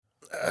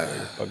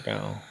Fuck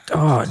down.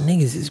 Oh,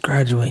 niggas is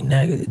graduating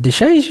now.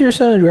 Deshay's your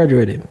son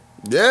graduated.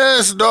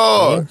 Yes,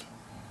 dog.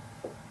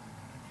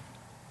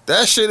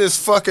 That shit is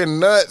fucking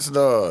nuts,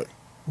 dog.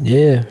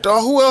 Yeah.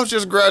 Dog, who else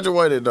just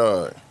graduated,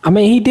 dog? I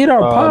mean, he did our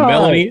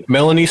pod.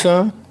 Melanie's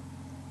son?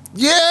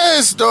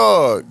 Yes,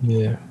 dog.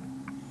 Yeah.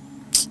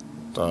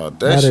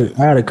 Dog, I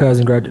had a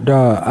cousin graduate.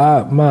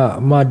 Dog,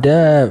 my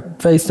dad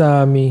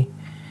FaceTimed me,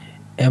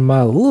 and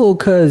my little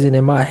cousin,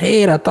 in my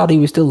head, I thought he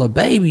was still a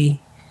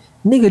baby.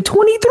 Nigga,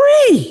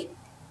 23.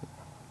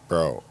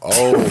 Bro,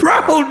 oh.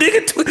 Bro,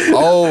 nigga.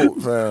 Oh,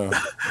 fam.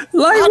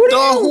 Like,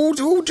 dog,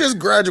 who just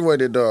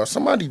graduated, dog?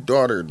 Somebody's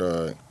daughter,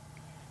 dog.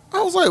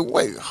 I was like,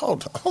 wait,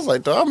 hold on. I was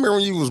like, dog, I remember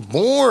when you was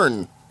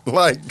born.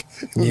 Like,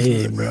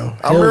 yeah, bro.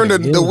 I remember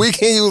the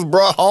weekend you was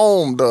brought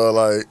home, dog.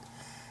 Like,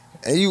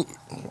 and you,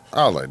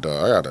 I was like,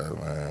 dog, I gotta,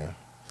 man.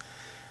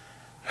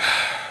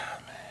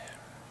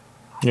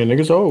 Yeah,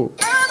 niggas old.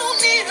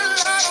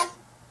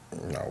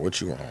 No,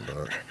 what you on,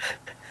 dog?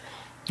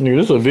 Nigga,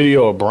 this is a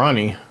video of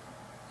Bronny.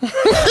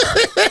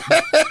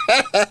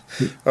 I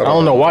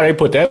don't know why they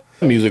put that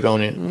music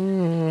on it.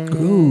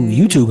 Ooh,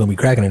 YouTube gonna be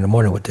cracking in the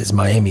morning with this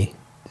Miami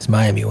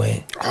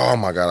win. Oh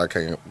my god, I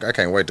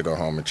can't wait to go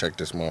home and check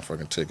this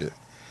motherfucking ticket.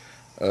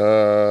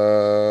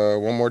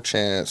 One more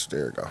chance.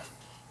 There you go.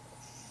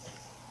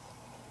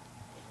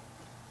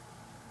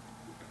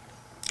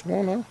 Come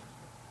on now.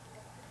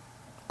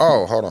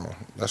 Oh, hold on.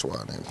 That's why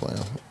I didn't play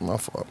him. My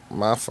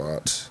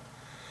fault.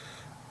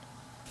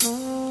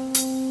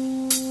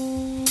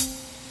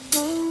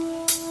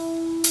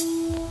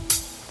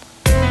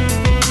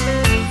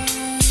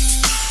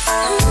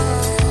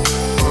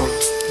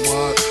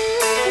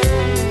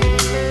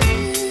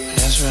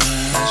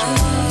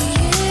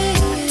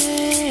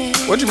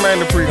 What you man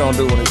Dupree gonna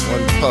do when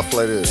Puff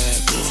play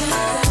this?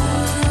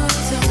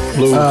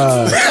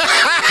 Blues.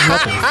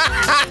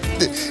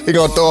 He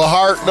gonna throw a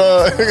heart,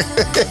 dog.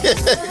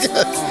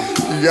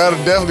 You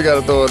definitely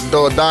gotta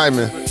throw a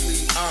diamond.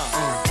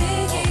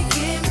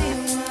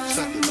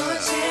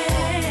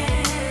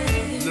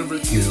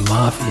 You the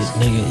mafia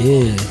nigga,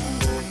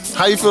 yeah.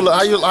 How you feel?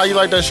 How you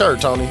like that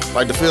shirt, Tony?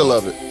 Like the feel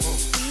of it?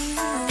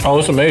 Oh,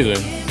 it's amazing.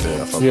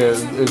 Yeah,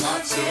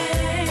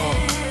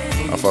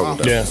 I fuck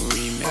with that. Yeah.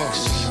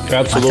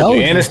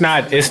 Absolutely, and it's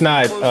not as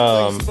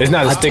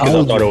thick as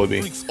I thought it would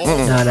be.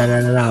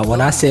 No.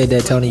 When I said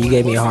that, Tony, you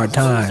gave me a hard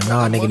time.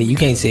 Nah, nigga, you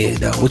can't say it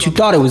though. What you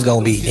thought it was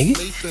gonna be,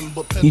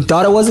 nigga? You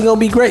thought it wasn't gonna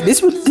be great.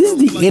 This is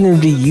the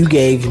energy you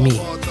gave me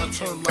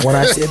when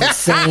I said the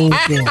same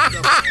thing.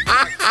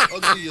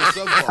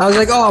 I was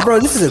like, oh, bro,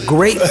 this is a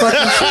great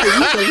fucking shit.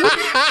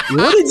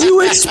 What did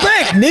you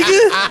expect,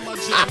 nigga?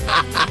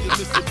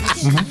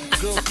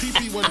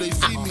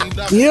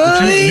 You know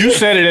what I mean? You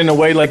said it in a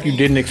way like you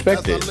didn't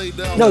expect it.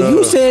 No,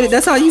 you said it.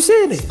 That's how you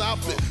said it.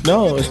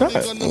 No, it's not.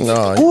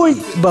 No.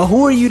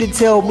 Who are you to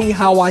tell me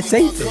how I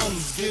say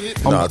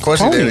things? No, of course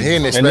he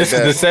didn't expect and this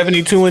that. is the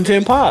 72 and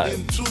 10 pod.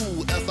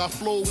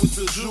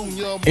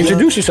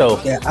 Introduce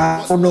yourself. Yeah,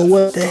 I don't know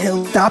what the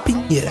hell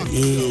stopping you.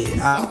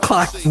 Yeah, I'm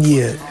clocking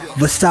you.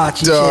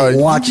 Versace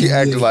watching you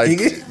act you. like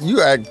nigga.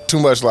 you act too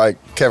much like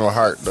Kevin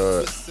Hart,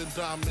 dog.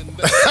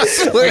 I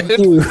swear.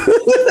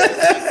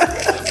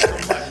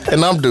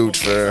 And I'm dude,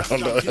 fair.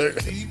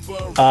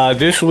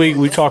 This week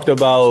we talked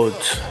about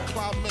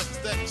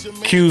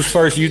Q's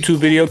first YouTube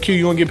video. Q,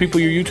 you want to give people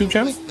your YouTube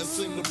channel?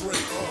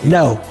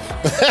 No.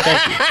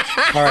 Thank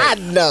you. All right.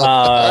 No.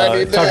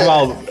 Talk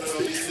about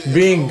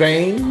being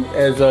vain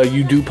as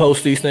you do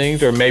post these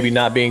things, or maybe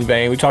not being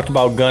vain. We talked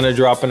about Gunna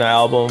dropping an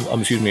album.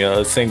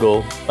 A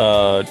single.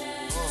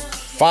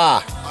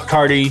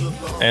 Cardi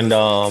and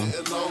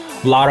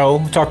Lotto.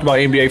 Talked about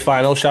NBA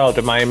Finals. Shout out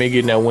to Miami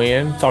getting that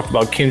win. Talked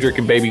about Kendrick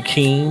and Baby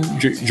Keem,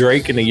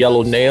 Drake and the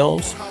Yellow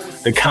Nails,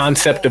 the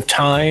concept of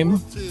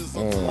time,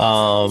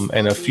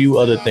 and a few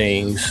other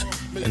things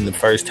in the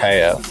first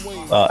half.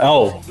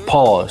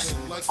 Pause.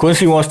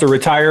 Quincy wants to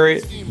retire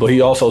it, but he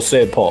also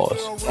said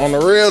pause. On the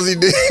reels, he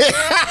did.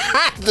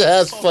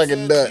 That's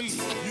fucking nuts.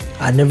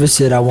 I never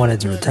said I wanted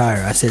to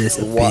retire. I said it's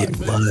a bit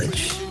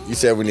much. You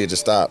said we need to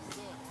stop.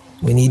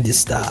 We need to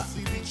stop.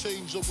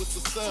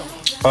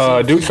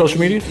 Duke, social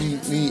media?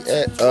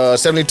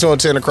 72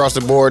 and 10 across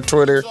the board.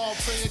 Twitter,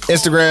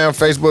 Instagram,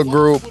 Facebook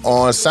group.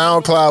 On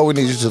SoundCloud, we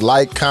need you to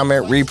like,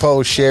 comment,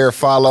 repost, share,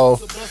 follow.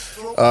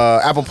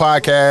 Apple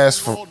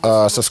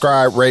Podcasts,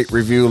 subscribe, rate,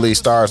 review, leave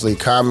stars, leave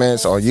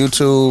comments. On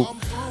YouTube,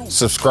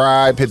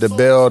 subscribe, hit the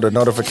bell, the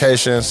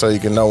notification so you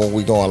can know when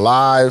we're going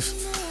live.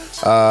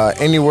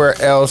 Anywhere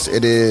else,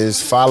 it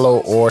is follow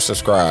or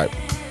subscribe.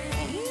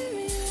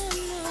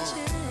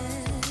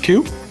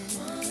 Q?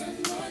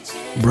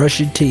 Brush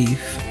your teeth.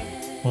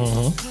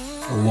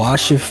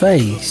 Wash your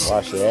face.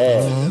 Wash your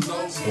ass.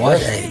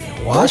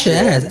 Wash your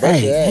ass.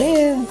 Hey,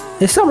 man,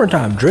 it's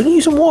summertime. Drink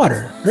you some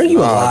water. Drink you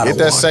a lot of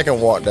water. That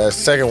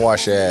second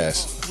wash your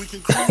ass.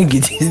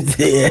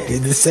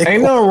 The second.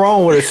 Ain't nothing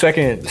wrong with a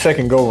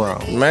second go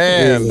round.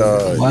 Man,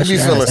 you be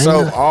feeling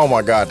so. Oh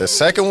my god, the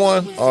second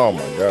one. Oh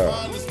my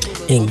god.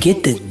 And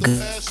get the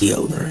good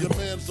deodorant.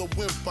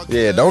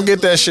 Yeah, don't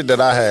get that shit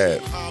that I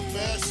had.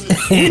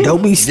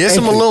 Don't be Get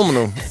some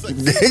aluminum.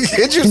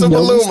 Get you some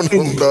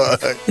aluminum, dog.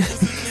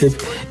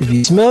 If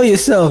you smell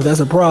yourself, that's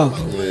a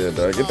problem. Yeah,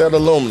 dog. Get that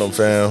aluminum,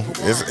 fam.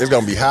 It's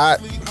gonna be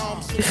hot.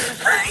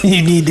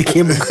 You need the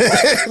chemical.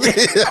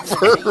 Yeah,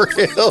 for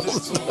real.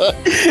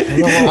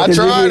 I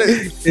tried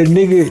it.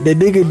 The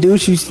nigga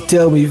douche used to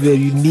tell me, Phil,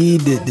 you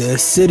need the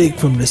acidic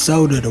from the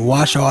soda to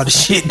wash all the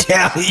shit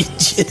down. He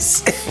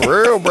just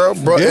For real, bro.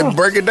 Yeah.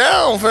 Break it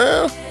down,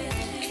 fam.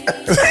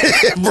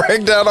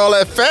 Break down all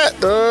that fat,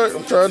 dog.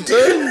 I'm trying to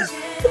tell you.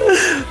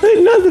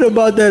 Ain't nothing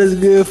about that is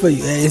good for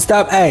you. Hey,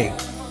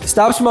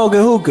 stop smoking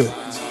hookah.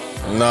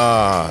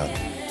 Nah.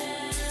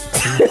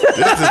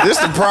 This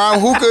the prime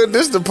hookah.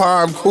 This the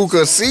prime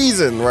hookah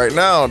season right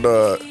now,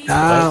 dog.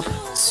 Stop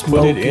Put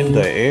smoking. it in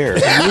the air.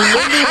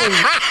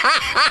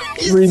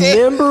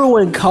 Remember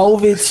when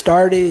COVID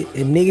started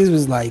and niggas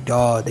was like,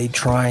 dog, they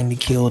trying to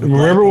kill the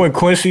Remember when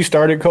Quincy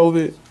started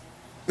COVID?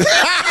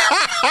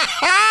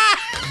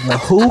 The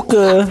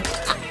hookah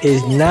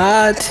is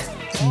not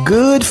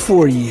good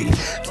for you.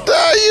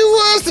 Dog, you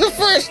was the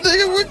first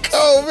nigga with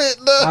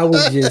COVID, dog. I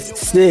was just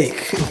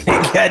sick.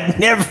 I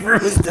never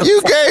was the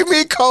You gave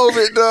me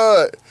COVID,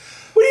 dog.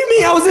 What do you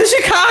mean? I was in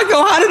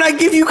Chicago. How did I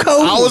give you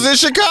COVID? I was in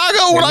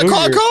Chicago when I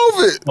caught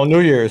COVID. On New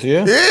Year's,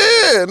 yeah?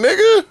 Yeah,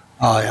 nigga.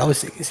 Oh, I was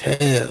sick as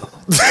hell.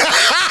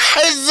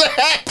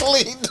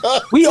 Exactly,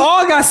 dog. We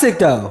all got sick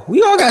though.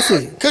 We all got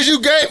sick. Cause you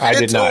gave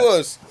it to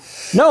us.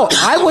 No,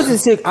 I wasn't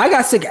sick. I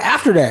got sick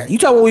after that. You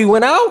talking when we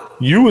went out?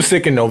 You was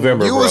sick in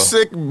November, You bro. was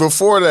sick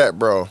before that,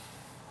 bro.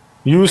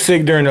 You was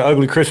sick during the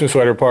ugly Christmas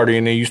sweater party,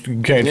 and then you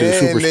came to the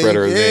super nigga,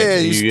 spreader event. yeah,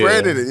 you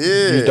spreaded it,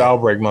 yeah. You the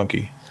outbreak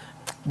monkey.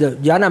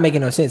 Y'all not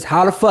making no sense.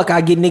 How the fuck I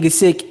get niggas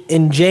sick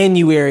in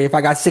January if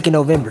I got sick in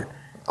November?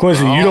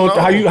 Quincy, you don't.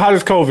 know. How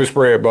does COVID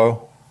spread,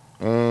 bro?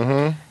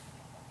 I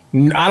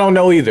don't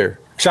know either.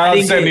 Shout out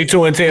to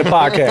 72 and 10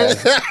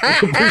 podcast.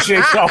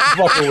 Appreciate y'all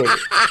fucking with it.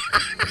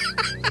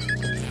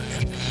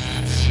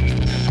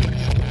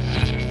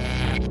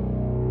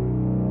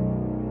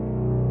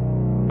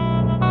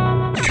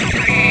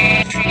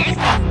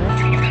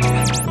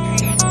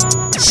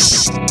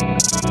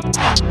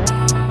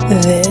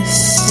 This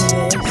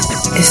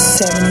is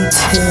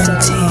 72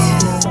 and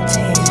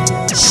 10.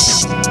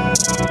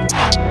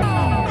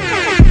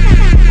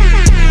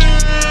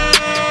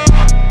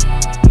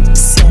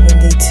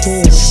 72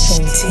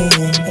 and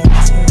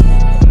 10.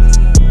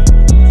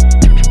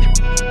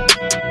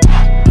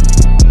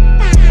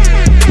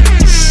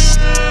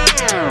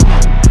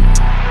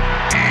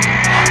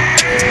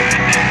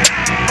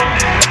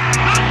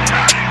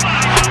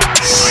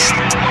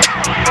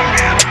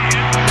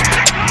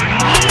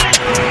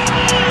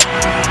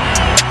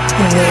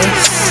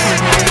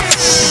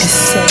 This is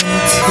 72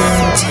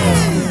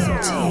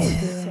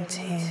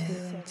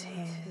 and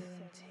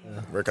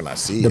 10. Where can I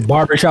see The it?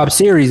 barbershop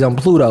series on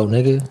Pluto,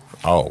 nigga.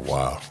 Oh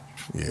wow.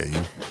 Yeah,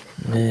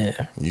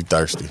 you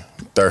thirsty.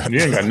 You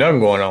ain't got nothing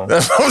going on.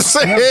 That's what I'm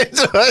saying.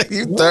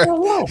 You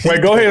thirsty.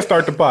 Wait, go ahead and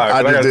start the pod.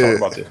 I gotta did.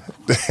 talk about this.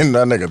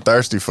 That nigga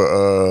thirsty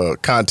for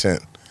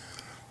content.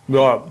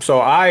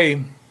 So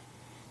I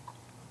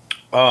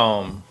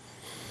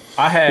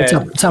had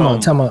Tell me,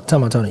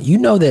 Tony. You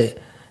know that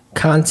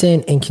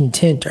content and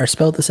content are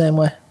spelled the same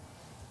way?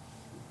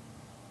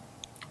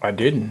 I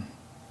didn't.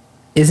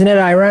 Isn't it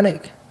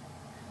ironic?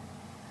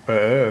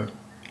 God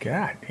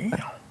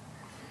damn.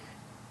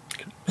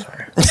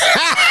 Sorry.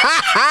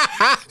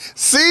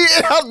 See,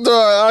 I'm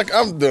done.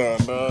 I'm done,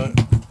 dog.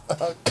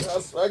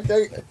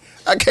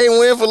 I can't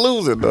win for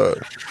losing,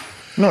 dog.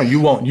 No, you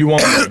won't. You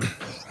won't.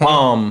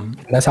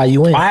 That's how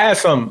you win. I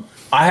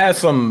had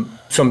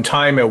some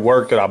time at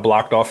work that I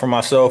blocked off for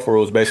myself where it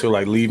was basically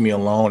like, leave me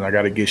alone. I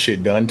got to get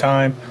shit done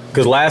time.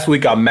 Because last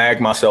week I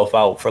magged myself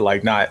out for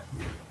like not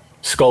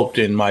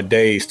sculpting my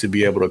days to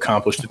be able to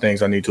accomplish the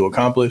things I need to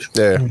accomplish.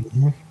 Yeah.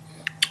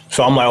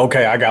 So I'm like,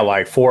 okay, I got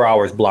like 4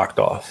 hours blocked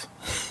off.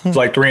 It's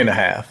like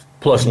 3.5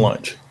 plus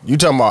lunch. You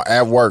talking about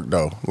at work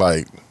though,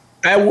 like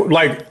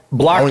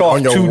blocked off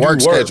on your to work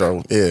do work.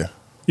 schedule. Yeah.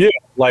 Yeah,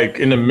 like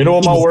in the middle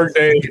of my work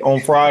day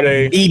on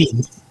Friday.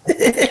 Eating.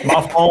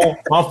 My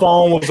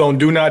phone was on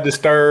do not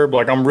disturb.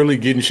 Like I'm really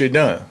getting shit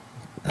done.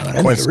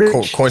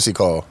 Quincy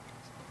called.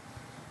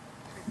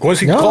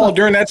 Quincy called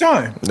during that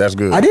time. That's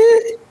good. I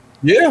did.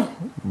 Yeah,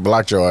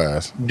 Blocked your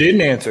ass.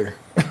 didn't answer.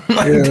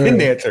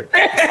 Didn't answer.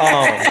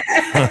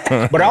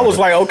 But I was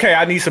like, okay,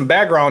 I need some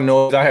background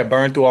noise. I had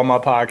burned through all my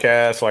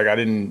podcasts. Like I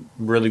didn't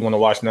really want to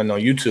watch nothing on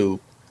YouTube.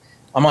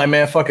 I'm like,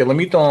 man, fuck it. Let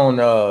me throw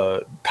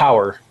on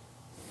Power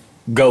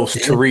Ghost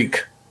Tariq.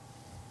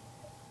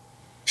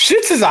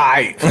 Shit's is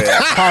aight.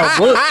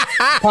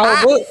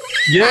 Power book.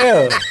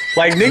 Yeah.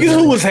 Like niggas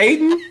who was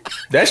hating,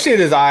 that shit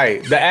is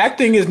aight. The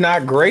acting is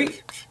not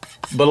great,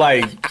 but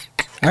like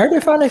I heard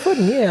they found their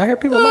footing. Yeah, I heard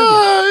people like it.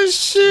 Oh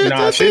shit!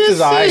 nah, shit is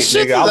aight,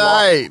 Shit is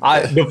nigga.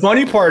 aight. The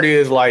funny part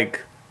is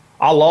like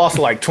I lost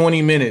like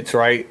 20 minutes,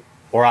 right?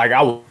 Or like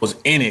I was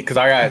in it because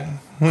I got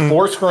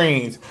 4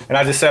 screens and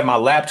I just set my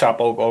laptop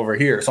over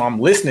here. So I'm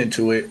listening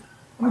to it.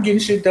 I'm getting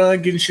shit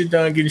done.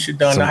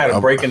 I had a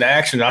break in the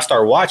action. I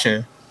started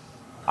watching.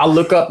 I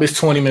look up, it's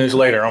 20 minutes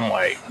later. I'm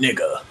like,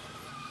 nigga,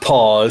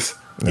 pause.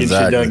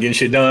 Getting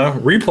shit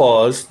done.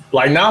 Repause.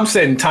 Like now I'm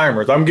setting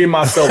timers. I'm giving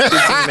myself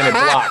 15-minute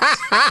blocks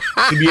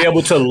to be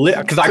able to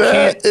live. Because I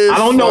can't. I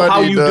don't know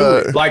how you do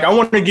it. Like I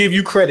want to give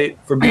you credit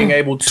for being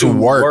able to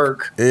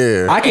work.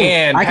 Yeah. I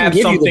can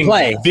give you the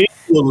play.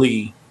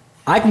 Visually.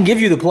 I can give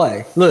you the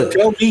play. Look.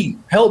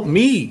 Help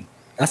me.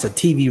 That's a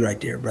TV right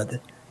there, brother.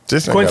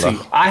 Quincy,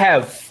 I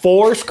have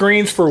 4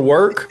 screens for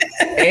work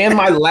and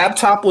my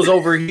laptop was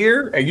over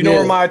here. And you know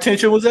where my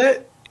attention was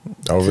at?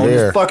 Over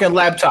there. His fucking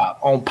laptop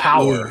on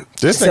power. Yeah.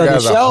 This nigga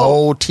has a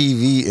whole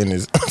TV in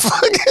his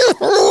fucking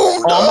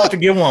room. I'm about to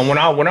get one. When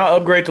I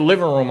upgrade the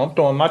living room, I'm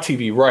throwing my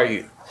TV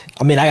right.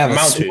 I mean, I have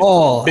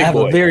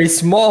a very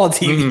small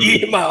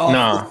TV in my office.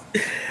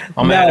 Nah.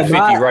 I'm at 50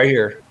 right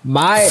here.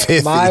 My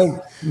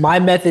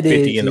method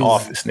 50 in the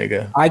office,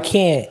 nigga.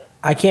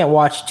 I can't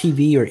watch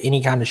TV or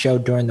any kind of show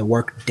during the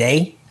work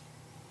day.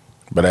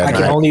 But I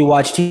can only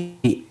watch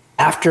TV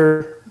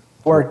after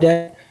work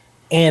day.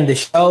 And the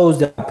shows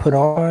that I put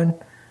on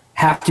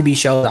have to be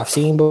shows I've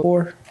seen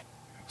before.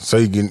 So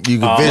you can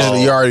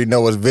visually, you already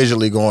know what's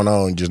visually going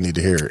on. You just need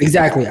to hear it.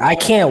 Exactly. I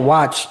couldn't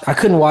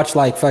watch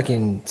like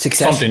fucking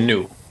Succession. Something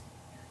new.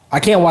 I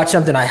can't watch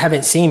something I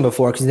haven't seen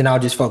before because then I'll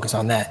just focus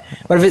on that.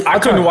 But if I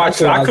couldn't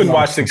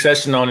watch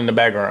Succession on in the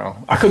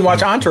background. I couldn't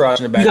watch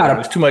Entourage in the background.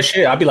 It's too much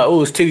shit. I'd be like,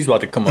 oh, his titty's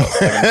about to come up.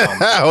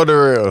 Oh, the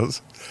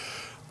reals.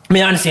 I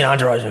mean, I've seen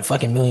Entourage a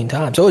fucking million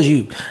times. So is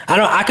you.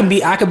 I could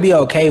be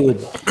okay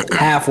with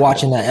half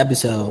watching that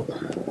episode.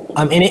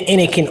 And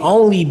it can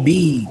only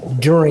be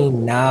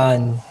during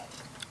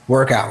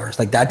non-work hours.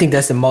 Like I think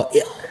that's the most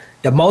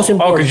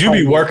important. Oh, because you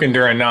be working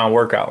during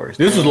non-work hours.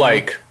 This is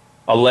like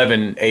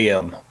 11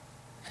 a.m.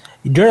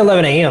 During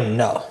 11 a.m.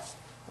 No.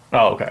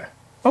 Oh, okay.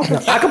 No,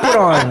 I could put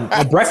on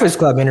a Breakfast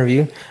Club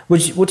interview,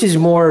 which is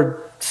more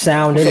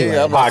sound anyway.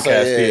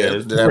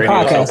 Podcast,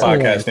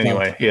 podcast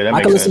anyway. Yeah, that makes sense.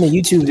 I can listen to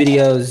YouTube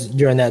videos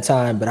during that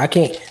time, but I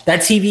can't. That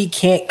TV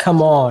can't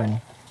come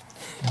on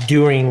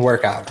during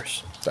work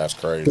hours. That's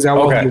crazy. Because I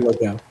won't be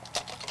working.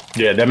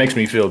 Yeah, that makes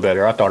me feel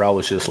better. I thought I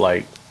was just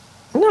like,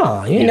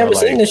 no, you ain't never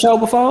seen the show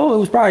before. It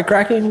was probably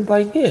cracking.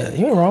 Like, yeah,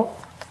 you ain't wrong.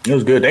 It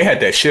was good. They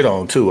had that shit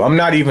on too. I'm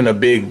not even a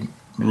big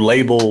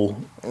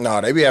label.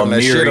 No, they be having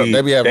that shit on.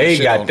 They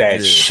got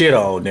that shit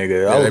on,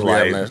 nigga. I was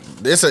like,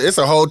 it's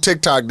a whole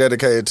TikTok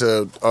dedicated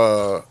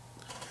to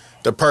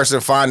the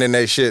person finding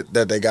that shit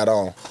that they got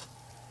on.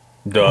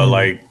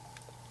 Like,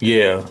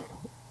 yeah.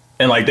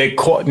 And like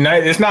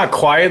it's not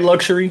quiet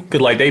luxury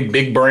because like they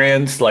big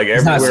brands like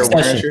everywhere.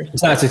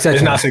 It's not Succession.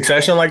 It's not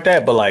Succession like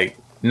that, but like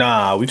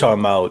nah, we talking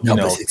about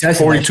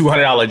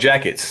 $4,200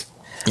 jackets.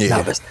 Yeah,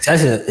 no, but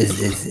Succession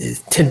is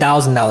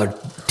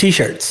 $10,000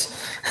 t-shirts.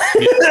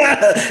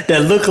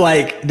 that look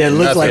like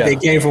they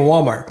came from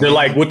Walmart. They're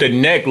like with the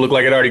neck look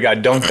like it already got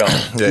dunked on.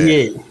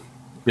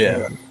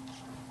 Yeah.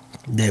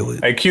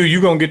 Hey Q,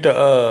 you gonna get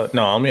the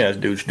no? Let me ask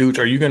Dooch. Dooch,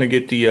 are you gonna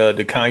get the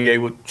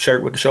Kanye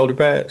shirt with the shoulder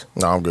pads?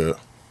 No, I'm good.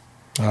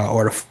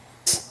 Or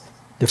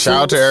the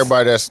shout out to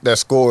everybody that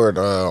scored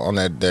on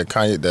that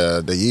Kanye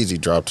the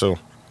Yeezy drop too.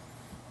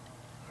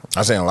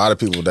 I seen a lot of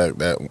people that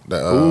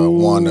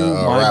won the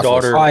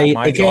raffles.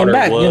 My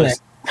daughter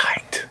was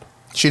tight.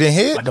 She didn't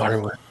hit. My daughter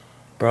was.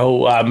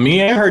 Bro,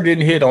 me and her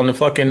didn't hit on the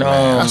fucking.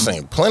 I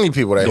seen plenty of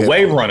people that hit. The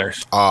wave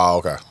runners. Oh,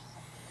 okay.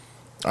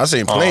 I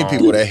seen plenty of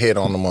people that hit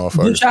on the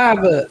motherfuckers.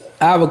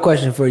 I have a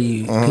question for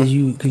you because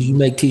you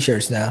make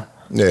t-shirts now.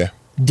 Yeah.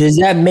 Does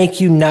that make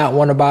you not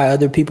want to buy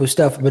other people's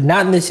stuff, but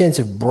not in the sense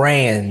of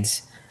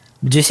brands,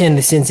 but just in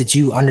the sense that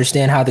you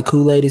understand how the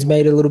Kool-Aid is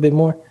made a little bit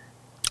more?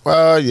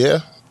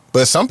 Yeah.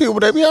 But some people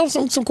they be having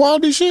some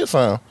quality shit,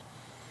 fam.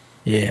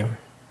 Yeah.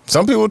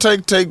 Some people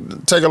take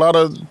a lot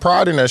of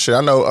pride in that shit.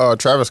 I know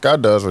Travis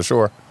Scott does for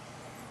sure.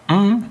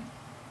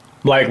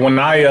 Like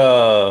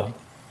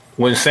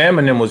when Sam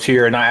and them was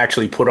here and I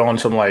actually put on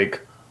some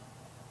like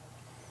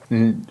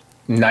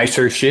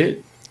nicer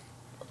shit.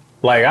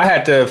 Like I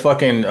had the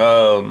fucking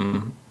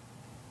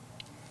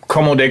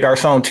Como de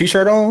Garçon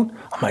t-shirt on.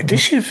 I'm like, this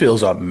shit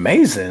feels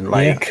amazing.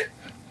 Like,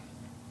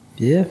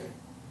 yeah.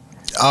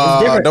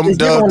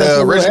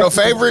 The original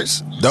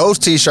favorites, those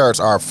t-shirts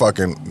are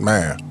fucking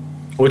man.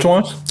 Which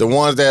ones? The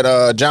ones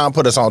that John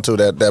put us onto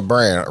that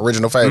brand,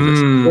 original favorites.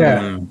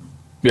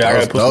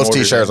 Yeah. Those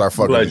t-shirts are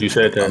fucking glad you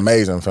said that.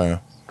 Amazing, fam.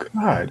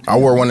 God, I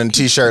wore one of the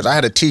t-shirts. I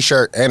had a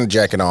t-shirt and a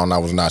jacket on. I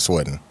was not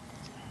sweating.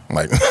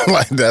 Like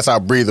that's how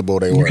breathable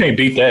they were. You can't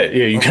beat that.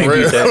 Yeah, you can't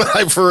beat that.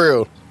 Like for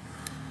real.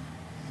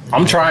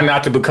 I'm trying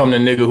not to become the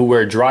nigga who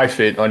wear dry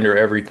fit under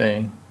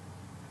everything.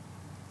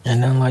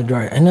 And then like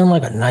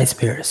a nice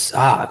pair of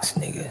socks,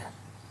 nigga.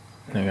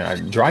 I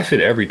dry fit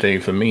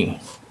everything for me.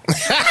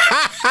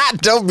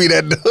 Don't be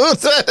that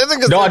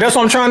dude. No, that's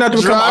what I'm trying not to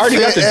become. I already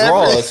got the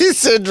drawers. He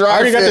said dry I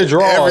already got the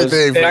drawers.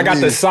 And I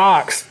got the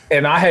socks.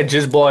 And I had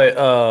just bought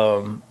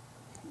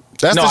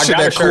that's the shit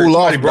that cool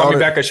off. Somebody brought me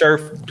back a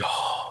shirt.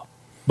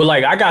 But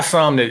like I got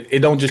some that it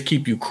don't just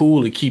keep you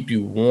cool, it keep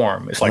you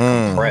warm. It's like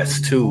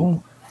compressed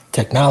too.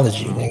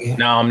 Technology, nigga.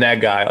 Now I'm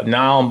that guy.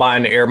 Now I'm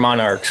buying the Air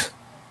Monarchs.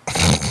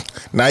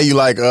 Now you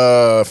like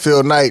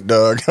Phil Knight,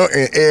 dog,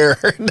 in Air.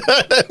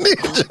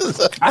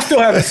 I still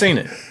haven't seen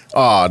it.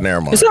 Oh,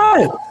 never mind. It's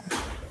all right.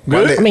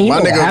 Good. I mean, you my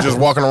know what nigga was happened. just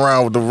walking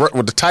around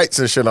with the tights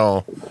and shit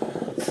on.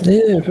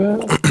 Yeah, bro.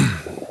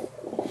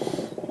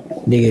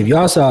 Nigga, if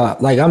y'all saw,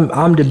 like,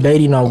 I'm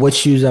debating on what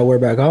shoes I wear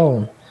back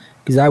home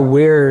because I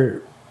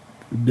wear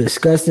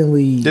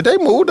disgustingly Did they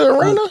move the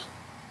arena?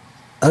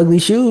 ugly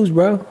shoes,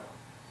 bro.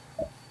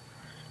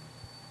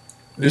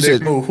 Did they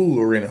move Hulu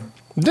Arena?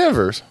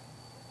 Denver's.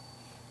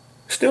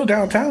 Still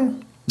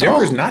downtown.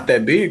 Denver's not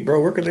that big,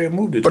 bro. Where could they have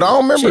moved it? But to? I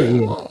don't remember.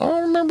 Shit, yeah. I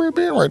don't remember it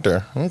being right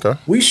there. Okay.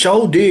 We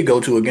sure did go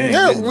to a game.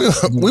 Yeah,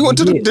 we went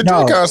to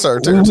the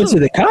concert. We went to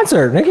the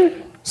concert,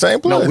 nigga.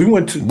 Same place. No, we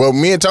went to. Well,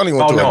 me and Tony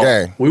went to a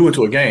game. We went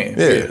to a game.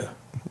 Yeah,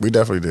 we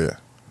definitely did.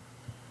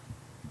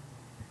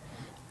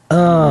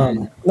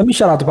 Let me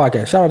shout out the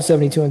podcast. Shout out to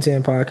 72 and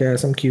 10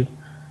 podcast. I'm Q.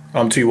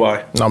 I'm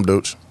TY. I'm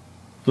Dooch.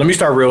 Let me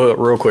start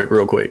real quick.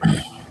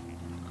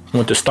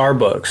 Went to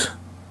Starbucks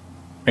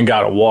and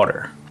got a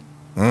water.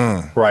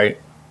 Right?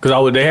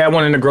 Because they had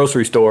one in the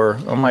grocery store.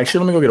 I'm like, shit,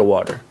 let me go get a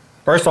water.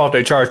 First off,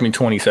 they charged me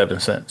 27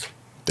 cents.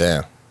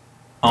 Damn.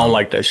 I don't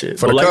like that shit.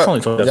 For the like, cup. only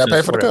You 27 gotta pay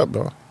cents, for the whatever. cup,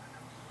 though.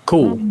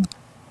 Cool.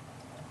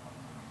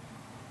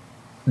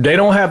 They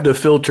don't have the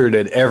filter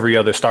that every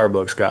other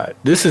Starbucks got.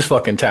 This is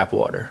fucking tap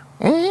water.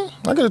 I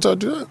could have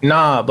told you that.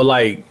 Nah, but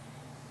like,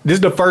 this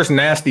is the first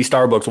nasty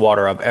Starbucks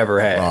water I've ever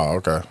had. Oh,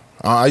 okay.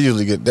 I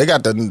usually get. They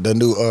got the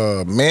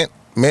new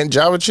mint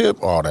Java chip.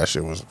 Oh, that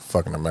shit was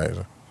fucking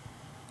amazing.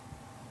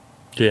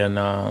 Yeah,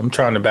 nah. I'm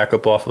trying to back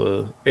up off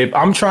of. If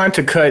I'm trying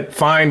to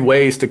find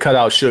ways to cut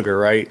out sugar,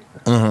 right?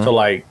 So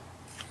like,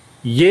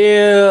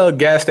 yeah,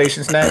 gas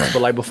station snacks.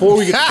 But like, before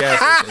we get to gas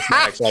station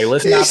snacks, like,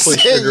 let's not put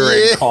sugar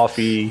in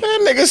coffee.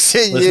 That nigga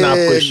said, Let's not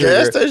put sugar.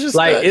 gas station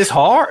Like, snacks. it's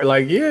hard.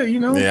 Like, yeah, you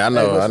know. Yeah, I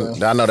know.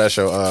 I know that's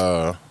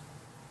your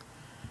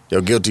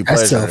guilty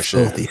That's pleasure so and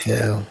shit. filthy,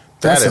 fam.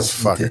 That That's is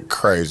so filthy. fucking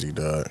crazy,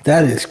 dog.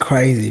 That is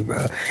crazy,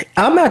 bro.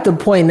 I'm at the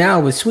point now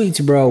with sweets,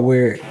 bro,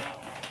 where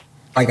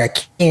like I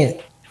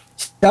can't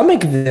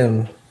stomach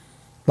them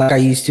like I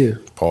used to.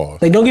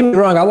 Pause. Like, don't get me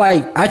wrong,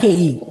 I can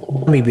eat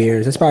gummy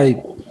bears. That's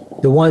probably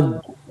the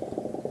one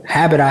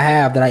habit I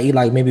have that I eat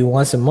like maybe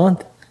once a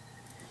month.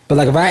 But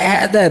like if I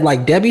had that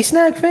like Debbie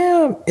snack,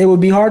 fam, it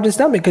would be hard to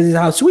stomach because it's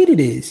how sweet it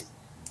is.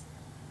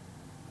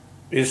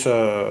 It's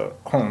hold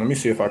on, let me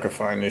see if I can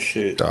find this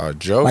shit.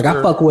 Joker. Like I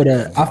fuck with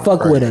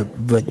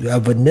a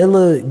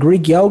vanilla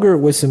Greek yogurt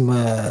with some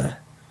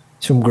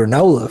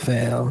granola,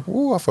 fam.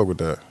 Ooh, I fuck with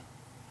that.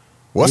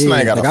 What's Yeah,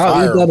 name got like a I'll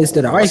fire? eat that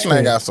instead of ice What's name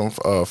cream. got some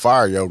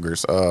fire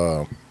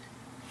yogurts?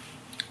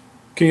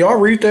 Can y'all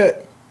read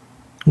that?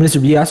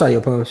 Mr. B, I saw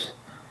your post.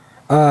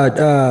 What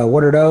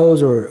are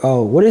those?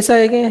 Or what did it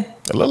say again?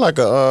 It look like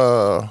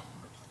a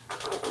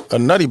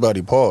Nutty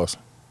Buddy. Pause.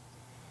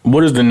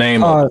 What is the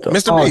name of it? Though?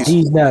 Mr. Beast.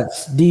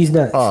 These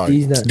nuts. Oh,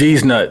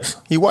 These nuts.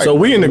 He white. So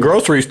we in the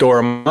grocery store.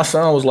 And my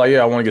son was like,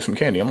 "Yeah, I want to get some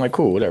candy." I'm like,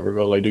 "Cool, whatever.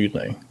 Go, like, do your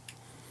thing."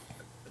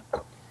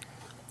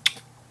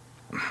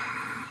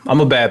 I'm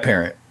a bad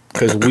parent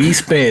because we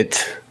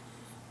spent.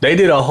 They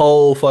did a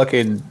whole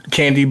fucking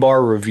candy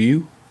bar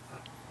review.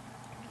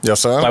 Your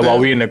son? Like did? while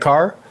we in the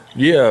car.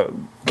 Yeah,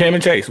 Cam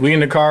and Chase. We in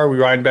the car. We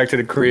riding back to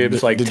the crib.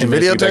 It's like Did 10 you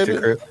minutes to get back videotape to the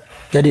it? crib.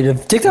 That did a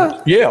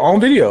TikTok? Yeah, on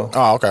video.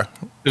 Oh, okay.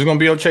 It's gonna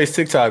be on Chase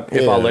TikTok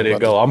if Yeah, I let it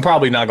but- go. I'm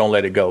probably not gonna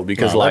let it go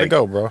because Nah, like let it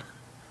go, bro.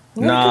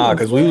 nah,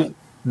 because we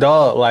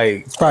dog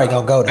like It's probably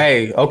gonna go there.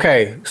 hey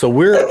okay, so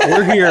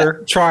we're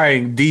here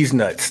trying these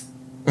nuts.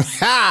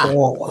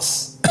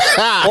 Pause.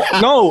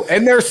 No,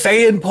 and they're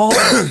saying Paul.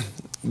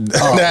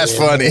 That's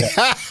funny. they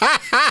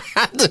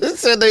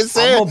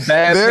said I'm a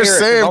bad they're parent,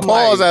 saying I'm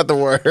pause like-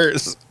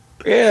 afterwards.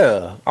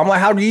 Yeah, I'm like,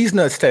 how do these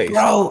nuts taste?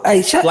 Bro,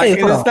 hey, shut Like, hey,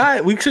 and hold it's on.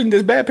 not. We shouldn't.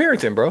 It's bad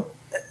parenting, bro.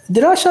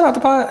 Did I shut out the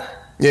pod?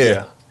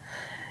 Yeah.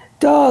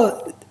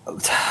 Dog,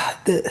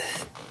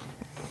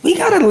 we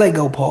gotta let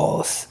go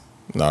pause.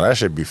 No, that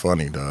should be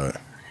funny, dog.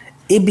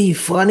 It be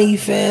funny,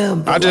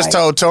 fam. but I just like,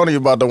 told Tony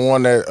about the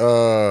one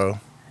that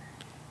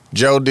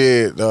Joe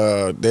did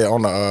there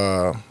on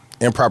the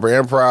Improper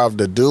Improv.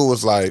 The dude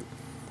was like,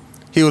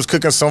 he was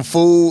cooking some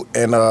food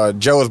and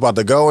Joe was about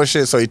to go and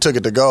shit, so he took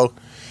it to go.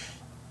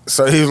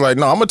 So he was like,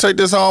 no, I'm gonna take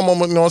this home. I'm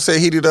gonna say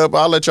heat it up.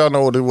 I'll let y'all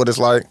know what it's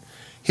like.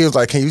 He was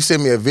like, can you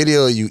send me a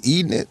video of you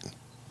eating it?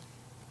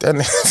 That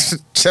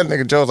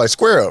nigga Joe was like,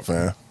 square up,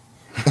 man.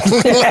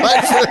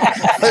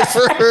 like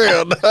for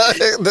real, dog.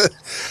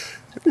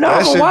 no,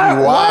 that shit be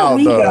why wild,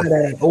 we dog.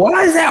 gotta?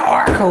 Why is that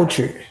our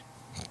culture?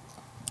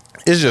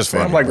 It's just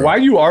funny. I'm like, bro. why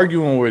you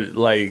arguing with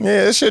like?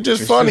 Yeah, this shit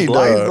just it's funny, just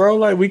life, dog. bro.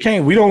 Like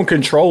we don't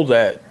control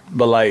that.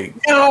 But like,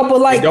 No,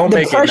 but like don't the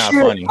make it not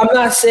pressure. funny. I'm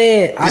not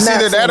saying. I'm It's not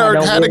either saying that I or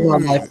don't had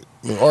live my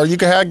life. or you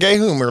can have gay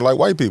humor like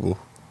white people.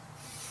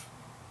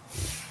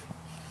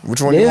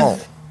 Which one you Yeah.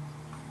 want?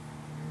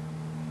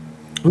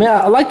 Man,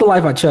 I like the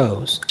life I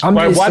chose. I'm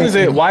like, just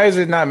saying- why is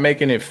it not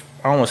making it?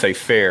 I don't want to say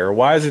fair.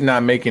 Why is it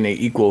not making it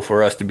equal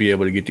for us to be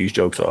able to get these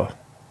jokes off?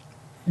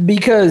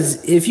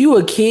 Because if you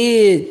a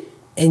kid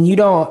and you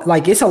don't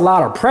like, it's a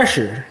lot of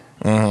pressure.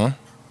 Mm-hmm.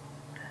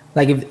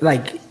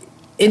 Like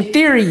in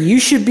theory, you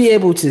should be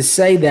able to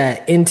say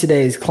that in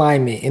today's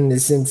climate, in the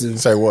sense of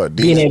Say what?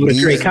 being able to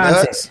create These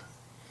content. nuts?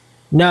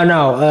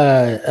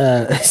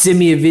 No. Send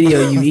me a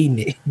video you eating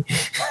it,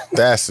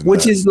 That's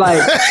which is like,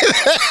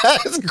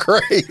 that's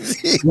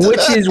crazy.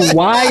 which is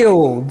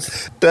wild.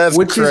 That's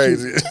which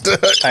crazy.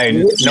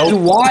 Hey, Which is no,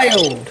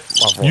 wild.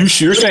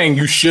 you're saying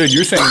you should.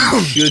 You're saying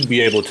you should be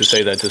able to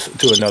say that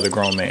to another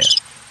grown man.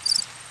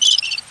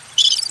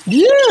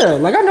 Yeah,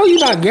 like I know you're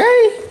not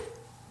gay.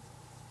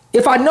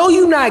 If I know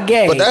you're not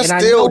gay, But that's and I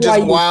still know why just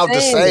you wild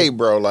to saying say, it,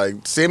 bro. Like,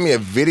 send me a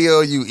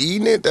video you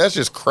eating it. That's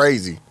just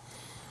crazy.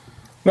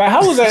 Like,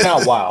 how is that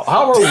not wild?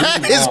 How are we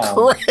That is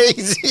wrong?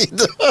 crazy,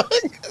 dog.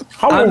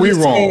 How are we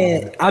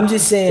wrong I'm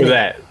just saying for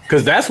that?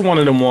 Because that's one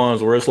of them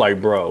ones where it's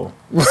like, bro,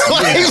 you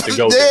didn't have to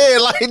go there. Yeah,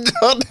 like,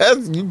 dog,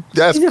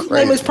 that's He's a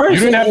famous crazy. person. You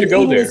didn't have to and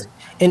go eating there.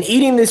 and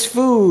eating this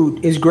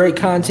food is great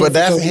content. But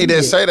that's for he social didn't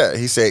media. say that.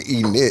 He said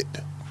eating it.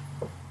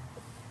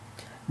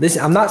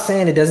 Listen, I'm not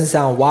saying it doesn't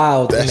sound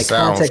wild in That the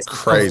sounds context.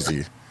 crazy.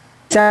 It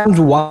sounds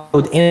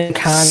wild in the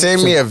context.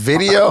 Send me a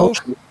video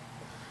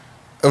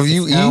of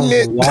you eating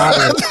it.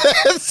 wild.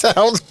 That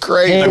sounds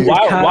crazy. And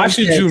Why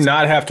should you context.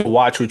 not have to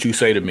watch what you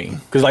say to me?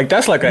 Because like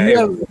that's like a You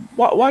ever-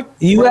 what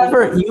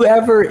You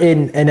ever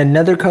in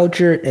another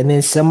culture and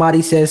then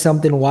somebody says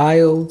something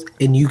wild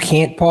and you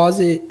can't pause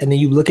it and then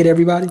you look at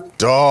everybody?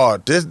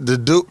 Dog, the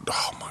dude.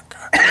 Oh my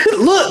god.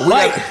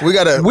 Look, We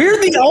gotta. we're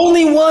the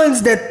only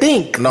ones that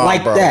think No,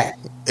 like bro. that.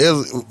 It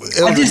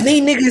was. I just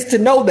need niggas to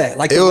know that.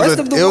 Like It the was rest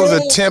of the it world.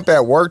 was a temp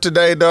at work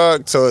today,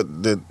 dog. So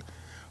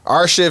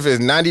our shift is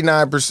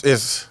 99%.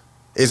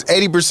 It's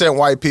 80%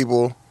 white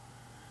people.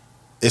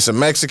 It's a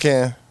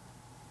Mexican,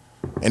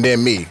 and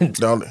then me.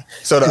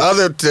 So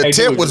the Hey,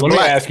 temp dude, was let me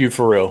black. ask you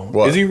for real.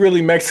 What? Is he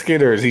really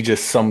Mexican or is he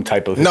just some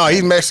type of? No,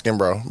 he's Mexican,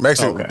 bro.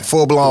 Mexican, Okay.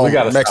 full blown We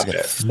gotta stop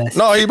Mexican. that. Mess-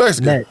 No, he's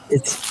Mexican. Mess-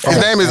 It's His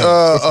name is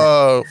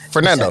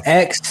Fernando. It's an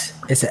X.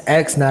 It's an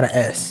X, not an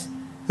S.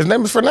 His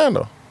name is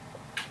Fernando.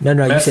 No,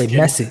 you say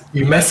Mexican. Mexican.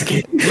 You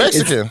Mexican?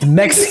 Mexican. It's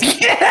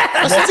Mexican.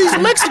 I said he's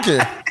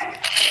Mexican.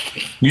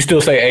 You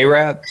still say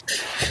Arab?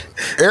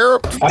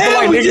 Arab. I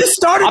Man, we just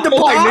started I the feel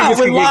like pod niggas with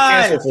can get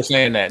lies. canceled for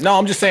saying that. No,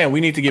 I'm just saying we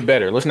need to get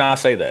better. Let's not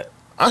say that.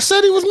 I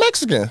said he was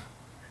Mexican.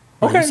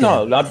 Okay,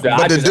 no. But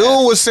the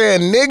dude was saying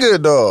nigga,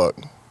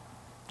 dog.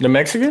 the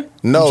Mexican.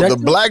 No, the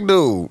Objective? black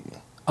dude.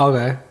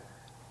 Okay.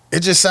 It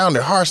just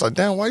sounded harsh. Like,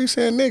 damn, why you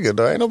saying nigga,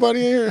 dog? Ain't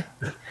nobody in here.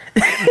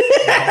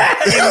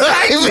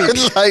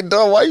 It's like,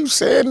 dog, why you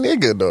saying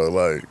nigga, dog?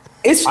 Like,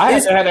 I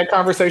had to have that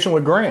conversation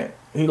with Grant.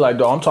 He like,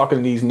 dog, I'm talking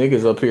to these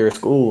niggas up here at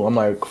school. I'm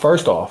like,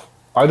 first off,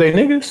 are they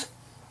niggas?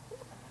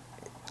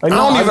 Like, I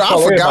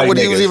call forgot everybody what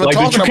he was niggas. even like,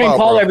 talking but you can't about,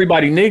 call bro.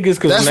 everybody niggas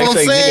because That's when what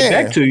they I'm say saying.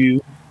 nigga back to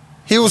you,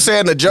 he was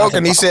saying a joke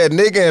and he said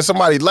nigga and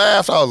somebody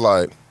laughed. I was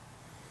like,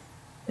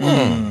 you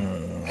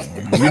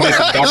get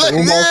the Dr.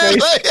 Umar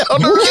face. like,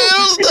 on the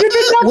reels.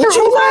 What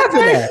you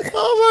laughing at? I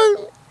was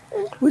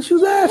like, What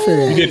you laughing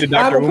at? You get the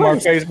I'm Dr. a Umar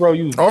person. face, bro.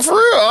 You oh, for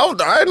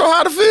real. I didn't know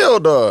how to feel,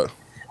 dog.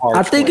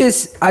 I think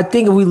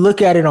if we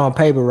look at it on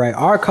paper, right?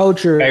 Our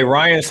culture. Hey,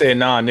 Ryan said,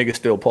 nah, niggas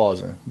still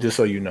pausing. Just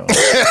so you know.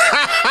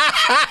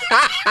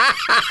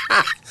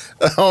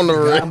 On the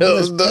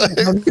reels, dog.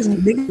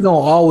 Niggas gonna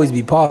always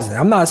be pausing.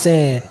 I'm not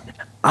saying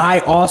I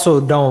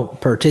also don't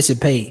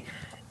participate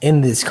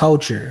in this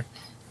culture.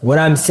 What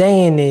I'm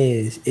saying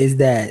is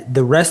that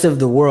the rest of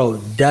the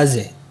world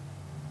doesn't,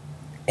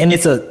 and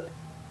it's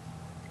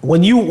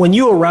when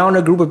you around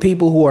a group of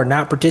people who are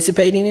not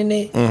participating in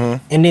it,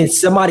 and then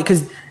somebody,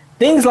 because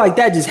things like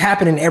that just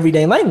happen in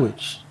everyday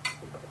language.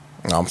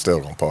 No, I'm still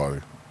gonna pause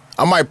you.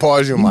 I might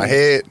pause you in my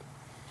head.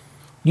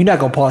 You're not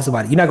gonna pause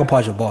somebody. You're not gonna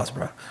pause your boss,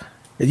 bro.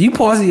 If you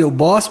pausing your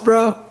boss,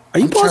 bro, are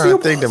you I'm pausing trying your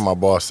to think boss? that my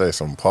boss say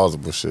some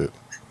plausible shit.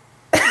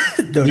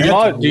 No, Do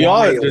that's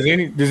y'all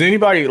wild. does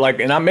anybody like,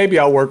 and maybe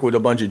I work with a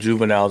bunch of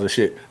juveniles and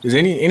shit. Does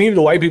any of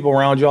the white people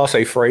around y'all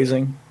say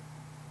phrasing?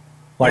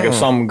 Like if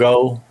something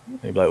go,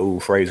 they be like, ooh,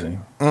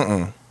 phrasing.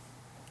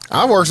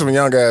 I work with some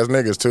young ass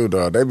niggas too,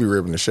 dog. They be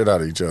ripping the shit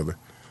out of each other.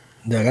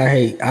 Look, I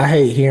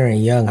hate hearing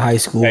young high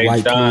school Hey,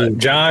 white kids.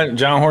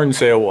 John Horton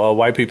said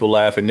white people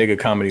laugh at nigga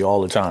comedy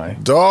all the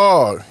time.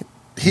 Dog,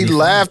 he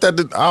laughed at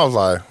the. I was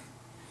like,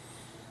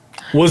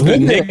 Was the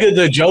Nigga- nigga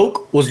the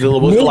joke? Was it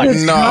like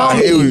Niggas- nah.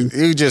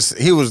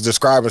 comedy. He was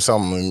describing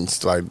something.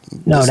 It's like,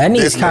 No, this- that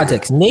needs this nigga.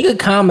 context. Nigga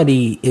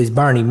comedy is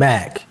Bernie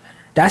Mac.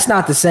 That's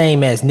not the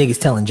same as niggas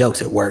telling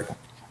jokes at work.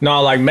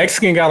 no, like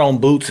Mexican got on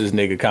boots is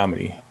nigga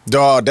comedy.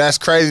 Dog, that's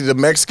crazy. The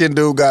Mexican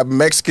dude got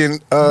Mexican.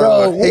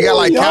 Bro, he got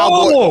like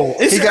cowboy.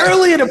 It's he got,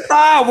 early in the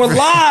pod. We're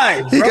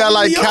live. He bro. got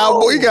like Yo.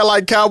 cowboy. He got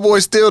like cowboy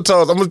steel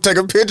toes. I'm gonna take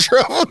a picture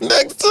of him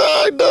next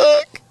time,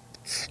 dog.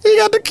 He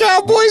got the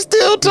cowboy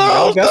steel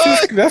toes. dog.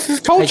 That's his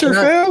Hey, culture,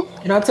 fam.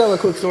 can I tell a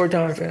quick story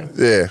time, fam?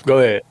 Yeah. Go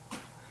ahead.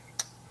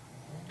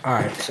 All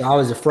right. So I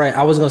was afraid.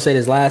 I was gonna say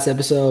this last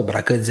episode, but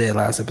I couldn't say it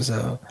last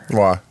episode.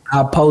 Why?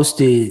 I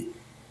posted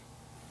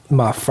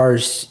my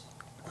first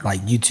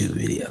like YouTube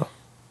video.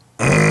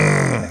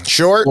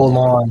 Short? Full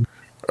on.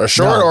 A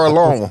short No, or a I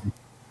long one?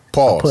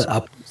 Pause. I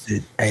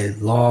posted a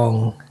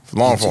long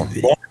Long YouTube form.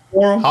 video.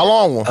 for them? How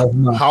long?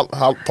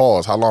 no.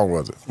 Pause. How long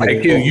was it?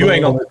 Hey, Q, you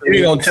ain't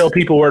gonna tell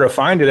people where to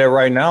find it at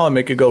right now and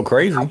make it go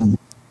crazy. I'm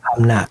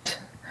not.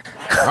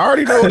 I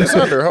already know what it's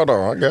under. Hold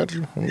on, I got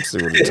you. Let me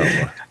see what you're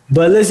talking about.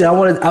 But listen,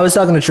 I was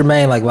talking to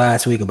Tremaine like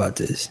last week about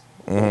this.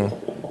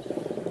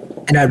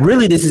 Mm-hmm. And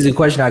this is a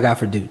question I got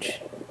for Dooch.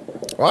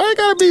 Why it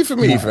gotta be for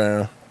me,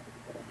 fam?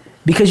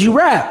 Because you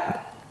rap.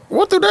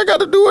 What do that got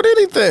to do with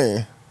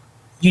anything?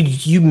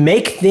 You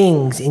make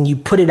things and you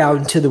put it out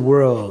into the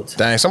world.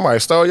 Dang, somebody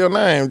stole your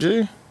name, G.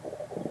 Yeah,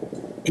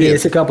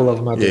 it's a couple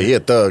of them. Yeah, he a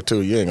thug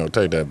too. You ain't gonna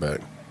take that back.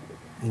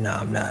 No,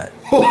 I'm not.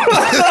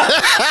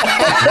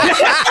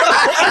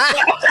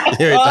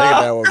 You ain't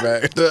taking that one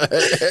back.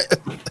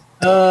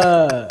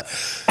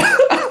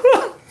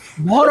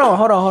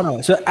 Hold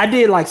on. So I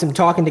did like some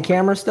talking to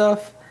camera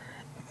stuff,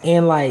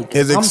 and like,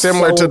 is it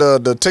similar to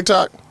the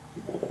TikTok?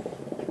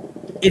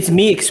 It's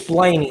me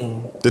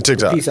explaining The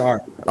TikTok piece of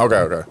art.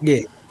 Okay.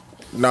 Yeah.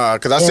 Nah,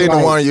 because I And seen the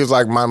like- one you was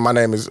like, my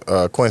name is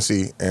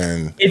Quincy,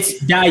 and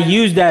I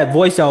use that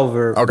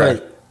voiceover. Okay.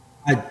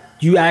 But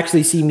you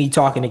actually see me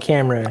talking to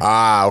camera.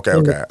 okay.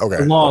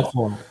 The long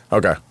form.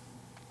 Okay.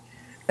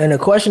 And the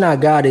question I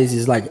got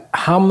is like,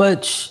 how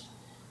much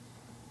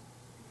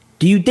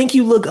do you think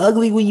you look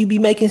ugly when you be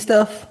making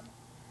stuff?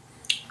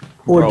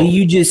 Or Bro. do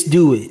you just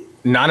do it?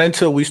 Not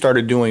until we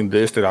started doing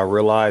this did I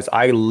realize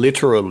I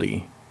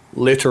literally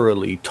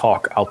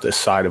talk out the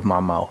side of my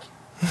mouth.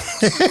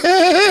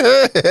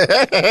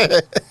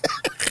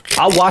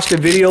 I watched the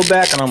video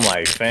back and I'm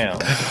like, fam,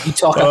 You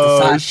talk out the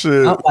side.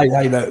 shit. I'm like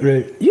that.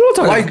 Right? You don't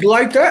talk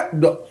like that.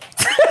 Go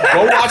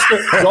watch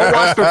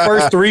the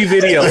first 3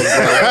 videos,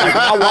 bro. Like,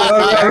 I watched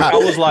it back, I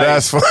was like,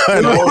 That's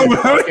funny. no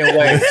fucking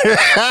way.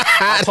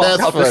 I talk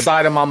That's out funny. the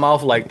side of my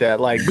mouth like that,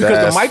 like because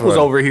That's the mic was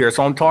funny. over here,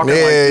 so I'm talking like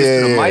Yeah,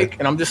 this to the yeah. mic,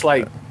 and I'm just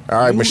like, All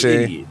right, you machine.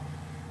 idiot.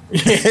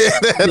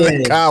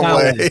 The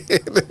Conway.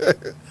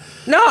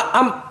 No,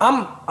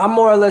 I'm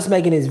more or less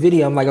making this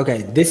video. I'm like,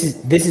 okay, this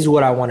is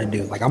what I want to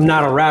do. Like, I'm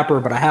not a rapper,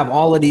 but I have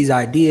all of these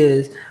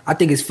ideas. I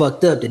think it's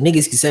fucked up. The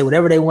niggas can say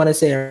whatever they want to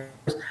say.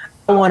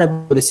 I want to be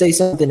able to say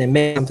something and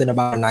make something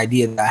about an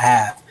idea that I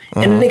have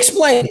and then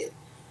explain it.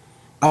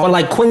 I want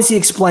like Quincy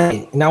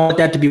explain it, and I want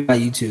that to be my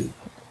YouTube.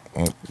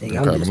 Like,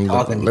 I'm just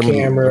talking to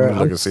camera. Let me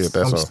look and see if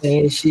that's I'm all.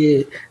 saying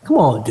shit. Come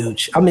on, dude.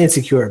 I'm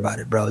insecure about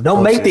it, bro.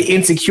 Don't make the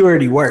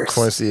insecurity worse.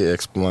 Quincy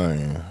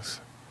explains.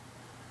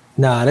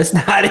 Nah, that's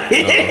not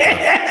it.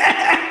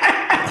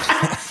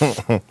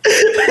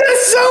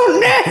 That's so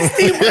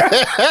nasty,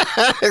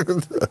 bro.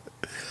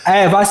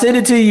 Hey, if I send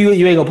it to you,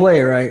 you ain't gonna play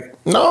it, right?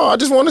 No, I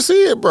just want to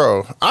see it,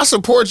 bro. I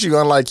support you,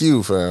 unlike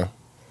you, fam.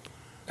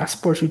 I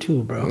support you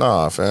too, bro.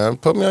 Nah, fam.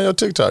 Put me on your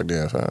TikTok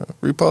then, fam.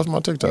 Repost my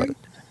TikTok.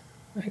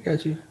 I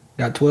got you.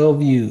 Got 12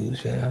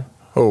 views, yeah.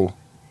 Who?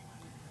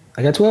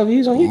 I got 12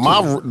 views on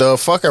YouTube. The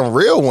fucking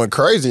real went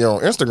crazy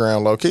on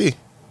Instagram, low key.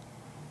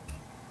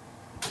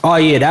 Oh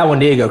yeah, that one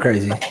did go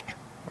crazy.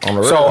 On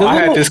the So real. I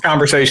had this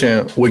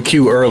conversation with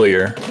Q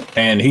earlier,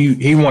 and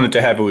he wanted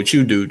to have it with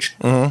you, Dooch.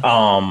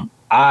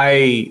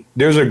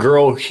 There's a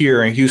girl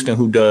here in Houston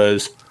who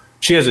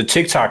she has a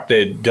TikTok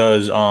that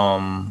does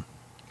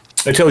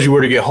it tells you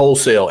where to get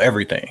wholesale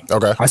everything.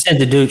 Okay. I sent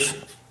the douche.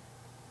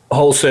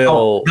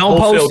 Wholesale, Don't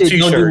wholesale post it,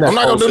 don't do t-shirts, nothing. I'm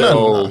not gonna do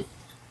wholesale nothing.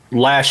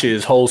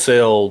 lashes,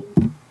 wholesale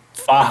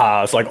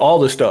fajas, like all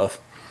this stuff.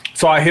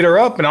 So I hit her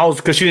up, and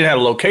because she didn't have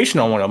a location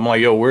on one of them. I'm like,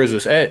 yo, where is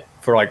this at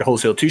for like the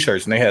wholesale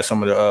t-shirts? And they had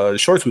some of the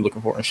shorts we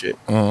looking for and shit.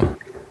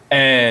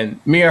 And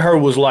me and her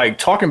was like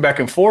talking back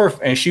and forth,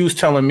 and she was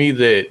telling me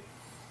that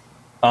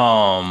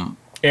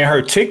in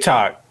her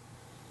TikTok,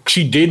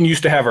 she didn't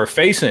used to have her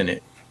face in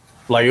it.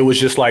 Like, it was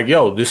just like,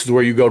 yo, this is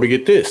where you go to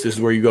get this. This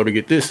is where you go to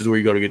get this. This is where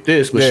you go to get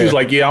this. But she was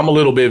like, yeah, I'm a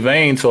little bit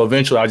vain, so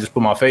eventually I just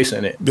put my face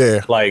in it.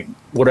 Yeah. Like,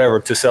 whatever,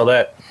 to sell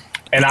that.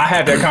 And I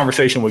had that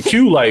conversation with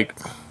Q. Like,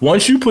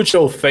 once you put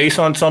your face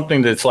on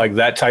something that's like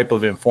that type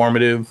of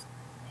informative,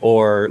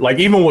 or like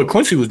even what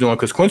Quincy was doing,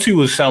 because Quincy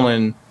was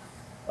selling,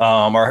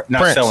 or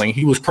not Prints. selling,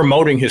 he was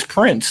promoting his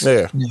prints.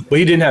 Yeah. But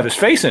he didn't have his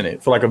face in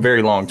it for like a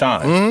very long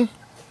time.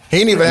 He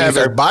didn't even have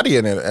his body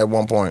in it at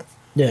one point.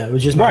 Yeah, it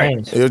was just my Right.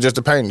 hands. It was just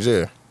the paintings,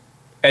 yeah.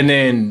 And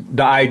then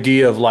the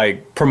idea of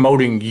like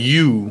promoting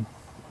you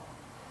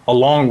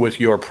along with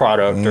your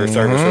product or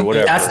service or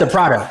whatever. That's the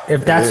product.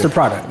 If that's the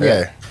product,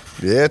 yeah.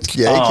 Yeah,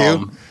 Q.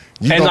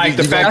 And like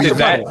the fact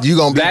that you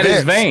gonna be that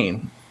is Vince.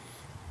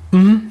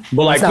 vain.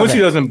 But like It's not Quincy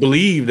vain. doesn't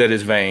believe that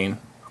it's vain.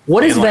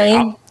 What is And, like,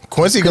 vain?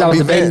 Quincy 'Cause I gonna was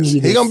be debating Vince.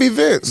 you He this. gonna be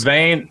Vince.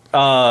 Vain,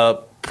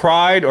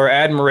 pride or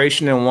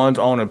admiration in one's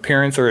own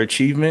appearance or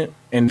achievement.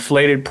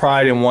 Inflated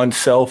pride in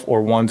oneself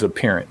or one's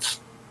appearance.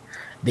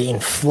 The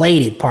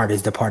inflated part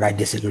is the part I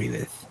disagree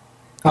with.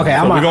 Okay,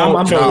 So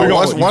once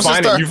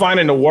it start- you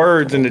finding the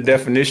words and the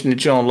definition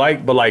that you don't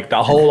like, but like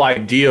the whole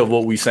idea of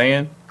what we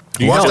saying,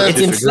 you Once don't that- it's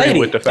disagree inflated.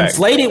 with the fact.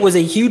 Inflated was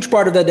a huge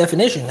part of that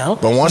definition, no?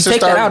 But once You it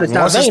take that start, out, it's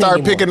not once it vain start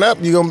anymore. picking up,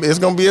 it's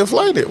gonna be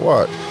inflated.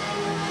 What?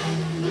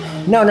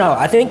 No,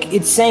 I think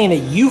it's saying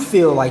that you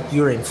feel like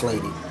you're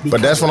inflated.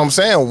 But that's what I'm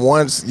saying.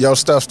 Once your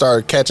stuff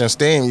start catching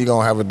steam, you're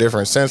gonna have a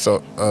different sense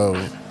of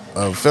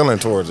feeling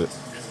towards it.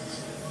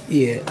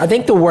 Yeah, I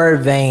think the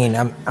word vain,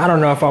 I don't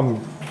know if I'm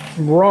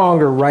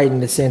wrong or right in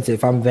the sense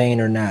if I'm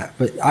vain or not,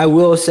 but I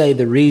will say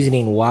the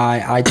reasoning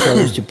why I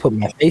chose to put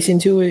my face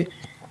into it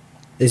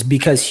is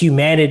because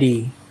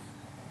humanity,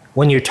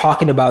 when you're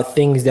talking about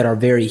things that are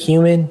very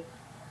human,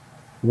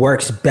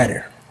 works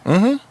better.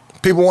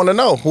 People want to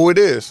know who it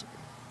is.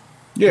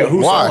 Yeah,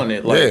 who's Why? selling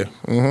it? Like,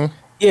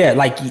 Yeah,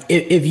 like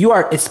if you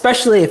are,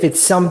 especially if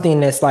it's something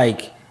that's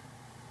like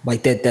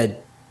that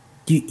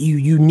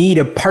you need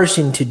a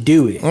person to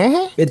do it.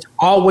 It's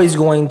always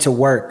going to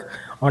work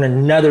on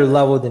another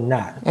level than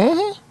not.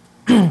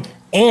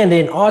 And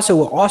then also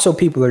what also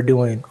people are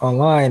doing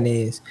online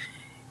is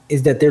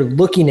that they're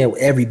looking at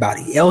what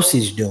everybody else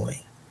is doing,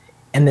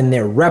 and then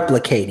they're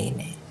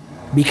replicating it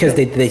because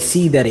they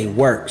see that it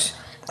works.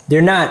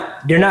 They're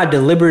not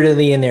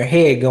deliberately in their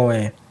head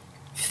going,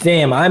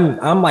 fam,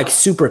 I'm like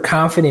super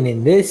confident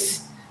in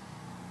this,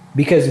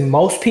 because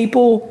most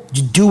people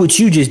do what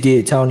you just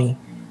did, Tony.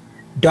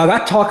 Dog,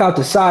 I talk out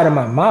the side of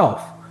my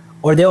mouth,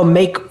 or they'll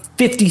make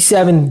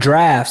 57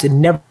 drafts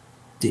and never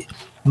did.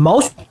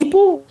 Most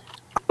people,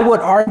 I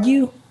would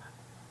argue,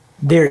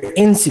 they're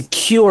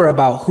insecure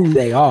about who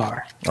they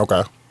are.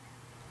 Okay.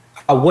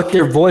 What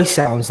their voice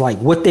sounds like,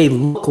 what they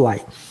look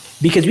like.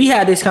 Because we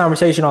had this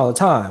conversation all the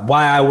time.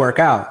 Why I work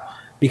out.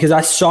 Because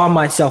I saw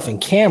myself in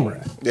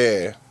camera.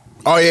 Yeah.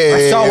 Oh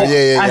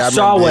yeah. I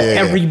saw what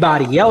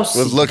everybody else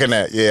was looking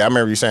at. Yeah, I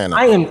remember you saying that.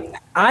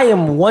 I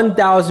am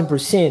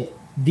 1,000%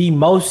 the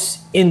most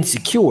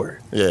insecure.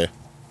 Yeah.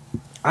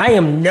 I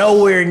am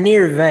nowhere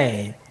near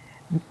vain.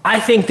 I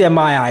think that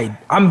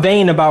I'm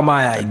vain about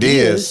my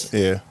ideas.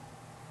 Yeah.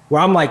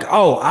 Where I'm like,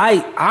 oh,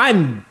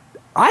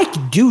 I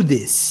could do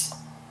this.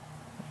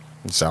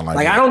 You sound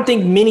like I don't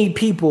think many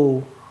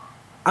people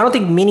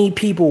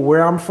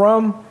where I'm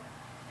from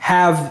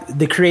have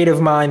the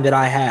creative mind that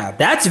I have.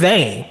 That's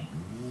vain.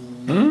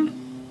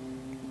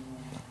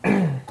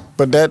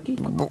 But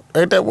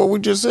ain't that what we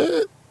just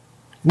said?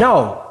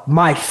 No,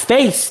 my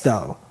face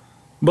though.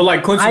 but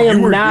like Quincy,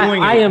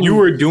 you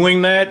were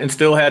doing that and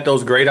still had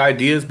those great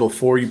ideas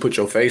before you put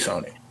your face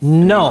on it.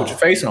 No. You put your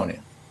face on it.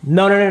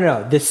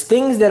 No. The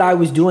things that I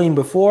was doing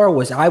before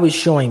was I was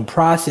showing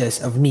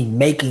process of me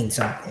making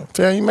something.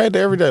 Yeah, you made the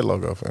everyday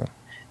logo, fam.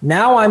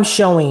 Now I'm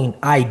showing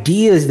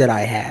ideas that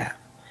I have.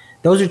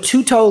 Those are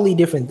two totally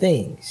different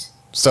things.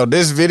 So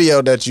this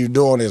video that you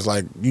doing is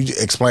like you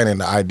explaining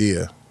the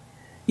idea.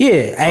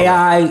 Yeah,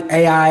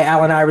 AI,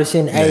 Allen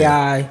Iverson,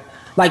 AI.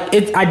 Like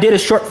I did a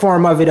short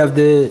form of it of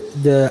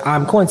the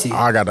I'm Quincy.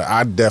 I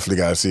definitely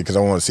gotta see because I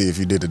want to see if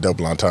you did the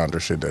double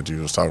entendre shit that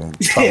you was talking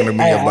to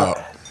me about.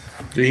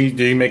 Did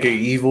he make it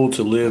evil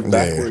to live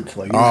backwards?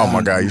 Yeah. Like, oh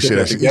my god, you should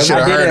have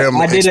heard him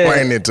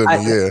explain it to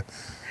me. Yeah.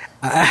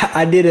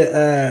 I did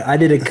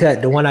a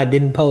cut. The one I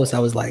didn't post, I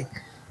was like,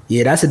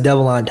 yeah, that's a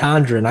double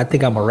entendre, and I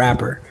think I'm a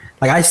rapper.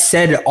 Like I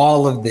said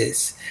all of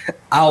this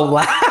out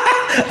loud.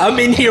 I'm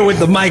in here with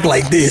the mic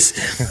like this.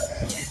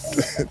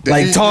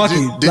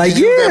 Talking. Like,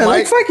 yeah,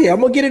 like fuck it. I'm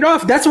gonna get it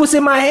off. That's what's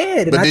in my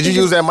head. But did you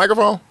use that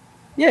microphone?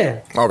 Yeah.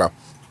 Okay.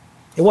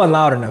 It wasn't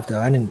loud enough though.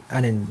 I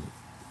didn't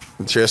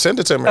Sure, send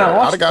it to me.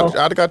 I'd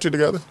have got you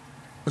together.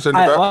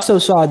 I also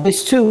saw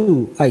this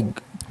too. Like,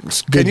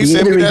 can you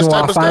send me that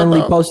type of finally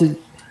stuff? Posted.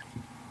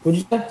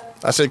 What'd you say?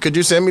 I said, could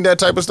you send me that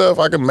type of stuff?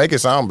 I can make it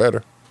sound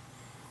better.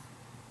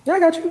 Yeah, I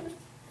got you.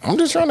 I'm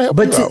just trying to help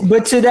you out.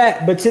 But to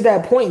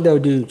that point though,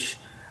 dude,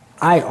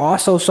 I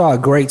also saw a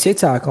great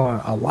TikTok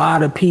on a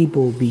lot of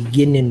people be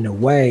getting in the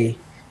way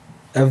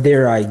of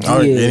their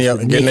ideas.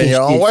 Getting in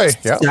your own way.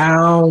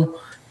 Yeah.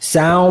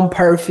 Sound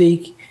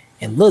perfect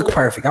and look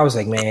perfect. I was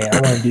like, man,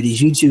 I want to do these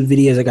YouTube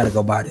videos. I got to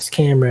go buy this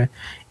camera.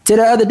 To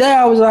the other day,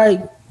 I was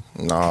like,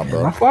 nah,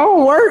 bro. My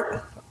phone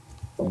work.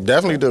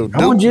 Definitely do.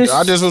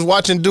 I just was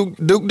watching Duke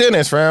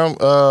Dennis, fam,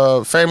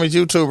 famous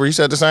YouTuber. He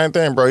said the same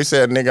thing, bro. He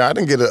said, nigga, I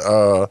didn't get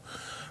a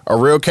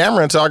real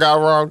camera until I got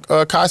around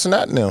Kai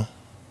Cenat now.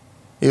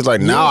 He was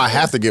like, now I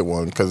have to get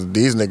one because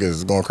these niggas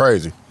is going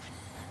crazy.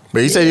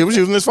 But he said he was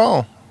using his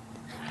phone.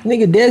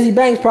 Nigga, Desi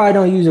Banks probably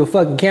don't use a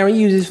fucking camera.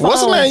 He uses his phone.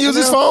 What's the man use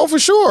his phone for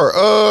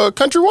sure?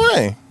 Country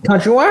Wayne.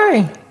 Country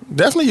Wayne.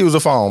 Definitely use a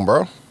phone,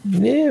 bro.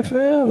 Yeah,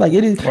 fam. Like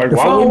it is. Like,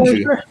 why wouldn't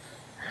you?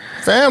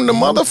 Fam, the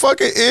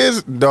motherfucker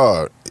is,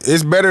 dog.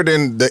 It's better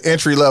than the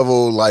entry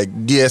level like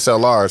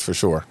DSLRs for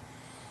sure.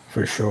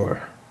 For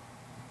sure.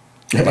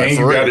 Like, and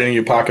you got it in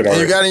your pocket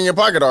already. You got it in your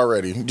pocket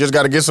already. You just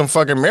got to get some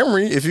fucking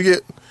memory. If you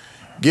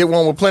get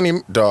one with plenty,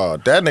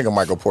 dog. That nigga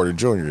Michael Porter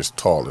Jr. is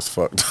tall as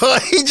fuck.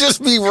 Dog. He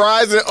just be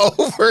rising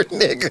over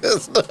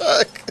niggas,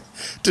 dog,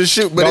 to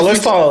shoot. But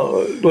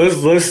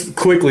let's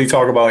quickly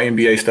talk about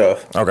NBA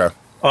stuff. Okay.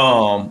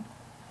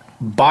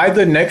 By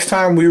the next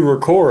time we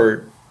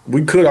record,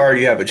 we could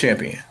already have a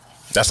champion.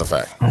 That's a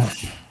fact.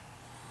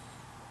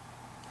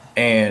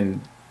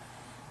 And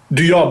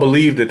do y'all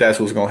believe that that's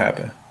what's gonna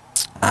happen?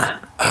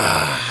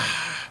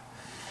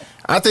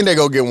 I think they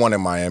go get one in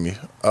Miami.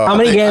 How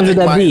many games would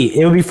that be?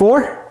 It would be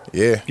 4?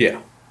 Yeah.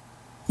 Yeah.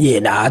 Yeah,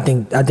 nah. I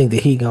think the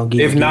Heat gonna get.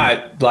 If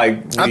not,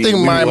 like I think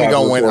Miami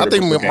gonna win. I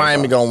think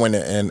Miami gonna win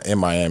it in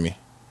Miami.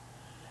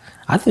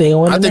 I think they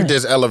won. I think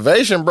this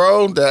elevation,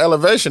 bro. The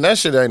elevation, that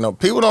shit ain't no.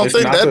 People don't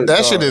think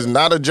that shit is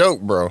not a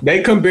joke, bro.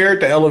 They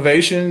compared the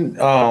elevation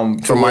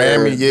from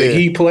Miami, the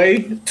Heat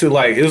play to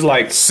like it was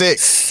like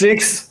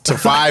six to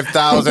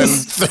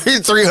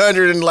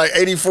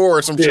 5,384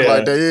 or some shit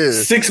like that. Yeah,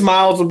 6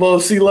 miles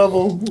above sea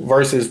level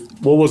versus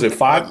what was it?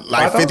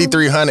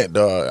 5,300,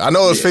 dog. I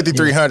know it was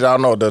 5,300. I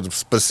don't know the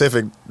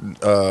specific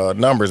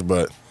numbers,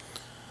 but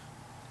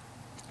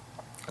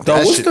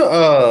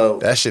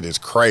that shit is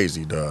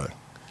crazy, dog.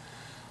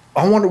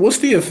 I wonder what's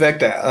the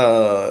effect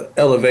of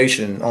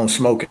elevation on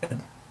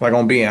smoking, like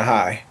on being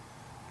high.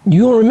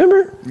 You don't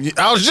remember?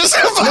 I was just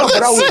about to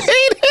say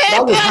that.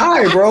 I was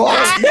high, bro.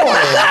 I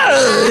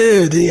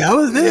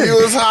was there. He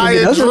was high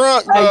and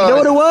drunk. You know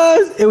what it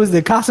was? It was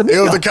the Casamigos.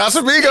 It was the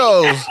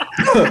Casamigos.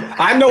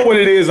 I know what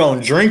it is on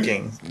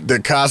drinking. The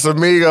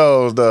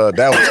Casamigos, dog.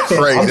 That was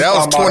crazy. That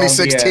was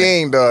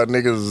 2016, dog.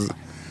 Niggas.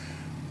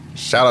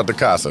 Shout out to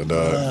Casa,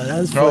 dog.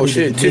 That's oh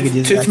shit!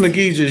 Tits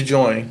McGee just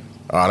joined.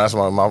 Oh, that's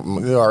my.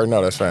 You already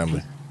know that's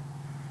family.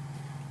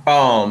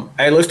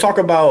 Hey, let's talk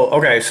about.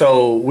 Okay,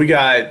 so we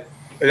got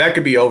that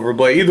could be over,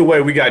 but either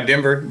way, we got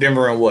Denver,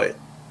 and what?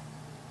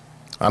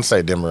 I'd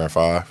say Denver and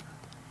 5.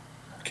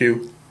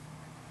 Q.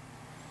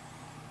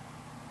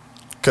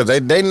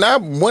 Because they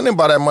not winning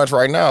by that much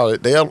right now.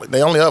 They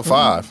only up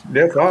 5.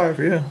 They're 5,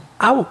 yeah.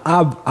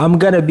 I'm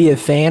gonna be a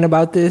fan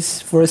about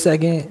this for a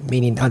second,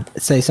 meaning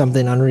say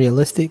something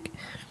unrealistic.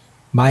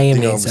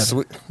 Miami and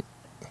 7.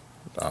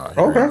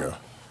 Okay.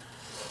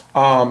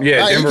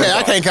 Yeah,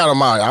 I can't count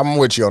them out. I'm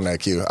with you on that,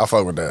 Q. I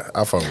fuck with that.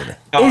 I fuck with it.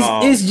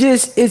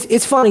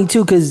 It's funny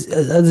too because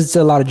it's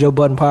a lot of Joe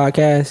Budden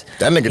podcasts.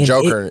 That nigga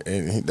Joker,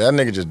 that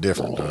nigga just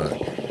different, dog.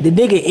 The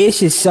nigga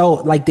Ish is so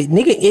like the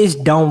nigga Ish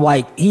don't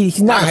like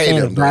he's not a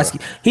fan of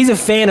basketball. He's a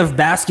fan of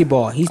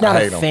basketball. He's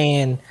not a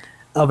fan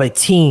of a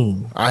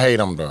team. I hate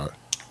him, dog.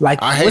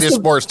 Like I hate his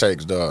sports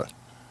takes, dog.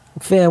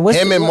 Fan,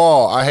 him and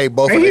Maul, I hate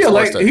both of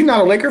them. He's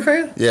not a Laker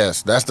fan?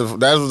 Yes, that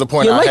was the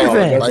point I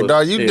hate. Like,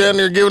 dog, you down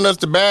there giving us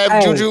the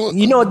bad juju.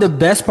 You know what the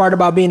best part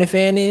about being a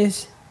fan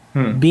is?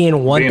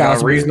 Being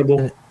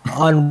 1,000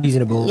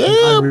 unreasonable.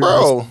 Yeah,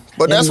 bro.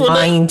 But that's what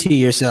lying to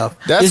yourself.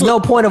 There's no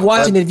point of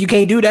watching it if you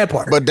can't do that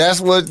part. But that's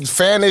what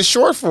fan is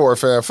short for,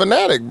 fan.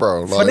 Fanatic,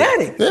 bro. Like,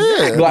 fanatic.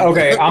 Yeah. Like,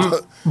 okay,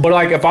 but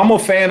like if I'm a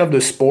fan of the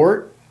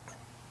sport,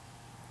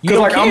 because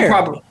like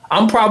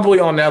I'm probably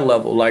on that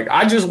level. Like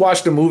I just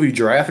watched the movie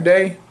Draft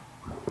Day,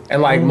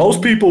 and like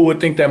most people would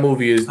think that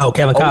movie is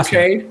Kevin Costner.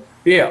 Okay,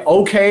 yeah,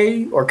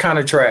 okay, or kind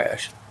of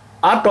trash.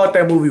 I thought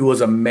that movie was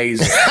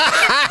amazing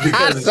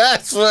because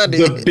that's funny.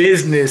 The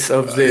business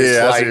of this.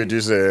 Yeah, like, I see what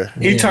you said.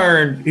 He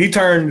turned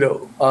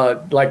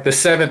like the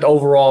 7th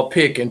overall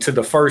pick into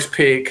the 1st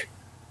pick,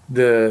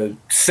 the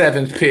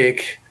 7th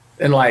pick,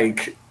 and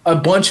like a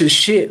bunch of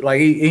shit.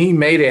 Like he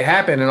made it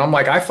happen, and I'm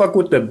like, I fuck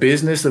with the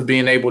business of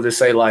being able to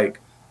say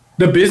like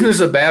the business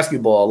of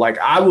basketball. Like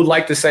I would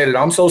like to say that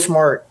I'm so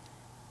smart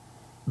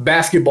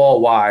basketball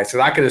wise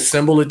that I could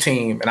assemble a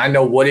team and I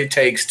know what it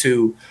takes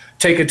to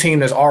take a team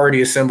that's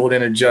already assembled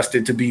and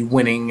adjusted to be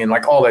winning and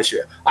like all that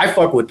shit. I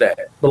fuck with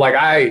that. But like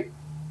I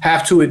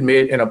have to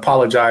admit and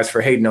apologize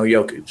for hating on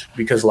Jokic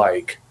because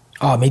like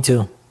me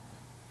too.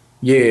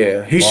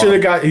 Yeah, he should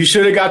have got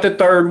the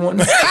 3rd one.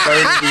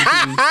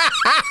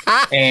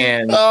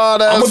 And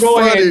that's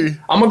funny.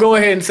 I'm gonna go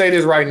ahead and say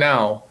this right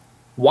now.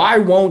 Why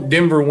won't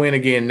Denver win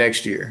again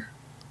next year?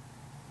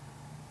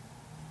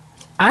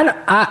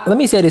 Let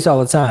me say this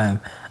all the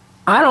time.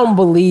 I don't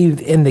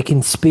believe in the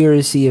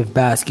conspiracy of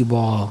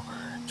basketball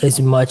as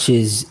much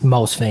as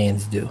most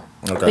fans do.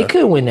 Okay. They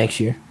could win next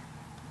year.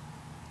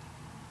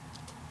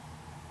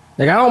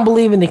 Like I don't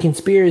believe in the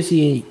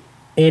conspiracy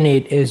in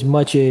it as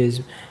much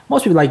as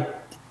most people. Like,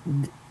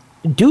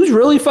 dude's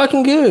really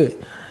fucking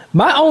good.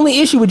 My only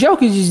issue with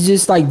Jokic is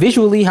just like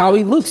visually how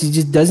he looks.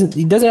 He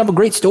doesn't have a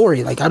great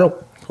story. Like I don't.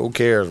 Who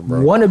cares,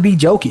 bro? Want to be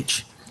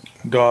Jokic.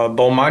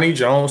 Bomani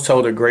Jones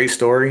told a great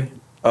story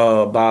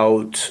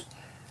about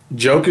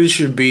Jokic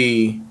should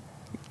be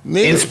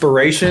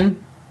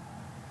inspiration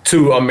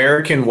to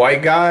American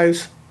white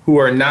guys who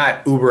are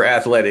not uber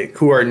athletic,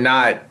 who are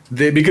not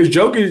because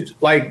Jokic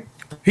like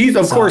he's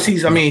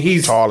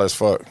tall as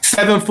fuck,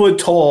 7 foot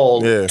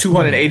tall,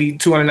 280,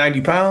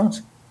 290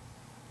 pounds,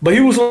 but he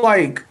was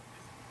like.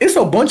 It's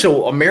a bunch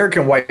of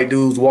American white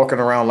dudes walking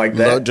around like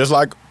that. Just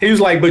like he was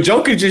like, but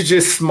Jokic is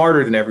just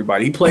smarter than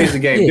everybody. He plays the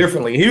game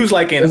differently. He was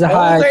like, and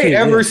all they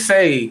ever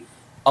say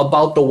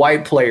about the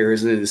white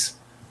players is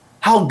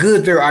how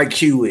good their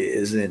IQ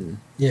is, and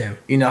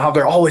you know how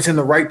they're always in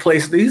the right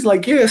place. He's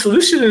like, so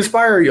this should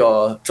inspire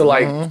y'all to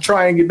like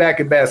try and get back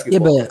in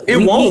basketball. Yeah, but it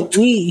won't.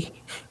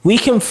 We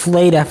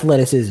conflate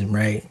athleticism,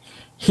 right?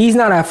 He's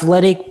not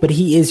athletic, but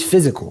he is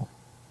physical.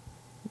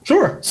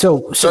 Sure.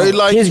 So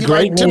his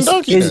greatness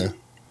is.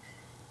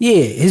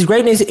 Yeah, his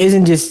greatness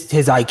isn't just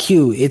his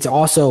IQ. It's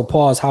also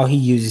how he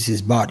uses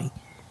his body.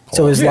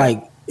 So it's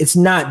like, it's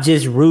not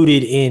just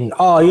rooted in,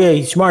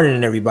 he's smarter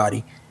than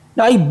everybody.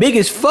 No, he big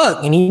as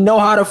fuck and he know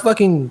how to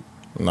fucking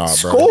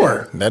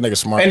score. That nigga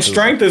smart. And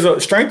strength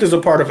is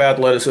a part of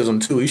athleticism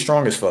too. He's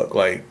strong as fuck.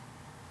 Like,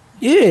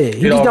 Yeah,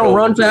 he just don't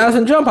run fast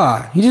and jump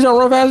high.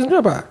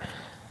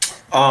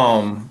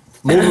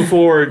 Moving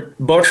forward,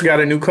 Bucks got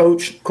a new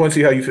coach.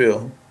 Quincy, how you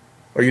feel?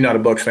 Or you not a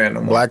Bucks fan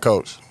no more? Black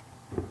coach.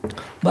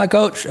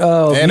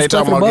 And they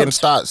talking about getting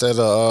Stotts as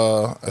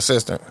a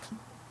assistant.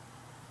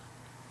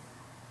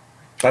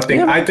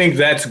 I think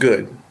that's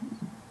good.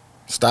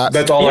 Stotts.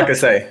 That's all I can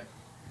say.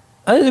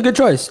 I think it's a good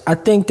choice. I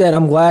think that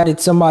I'm glad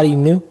it's somebody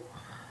new.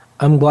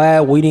 I'm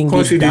glad we didn't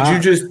Quincy, get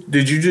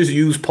did you just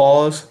use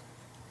pause?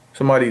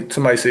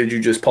 Somebody said you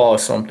just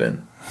paused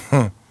something.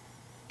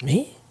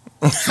 Me?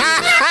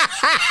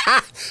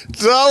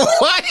 So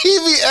why he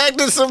be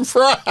acting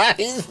surprised?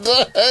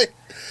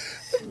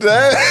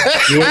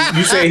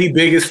 You say he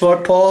big as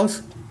fuck,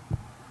 pause?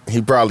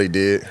 He probably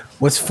did.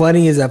 What's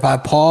funny is if I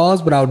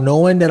pause without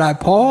knowing that I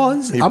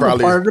paused, I'm a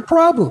part of the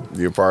problem.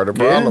 You're part of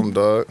the problem,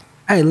 dog.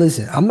 Hey,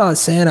 listen, I'm not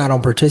saying I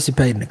don't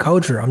participate in the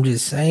culture. I'm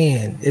just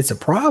saying it's a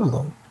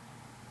problem.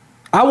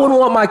 I wouldn't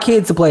want my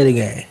kids to play the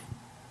game.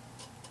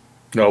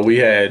 No, we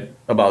had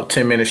about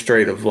 10 minutes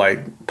straight of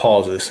like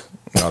pauses.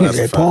 No, that's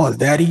a pause,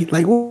 daddy.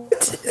 Like what?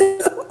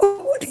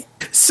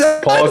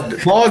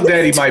 Pause,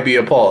 daddy might be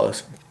a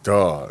pause.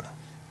 God.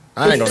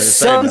 I ain't gonna even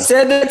say nothing.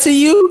 Said that to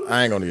you?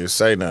 I ain't gonna even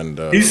say nothing,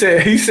 dog. He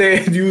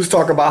said you was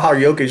talking about how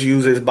Jokic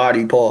used his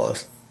body,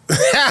 pause.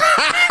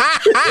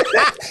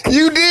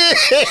 You did.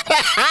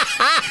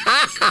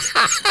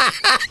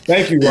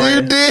 Thank you,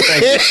 Ryan. You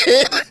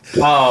did.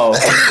 Oh,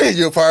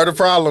 you're part of the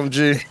problem,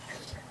 G.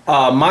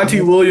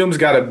 Monty Williams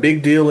got a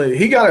big deal.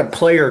 He got a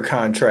player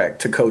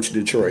contract to coach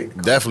Detroit.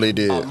 Definitely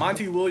did.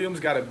 Monty Williams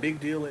got a big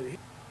deal.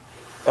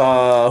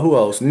 Who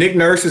else? Nick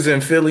Nurse is in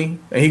Philly,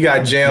 and he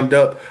got jammed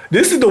up.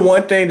 This is the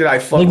one thing that I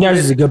fuck with. Nick Nurse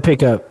is a good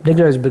pickup. Nick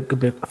Nurse is a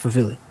good pick for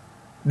Philly.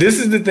 This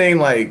is the thing,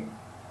 like,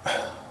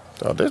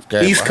 this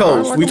game East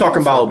Coast. We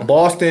talking about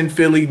Boston,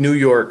 Philly, New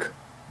York,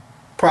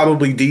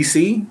 probably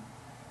DC.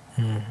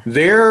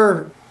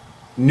 They're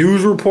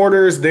news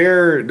reporters.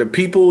 They're the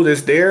people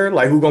that's there,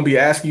 like, who gonna be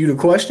asking you the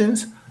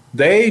questions.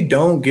 They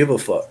don't give a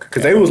fuck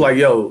because they was like,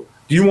 "Yo,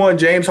 do you want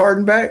James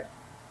Harden back?"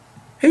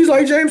 He's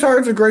like, "James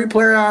Harden's a great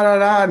player."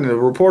 And the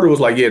reporter was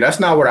like, "Yeah, that's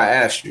not what I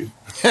asked you."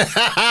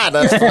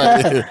 That's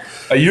funny.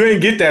 You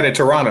didn't get that in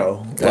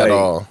Toronto At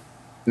all.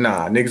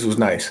 Nah, niggas was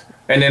nice.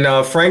 And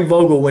then Frank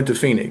Vogel went to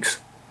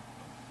Phoenix.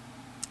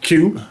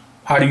 Q,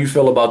 how do you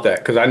feel about that?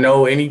 Because I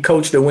know any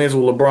coach that wins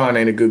with LeBron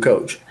ain't a good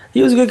coach.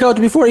 He was a good coach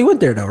before he went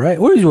there, though, right?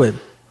 Where was he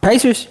with?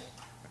 Pacers?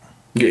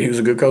 Yeah, he was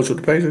a good coach with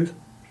the Pacers.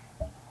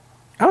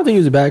 I don't think he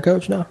was a bad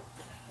coach, no.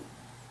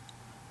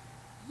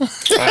 I'm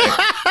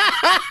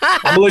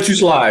gonna let you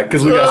slide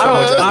because we got so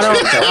much.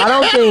 I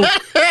don't think.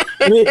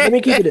 Let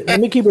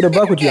me keep it a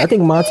buck with you. I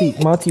think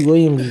Monty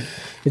Williams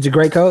is a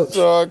great coach.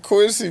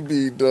 Quincy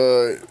be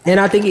done. And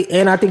I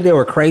think they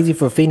were crazy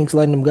for Phoenix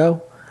letting him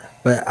go,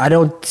 but I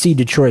don't see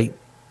Detroit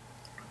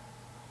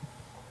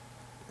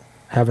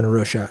having a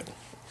real shot.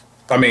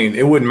 I mean,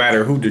 it wouldn't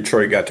matter who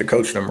Detroit got to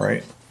coach them,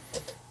 right?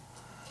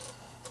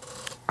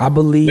 I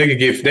believe they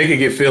could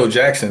get Phil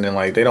Jackson, and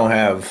like they don't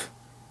have.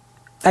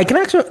 Hey, can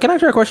I ask you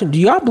a question? Do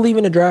y'all believe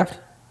in the draft?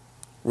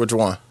 Which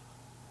one?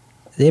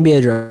 The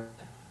NBA draft.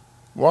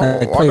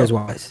 Why players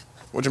wise.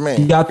 What you mean?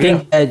 Do y'all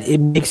think that it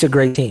makes a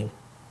great team?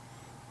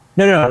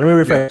 No. Let me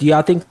rephrase. Do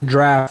y'all think the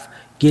draft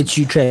gets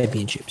you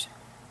championships?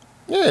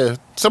 Yeah,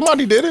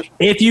 somebody did it.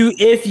 If you,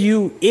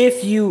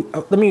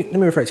 let me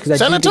rephrase because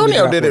San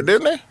Antonio did it,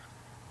 didn't they?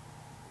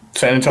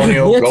 San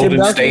Antonio,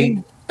 Golden State.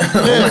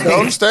 Yeah,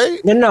 Golden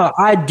State. No,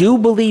 I do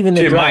believe in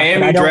the draft.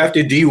 Miami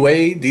drafted D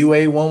Wade. D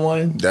Wade won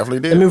one. Definitely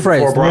did. Let me rephrase.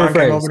 Before Bron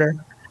came over there.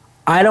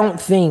 I don't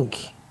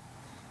think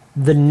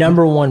the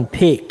number one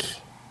pick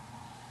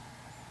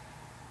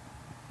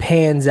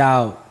pans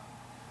out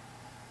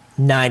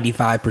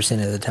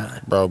 95% of the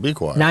time. Bro, be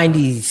quiet.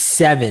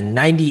 97,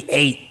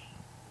 98,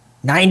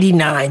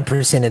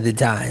 99% of the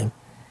time.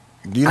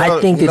 I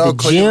think that the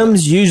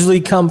gems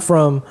usually come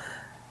from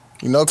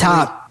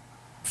top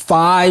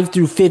 5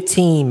 through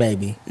 15,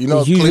 maybe.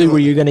 It's usually where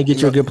you're going to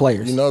get your good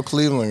players. You know,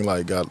 Cleveland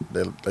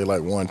they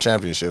won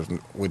championships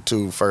with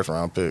 2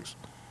 first-round picks.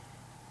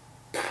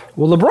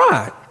 Well,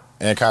 LeBron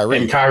and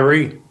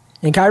Kyrie.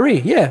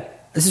 Yeah.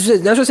 That's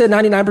what I said.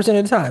 99%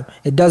 of the time,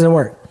 it doesn't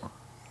work.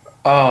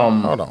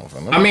 Hold on.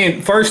 I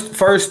mean,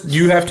 first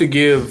you have to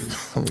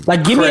give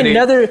give me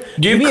another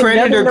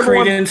credit or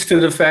credence to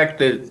the fact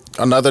that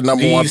another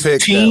number one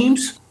pick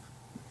teams.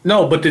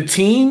 No, but the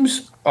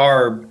teams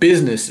are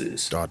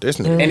businesses.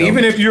 And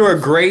even if you're a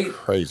great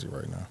crazy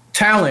right now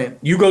talent,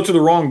 you go to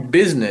the wrong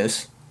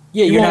business.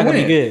 Yeah, you're not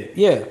gonna be good.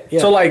 Yeah.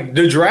 So like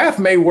the draft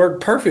may work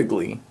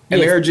perfectly,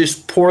 and they're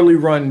just poorly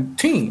run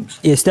teams.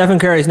 Yeah, Stephen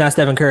Curry is not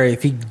Stephen Curry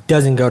if he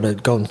doesn't go to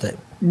Golden State.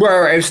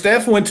 Bro, if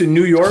Steph went to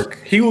New York,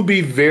 he would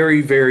be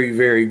very, very,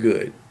 very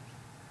good.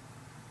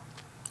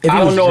 If he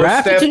was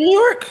drafted to New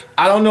York?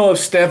 I don't know if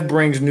Steph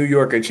brings New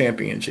York a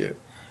championship.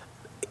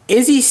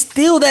 Is he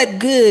still that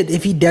good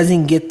if he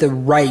doesn't get the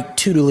right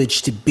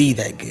tutelage to be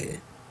that good?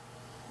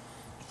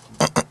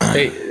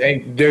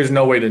 There's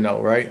no way to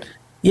know, right?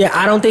 Yeah,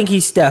 I don't think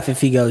he's Steph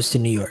if he goes to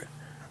New York.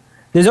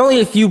 There's only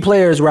a few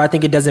players where I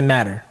think it doesn't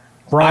matter.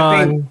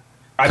 Bron,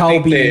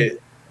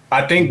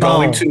 I think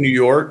going to New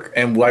York,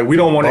 and like we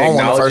don't want to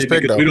acknowledge it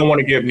because we don't want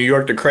to give New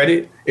York the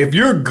credit. If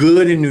you're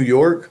good in New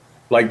York,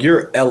 like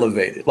you're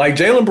elevated. Like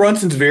Jalen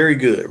Brunson's very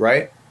good,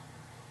 right?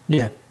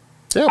 Yeah.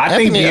 I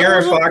think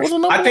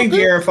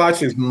De'Aaron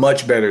Fox is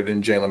much better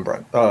than Jalen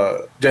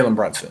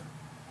Brunson.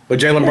 But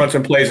Jalen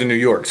Brunson plays in New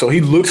York, so he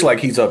looks like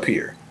he's up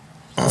here.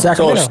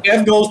 So if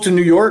Steph goes to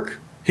New York,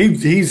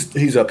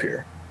 he's up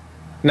here.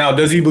 Now,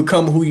 does he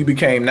become who he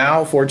became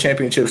now 4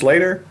 championships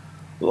later?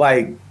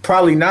 Like,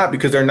 probably not,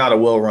 because they're not a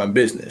well-run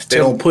business. They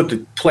don't put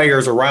the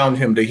players around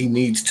him that he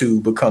needs to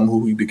become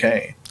who he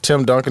became.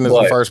 Tim Duncan is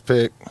the first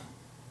pick.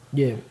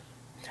 Yeah.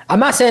 I'm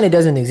not saying it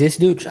doesn't exist,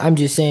 dude. I'm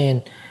just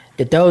saying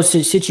that those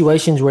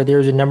situations where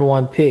there's a number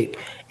 1 pick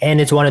and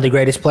it's one of the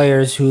greatest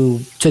players who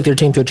took their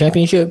team to a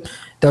championship,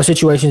 those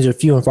situations are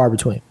few and far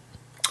between.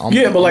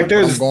 But like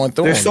there's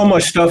so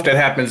much stuff that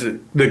happens,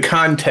 the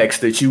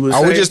context that you would say.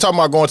 Are we just talking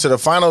about going to the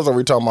finals, or are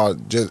we talking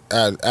about just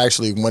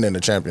actually winning the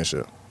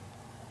championship?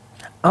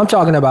 I'm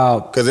talking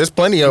about... Because there's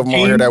plenty of them on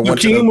here that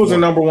went to the... Hakeem was a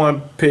number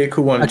 1 pick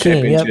who won the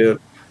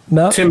championship.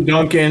 Yep. Tim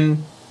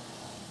Duncan.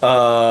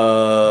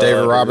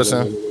 David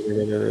Robinson.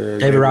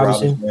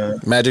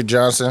 Magic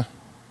Johnson.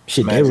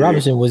 Shit, David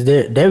Robinson was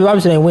there. David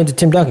Robinson ain't win till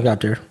Tim Duncan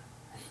got there.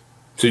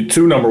 So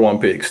 2 number 1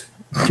 picks.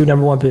 2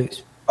 number 1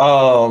 picks.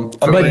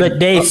 But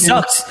they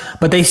sucked.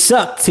 But they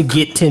sucked to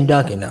get Tim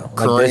Duncan though.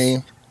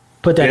 Kareem.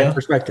 Put that in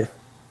perspective.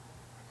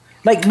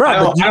 Like,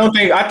 bro,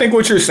 I think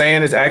what you're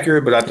saying is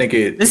accurate, but I think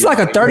it's like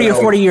a 30 or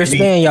 40 year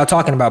span y'all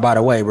talking about, by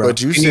the way, bro.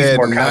 But you said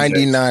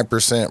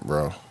 99%,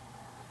 bro.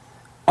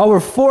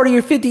 Over 40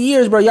 or 50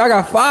 years, bro. Y'all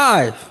got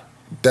 5.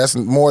 That's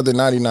more than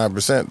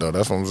 99%, though.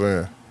 That's what I'm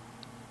saying.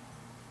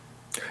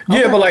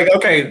 Yeah, but like,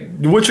 okay,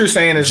 what you're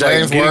saying is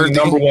James like getting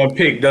number 1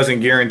 pick doesn't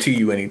guarantee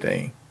you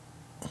anything.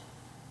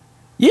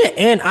 Yeah,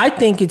 and I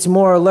think it's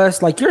more or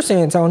less like you're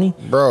saying, Tony.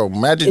 Bro,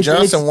 Magic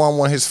Johnson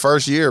won his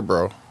first year,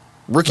 bro.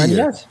 Rookie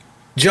year.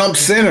 Jump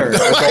center.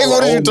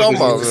 What are you talking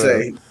about?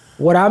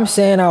 What I'm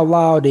saying out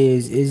loud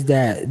is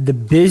that the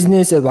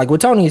business of, like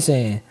what Tony is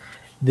saying,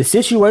 the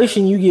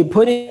situation you get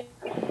put in.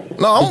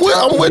 No,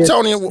 I'm with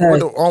Tony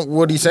on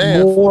what he's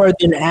saying. More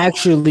than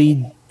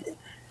actually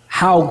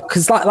how,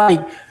 because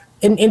like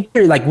in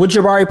theory, like would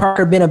Jabari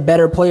Parker been a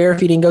better player if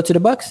he didn't go to the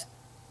Bucks?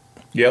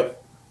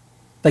 Yep.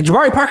 Like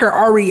Jabari Parker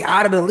already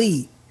out of the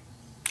league.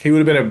 He would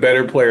have been a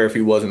better player if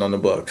he wasn't on the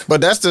Bucks.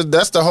 But that's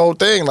the whole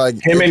thing. Like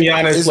him and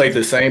Giannis played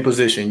the same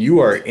position. You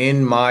are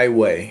in my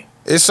way.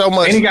 It's so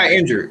much. And he got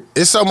injured.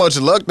 It's so much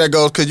luck that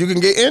goes because you can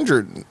get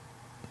injured.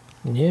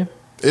 Yeah.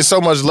 It's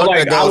so much luck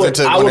that goes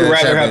into. I would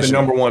rather have the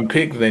number 1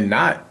 pick than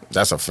not.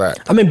 That's a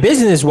fact. I mean,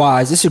 business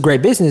wise, it's a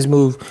great business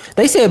move.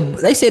 They said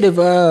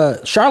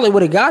if Charlotte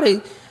would have got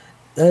it,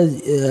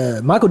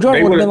 Michael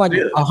Jordan would have been like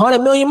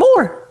 $100 million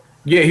more.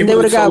 Yeah, he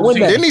would have got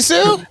win back. Didn't he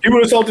sell? He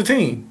would have sold the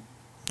team.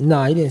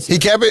 No, he didn't. He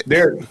kept it.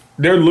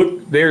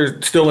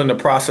 They're still in the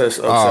process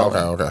of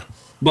selling. Okay.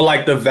 But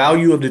like the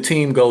value of the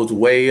team goes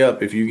way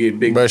up if you get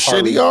big. But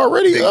shit, he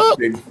already up.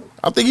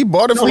 I think he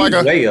bought it for like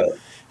way up.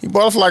 He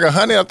bought it for like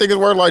 $100. I think it's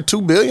worth like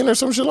 $2 billion or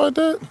some shit like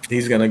that.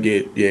 He's gonna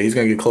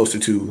get close to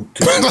two.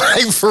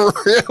 Like for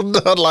real,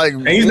 though, like.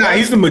 And he's not.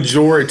 He's the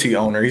majority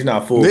owner. He's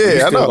not full. Yeah,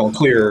 he's still gonna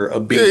clear a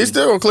B. Yeah, he's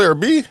still gonna clear a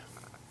B.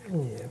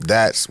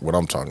 That's what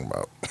I'm talking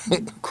about.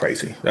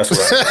 Crazy. That's what.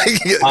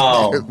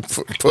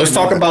 Let's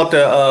talk about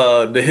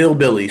the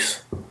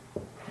Hillbillies.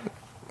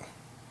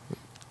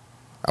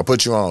 I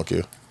put you on,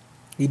 Q.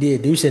 He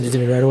did. Dude sent it to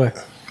me right away.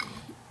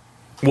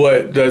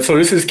 So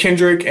this is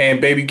Kendrick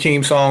and Baby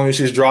Keem's song. It's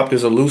just dropped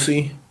as a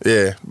Lucy.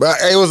 Yeah, but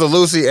it was a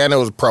Lucy and it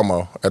was a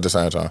promo at the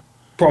same time.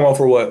 Promo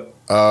for what?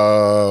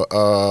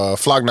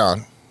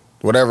 Flognon,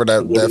 whatever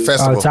that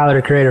festival. Tyler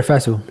the Creator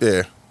Festival.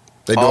 Yeah,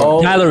 they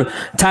doing.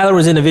 Tyler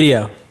was in the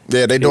video.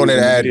 Yeah, they doing it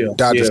at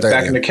Dodger Stadium.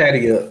 Back in the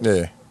caddy up.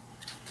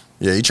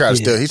 Yeah. He tried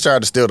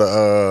to steal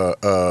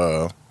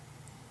the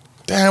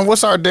damn.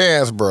 What's our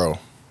dance, bro?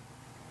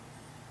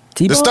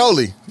 T-Bone? The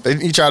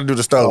Stoli. He tried to do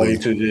the Stoli.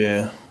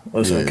 Yeah.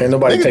 Listen, can't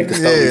nobody take the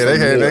Stoli.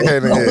 They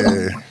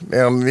can't.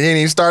 Damn, he ain't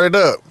even started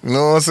up. You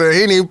know what I'm saying?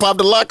 He ain't even popped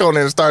the lock on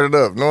it and started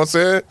up. You know what I'm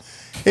saying?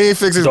 He ain't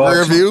fixed his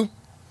rear view.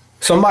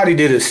 Somebody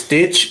did a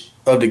stitch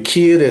of the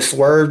kid that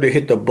swerved to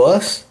hit the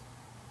bus.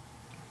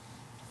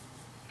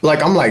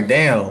 Like, I'm like,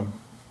 damn.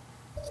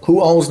 Who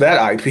owns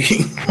that IP?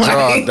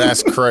 Oh,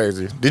 that's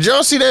crazy. Did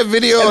y'all see that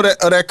video of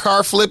that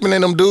car flipping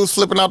and them dudes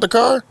flipping out the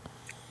car?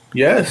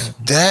 Yes.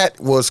 That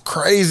was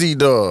crazy,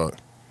 dog.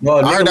 No,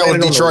 I heard that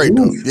was Detroit,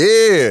 dude.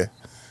 Yeah.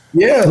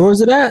 Yeah. Where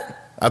was it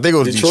at? I think it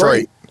was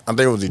Detroit.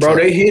 Bro,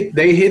 they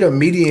hit a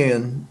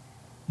median,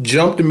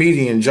 jumped the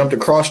median, jumped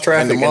across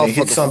traffic, and they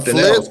hit something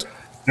else.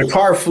 The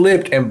car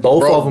flipped, and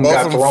both of them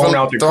got thrown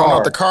out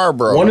the car.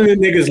 Bro. One of the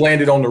niggas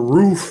landed on the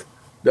roof.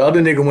 The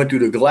other nigga went through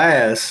the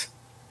glass.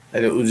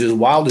 And it was just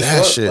wild as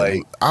fuck. That shit.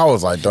 Like, I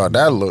was like, dog,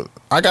 that look.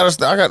 I got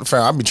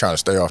fam. I be trying to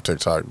stay off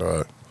TikTok,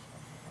 dog.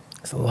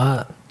 It's a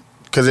lot.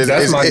 Because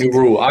that's my new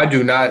rule. I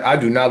do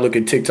not look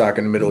at TikTok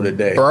in the middle of the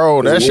day,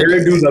 bro. That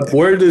shit.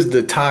 Where does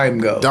the time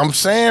go? I'm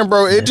saying,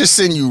 bro, it just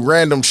send you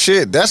random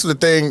shit. That's the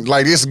thing.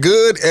 Like, it's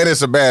good and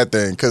it's a bad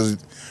thing. Because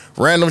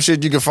random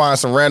shit, you can find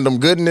some random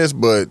goodness,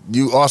 but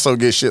you also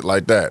get shit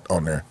like that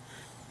on there.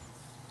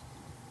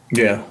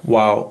 Yeah,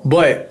 wow.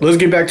 But let's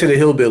get back to the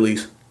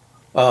hillbillies.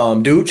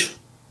 Dooch,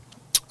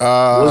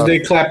 was they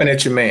clapping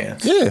at your man?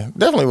 Yeah,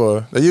 definitely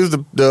was. They used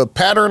the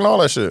pattern and all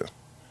that shit.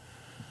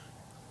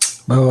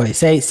 Wait,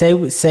 say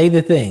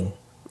the thing.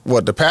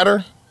 What, the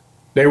pattern?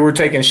 They were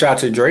taking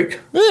shots at Drake?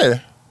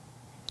 Yeah.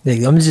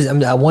 I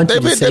want you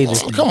to say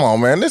this. Come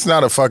on, man. This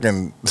not a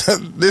fucking.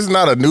 This is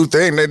not a new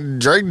thing.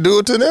 Drake do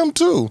it to them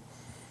too.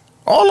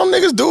 All them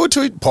niggas do it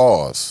to.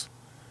 Pause.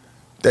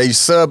 They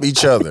sub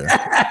each other.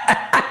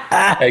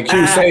 Hey,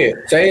 Q, say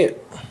it. Say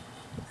it.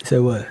 Say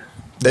what?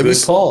 They be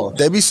pause.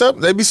 They be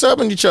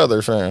subbing each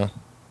other, fam.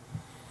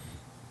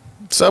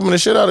 Subbing the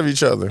shit out of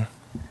each other.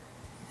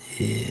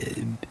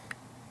 Yeah.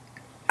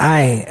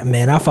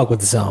 I fuck with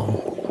the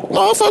song.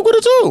 No, I fuck with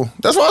it too.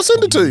 That's why I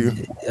sent it to you.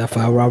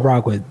 I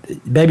rock with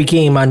Baby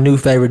King, my new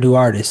favorite new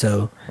artist.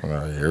 So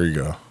here we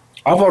go.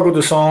 I fuck with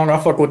the song. I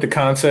fuck with the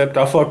concept.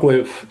 I fuck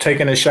with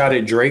taking a shot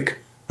at Drake.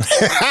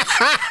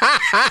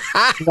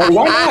 Like,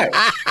 why not?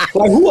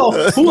 Like, who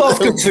else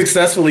could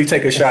successfully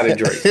take a shot at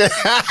Drake?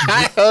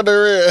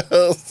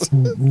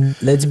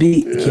 Let's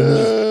be.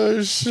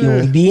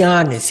 Can we be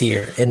honest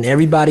here? And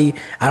everybody,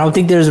 I don't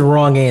think there's a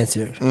wrong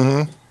answer.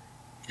 Mm-hmm.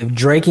 If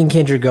Drake and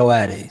Kendrick go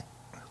at it,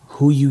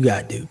 who you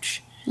got, Dooch?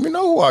 You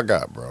know who I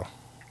got, bro.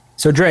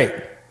 So Drake.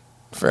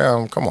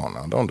 Fam, come on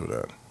now. Don't do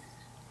that.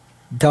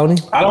 Tony?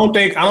 I don't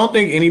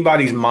think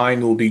anybody's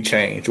mind will be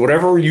changed.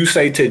 Whatever you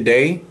say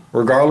today,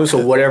 regardless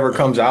of whatever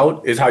comes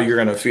out, is how you're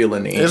gonna feel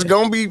in the end. It's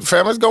gonna be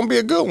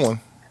a good one.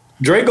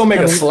 Drake gonna make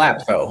a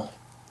slap though.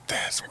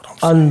 That's what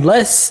I'm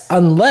saying.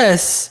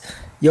 Unless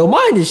your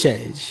mind is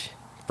changed.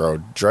 Bro,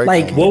 Drake.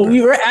 Like, well,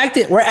 we're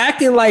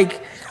acting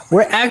like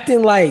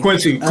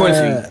Quincy.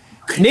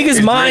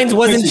 Niggas' minds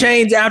wasn't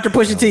changed after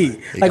Pusha T.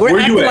 Like, we're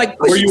acting like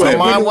Pusha T. My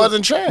mind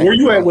wasn't changed. Where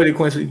you at with it,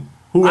 Quincy?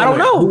 I don't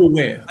know. Who will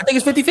win? I think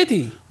it's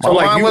 50-50. So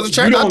my mind wasn't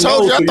changed. I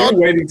told you. I thought.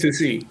 You're waiting to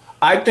see.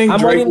 I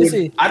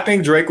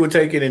think Drake would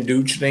take it, and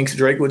Dooch thinks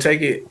Drake would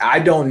take it. I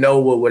don't know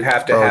what would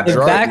have to happen.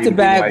 If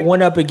back-to-back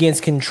went up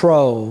against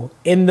Control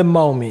in the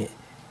moment,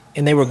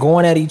 and they were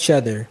going at each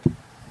other,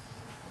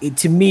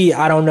 to me,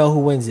 I don't know who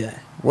wins that.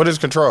 What is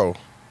Control?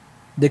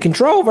 The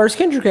Control versus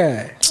Kendrick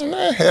had.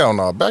 Nah, hell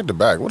no. Back to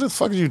back. What the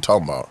fuck are you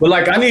talking about? But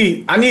like, I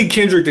need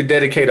Kendrick to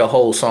dedicate a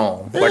whole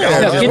song. Like,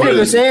 Kendrick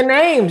was saying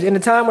names in a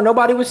time when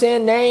nobody was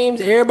saying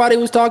names. Everybody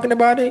was talking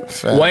about it.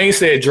 Fam. Wayne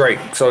said Drake,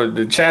 so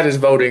the chat is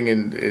voting,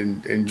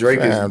 and Drake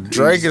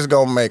Drake is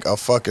gonna make a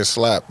fucking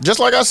slap. Just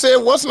like I said,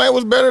 what's name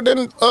was better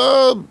than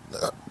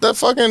that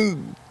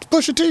fucking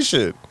Pusha T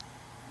shit.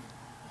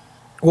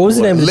 What was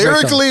the name of the song?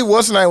 Lyrically,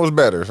 what's name was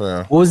better,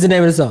 fam? What was the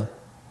name of the song?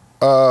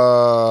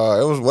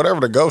 It was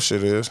whatever the ghost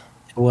shit is.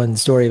 It wasn't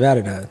Story of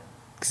Adidon.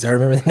 Because I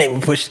remember the name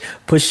of Push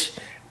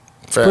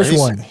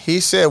one.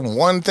 He said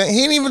one thing. He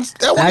didn't even,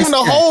 that wasn't even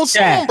the whole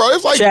song, bro.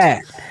 It's like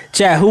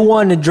Chat, who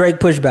won the Drake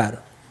Push battle?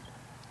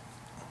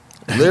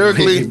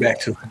 Lyrically.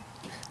 Back to it.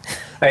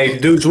 Hey,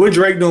 dudes, what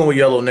Drake doing with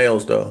Yellow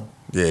Nails though?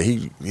 Yeah,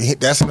 he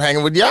that's him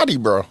hanging with Yachty,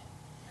 bro.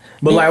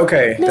 But like,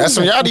 okay, that's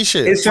some Yachty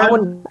shit.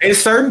 It's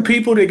certain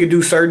people that can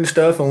do certain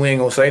stuff, and we ain't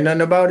gonna say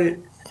nothing about it.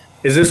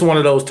 Is this one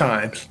of those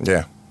times?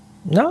 Yeah.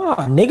 No,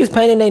 niggas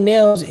painting their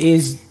nails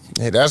is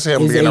that's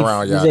him being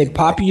around Yachty. It's a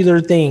popular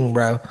thing,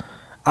 bro.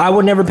 I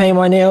would never paint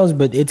my nails,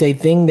 but it's a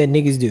thing that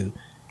niggas do.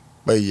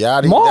 But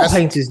Yachty Maul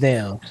paints his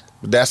nails.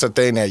 That's the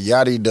thing that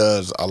Yachty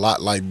does a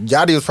lot. Like,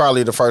 Yachty was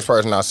probably the first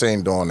person I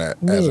seen doing that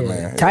as a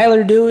man.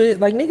 Tyler do it.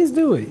 Like, niggas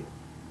do it.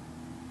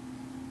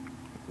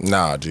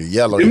 Nah, dude,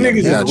 yellow. Them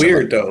niggas is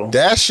weird though.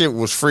 That shit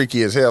was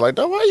freaky as hell. Like,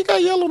 dog, why you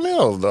got yellow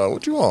nails, dog?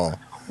 What you on?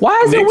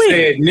 Why is it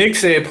weird? Nick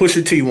said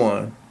Pusha T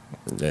won.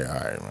 Yeah, all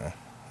right, man.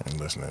 I'm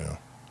listening to him.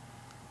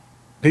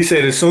 He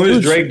said as soon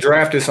as Drake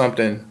drafted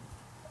something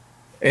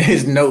in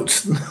his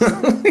notes,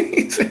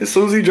 he said as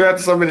soon as he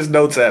drafted something in his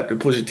notes app, that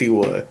Pusha T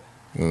won.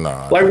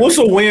 Nah. Like, what's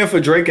a win for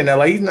Drake in that?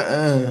 Like, he's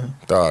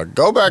not. Dog,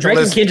 go back Drake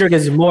and listen. And Kendrick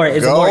is more.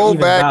 Go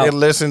back and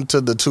listen to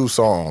the two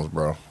songs,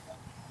 bro.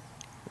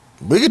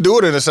 We could do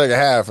it in the second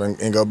half and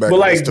go back.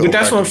 But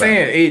that's what I'm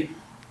saying.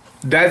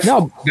 That's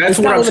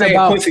what I'm saying,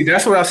 Quincy.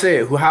 That's what I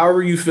said.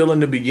 However you feel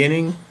in the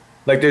beginning,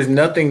 like there's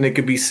nothing that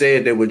could be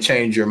said that would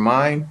change your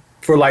mind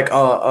for like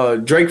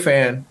a Drake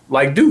fan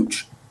like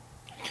Dooch.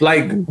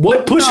 Like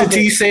what Pusha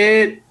T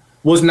said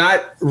was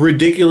not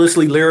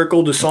ridiculously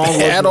lyrical. The song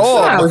wasn't at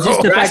all.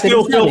 I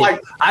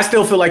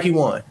still feel like he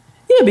won.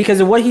 Yeah,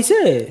 because of what he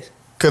said.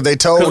 Because they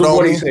told on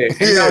what him. he said.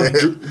 Yeah.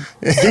 Dooch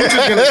is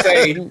gonna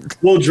say,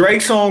 well,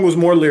 Drake's song was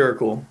more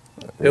lyrical.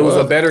 It was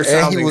a better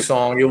sounding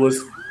song. It was.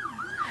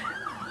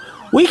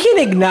 We can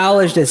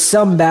acknowledge that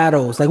some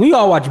battles, like we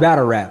all watch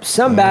battle rap,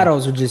 some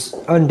battles are just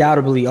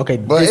undoubtedly okay.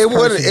 But it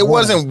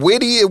wasn't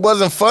witty. It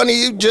wasn't funny.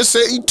 You just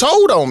said you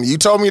told on me. You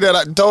told me that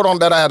I told on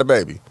that I had a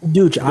baby.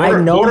 Dude,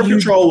 I know Border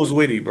Patrol was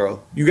witty, bro.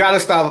 You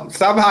gotta stop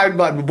hiding.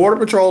 But the Border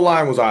Patrol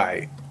line was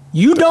alright.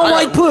 You don't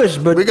like Push,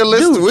 but we can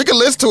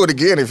listen to it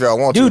again if y'all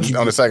want to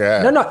on the second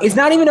half. No, it's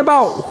not even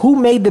about who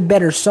made the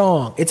better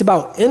song. It's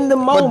about in the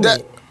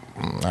moment.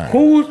 Right.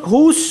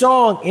 Whose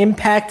song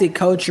impacted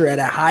culture at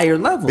a higher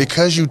level?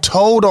 Because you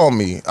told on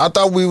me. I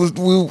thought we weren't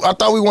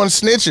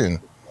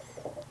snitching.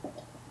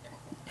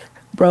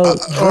 Bro,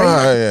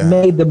 Drake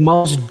made the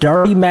most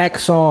Dirty Mac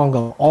song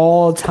of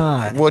all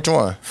time. Which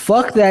one?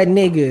 Fuck that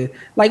nigga.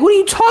 Like, what are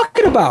you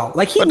talking about?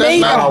 Like, he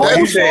made that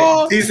whole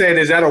song. He said,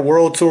 is that a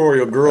world tour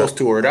or a girls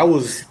tour? That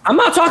was... I'm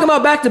not talking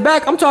about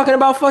back-to-back. I'm talking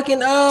about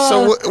fucking...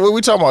 So, what we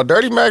talking about?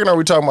 Dirty Mac, or are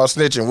we talking about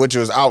snitching, which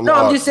was outlawed? No,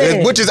 I'm just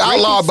saying. Which is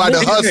outlawed by the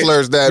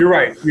hustlers that...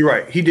 You're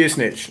right. He did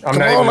snitch. I'm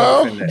Come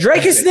not on now.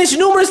 Drake has snitched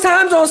numerous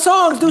times on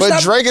songs. Dude,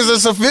 but Drake is a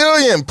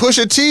civilian.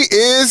 Pusha T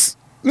is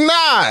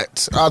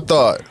not, I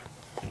thought.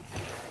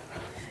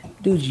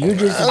 Dude, you're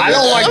just... I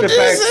don't like the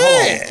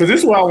fact... Because this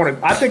is what I want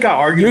to... I think I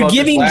argued You're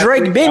giving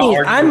Drake Benny.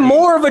 I'm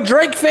more of a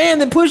Drake fan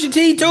than Pusha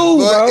T, too,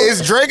 bro.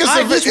 Is Drake is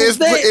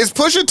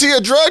Pusha T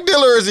a drug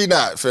dealer or is he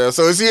not, fam?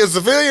 So is he a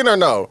civilian or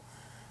no?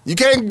 You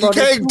can't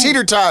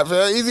teeter-tot,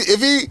 fam.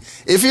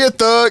 If he a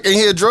thug and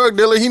he a drug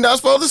dealer, he not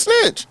supposed to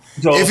snitch.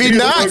 So if he's a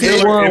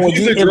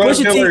drug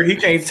dealer, he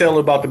can't tell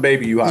about the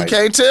baby you hide. He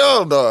can't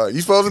tell, dog.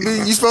 You supposed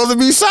to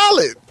be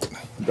solid.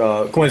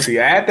 Quincy,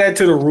 add that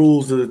to the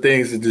rules of the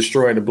things that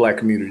destroy the black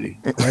community.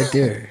 Right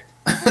there.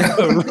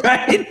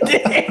 Right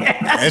there.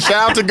 And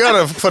shout out to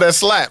Gunna for that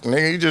slap,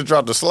 nigga. He just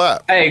dropped a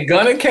slap. Hey,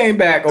 Gunna came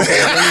back.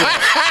 Okay,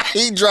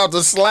 he dropped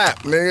a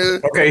slap,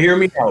 nigga. Okay, hear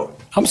me out.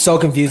 I'm so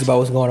confused about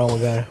what's going on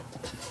with Gunna.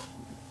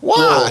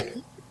 Why?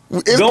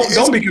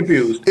 Don't be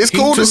confused. It's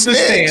cool to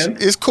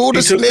snitch. It's cool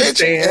to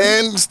snitch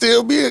and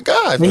still be a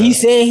guy. But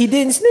he's saying he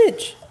didn't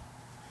snitch.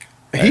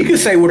 He can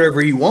say whatever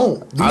he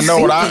wants. I'm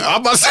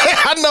about to say.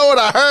 I know what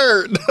I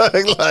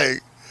heard.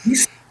 Like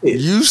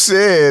you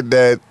said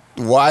that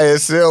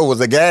YSL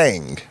was a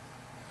gang.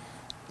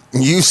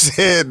 You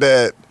said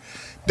that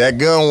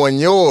gun wasn't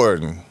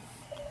yours.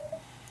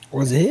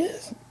 Was it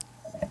his?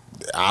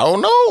 I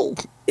don't know.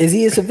 Is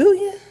he a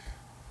civilian?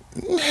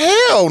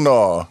 Hell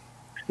no.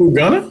 Who,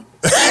 Gunna?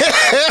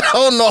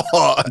 Hell no.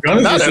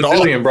 Gunna's not a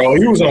civilian, bro.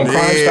 He was on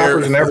Crime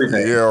Stoppers and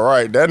everything. Yeah,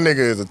 right. That nigga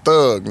is a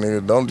thug,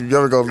 nigga. Don't you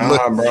ever go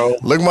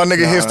look my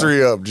nigga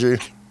history up, G.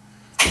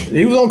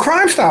 He was on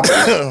Crime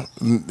Stoppers.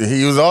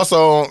 He was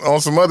also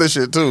on some other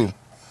shit too.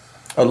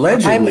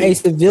 Allegedly. I'm a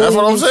civilian. That's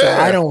what I'm saying.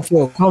 So I don't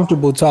feel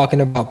comfortable talking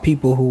about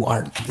people who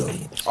aren't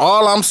civilians.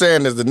 All I'm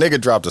saying is the nigga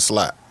dropped a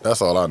slap.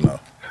 That's all I know.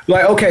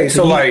 Like, okay,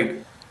 so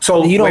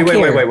you don't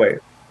wait.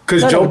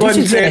 Because Joe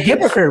Budden said... a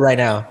hypocrite right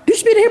now. You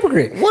should be a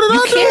hypocrite. What did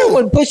I do? You can't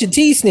when Pusha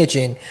T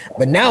snitching,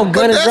 but now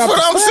Gunna dropped. That's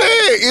what I'm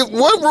saying.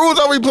 What rules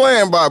are we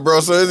playing by,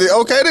 bro? So is it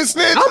okay to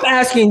snitch? I'm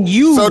asking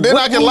you. So then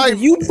I can are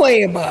you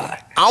playing by?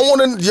 I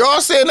want to...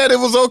 Y'all saying that it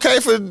was okay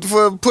for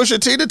Pusha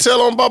T to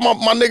tell him about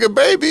my nigga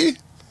baby?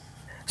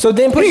 So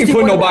then Pusha T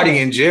put nobody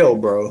in jail,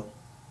 bro.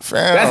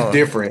 Fam, that's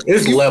different.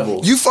 It's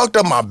levels. You fucked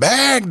up my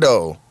bag,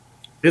 though.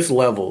 It's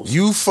levels.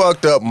 You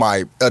fucked up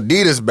my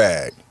Adidas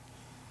bag.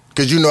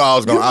 Because you know I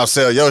was going to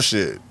outsell your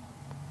shit.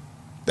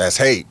 That's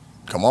hate.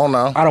 Come on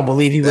now. I don't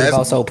believe he would have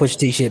outsold Pusha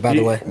T shit, by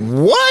the way.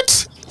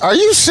 What? Are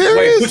you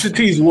serious? Wait, Pusha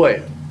T's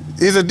what?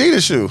 His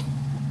Adidas shoe.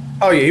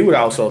 Oh, yeah, he would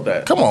have outsold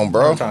that. Come on,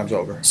 bro. Time's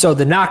over. So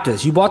the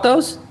Noctas, you bought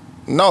those?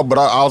 No, but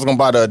I was going to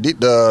buy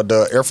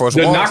the Air Force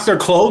Ones. The Nocta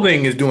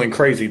clothing is doing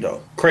crazy,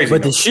 though.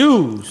 But the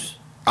shoes.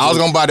 I was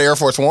going to buy the Air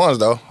Force Ones,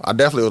 though. I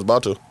definitely was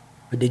about to.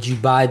 But did you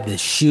buy the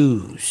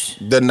shoes?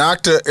 The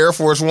Nocta Air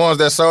Force Ones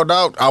that sold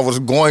out, I was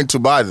going to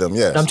buy them,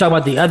 yes. I'm talking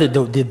about the other,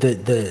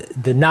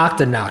 the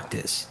Nocta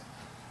Noctas.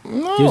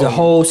 No. There's a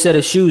whole set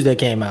of shoes that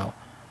came out.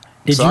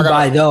 Did you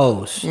buy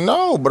those?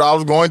 No, but I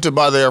was going to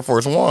buy the Air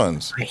Force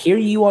Ones. I hear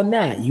you on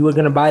that. You were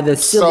going to buy the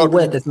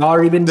silhouette that's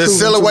already been the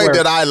silhouette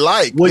that I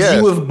like. Would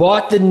you have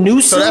bought the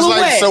new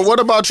silhouette? So what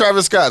about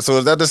Travis Scott? So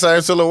is that the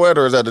same silhouette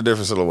or is that a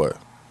different silhouette?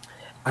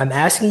 I'm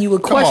asking you a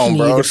question. Come on,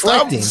 bro. You're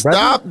deflecting,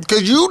 Stop,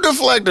 because you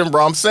deflecting,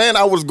 bro. I'm saying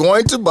I was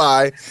going to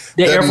buy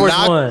the Air Force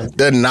One.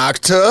 The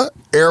Nocta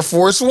Air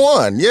Force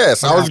One.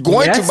 Yes, I was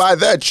going to buy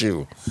that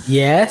shoe.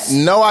 Yes.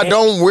 No, I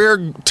don't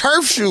wear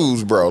turf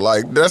shoes, bro.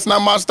 Like, that's not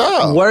my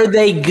style. Were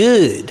they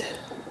good?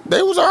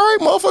 They was all right.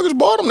 Motherfuckers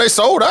bought them. They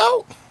sold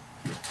out.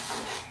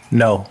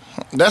 No.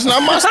 That's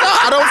not my style.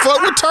 I don't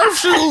fuck with turf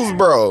shoes,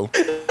 bro.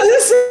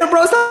 Listen,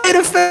 bro, stop being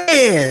a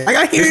fan. Like,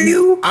 I hear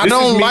you. I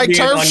don't like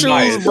turf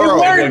shoes, bro.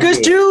 They weren't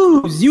good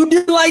shoes. You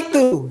didn't like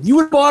them. You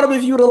would have bought them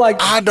if you would have liked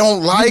them. I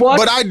don't like,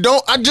 but I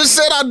don't. I just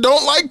said I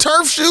don't like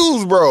turf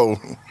shoes, bro.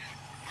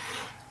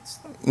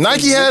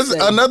 Nike has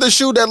another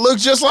shoe that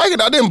looks just like it.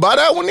 I didn't buy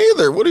that one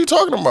either. What are you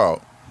talking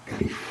about?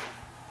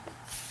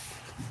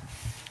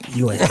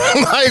 You ain't.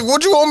 Like,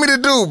 what you want me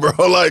to do,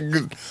 bro? Like,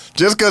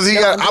 just because he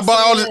got, I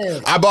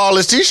bought all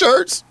his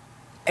t-shirts.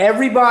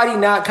 everybody,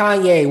 not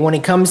Kanye, when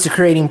it comes to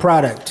creating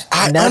product.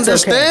 I And that's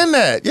understand okay.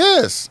 that.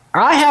 Yes.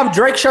 I have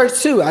Drake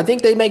shirts too. I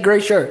think they make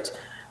great shirts.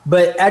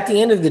 But at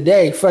the end of the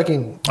day,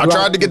 fucking. I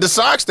tried to get the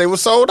socks. They were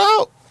sold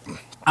out.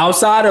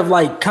 Outside of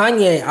like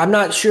Kanye, I'm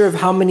not sure of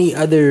how many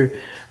other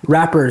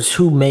rappers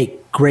who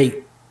make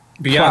great.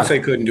 Beyonce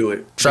product. couldn't do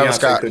it. Travis Beyonce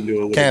Scott couldn't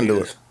do it. with can do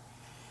Adidas. it.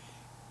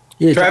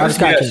 Yeah, Travis,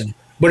 Scott yes. can.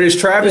 But is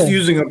Travis Yeah.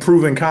 using a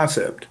proven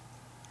concept?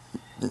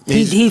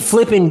 He's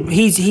flipping.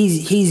 He's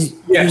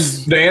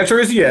Yes. The answer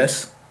is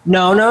yes.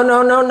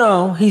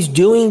 No. He's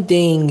doing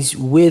things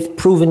with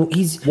proven.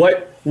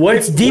 What?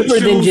 It's deeper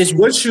than just.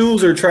 What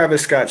shoes are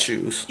Travis Scott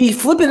shoes?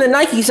 He's flipping the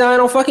Nike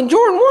sign on fucking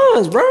Jordan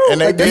 1s, bro. And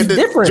they Like, that's did it-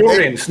 different.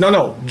 Jordans.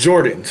 No.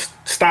 Jordans.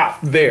 Stop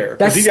there. 'Cause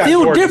That's he got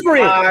still Jordan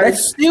different. 5s,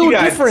 That's still he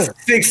got different.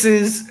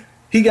 6s.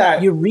 He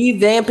got. You're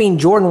revamping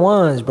Jordan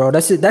 1s, bro.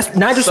 That's it. That's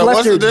Nigel So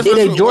what's the Lester did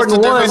difference- a Jordan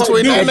what's the 1. difference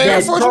between that and the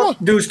Air Force One?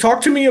 Dudes,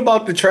 talk to me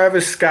about the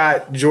Travis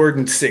Scott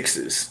Jordan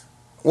 6s.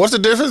 What's the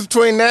difference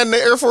between that and the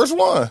Air Force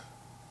One?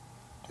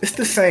 It's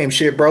the same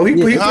shit, bro. He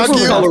put Huh, some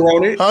Q? color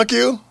on it. Huh,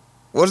 Q?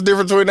 What's the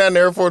difference between that and the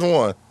Air Force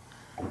One?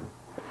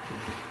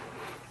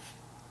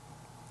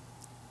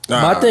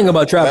 My thing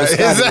about Travis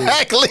Scott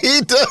Exactly.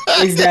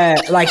 is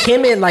that like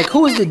him and like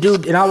who is the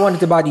dude? And I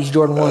wanted to buy these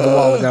Jordan 1s a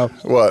while ago.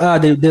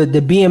 What?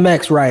 The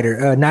BMX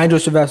rider, Nigel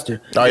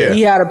Sylvester. Oh, yeah.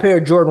 He had a pair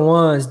of Jordan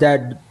 1s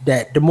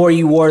that the more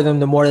you wore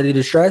them, the more they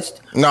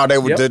distressed. No, they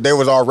were Yep. they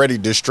was already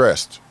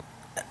distressed.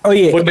 Oh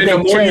yeah, But then the they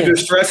more you changed.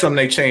 distress them,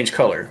 they change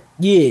color.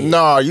 Yeah.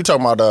 No, you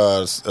talking about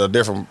a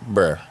different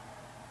bear,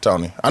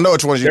 Tony. I know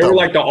which ones you They were talking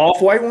like the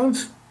off-white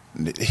ones?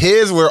 about.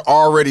 His were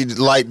already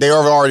like they were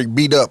already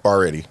beat up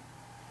already.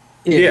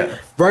 Yeah.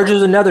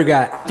 Virgil's another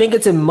guy. I think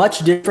it's a much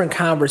different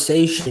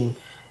conversation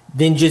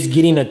than just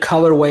getting a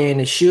colorway in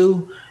a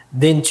shoe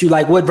than to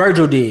like what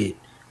Virgil did.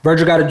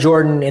 Virgil got a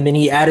Jordan and then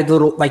he added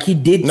little like he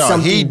did No,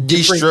 something he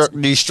different.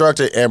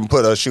 destructed and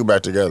put a shoe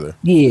back together.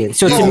 Yeah.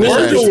 So to No,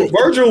 me,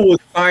 Virgil was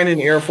signing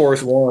Air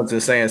Force Ones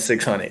and saying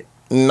 600.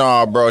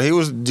 Nah, bro, he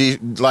was he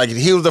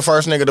was the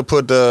first nigga to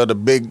put the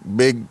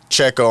big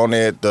check on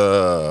it.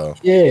 yeah,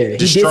 he did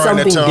destroying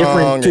something the tongue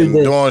different to and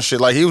the. doing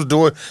shit like he was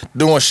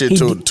doing shit He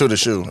to did- to the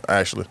shoe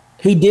actually.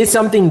 He did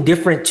something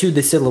different to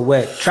the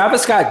silhouette.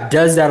 Travis Scott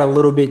does that a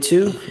little bit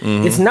too.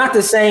 Mm-hmm. It's not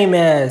the same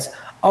as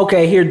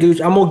okay, here,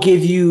 dude, I'm gonna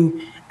give you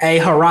a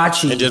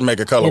Hirachi And just make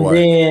a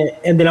colorway.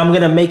 and then I'm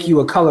gonna make you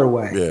a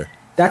colorway. Yeah.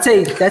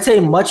 That's a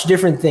much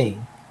different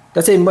thing.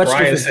 That's a much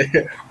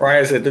different.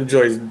 Ryan said them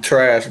joints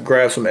trash.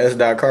 Grab some S.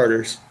 Dot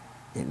Carters.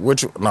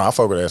 I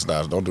fuck with S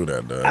dots. Don't do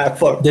that, dog. I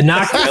fuck. The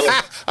knock.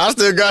 I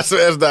still got some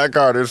S dot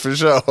Carters for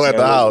sure at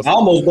the house. I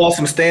almost bought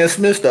some Stan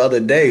Smiths the other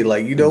day.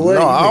 Like, you know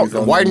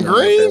what? White and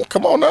green.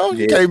 Come on now,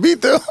 you Yeah. can't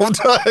beat them.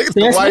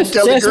 The white and Kelly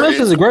Stan Smith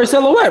green. is a great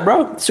silhouette,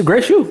 bro. It's a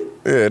great shoe.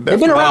 Yeah, it They've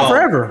been definitely, around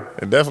forever.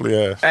 it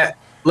definitely has.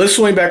 Let's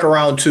swing back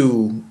around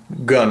to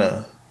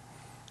Gunna.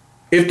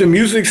 If the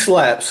music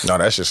slaps, No,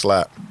 that shit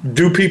slap.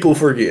 do people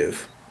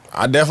forgive?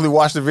 I definitely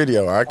watched the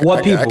video. I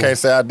What people? can't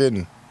say I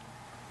didn't.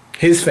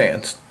 His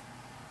fans.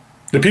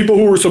 The people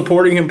who were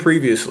supporting him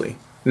previously.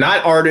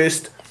 Not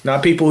artists,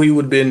 not people he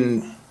would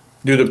been.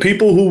 Do the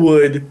people who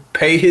would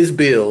pay his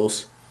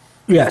bills.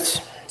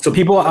 Yes. So-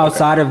 People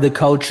outside of the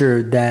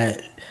culture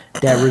that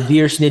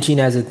revere snitching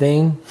as a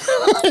thing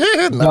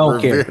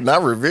don't care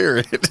Not revere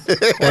it.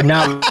 or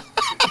not.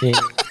 Yeah.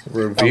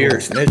 Revere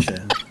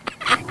snitching.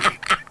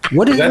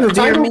 What does that the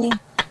revere title? mean?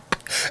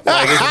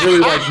 Like, it's really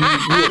like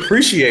you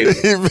appreciate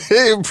it.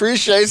 He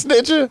appreciate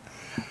snitching.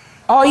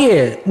 Oh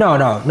yeah,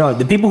 no.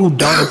 The people who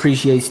don't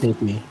appreciate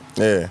snitching,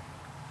 Yeah.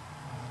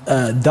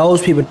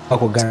 those people don't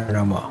fuck with Gunna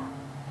no more.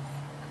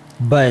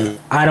 But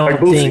I don't Like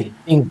Boosie.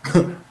 think.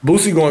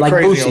 Boosie going Like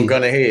crazy Boosie. on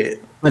Gunna Head.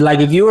 But like,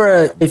 if you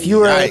were a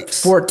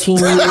Yikes.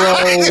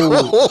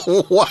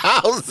 14-year-old,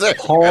 Wow. sir.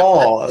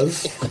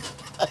 Pause.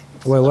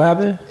 wait, what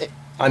happened?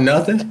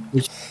 Nothing.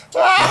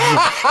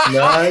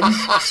 None.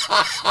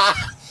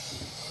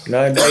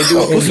 None. Hey,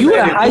 dude, If you were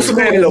in high school,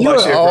 if you were-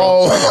 shit, bro.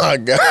 Oh my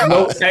god.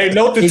 No, hey,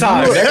 note the If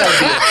time. you-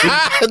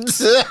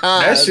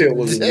 That shit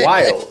was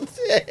wild.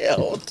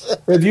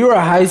 If you're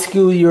a high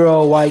school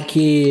white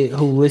kid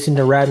who listened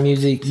to rap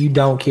music, you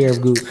don't care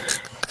if Goop.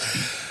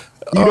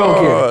 You don't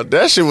care.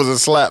 That shit was a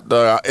slap,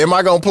 dog. Am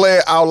I gonna play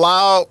it out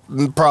loud?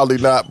 Probably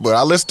not, but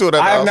I listened to it at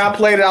the I have house. not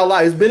played it out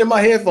loud. It's been in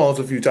my headphones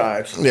a few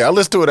times. Yeah, I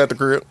listened to it at the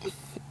crib.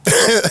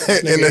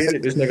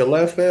 This nigga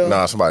left, fell.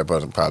 Nah, somebody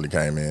probably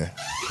came in.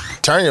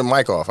 Turn your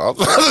mic off. I was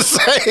about to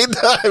say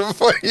that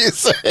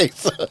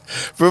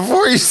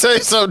before you say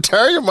something,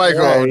 turn your mic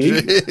off.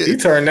 He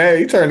turned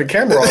the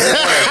camera off.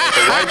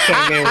 The wife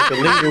came in with the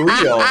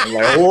lingerie on. I'm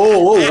like,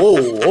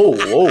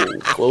 whoa.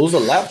 Close the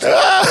laptop.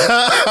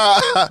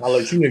 I'll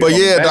let you niggas But on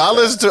yeah, the I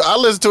backside.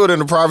 listened to it in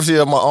the privacy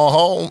of my own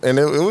home, and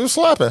it was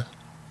slapping.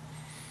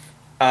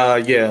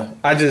 Yeah.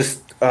 I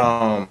just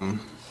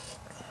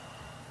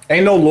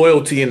ain't no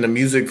loyalty in the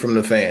music from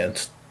the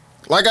fans.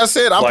 Like I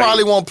said, I Like-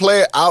 probably won't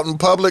play it out in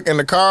public in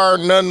the car,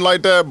 nothing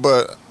like that.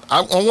 But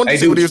I wanted to Hey,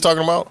 see what dude. he was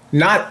talking about.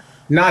 Not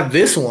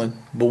this one,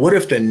 but what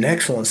if the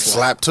next one slaps?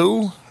 Slap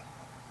too.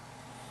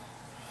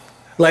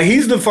 Like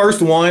he's the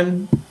first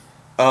one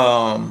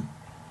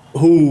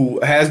who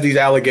has these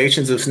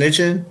allegations of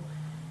snitching,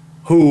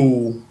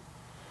 who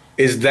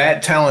is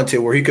that talented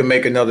where he can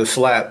make another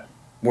slap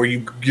where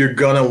you're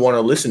gonna want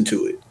to listen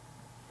to it.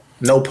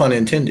 No pun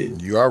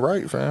intended. You are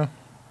right, fam.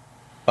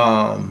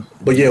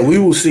 But yeah, we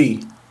will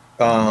see.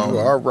 You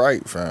are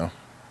right, fam.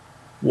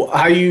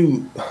 How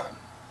you?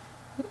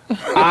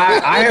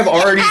 I have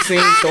already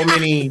seen so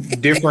many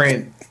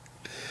different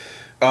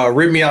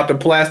 "Rip Me Out the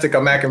Plastic,"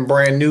 I'm acting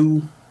brand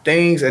new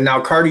things, and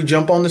now Cardi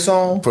jump on the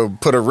song.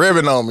 Put a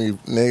ribbon on me,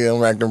 nigga.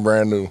 I'm acting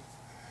brand new.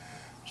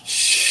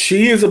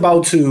 She is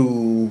about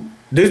to.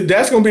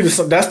 That's gonna be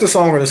that's the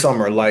song of the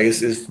summer. Like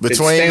it's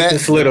between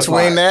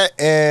that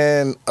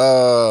and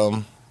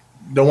the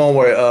one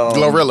where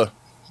Glorilla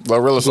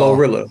song.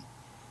 Glorilla.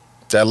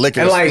 That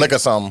liquor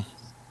something.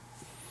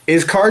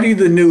 Is Cardi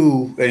the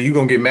new? And you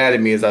gonna get mad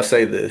at me as I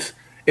say this?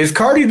 Is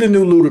Cardi the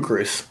new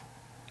Ludacris?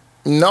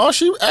 No,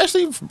 she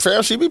actually,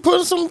 fam, she be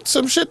putting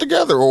some shit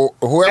together, or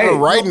whoever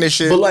writing this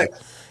shit, like,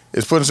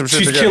 is putting some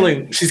shit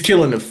together. She's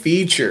killing the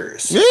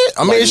features. Yeah,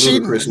 I mean,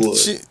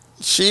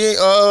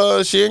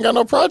 she ain't got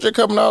no project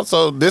coming out,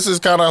 so this is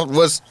kind of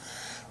what's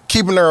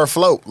keeping her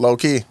afloat, low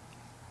key.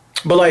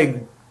 But like,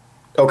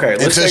 okay,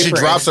 let's until say she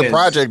drops a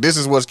project, this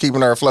is what's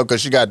keeping her afloat because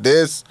she got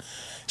this,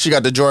 she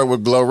got the joint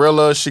with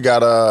Glorilla, she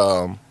got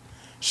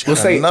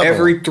let's say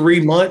every 3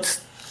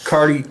 months,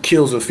 Cardi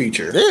kills a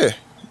feature. Yeah.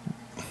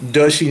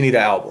 Does she need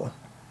an album?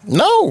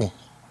 No.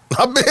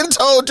 I've been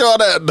told y'all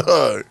that,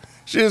 dog.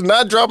 She's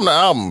not dropping an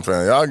album,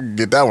 fam. Y'all can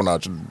get that one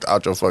out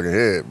your fucking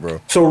head,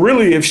 bro. So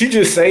really, if she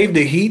just saved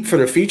the heat for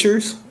the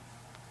features,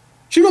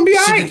 she gonna be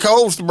all right. She could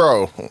coast,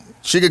 bro.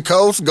 She could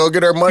coast, go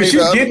get her money.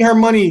 She's getting her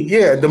money.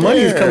 Yeah, the money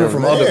is coming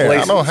from other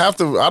places. I don't have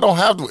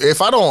to.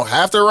 If I don't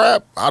have to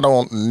rap, I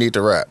don't need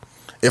to rap.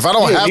 If I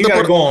don't have you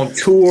gotta go on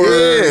tour.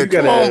 Yeah,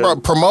 come on, bro.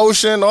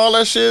 Promotion, all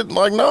that shit.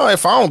 Like, no,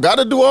 if I don't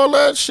gotta do all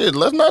that shit,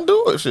 let's not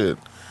do it, shit.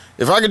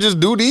 If I could just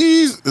do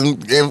these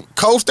and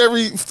coast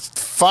every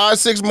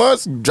 5-6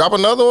 months, drop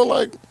another one,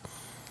 like,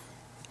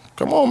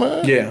 come on,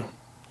 man. Yeah,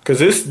 because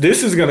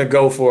this is gonna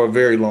go for a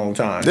very long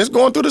time. This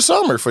going through the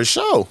summer for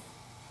sure.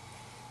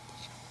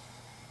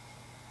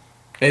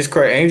 It's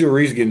crazy. Angel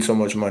Reese getting so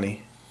much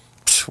money.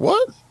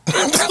 What?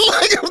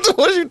 Like,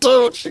 what you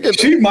told?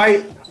 She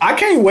might. I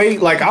can't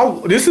wait. Like,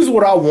 this is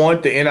what I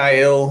want. The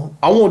NIL.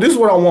 This is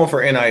what I want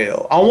for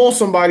NIL. I want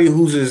somebody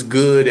who's as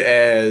good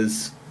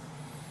as.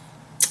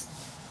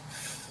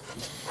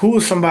 Who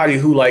was somebody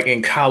who, like,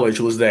 in college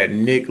was that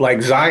Nick,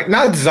 like, Zion,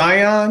 not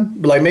Zion,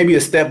 but, like, maybe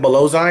a step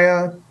below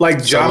Zion,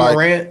 like John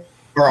Morant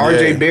or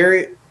RJ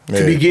Barrett,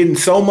 to be getting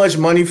so much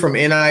money from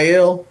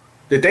NIL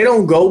that they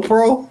don't go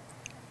pro.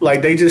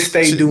 Like, they just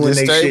stay doing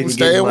their shit and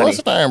getting money.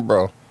 What's the name,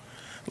 bro?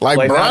 Like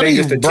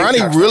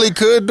Bronny really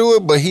could do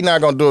it, but he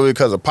not gonna do it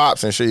because of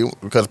Pops and shit.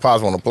 Because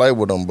Pops want to play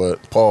with him,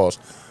 but pause.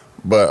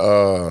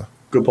 But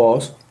good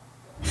pause.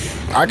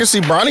 I can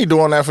see Bronny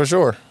doing that for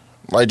sure.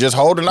 Like, just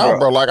holding out,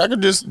 bro. Like, I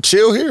could just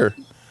chill here.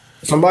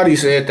 Somebody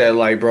said that,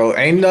 like, bro,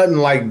 ain't nothing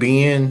like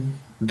being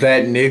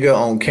that nigga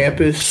on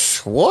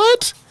campus.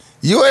 What?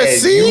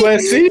 USC?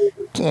 At USC?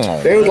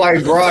 Oh, they was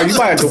like, bro, you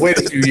might have to wait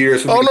a few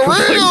years. On the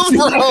reals,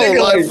 bro.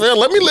 Like, man,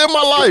 let me live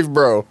my life,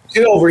 bro.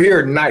 Get over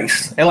here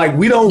nice. And, like,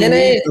 we don't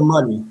need the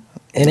money.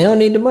 And they don't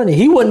need the money.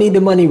 He wouldn't need the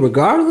money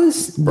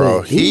regardless.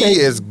 Bro, he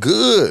is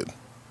good.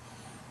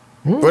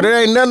 But it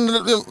ain't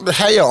nothing to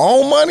have your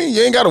own money.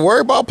 You ain't got to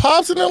worry about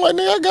Pops and them. Like,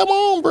 nigga, I got my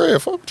own bread.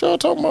 Fuck what y'all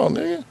talking about,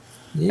 nigga.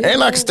 Yeah.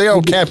 And I can stay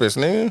on campus,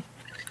 nigga.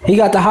 He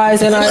got the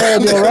highest NIL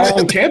deal, right?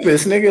 On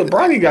campus, nigga.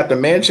 Bronny got the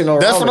mansion around.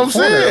 That's what I'm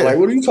saying. Like,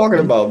 what are you talking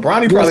about?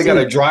 Bronny probably got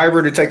a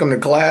driver to take him to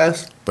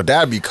class. But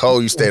that'd be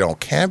cold. You stayed on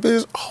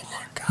campus. Oh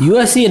my god.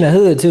 USC in the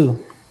hood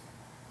too.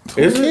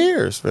 Who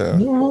cares, man?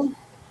 Mm-hmm.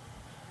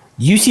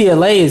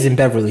 UCLA is in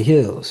Beverly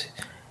Hills.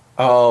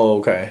 Oh,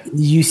 okay.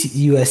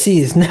 USC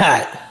is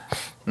not.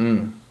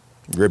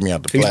 Rip me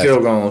out the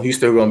plastic. He's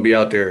still gonna be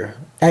out there.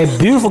 Hey,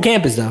 beautiful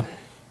campus though.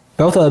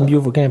 Both of them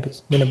beautiful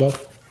campus. Been to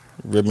both.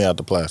 Rip me out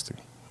the plastic.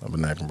 I've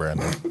been acting brand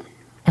new.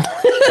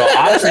 So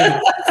I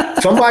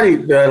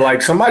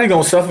think somebody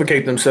gonna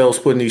suffocate themselves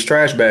putting these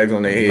trash bags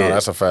on their head. No,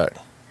 that's a fact.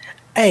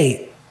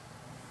 Hey,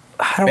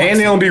 and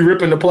they don't be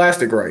ripping the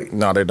plastic right.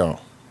 No, they don't.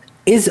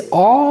 Is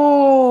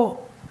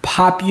all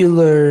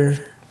popular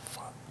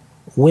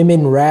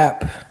women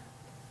rap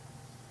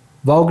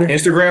vulgar?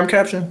 Instagram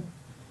caption?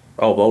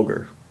 Oh,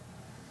 vulgar.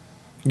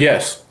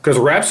 Yes, because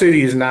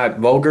Rhapsody is not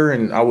vulgar,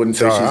 and I wouldn't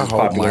say she's as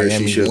popular as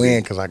she should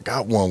win, because I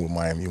got one with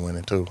Miami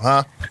winning too,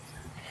 huh?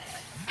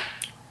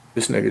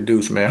 This nigga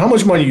douche, man. How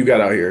much money you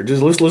got out here?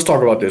 Just let's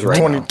talk about this right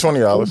now.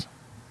 $20.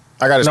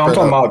 I got it. No, I'm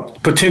talking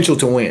about potential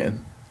to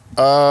win.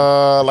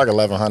 Like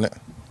 1,100.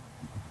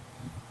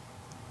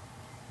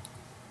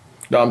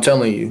 No, I'm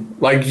telling you.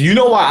 Like, you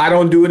know why I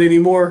don't do it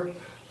anymore?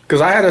 Because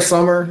I had a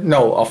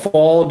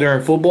fall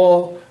during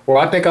football where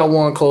I think I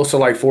won close to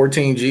like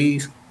 14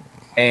 G's,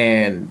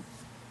 and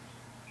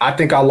I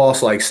think I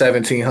lost like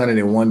 1,700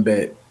 in one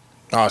bet.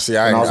 Oh, see,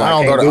 I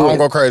don't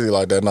go crazy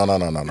like that. No. I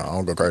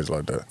don't go crazy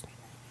like that.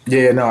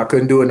 Yeah, no, I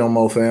couldn't do it no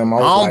more, fam. I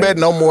don't bet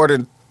no more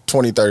than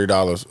 $20,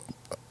 $30.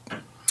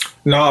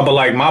 No, but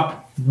like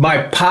my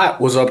pot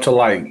was up to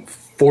like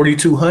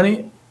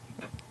 4,200,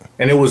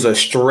 and it was a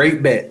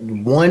straight bet.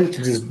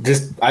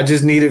 I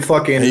just needed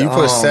fucking. And you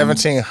put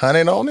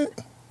 1,700 on it.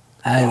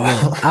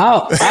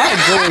 I'll go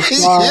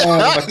as far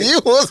as You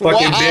was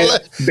fucking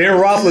wildin'. Ben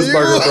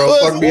Roethlisberger, bro.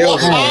 Fuck me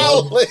over.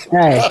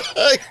 hey,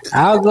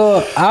 I'll go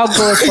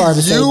as far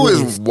as You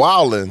is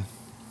wildin'.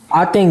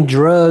 I think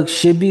drugs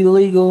should be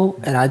legal,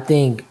 and I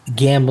think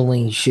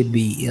gambling should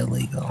be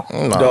illegal.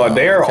 Dog,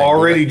 they're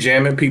already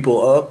jamming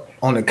people up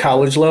on the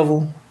college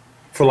level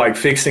for like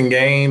fixing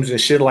games and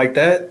shit like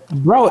that.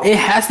 Bro, it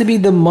has to be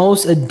the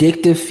most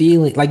addictive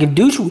feeling. Like if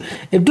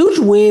Dooch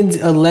wins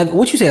 11,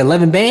 what you say,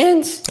 11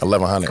 bands?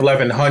 1,100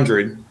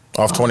 1,100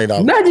 off $20.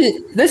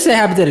 Imagine, let's say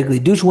hypothetically,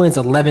 Dooch wins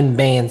 11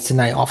 bands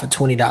tonight off of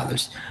 $20.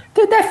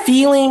 That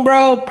feeling,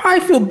 bro, probably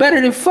feel better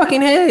than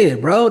fucking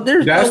head, bro.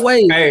 There's no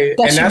way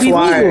that should be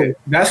legal.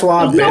 That's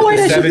why I bet no way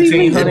the that should be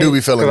legal. 1,700. It do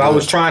be feeling good. I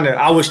was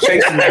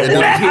chasing that.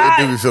 It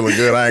do be feeling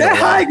good. I ain't That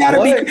gonna high lie.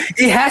 gotta be.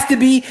 It has to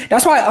be.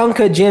 That's why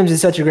Uncut Gems is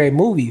such a great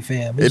movie,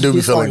 fam. It do be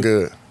just feeling like,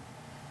 good.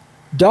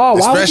 Dog,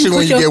 why would Especially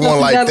when you put get one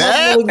yourself like in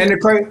that. level? And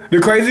the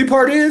crazy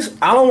part is,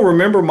 I don't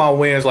remember my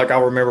wins like I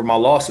remember my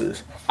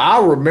losses. I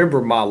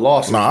remember my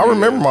losses. No, I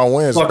remember my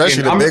wins,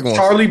 especially the big ones.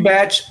 Charlie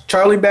Batch,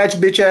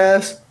 bitch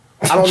ass.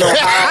 I don't know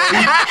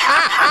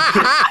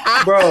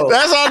how. Bro.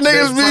 That's how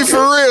niggas be for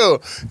real.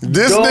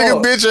 This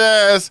nigga bitch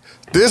ass,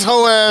 this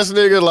whole ass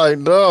nigga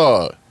like,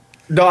 dog.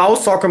 No, I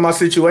was talking my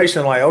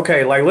situation like,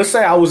 okay, like let's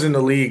say I was in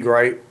the league,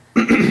 right?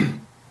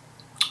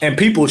 And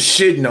people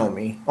shitting on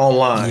me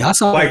online. Yeah,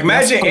 like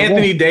imagine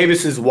Anthony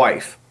Davis's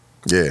wife.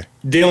 Yeah.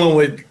 Dealing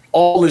with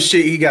all the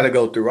shit he got to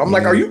go through. I'm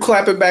like, are you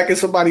clapping back at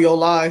somebody your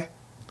lie?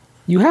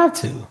 You have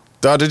to.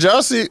 Dog, did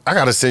y'all see? I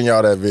gotta send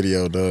y'all that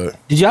video, dog.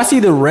 Did y'all see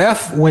the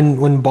ref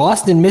when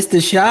Boston missed the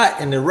shot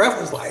and the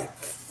ref was like,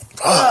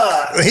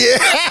 Yeah.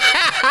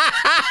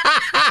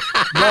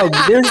 bro,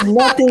 there's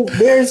nothing.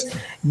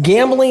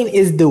 Gambling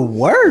is the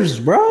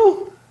worst,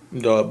 bro.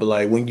 No, but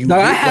like when you No,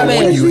 I have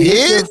when you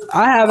hit?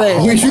 I have a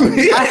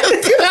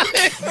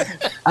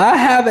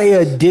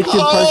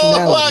addictive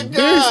personality. my God.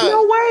 There's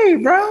no way,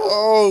 bro.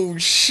 Oh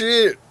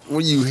shit!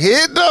 When you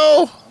hit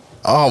though,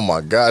 oh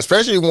my god!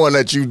 Especially one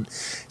that you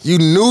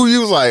knew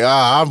you was like,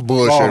 I'm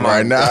bullshitting my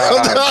right now.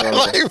 God,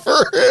 like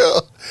for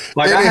real.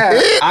 like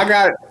And I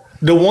got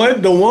the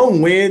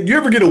one win. You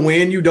ever get a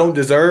win you don't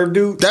deserve,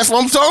 dude? That's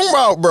what I'm talking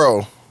about,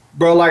 bro.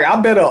 Bro, like I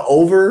bet a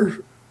over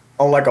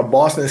on like a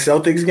Boston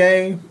Celtics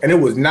game, and it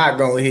was not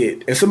gonna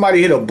hit. And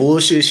somebody hit a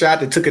bullshit shot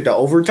that took it to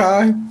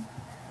overtime.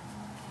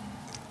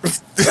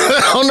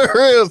 On the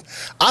reels,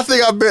 I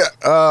think I bet.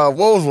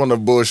 What was one of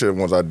the bullshit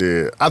ones I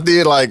did? I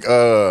did like.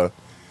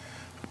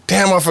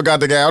 Damn, I forgot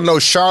the game. I know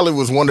Charlotte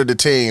was one of the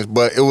teams,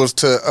 but it was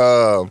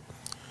to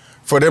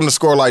for them to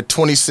score like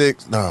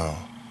 26. No,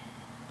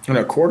 In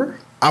a quarter?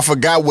 I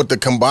forgot what the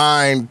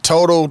combined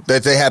total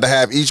that they had to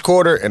have each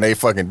quarter, and they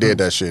fucking did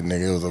that shit,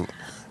 nigga.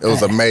 It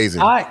was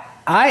amazing.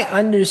 I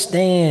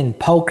understand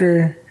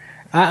poker.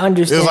 I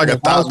understand. It was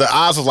like the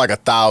odds was like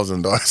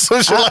 1,000 though.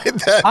 Some shit like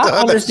that. I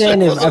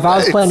understand if I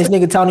was playing this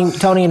nigga Tony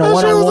in a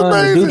That shit was 1-on-1 or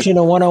amazing. Dooch in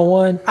a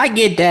 1-on-1. I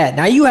get that.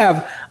 Now you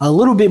have a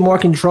little bit more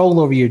control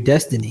over your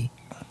destiny.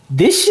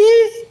 This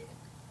shit,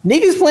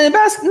 niggas playing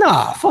basketball.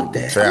 Nah, fuck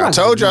that. Yeah, I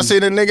told you I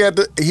seen a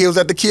nigga he was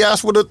at the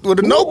kiosk with a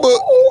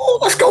notebook. Ooh,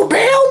 let's go,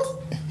 Bam!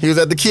 He was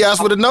at the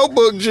kiosk with a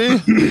notebook, G.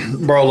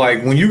 Bro,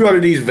 like when you go to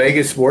these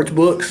Vegas sports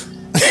books,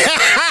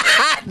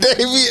 They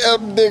be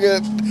up,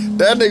 nigga.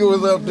 That nigga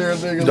was up there,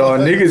 nigga. dog,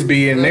 niggas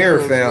be in there,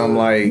 fam.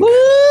 Like,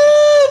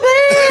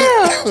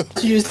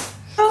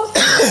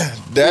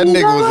 That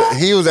nigga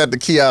he was at the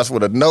kiosk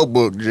with a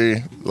notebook, G.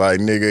 Like,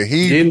 nigga,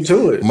 he getting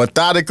to it.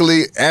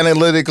 methodically,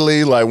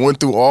 analytically, like went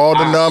through all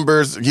the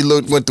numbers. He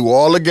went through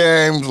all the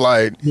games,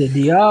 like Yeah, do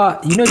y'all,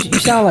 you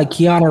sound like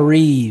Keanu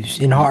Reeves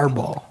in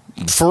Hardball.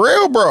 for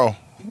real, bro.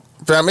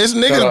 Fam, it's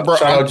niggas, bro.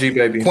 Shout out G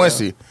Baby.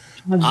 Quincy.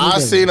 I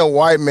seen a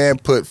white man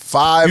put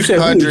You said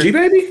who? G 500.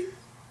 Baby?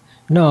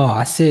 No,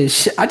 I said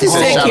I just Oh,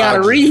 said shout out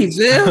Keanu G. Reeves,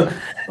 man.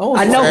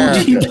 I know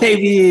who G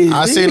Baby is.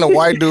 I seen a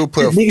white dude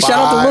put Nigga, shout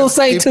out to Lil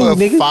Saint he too, put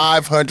nigga.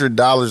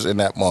 $500 in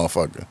that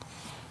motherfucker.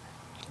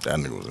 That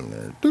nigga was in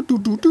there.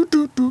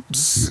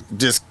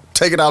 Just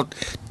taking out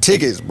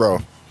tickets, bro.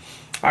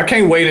 I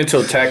can't wait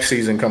until tax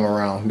season come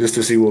around just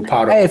to see what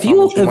pot. Hey, if you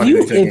were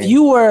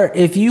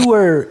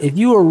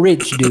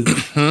rich, dude.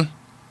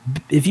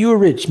 If you were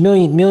rich,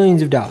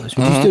 millions of dollars,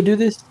 would you still do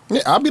this?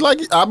 Yeah, I'll be like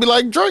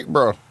Drake,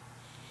 bro.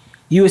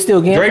 You would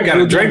still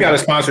gamble? Drake got a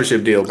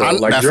sponsorship deal, bro.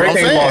 Like that's Drake what I'm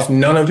ain't saying. lost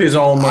none of his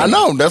own money. I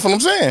know, that's what I'm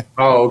saying.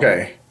 Oh,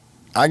 okay.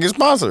 I get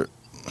sponsored.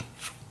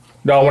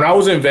 No, when I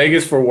was in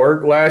Vegas for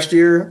work last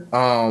year,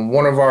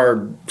 one of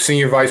our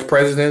senior vice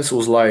presidents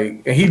was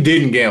like, and he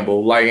didn't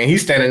gamble, like, and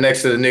he's standing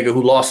next to the nigga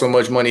who lost so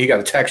much money he got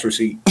a tax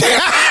receipt. He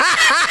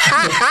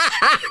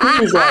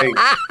was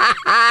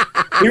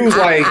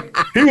like,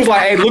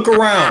 hey, look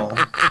around.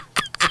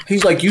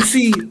 He's like, you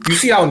see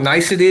how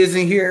nice it is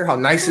in here, how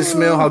nice it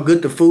smells, how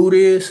good the food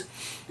is.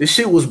 This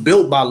shit was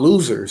built by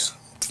losers.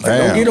 Like, don't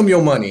Damn. get them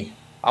your money.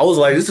 I was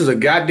like, this is a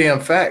goddamn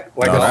fact.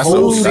 Like No, a that's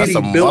whole a- city that's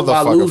a built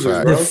by motherfucking losers,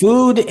 fact. bro. The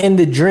food and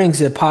the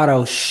drinks at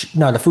Pato.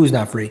 No, the food's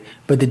not free,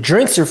 but the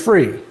drinks are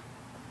free.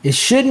 It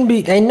shouldn't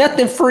be. Ain't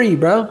nothing free,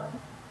 bro.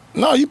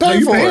 No, you No, pay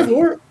you for paying it.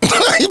 for it?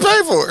 You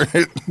pay for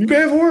it. You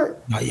paying for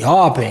it? No,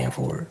 y'all paying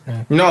for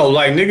it. No,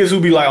 like niggas who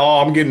be like, "Oh,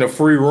 I'm getting a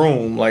free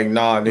room." Like,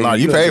 nah, nigga, No,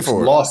 you done pay took some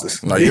for it.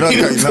 losses. No, you don't.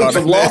 took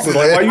some losses.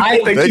 Like, why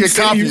you think They they can keep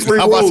cop sending you. you free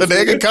How about rooms? to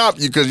they nigga? can cop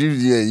you because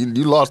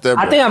you lost that.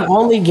 I think I've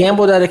only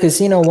gambled at a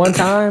casino one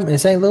time in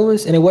St.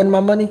 Louis, and it wasn't my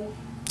money.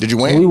 Did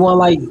you And we win? won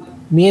like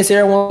me and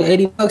Sarah won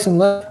 $80 and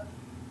left.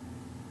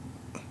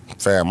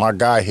 Fam, my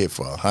guy hit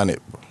for 100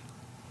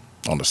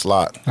 on the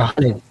slot.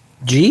 100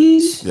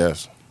 G's.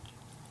 Yes,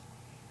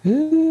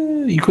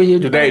 You quit your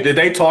Did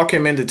they talk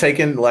him into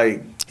taking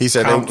like he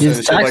said comps they. and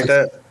shit like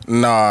that?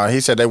 Nah, he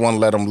said they wouldn't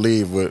let him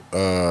leave with.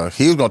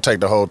 He was gonna take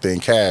the whole thing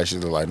cash. He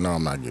was like, "No,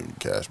 I'm not giving you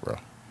cash, bro."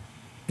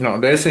 No,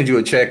 they send you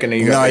a check and then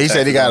you. No, got he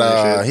said he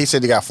got. shit. He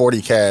said he got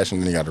 40 cash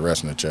and then he got the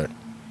rest in the check.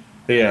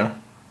 Yeah.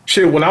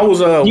 Shit, when I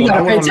was You when I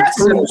gotta pay went on the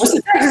taxes. cruise, What's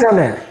the taxes on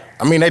that?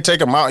 I mean, they take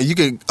them out. You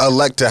could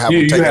elect to have you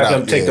them take it have out.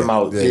 them take them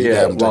out. you Yeah,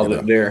 have them while take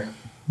it they're out. there.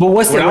 But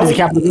what's the When I what is was-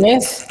 the capital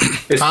gains?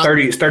 It's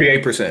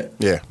 38%.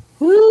 Yeah,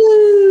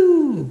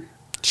 Woo!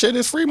 shit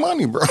is free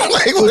money, bro.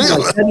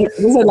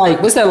 Like,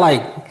 What's that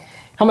like?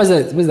 How much is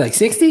that? Was it like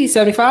 60,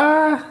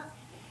 75?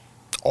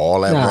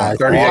 all at Nah, once.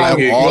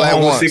 38. All Go at home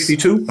with once.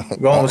 62.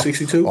 Go home with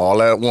 62.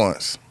 All at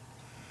once.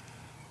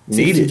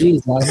 Need 60 it.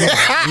 G's, dog.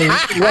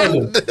 I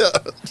mean,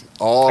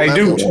 All Hey, at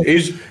dude,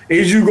 once.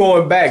 is you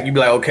going back? You be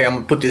like, okay, I'm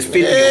gonna put this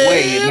 50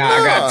 away, and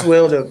now I got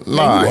 12 to.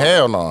 Nah, you are.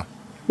 hell no.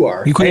 You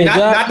are. You quit Hey, your not,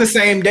 job? not the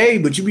same day,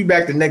 but you be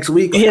back the next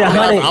week. You hit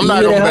 100. I'm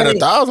not you hit gonna bet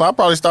 100. 1,000. I'll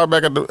probably start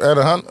back at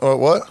 100.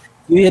 What?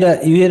 You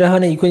hit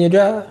 100. You quit your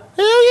job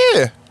Hell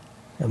yeah.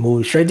 and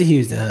move straight to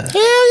Houston. Huh?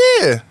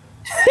 Hell yeah.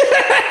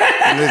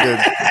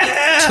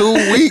 Nigga, 2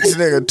 weeks,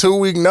 nigga. 2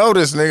 week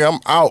notice, nigga. I'm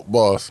out,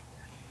 boss.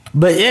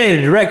 But it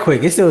ain't direct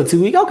quick. It's still a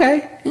 2 week.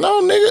 Okay.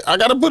 No, nigga, I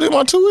gotta put in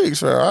my 2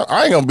 weeks, man.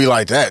 I ain't gonna be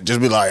like that. Just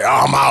be like,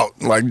 oh, I'm out.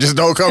 Like, just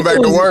don't come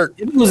back to work.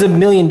 If it was $1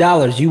 million,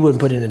 you wouldn't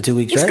put it in 2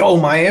 weeks, Let's right? go,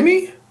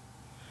 Miami.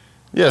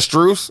 Yeah,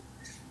 Struce.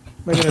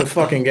 Making it a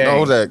fucking game. No,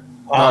 who's that?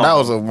 No, that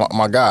was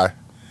my guy.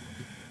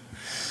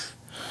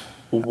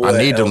 What I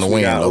need them else to we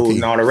win, got? low-key.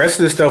 No, the rest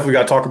of the stuff we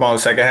got to talk about in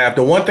the second half.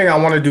 The one thing I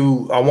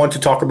want to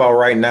talk about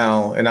right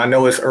now, and I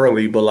know it's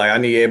early, but like I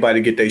need everybody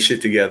to get their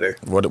shit together.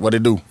 What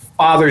it do?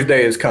 Father's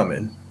Day is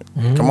coming.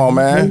 Come on,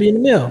 Gonna be man. in the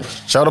mill.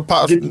 Show the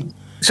pop.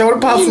 Show the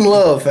pop some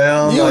love,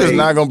 fam. You Like, is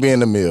not gonna be in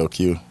the mill,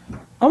 Q.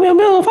 I mean, a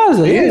mill on Father's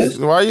Day. Yeah.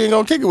 Yeah. Why you ain't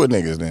gonna kick it with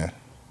niggas then?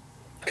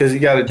 because you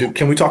got to do.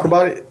 Can we talk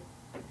about it?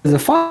 It's a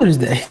Father's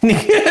Day.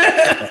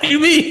 What you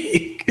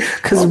mean?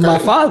 Because of my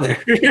father.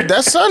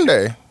 That's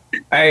Sunday.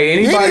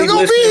 Hey, You anybody ain't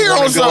gonna be listening here on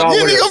wanna go out Sunday.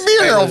 You with ain't us? gonna be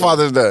here Hey, on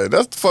Father's Day.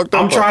 That's the fucked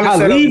up. I'm trying to I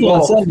set up leave on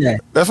goals. Sunday.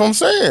 That's what I'm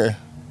saying.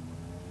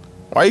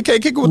 Why you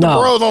can't kick it with the No.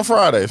 bros on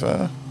Friday,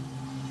 fam?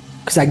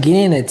 Because I get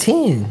in at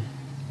 10.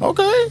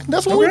 Okay,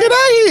 that's when we Okay. get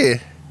out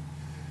here.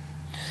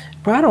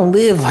 Bro, I don't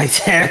live like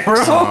that, bro.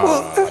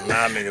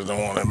 Nah, niggas don't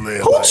want to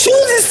live. Who like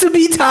chooses to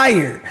be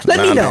tired?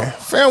 Let me that. know. Nah,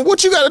 fam,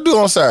 what you got to do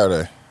on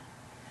Saturday?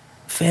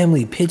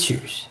 Family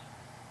pictures.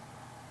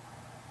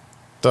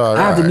 Dog,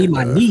 I have to all meet right,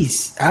 my man.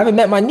 niece. I haven't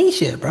met my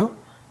niece yet, bro.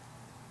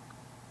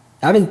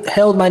 I haven't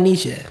held my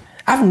niece yet.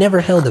 I've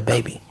never held a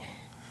baby.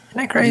 Isn't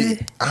that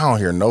crazy? I don't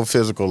hear no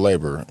physical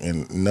labor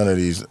in none of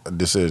these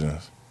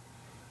decisions.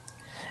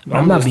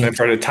 I'm not listening being-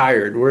 for the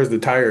tired. Where's the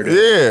tired? at?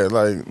 Yeah,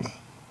 like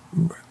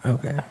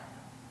Okay.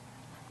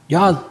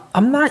 Y'all,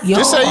 I'm not y'all.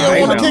 just say you I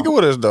don't want to know. kick it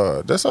with us,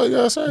 dog. That's all you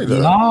gotta say,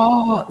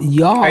 dog.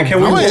 Y'all. Hey,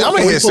 can we I'm pull- gonna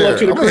can we hit pull up Sarah.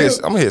 to the I'm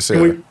gonna hit crib?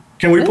 Sarah.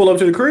 Can we pull up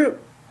to the crib?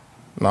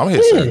 No, I'm gonna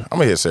hit Yeah. Sarah. I'm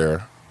gonna hit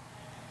Sarah.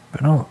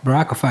 Bro,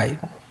 I can fight.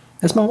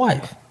 That's my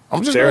wife.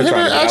 I'm just Sarah gonna hit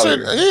trying to her. get I out said,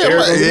 of here. yeah,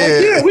 Sarah's like, like, yeah.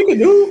 yeah, we can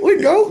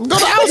go. Go to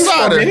For a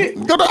outsider.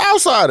 minute. Go to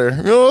outsider.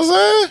 You know what I'm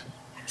saying?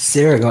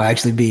 Sarah gonna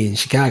actually be in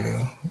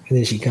Chicago, and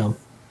then she come.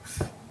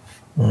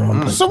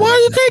 So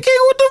why you can't kick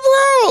it with the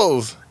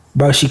bros?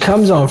 Bro, she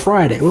comes on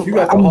Friday. You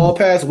got the all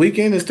pass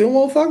weekend and still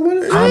won't fuck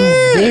with it? I'm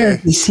there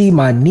to see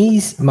my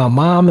niece, my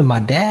mom, and my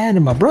dad,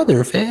 and my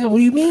brother, fam. What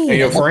do you mean? And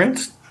your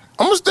friends?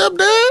 I'm a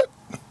stepdad.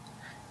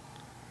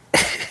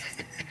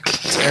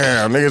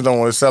 Damn, niggas don't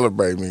want to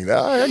celebrate me.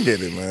 I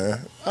get it, man.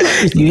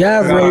 You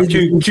have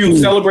raised. Cute.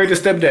 Celebrate the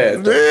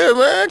stepdad. Yeah,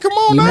 man. Come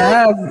on, You now.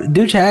 have.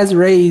 Dooch has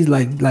raised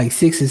like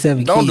 6 or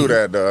 7 Don't kids. do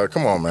that, dog.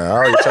 Come on, man. I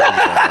already told you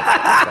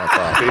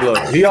that. See,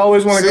 look, he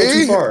always want to go too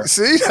See? far.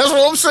 See? That's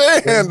what I'm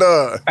saying,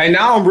 dog. Hey,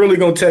 now I'm really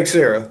gonna text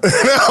Sarah. On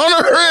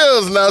the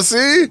reels now,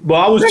 see? But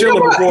I was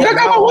chilling before. Y'all got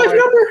my Now, wife like,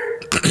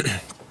 number?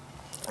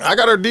 I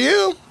got her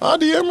DM. I'll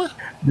DM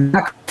her.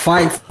 I can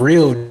fight for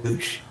real,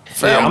 douche.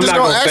 Fam, yeah, I'm I'm just not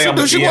gonna gonna ask say her, I'm do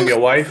gonna she DM want your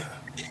me? wife.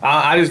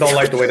 I just don't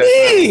like the way that sounds.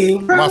 Hey,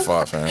 bro. My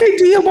fault, fam.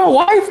 Can't DM my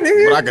wife,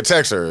 nigga. But I could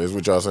text her, is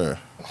what y'all saying.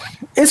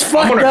 It's I'm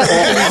fucked gonna up. call.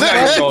 I'm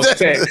not gonna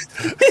text.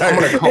 I'm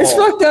gonna call. It's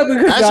fucked up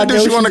because Actually, I do know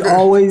she she's wanna go-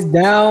 always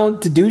down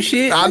to do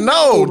shit. I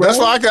know. That's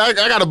why I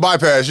got to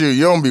bypass you.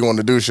 You don't be wanting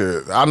to do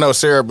shit. I know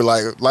Sarah be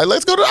like,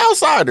 let's go to the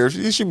Outsiders.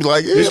 She'd be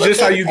like, yeah, It's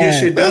just how you get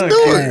shit done. Let's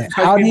do kid. it. It's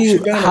How do get you?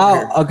 shit done up How?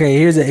 here. Okay,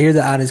 here's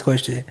an honest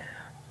question.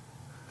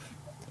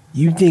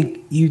 You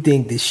think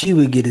that she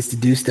would get us to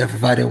do stuff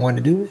if I didn't want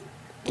to do it?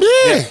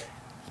 Yeah.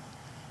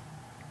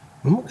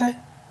 Okay.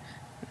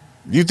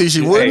 You think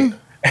she wouldn't?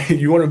 Hey,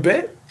 you want to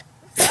bet?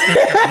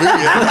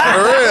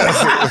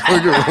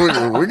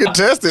 we can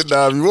test it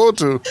now if you want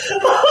to.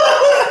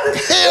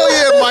 Hell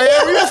yeah,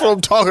 Miami. That's what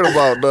I'm talking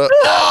about, dog.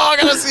 Oh,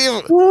 I gotta see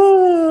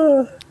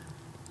him.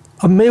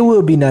 I mean, it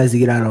would be nice to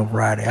get out on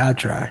Friday. I'll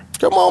try.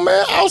 Come on,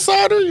 man.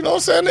 Outsider, you know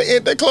what I'm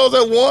saying? They close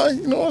at 1,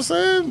 you know what I'm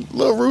saying?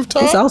 Little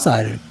rooftop. What's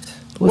Outsider?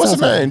 What's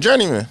his name?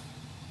 Journeyman.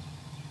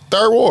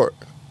 3rd Ward.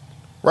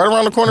 Right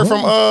around the corner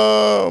from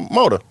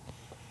Moda.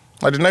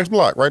 Like the next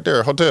block, right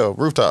there. Hotel,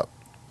 rooftop.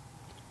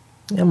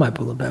 I might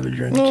pull up, have a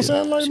drink. You know what I'm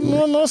saying? Like, you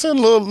know what I'm saying?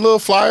 Little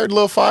flyer,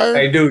 little fire.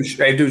 Hey, dudes,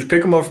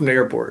 pick him up from the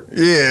airport.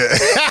 Yeah.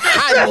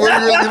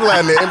 you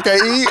landing at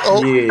MKE?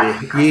 Oh.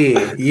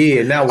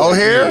 Yeah. Now what?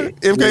 O'Hare? Yeah.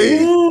 MKE?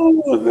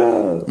 Oh my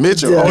God.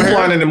 Mitchell? You O'Hare?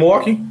 flying into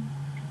Milwaukee?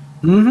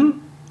 Mm-hmm.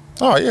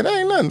 Oh, yeah, that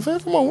ain't nothing, fam.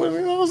 Come on with me.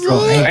 You know what I'm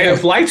saying? Hey,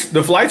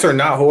 the flights are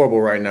not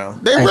horrible right now.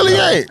 They really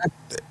ain't.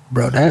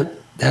 Bro,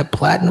 that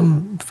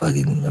platinum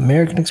fucking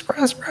American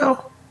Express,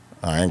 bro.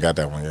 I ain't got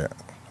that one yet.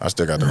 I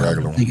still got the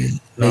regular one.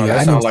 No,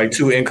 that sounds like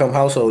 2 income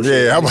households.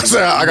 Yeah, I'm about to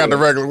say I got the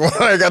regular one.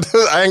 I ain't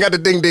got the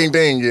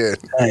ding yet.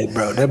 Hey,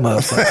 bro, that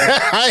motherfucker.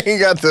 I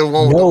ain't got the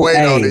one with the weight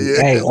on it yet.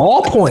 Hey,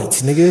 all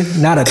points, nigga.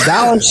 Not a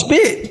dollar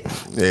spit.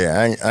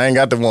 Yeah, I ain't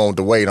got the one with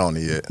the weight on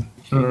it yet.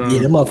 Yeah,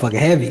 that motherfucker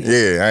heavy.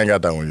 Yeah, I ain't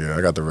got that one yet.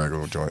 I got the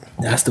regular joint.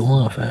 That's the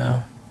one,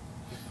 fam.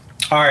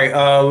 All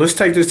right, let's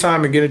take this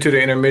time and get into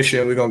the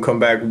intermission. We're going to come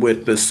back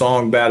with the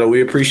song battle.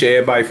 We appreciate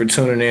everybody for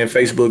tuning in.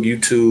 Facebook,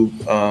 YouTube,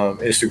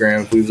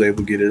 Instagram, if we was able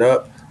to get it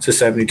up. It's a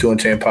 72 and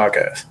 10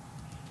 podcast.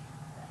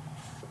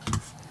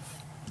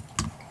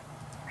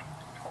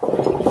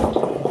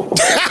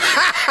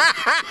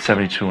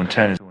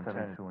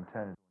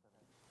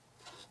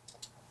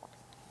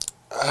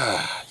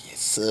 Yes,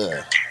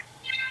 sir.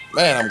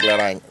 Man, I'm glad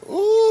I ain't.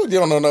 Ooh, you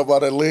don't know nothing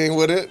about that lean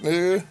with it,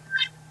 nigga.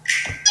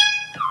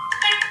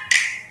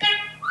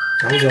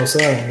 I was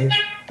outside, man.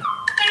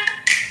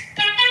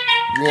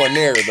 You weren't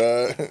there,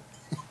 dog.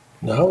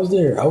 No, I was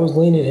there. I was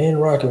leaning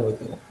and rocking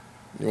with it.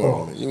 You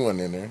weren't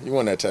in there. You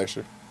weren't that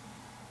texture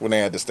when they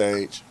had the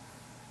stage.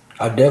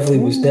 I definitely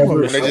was never.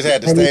 When they just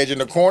had the stage in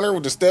the corner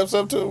with the steps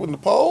up to it with the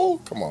pole.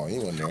 Come on,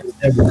 you weren't there.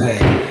 Never,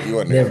 hey, You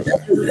weren't there.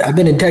 never. I've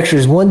been in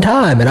Textures one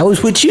time, and I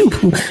was with you.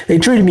 They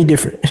treated me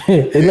different.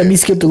 They let me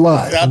skip the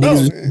line. I know.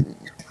 Niggas-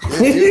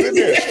 You was in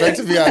there, straight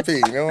to VIP.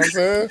 You know what I'm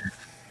saying?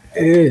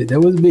 Yeah, that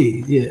was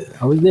me. Yeah,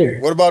 I was there.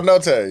 What about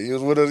Note? He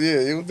was with us.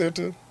 Yeah, he was there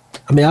too.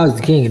 I mean, I was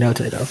the king in LT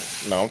though.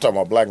 No, I'm talking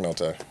about Black Note.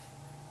 Yeah,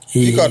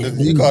 You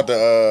caught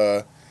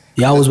the.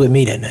 Y'all was with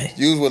me that night.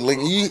 You was with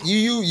Lena.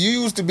 You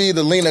used to be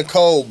the Lena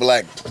Cole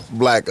black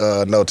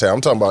Note.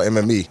 I'm talking about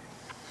MME.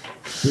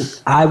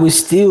 I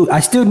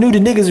still knew the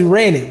niggas who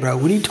ran it, bro.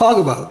 What are you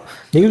talking about?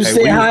 Niggas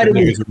say hi to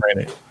me.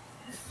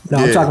 No,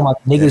 I'm Yeah. talking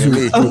about the niggas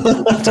who. talking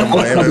about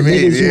The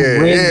MME. niggas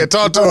who ran Yeah.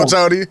 Talk to him,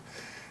 Tony.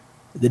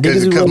 The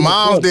niggas who Because ran the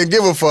moms club. didn't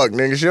give a fuck,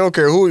 nigga. She don't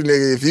care who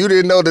nigga. If you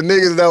didn't know the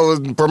niggas that was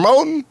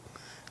promoting,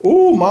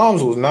 Ooh,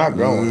 Moms was not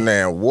going.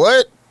 man,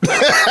 what?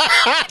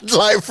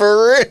 Like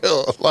for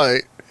real,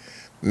 like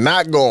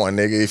not going,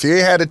 nigga. If you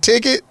ain't had a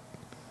ticket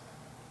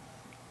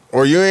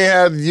or you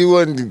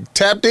wasn't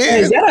tapped in,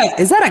 Hey,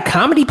 is that a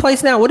comedy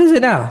place now? What is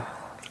it now?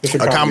 It's a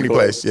comedy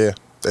place. Yeah,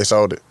 they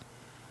sold it.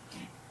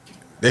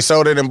 They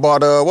sold it and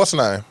bought what's the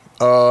name?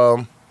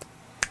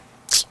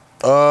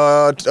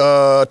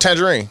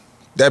 Tangerine.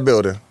 That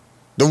building.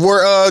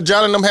 Where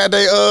John and them had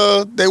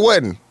they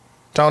wedding.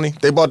 Tony,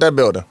 they bought that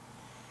building.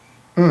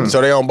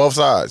 So they on both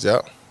sides. Yeah.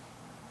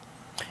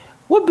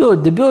 What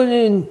building? The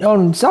building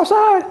on South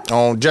Side?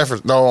 On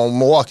Jefferson, no, on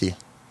Milwaukee.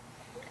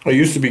 It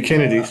used to be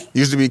Kennedy's.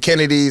 Used to be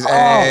Kennedy's Oh,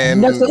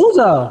 and next to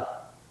Uzo.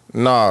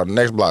 no,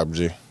 next block,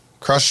 G.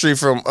 Cross the street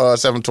from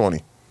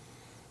 720.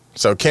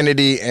 So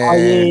Kennedy and Oh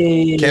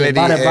yeah. Kennedy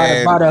By the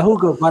and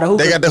hookah.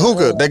 they got the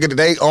hookah.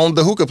 They own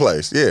the hookah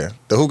place. Yeah,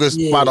 the hookah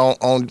spot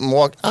on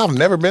Milwaukee. I've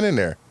never been in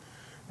there.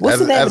 What's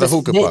the name as of a the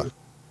hookah spot.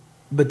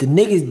 But the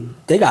niggas,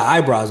 they got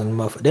eyebrows in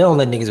the motherfucker. They don't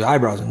let niggas with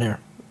eyebrows in there.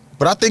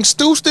 But I think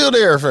Stu's still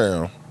there,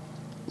 fam.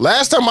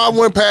 Last time I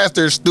went past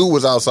there, Stu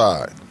was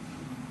outside,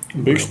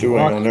 Big Stu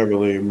ain't gonna never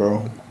leave,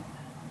 bro.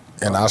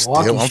 and I'm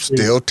Milwaukee Street.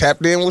 still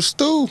tapped in with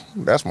Stu.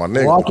 That's my nigga.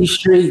 Milwaukee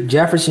Street,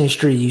 Jefferson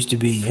Street used to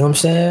be. You know what I'm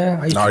saying?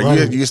 I used to run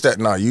it.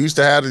 You used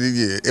to have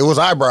it was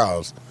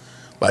eyebrows.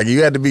 Like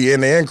you had to be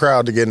in the in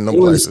crowd to get in them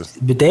places.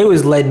 But they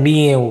was letting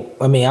me in.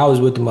 I mean, I was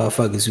with the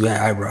motherfuckers who had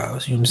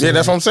eyebrows. You know what I'm saying? Yeah,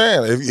 that's what I'm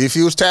saying. If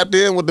you was tapped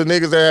in with the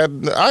niggas that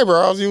had the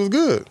eyebrows, you was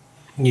good.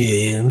 Yeah,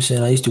 you know what I'm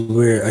saying? I used to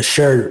wear a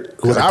shirt with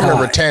Because a I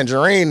remember tie.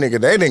 Tangerine, nigga,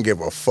 they didn't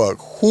give a fuck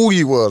who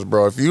you was,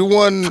 bro. If you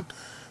wasn't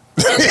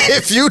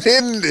if you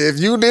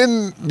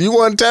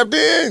wasn't tapped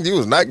in, you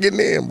was not getting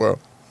in, bro.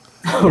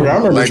 I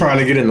remember trying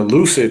to get into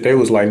Lucid. They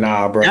was like,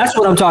 nah, bro. That's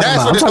what I'm talking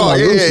That's about. what it's I'm talking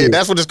called. about Yeah, Lucid.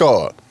 that's what it's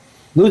called.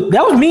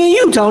 That was me and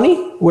you, Tony,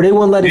 where they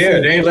wouldn't let us Yeah,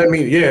 in. they ain't let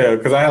me. Yeah,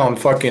 because I had on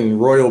fucking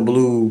royal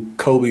blue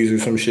Kobe's or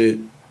some shit.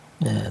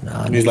 Yeah,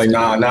 nah, And he's like,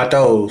 nah, not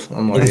those.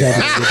 I'm like, he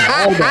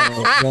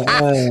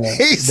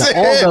He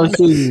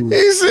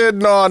said,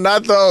 no,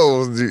 not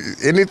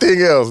those.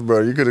 Anything else,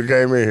 bro. You could have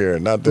came in here,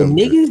 not the them.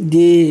 niggas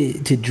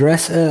did to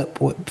dress up.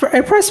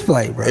 Hey, press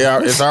play, bro. Yeah,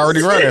 it's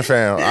already running,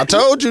 fam. I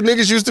told you,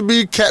 niggas used to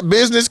be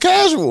business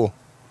casual.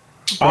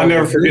 I'll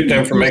never forget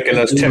them for making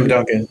us Tim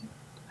Duncan.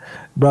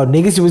 Bro,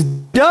 niggas was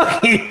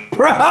dunking,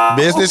 bro.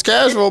 Business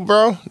casual,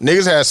 bro.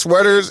 Niggas had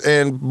sweaters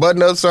and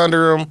button-ups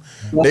under them.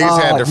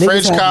 Niggas had the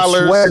French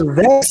collars. Sweater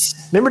vest.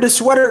 Remember the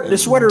sweater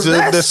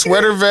vest? The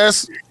sweater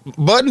vest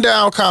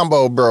button-down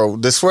combo, bro.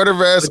 The sweater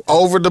vest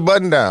over the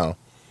button-down.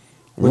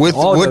 With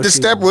the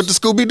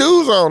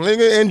Scooby-Doos on,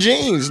 nigga, and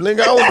jeans.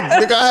 Nigga,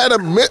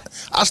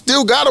 I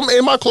still got them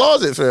in my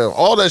closet, fam.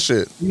 All that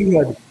shit.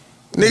 Nigga,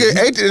 and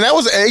that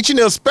was an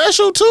H&M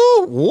special,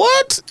 too?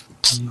 What?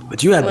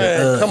 But you had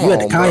the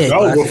Kanye. That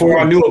was before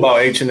I knew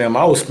about H&M.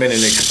 I was spending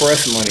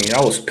express money.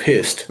 I was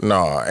pissed.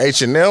 No,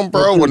 H&M,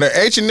 bro. When the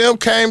H&M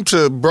came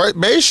to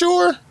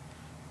Bayshore,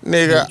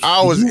 nigga,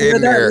 I was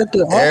in there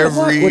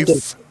every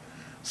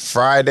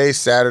Friday,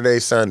 Saturday,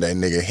 Sunday,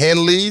 nigga.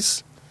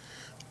 Henley's,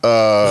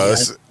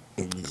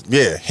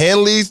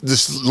 Henley's,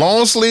 the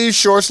long sleeve,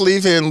 short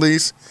sleeve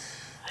Henley's.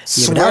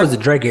 Yeah, but that was the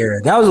Drake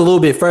era. That was a little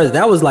bit further.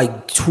 That was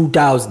like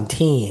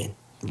 2010.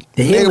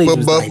 The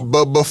Henleys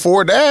but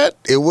before that,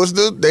 it was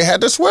they had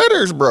the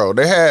sweaters, bro.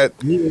 They had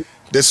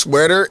the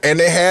sweater, and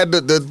they had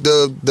the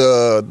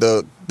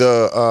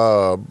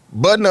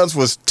button ups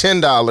was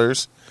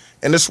 $10,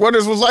 and the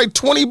sweaters was like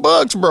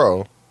 $20,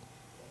 bro.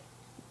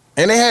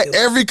 And they had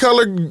every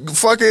color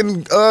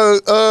fucking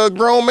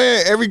grown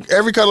man,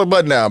 every color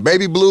button down.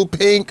 Baby blue,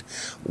 pink,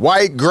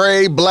 white,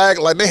 gray, black.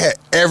 Like they had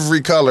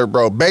every color,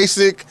 bro.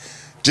 Basic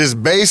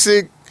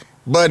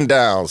button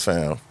downs,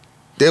 fam.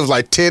 It was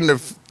like $10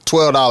 to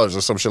 $12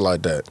 or some shit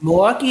like that.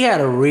 Milwaukee had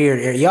a weird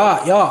era.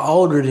 Y'all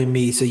older than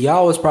me, so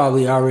y'all was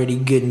probably already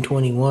getting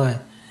 21.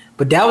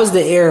 But that was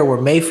the era where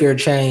Mayfair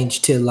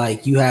changed to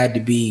like you had to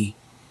be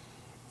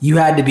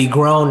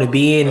grown to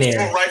be in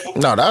there.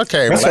 No, that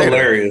came That's later.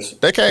 hilarious.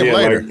 They came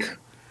later. Like,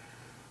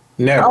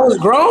 never. I was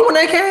grown when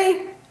they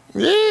came?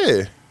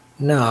 Yeah.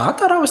 No, I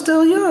thought I was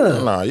still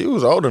young. Nah, you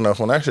was old enough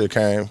when that shit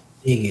came.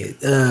 Nigga,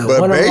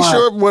 But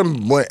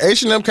Bayshore, when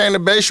H&M came to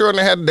Bayshore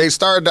and they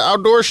started the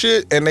outdoor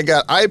shit and they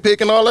got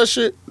iPick and all that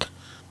shit,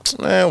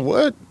 man,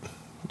 what?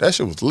 That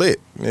shit was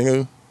lit,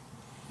 nigga.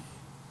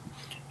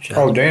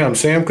 Oh, damn.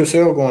 Sam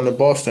Cassell going to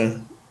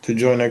Boston to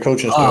join that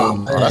coaching staff.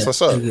 Oh, that's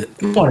what's up.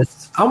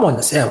 I want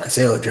the Sam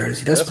Cassell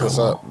jersey. That's what's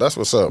up. That's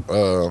what's up.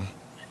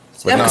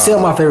 Sam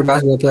Cassell, my favorite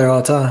basketball player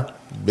all the time.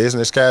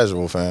 Business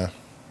casual, fam.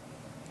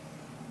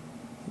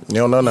 You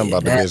don't know nothing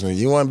about the business.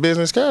 You want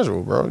business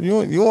casual, bro.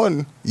 You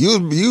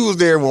was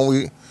there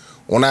when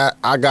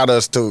I got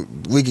us to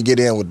we could get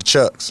in with the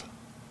Chucks.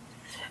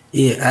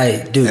 Yeah,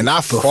 hey, dude. And I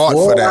fought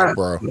for that,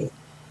 bro.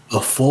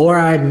 Before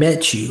I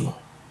met you.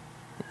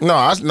 No,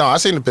 I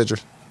seen the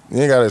pictures. You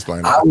ain't gotta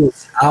explain that. I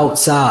was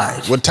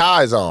outside with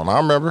ties on. I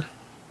remember.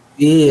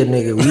 Yeah,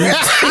 nigga.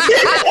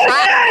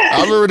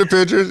 I remember the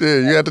pictures.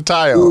 Yeah, you had the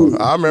tie on.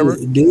 I remember.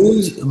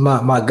 Dudes,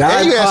 my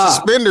guy. And you had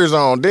suspenders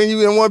on. Didn't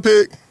you in one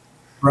pic?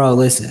 Bro,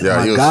 listen. Yeah,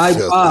 my guy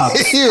Pops.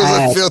 He was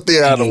a filthy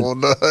animal,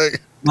 dog.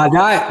 My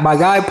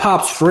guy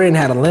Pop's friend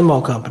had a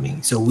limo company,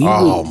 so we.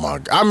 Oh my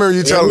God! I remember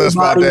you telling us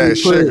about that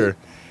sugar.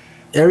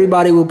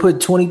 Everybody would put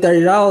 $20,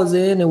 $30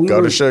 in, and we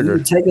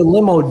would take a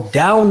limo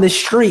down the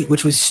street,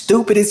 which was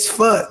stupid as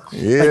fuck.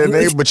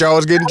 Yeah, but y'all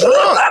was getting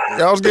drunk.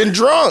 Y'all was getting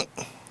drunk.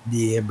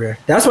 Yeah, bro.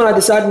 That's when I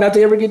decided not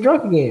to ever get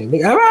drunk again.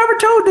 Have I ever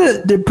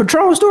told the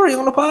Patron story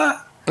on the pod?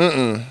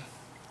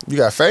 You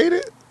got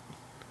faded?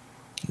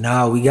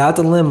 No, we got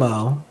the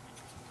limo.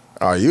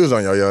 Oh, you was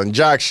on your young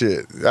jock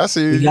shit. I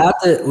see you.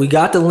 We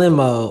got the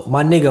limo.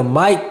 My nigga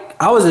Mike,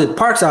 I was at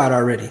Parkside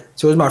already.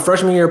 So it was my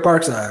freshman year at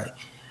Parkside.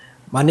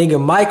 My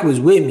nigga Mike was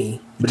with me,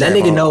 but that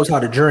nigga knows how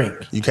to drink.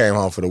 You came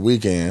home for the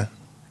weekend.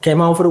 Came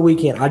home for the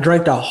weekend. I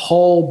drank the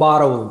whole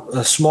bottle of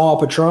a small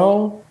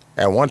Patron.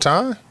 At one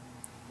time?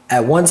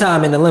 At one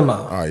time in the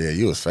limo. Oh, yeah,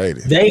 you was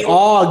faded. They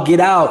all get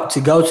out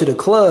to go to the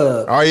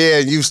club. Oh, yeah,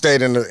 you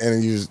stayed in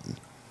the...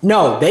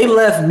 No, they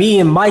left me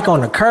and Mike on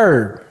the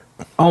curb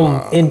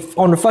on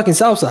the fucking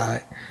south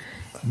side.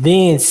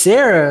 Then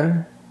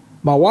Sarah,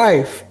 my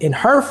wife, and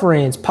her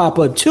friends pop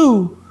up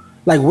too.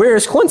 Like,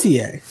 where's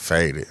Quincy at?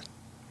 Faded.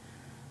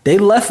 They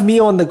left me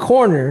on the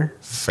corner.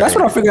 Faded. That's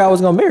when I figured I was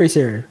gonna marry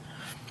Sarah.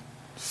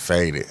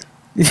 Faded.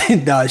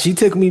 Nah, she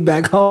took me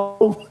back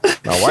home.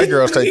 Now, white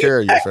girls take care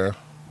of you, fam.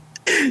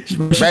 She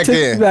took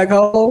me back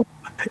home,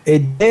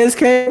 and Dez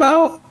came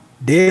out.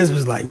 Dez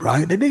was like,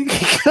 right, the nigga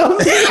come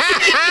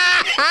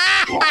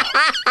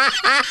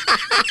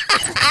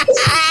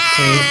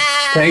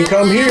Can't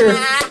come here.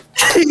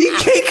 You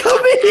can't come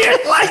in here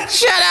like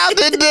Shout out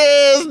to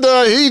Dez,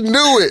 dog. He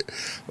knew it.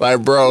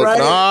 Like, bro, Right.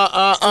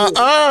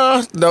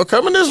 don't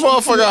come in this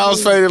motherfucker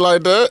house faded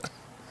like that.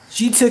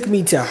 She took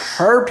me to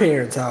her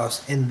parents'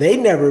 house, and they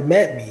never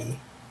met me.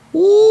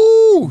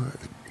 Woo.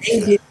 They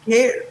didn't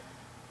care.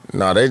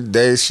 No, they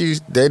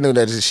knew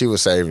that she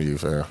was saving you,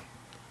 fam.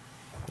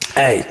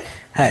 Hey,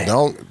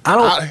 Don't.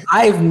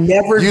 I've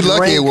never. You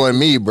lucky it drank- wasn't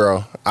me,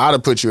 bro. I'd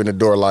have put you in the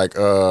door like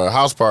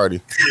house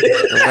party.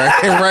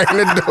 Rang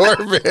the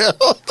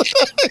doorbell.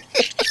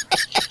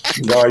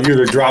 Dog, you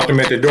just dropped him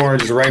at the door and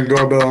just rang the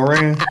doorbell and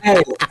ran.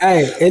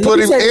 Hey, and Put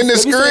let him me say in the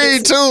this, let me say screen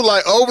this. too.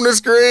 Like open the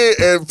screen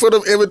and put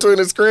him in between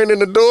the screen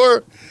and the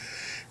door.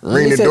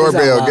 Ring me the say this out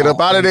doorbell. loud. Get up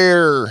out of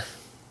there.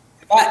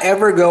 If I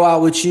ever go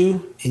out with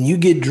you and you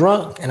get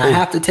drunk and I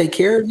have to take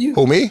care of you,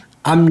 Who, me?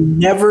 I'm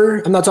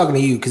not talking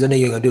to you because I know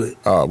you ain't gonna do it.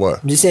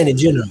 What? I'm just saying in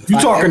general. If You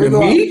I talking ever to go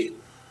me? out-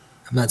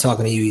 I'm not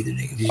talking to you either,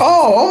 nigga.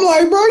 Oh, I'm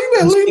like, bro, you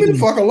better leave me the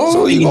fuck alone. So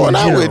who you Speaking going in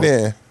out with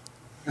general. then?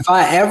 If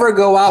I ever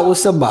go out with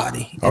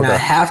somebody and Okay. I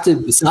have to,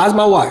 besides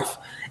my wife,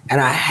 and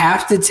I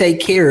have to take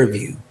care of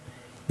you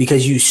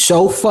because you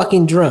so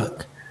fucking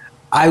drunk,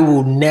 I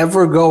will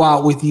never go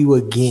out with you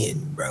again,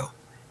 bro.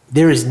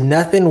 There is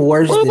nothing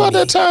worse What than about me.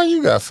 that time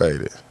you got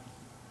faded?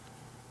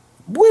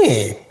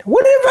 When?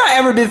 When have I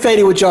ever been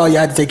faded with y'all? Y'all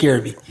had to take care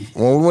of me.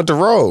 When we went to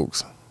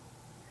Rogues.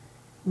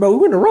 Bro, we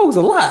went to Rogues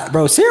a lot,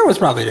 bro. Sarah was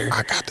probably there.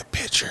 I got the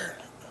picture.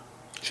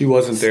 She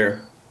wasn't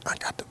there. I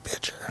got the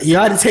picture.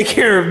 Y'all had to take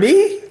care of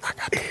me? I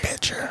got the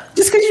picture.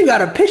 Just because you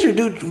got a picture,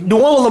 dude. The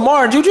one with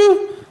Lamar and Juju?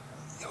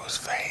 It was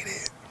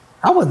faded.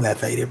 I wasn't that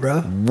faded,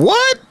 bro.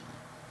 What?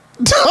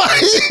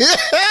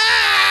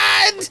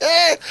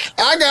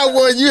 I got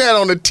one you had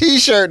on a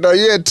t-shirt though.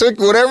 You had took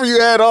whatever you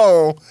had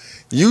on.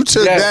 You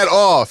took Yes. that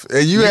off,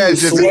 and you had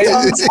just.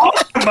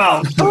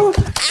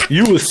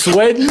 You was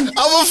sweating.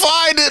 I'ma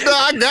find it though.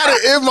 I got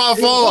it in my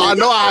phone. I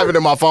know I have it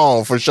in my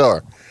phone for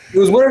sure. It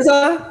was winter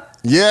time?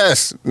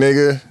 Yes,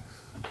 nigga.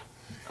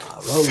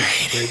 Oh,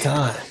 great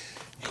time.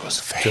 It was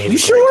faded. You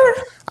sure?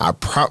 I'll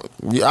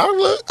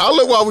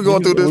look while we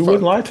going through this. We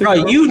wouldn't lie to Bro,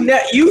 you.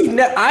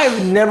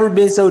 I've never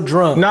been so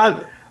drunk.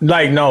 Not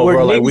like no, where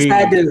bro. Like niggas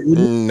had to,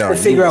 No,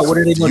 figure out what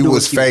are they going to you do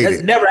was with you. That's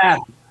faded. never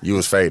happened. You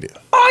was faded.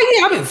 Oh,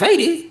 yeah, I've been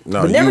faded.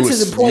 No, but never you to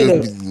was, the point you,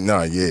 of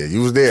No, yeah,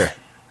 you was there.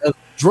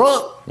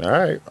 drunk. All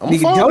right, I'm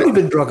Nigga, Tony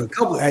been drunk a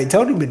couple. Hey,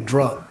 Tony been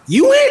drunk.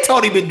 You and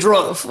Tony been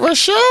drunk. for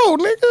sure,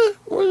 nigga.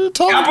 What you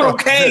talking Capital about?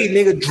 K,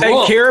 nigga,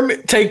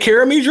 drunk. Take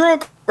care of me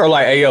drunk, or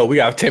like, hey yo, we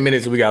got 10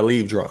 minutes and we gotta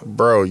leave drunk.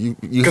 Bro, you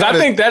Because had I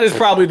a- think that is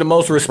probably the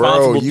most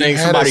responsible you thing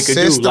had somebody a could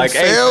do. system Like,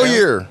 hey,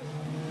 failure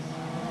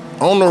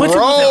on the Quincy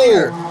was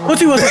there. road.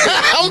 Quincy was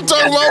I'm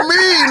talking about me,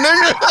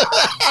 nigga.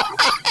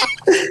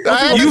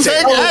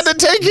 I had to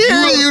take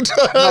care of you.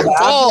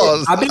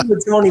 Pause. I've been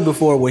with Tony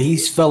before where he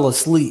fell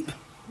asleep.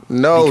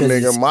 No, because nigga,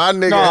 it's- my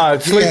nigga. Nah,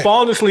 sleep, yeah.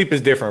 falling asleep is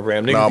different,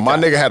 Bram. No, my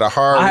nigga had a I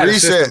hard had a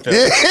reset. system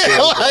Yeah,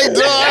 failure. like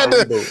dog, I had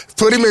to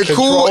put him in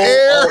Control, cool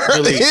air. alt,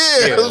 delete.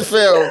 Yeah, Yeah.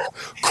 felt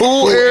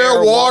cool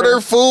air,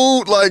 water,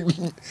 food, like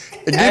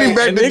get him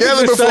back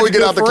together before we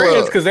get out the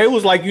club. Because they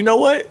was like, you know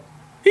what?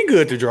 He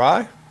good to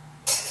drive.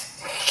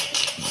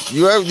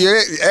 You have, yeah,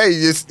 hey,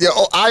 your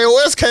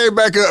iOS came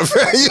back up.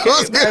 You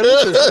was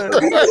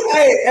good.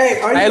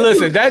 Hey,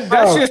 listen,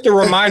 that's just a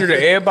reminder to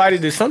everybody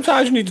that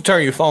sometimes you need to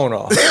turn your phone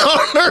off.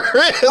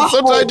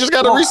 Sometimes you just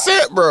got to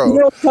reset, You bro.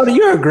 know, Tony,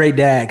 you're a great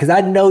dad because I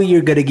know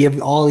you're gonna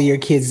give all of your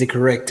kids the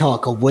correct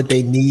talk of what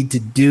they need to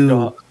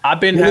do. I've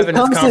been When it having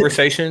this comes to-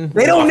 conversation.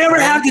 They don't never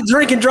have to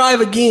drink and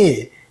drive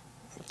again.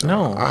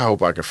 No. I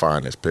hope I can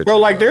find this picture. Bro,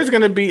 like there's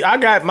going to be,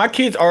 my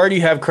kids already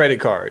have credit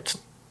cards.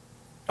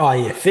 Oh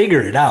yeah,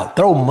 figure it out.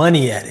 Throw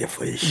money at it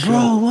for sure.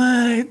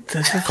 what?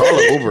 Call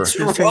an Uber.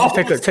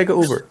 Take a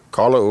Uber.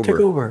 Call an Take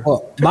Uber. Uber.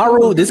 Well, my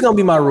rule. This is gonna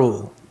be my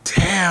rule.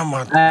 Damn,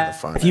 I gotta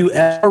find If you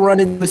ever run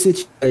into a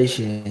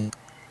situation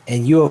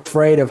and you're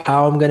afraid of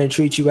how I'm gonna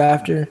treat you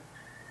after,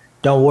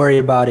 don't worry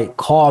about it.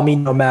 Call me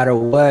no matter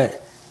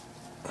what.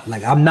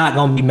 Like I'm not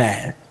gonna be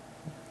mad.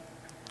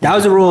 That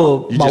was a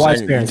rule You my just, wife's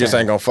ain't, you parents just had.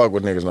 ain't gonna fuck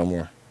with niggas no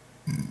more.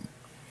 Yeah, I'm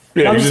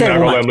you're just just saying not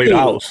going with to let them my leave the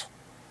kids. house.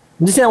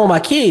 I'm just saying with my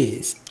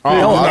kids. Oh,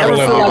 don't I, ever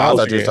thought, feel like I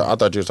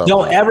thought you was talking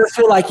don't about ever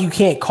feel like you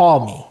can't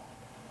call me.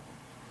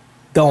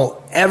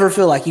 Don't ever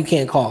feel like you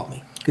can't call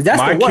me because that's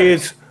My the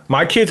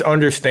worst. kids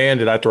understand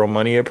that I throw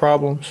money at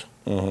problems.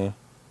 So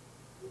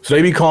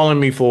they be calling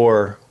me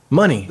for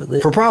money,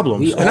 for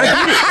problems. And I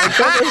get it.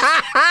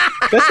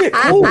 Like, that's it.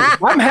 Cool.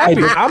 I'm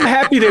happy. I'm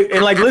happy to,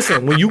 and like,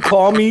 listen, when you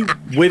call me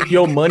with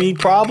your money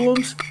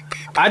problems,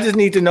 I just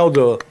need to know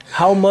the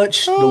how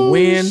much, the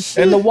when,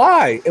 and the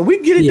why. And we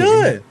get it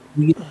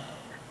done.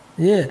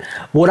 Yeah.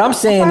 What I'm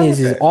saying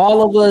is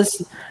all of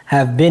us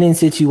have been in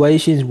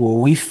situations where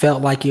we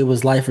felt like it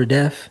was life or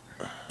death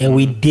and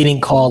we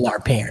didn't call our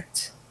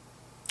parents.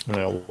 You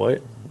know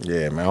what?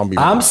 Yeah, man.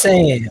 I'm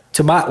saying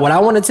what I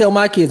want to tell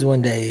my kids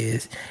one day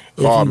is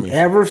Call if you me.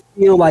 ever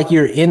feel like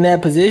you're in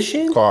that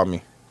position, Call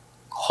me.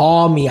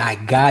 call me. I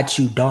got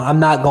you. I'm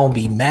not gonna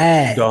be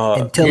mad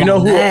until you know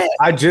I'm who mad.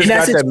 I just in got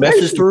that situation.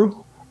 message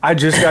through? I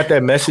just got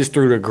that message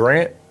through to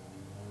Grant.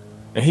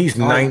 And he's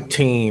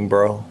 19,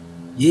 bro.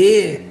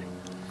 Yeah.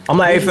 I'm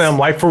like, hey fam,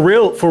 like for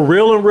real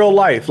in real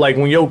life, like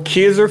when your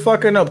kids are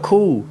fucking up,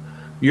 cool.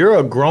 You're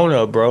a grown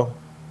up, bro.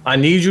 I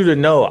need you to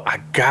know I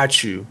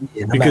got you.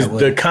 Yeah, no because matter what.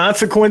 the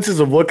consequences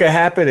of what could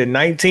happen at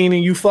 19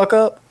 and you fuck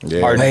up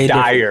are Way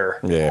dire.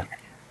 Yeah.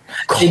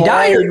 They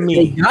dire, me.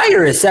 they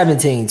dire at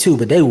 17 too,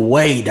 but they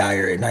way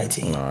dire at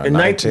 19. At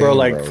 19, bro,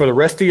 like for the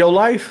rest of your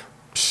life.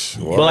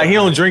 But like he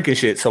don't drink and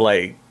shit, so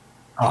like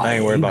I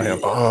ain't worried about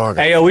him.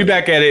 Hey, yo, we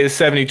back at it. It's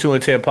 72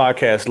 and 10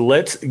 podcast.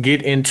 Let's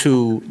get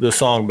into the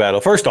song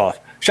battle. First off,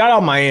 shout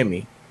out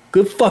Miami.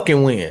 Good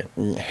fucking win.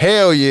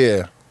 Hell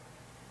yeah.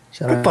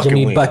 Shout out fucking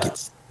Jimmy win.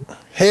 Buckets.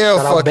 Hell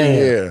Shout out fucking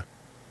Bam. yeah.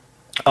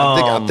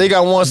 I think I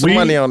won some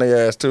money on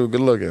their ass too. Good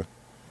looking.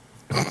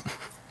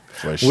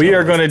 We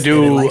are gonna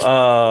do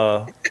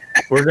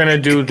we're gonna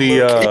do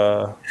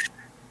the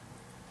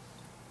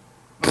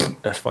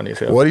that's funny as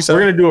hell. What'd he say?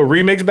 We're gonna do a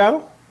remix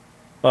battle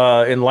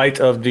in light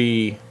of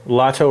the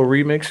Lotto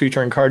remix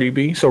featuring Cardi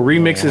B. So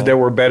remixes that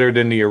were better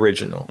than the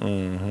original.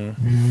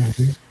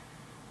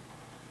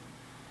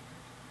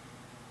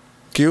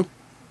 Q?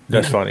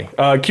 That's funny.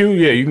 Q,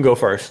 yeah, you can go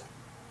first.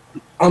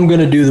 I'm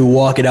gonna do the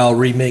Walk It Out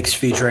remix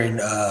featuring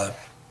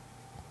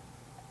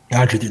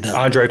Andre 3000.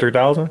 Andre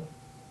 3000.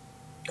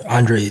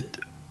 Andre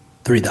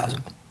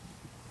 3000.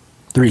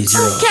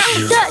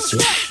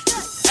 3000.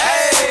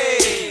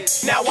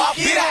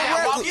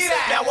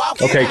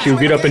 Okay, Q,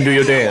 get up and do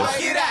your dance.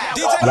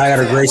 But I got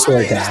a great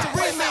story time.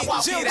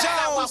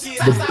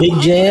 The Big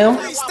Jam.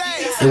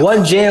 It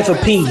wasn't Jam for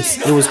Peace.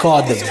 It was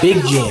called the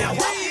Big Jam.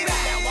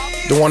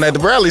 The one at the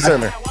Bradley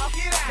Center.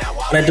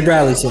 At the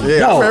Bradley Center.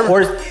 Yeah, I No, remember.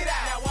 or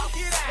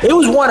it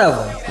was one of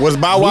them. Was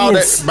Bow Wow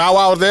was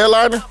the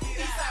headliner?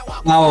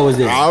 Bow Wow was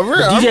there. Oh,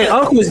 really? DJ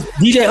Unk was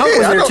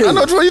there too. I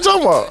know what you're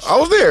talking about. I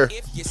was there.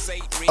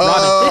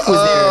 Robin Thicke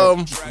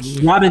was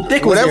there. Robin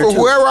Thicke was there too.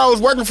 Whoever I was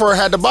working for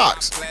had the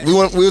box. We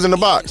was in the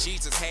box.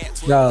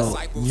 No,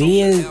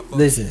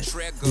 listen,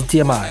 the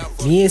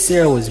TMI. Me and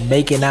Sarah was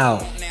making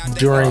out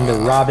during the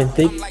Robin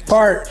Thicke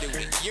part.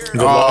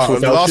 Lost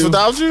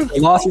without you.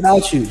 Lost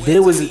Without You. Then it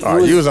was.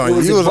 You was on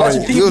your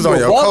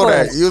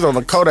Kodak. You was on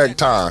the Kodak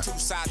time.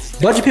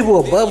 Bunch of people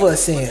above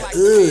us saying,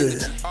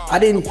 "Ugh."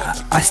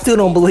 I still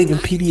don't believe in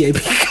PDA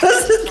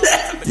because of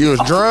that. You was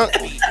drunk.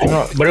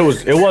 No, but it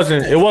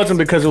wasn't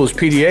because it was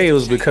PDA. It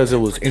was because it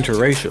was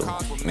interracial.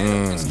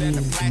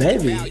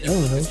 Maybe. I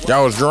don't know.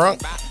 Y'all was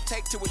drunk.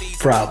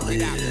 Probably.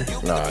 Yeah.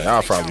 Nah,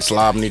 y'all probably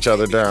slobbing each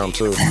other down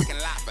too.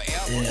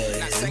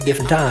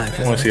 Different time.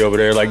 I want to see over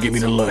there, like, give me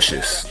the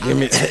luscious. Give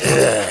me.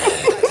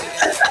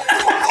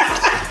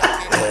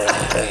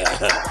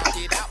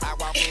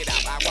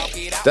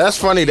 That's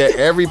funny that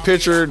every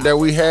picture that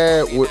we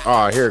had. Here we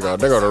go.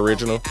 There go the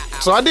original.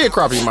 So I did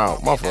crop him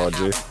out. My fault,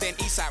 G.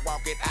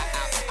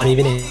 I'm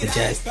even in the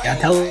jazz. I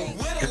tell you,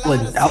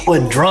 I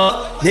wasn't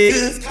drunk,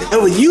 nigga.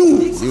 It was you.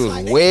 You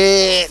was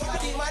wet.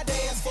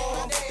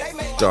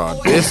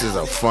 Dog, this is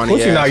a funny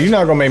You're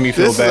not gonna make me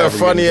feel This bad. is a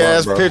funny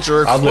ass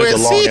picture. I've lived a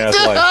long ass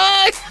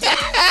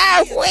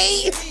life.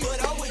 Wait.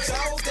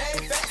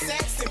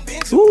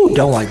 Ooh,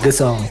 don't like this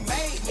song.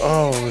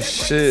 Oh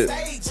shit.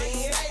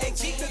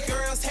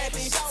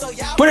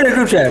 Put it in the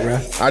group chat, bro.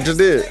 I just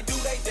did.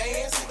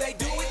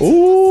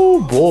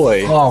 Ooh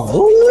boy.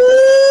 Oh,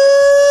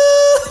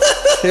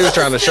 He was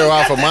trying to show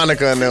off for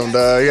Monica and them,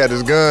 dog. He had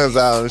his guns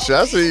out and shit.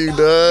 I see you, dog.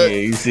 Yeah,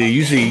 you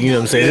see, you know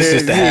what I'm saying? This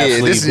is the half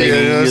sleeve, this is, baby.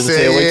 you know what I'm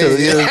saying? Wait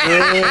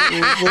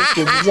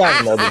till it's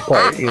not another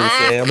part. You know what I'm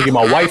saying? I'm gonna get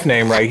my wife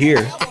name right here.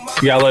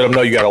 You gotta let them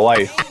know you got a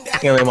wife. You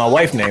gotta let my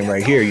wife name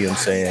right here, you know what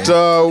I'm saying?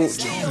 So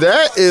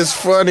that is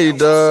funny,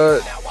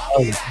 dog.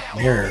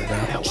 mirror,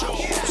 bro.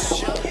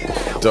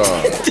 Dog.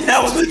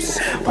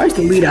 I used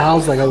to leave the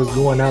house like I was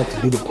going out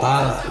to do the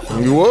pod.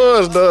 You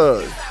was,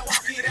 dog.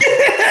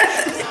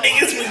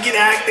 Niggas would get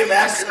active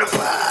after the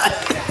pod.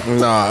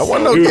 Nah, it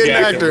wasn't no We were getting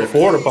acting actor.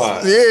 before the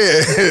pod.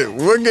 Yeah,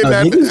 we're getting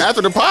niggas-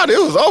 after the pod. It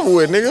was over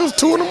with, nigga. It was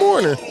 2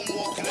 a.m.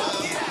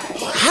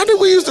 How did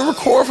we used to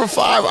record for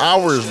 5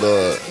 hours,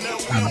 dog?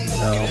 I don't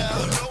know,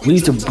 bro. We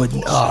used to put,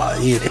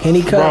 the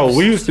Henny cups. Bro,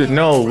 we used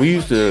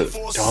to,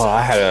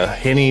 I had a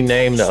Henny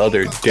name the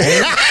other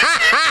day.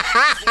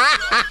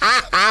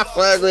 I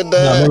fuck with Y'all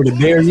that. remember the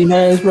Bearsy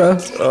names, bro?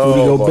 Oh, we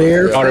go my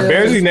Bear. God. Oh, the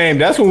Bearsy name,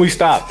 that's when we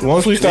stopped.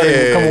 Once we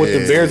started coming with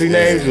the Bearsy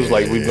names, it was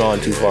like we've gone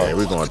too far. Yeah,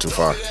 we're going too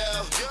far.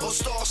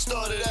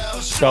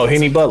 Oh,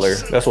 Henny Butler,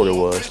 that's what it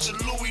was.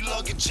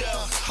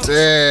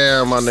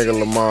 Damn, my nigga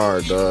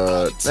Lamar,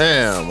 dog.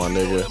 Damn, my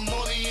nigga.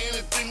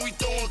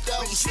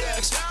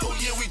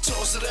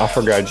 I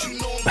forgot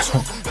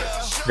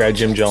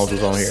Jim Jones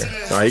was on here.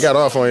 Nah, he got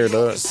off on here,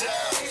 dog.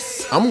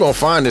 I'm gonna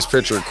find this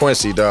picture of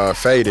Quincy, dog.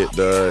 Faded,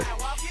 dog.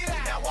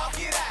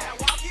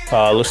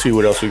 Let's see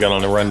what else we got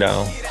on the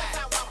rundown.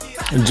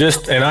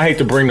 And I hate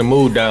to bring the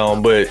mood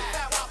down, but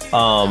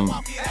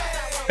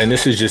and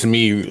this is just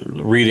me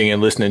reading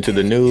and listening to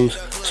the news.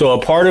 So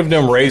a part of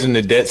them raising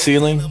the debt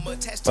ceiling,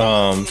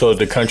 so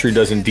the country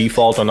doesn't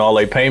default on all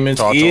their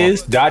payments, Talk to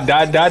is ... Talk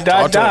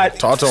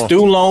to him.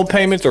 Student loan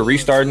payments are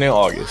restarting in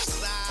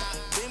August.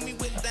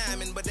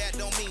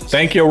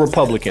 Thank your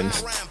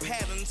Republicans.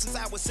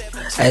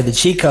 And the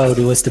cheat code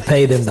was to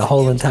pay them the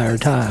whole entire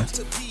time.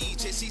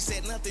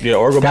 Yeah,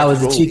 or go That back was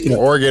to the school. cheat code.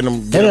 Or get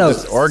them.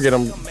 Or get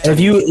them. If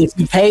you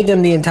paid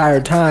them the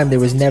entire time, there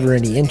was never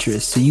any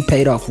interest, so you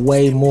paid off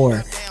way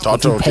more. Talk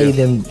if to you him, paid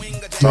kid. them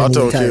Talk the to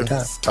him, entire kid.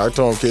 time. Talk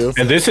to him, kid.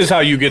 And this is how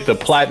you get the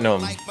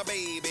platinum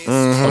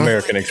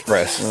American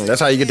Express. That's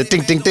how you get the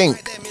ting, ting, ting.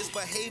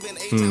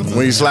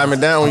 When you slam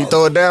it down, when you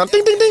throw it down,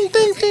 ting, ting, ting,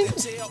 ting, ting.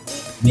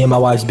 Me and my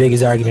wife's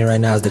biggest argument right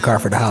now is the car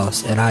for the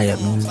house, and I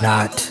am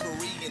not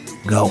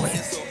going.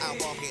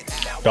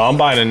 So I'm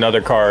buying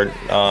another car in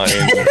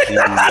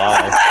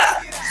July.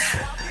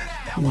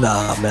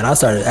 Nah, man, I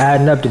started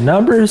adding up the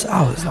numbers.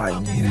 I was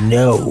like,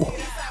 no.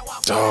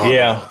 Dog,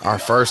 Yeah. Our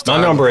first My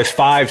time. number is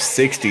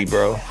 $560,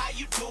 bro.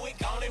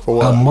 For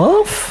what? A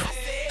month?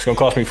 It's gonna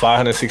cost me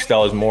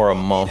 $560 more a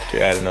month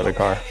to add another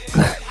car,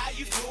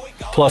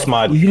 plus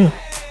my Yeah.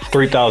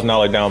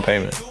 $3,000 down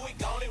payment.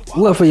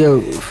 What, for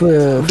your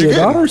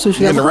daughter? So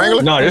she You got getting the a car?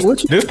 Wrangler? No,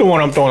 What you- this the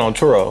one I'm throwing on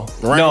Turo.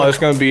 Wrangler? No, it's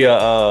gonna be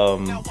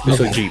it's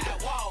a Jeep.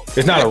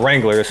 It's not a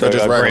Wrangler. It's a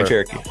Just Grand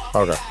regular. Cherokee.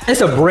 Okay. It's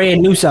a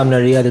brand new something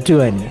or the other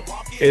too, ain't it?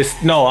 It's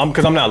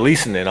because I'm not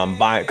leasing it. I'm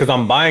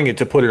buying it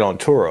to put it on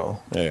Turo.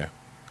 Yeah.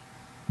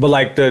 But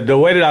like the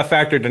way that I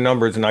factored the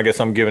numbers, and I guess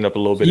I'm giving up a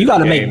little bit. You of got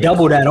to the make game,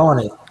 double that on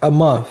it a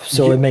month,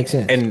 so it makes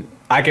sense. and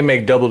I can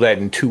make double that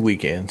in 2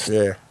 weekends.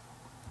 Yeah.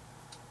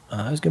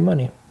 That's good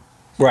money.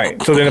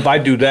 Right. So then if I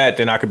do that,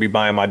 then I could be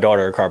buying my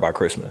daughter a car by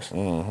Christmas.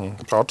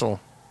 Talk to him.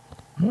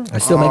 I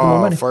still making more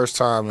money. First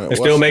time. And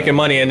still making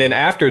money. And then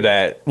after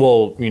that,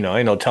 well,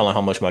 ain't no telling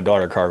how much my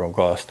daughter car gonna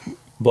cost.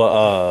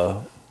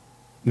 But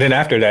then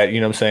after that,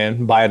 you know what I'm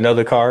saying? Buy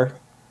another car.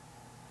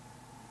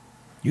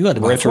 You got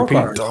to buy Rinse, 4 repeat.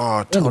 cars.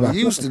 Dog, Tony,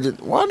 you used to.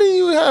 Why do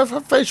you have her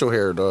facial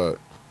hair, dog?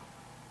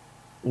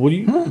 What do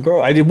you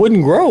grow? It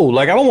wouldn't grow.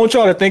 Like, I don't want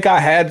y'all to think I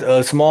had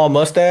a small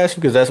mustache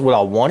because that's what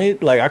I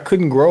wanted. Like, I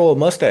couldn't grow a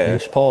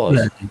mustache.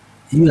 Pause.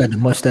 You got the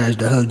mustache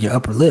to hug your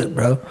upper lip,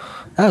 bro.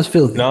 That was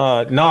filthy.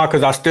 Nah,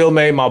 because I still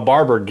made my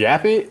barber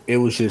gap it. It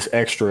was just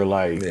extra,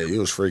 like, Yeah, you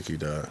was freaky,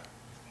 dog.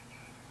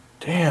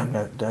 damn,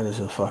 that is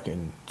a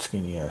fucking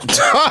skinny ass.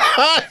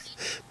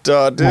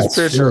 Dog, this That's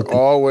picture filthy.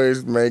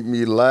 always make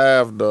me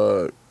laugh,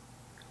 dog.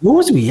 Where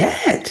was we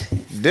at?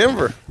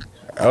 Denver.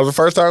 That was the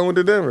first time we went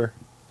to Denver.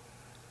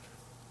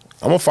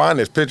 I'm gonna find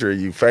this picture of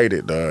you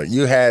faded, dog.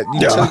 You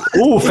took,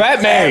 Ooh,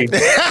 fat man.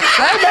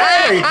 Fat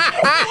man.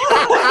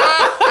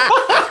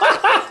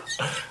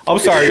 I'm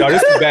sorry, y'all.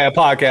 This is bad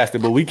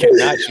podcasting, but we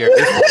cannot share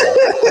this.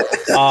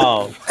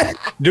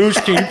 Dude,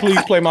 can you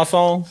please play my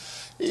song?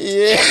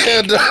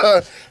 yeah,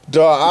 dog.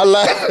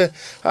 Dog,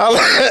 I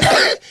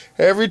like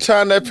every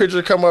time that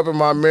picture come up in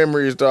my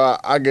memories, dog.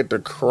 I get to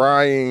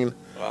crying,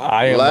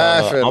 I am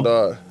laughing,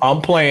 dog.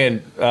 I'm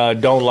playing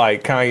Don't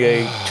Like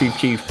Kanye, Chief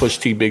Keef, Push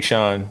T, Big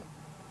Sean,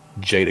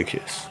 Jada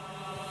Kiss.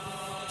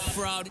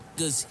 Fraud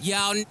niggas,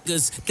 y'all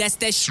niggas, that's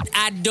that shit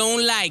I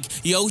don't like.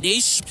 Yo,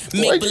 this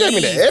Boy, make you gave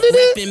me believe, the edit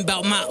it? rapping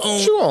about my own.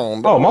 What you on,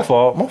 Oh, dog?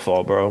 my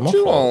fault, bro. My What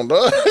you fault. on,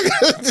 dog?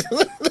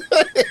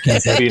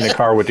 Be in the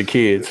car with the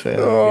kids, fam.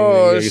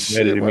 Oh Niggas shit!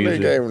 edited Why they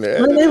music. gave me the Man,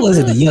 edit? they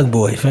listen to Young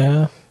Boy,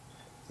 fam.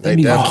 They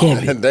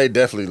can't be. they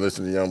definitely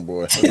listen to Young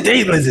Boy.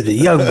 They listen to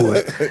Young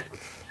Boy.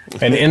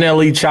 And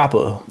NLE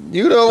Chopper.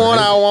 You the one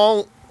I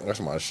want. That's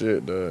my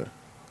shit, dog.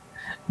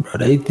 Bro,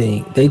 they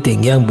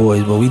think Young Boy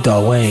is what we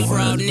thought Wayne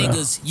Fraud was, bro.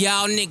 niggas,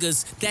 y'all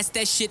niggas, that's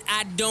that shit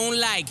I don't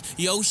like.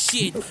 Yo,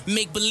 shit,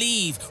 make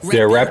believe.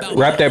 Yeah, rapping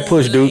rap about that my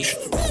push, own dude.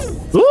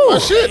 My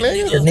shit,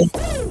 nigga.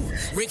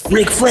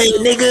 Rick Flag,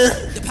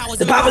 nigga.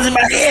 The power's in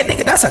my head,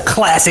 nigga. That's a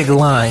classic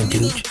line,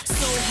 dude.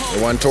 It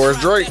wasn't towards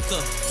Drake.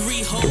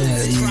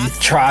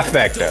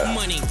 Trifecta.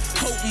 Money,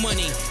 hope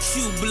money,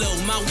 shoe blow,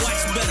 my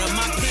watch better,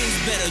 my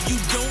pen's better. You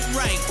don't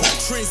write,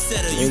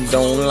 trendsetter. You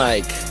don't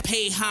like.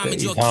 Pay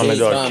homage or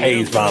Vomit or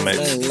K's vomit.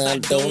 I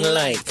don't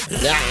like.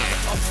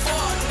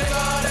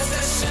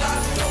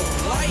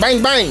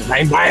 Bang, bang.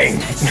 Bang, bang.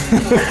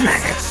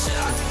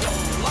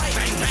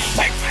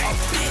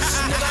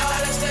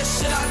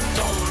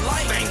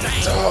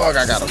 Dog,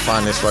 I gotta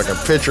find this fucking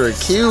picture of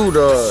Q,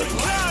 dog.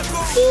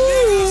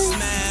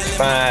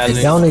 Finally,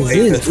 It don't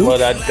exist, That's dude.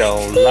 what I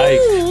don't like.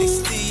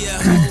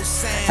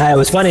 Hey, it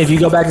was funny. If you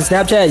go back to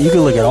Snapchat, you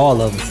can look at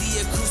all of them.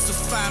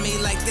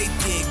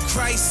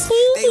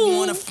 They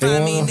wanna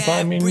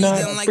find me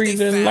not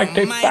breathing like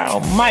they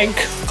found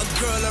Mike.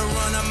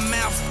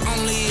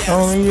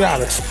 Only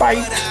out of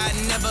spite.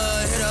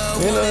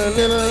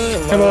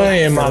 Never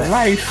in my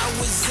life.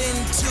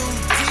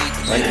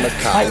 Like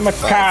Like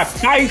Makai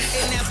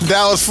Fife.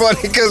 That was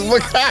funny because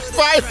Makai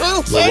Fife.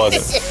 It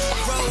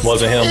wasn't.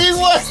 Wasn't him. He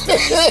wasn't.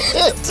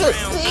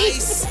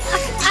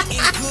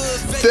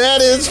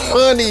 That is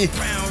funny.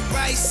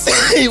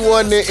 He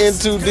wasn't in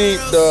too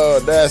deep,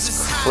 dog.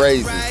 That's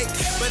crazy.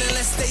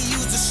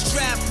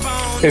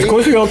 Is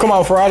Quincy gonna come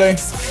out Friday?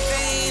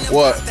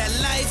 What?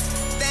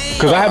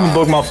 Because I haven't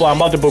booked my flight. I'm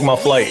about to book my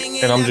flight,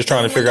 and I'm just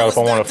trying to figure out if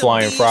I want to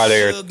fly in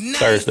Friday or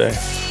Thursday.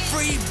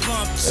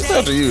 It's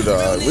up to you,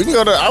 dog. We can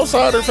go to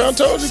Outsiders. I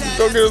told you,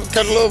 go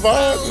catch a little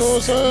vibe. You know what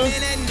I'm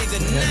saying?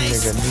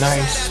 Nigga,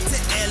 nice.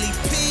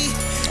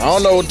 I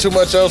don't know too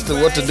much else to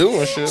what to do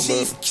and shit,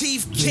 but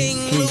Chief King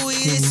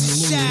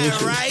Louis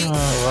shot, right?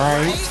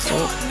 Alright.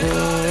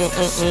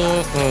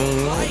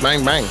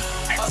 bang bang.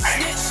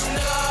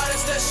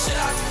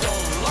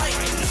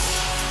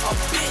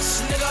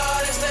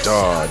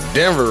 Dog,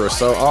 Denver is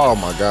so. Oh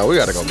my god, we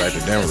gotta go back to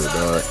Denver,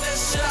 dog.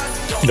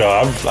 No,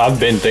 I've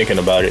been thinking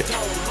about it.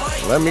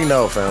 Let me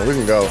know, fam. We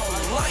can go.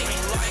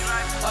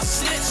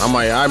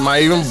 I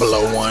might even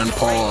blow one.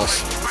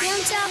 Pause.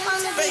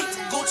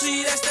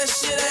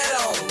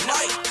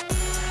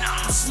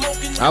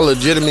 I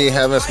legitimately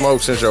haven't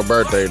smoked since your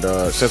birthday,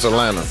 dog. Since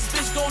Atlanta.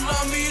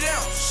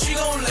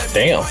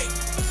 Damn.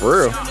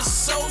 For real.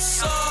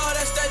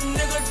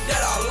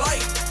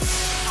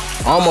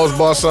 Almost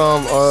bought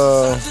some.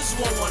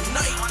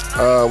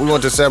 We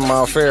went to 7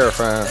 Mile Fair,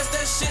 fam.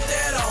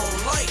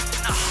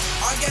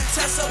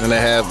 And they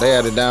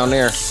had it down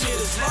there.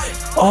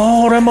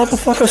 Oh, that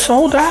motherfucker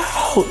sold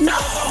out. No.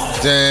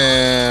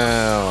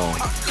 Damn.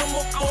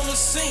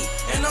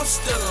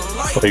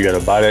 So you gotta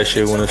buy that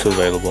shit when it's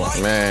available.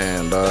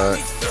 Man, dog.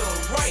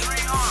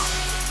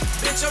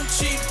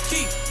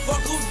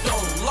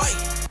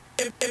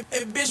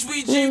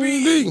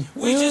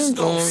 We just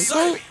gon'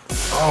 say.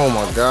 Oh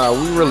my god,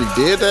 we really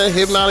did that?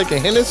 Hypnotic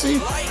and Hennessy?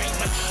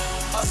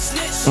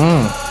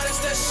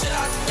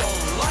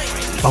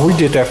 Oh, we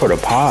did that for the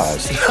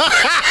pause.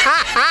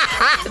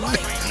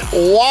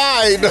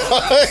 Why, dog?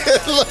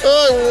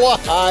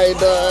 Why,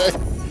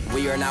 dog?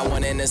 We are not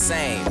one and the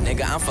same,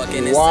 nigga. I'm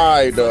fucking the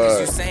Why, same. Fuck is dog?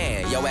 you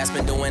saying? Yo ass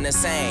been doing the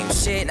same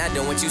shit, not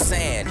doing what you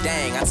saying.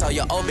 Dang, I told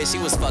your old bitch she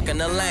was fucking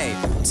the lane.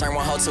 Turn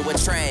one hoe to a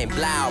train,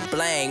 blow,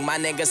 blang. My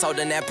niggas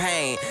holding that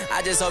pain.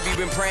 I just hope you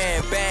been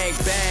praying, bang,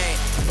 bang.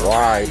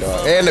 Why,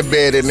 dog? And the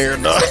bed in there,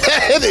 dog.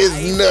 That is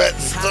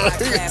nuts, dog.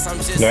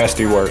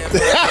 Nasty work.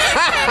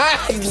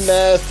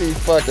 Nasty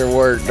fucking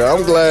work,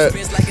 dog. I'm glad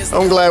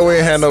we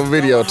ain't had no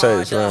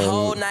videotapes, man.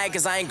 Whole night,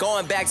 cause I ain't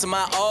going back to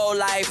my old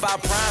life, I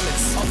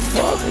promise.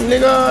 Fuck,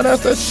 nigga,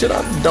 that's that shit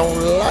I don't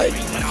like.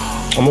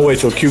 I'm gonna wait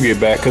till Q get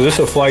back because it's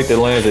a flight that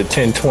lands at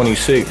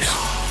 10:26.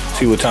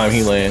 See what time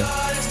he land.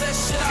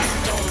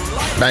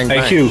 Bang,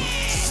 bang. Hey Q.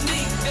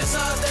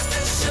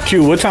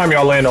 Q, what time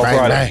y'all land on Bang,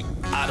 Friday? bang.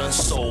 I done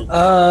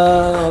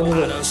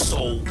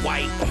sold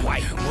white,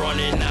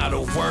 running out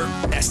of work.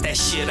 That's that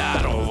shit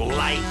I don't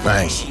like.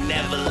 Bang. She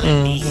never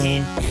let me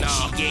hit.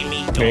 She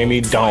gave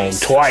me dome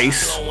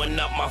twice. Blowing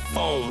up my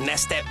phone.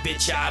 That's that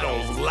bitch I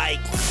don't like.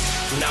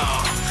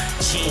 Nah,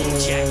 jean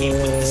jacket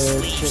with the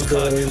sleeves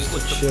cut.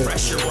 Put the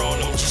pressure on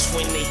them just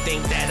when they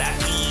think that I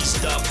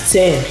eased up.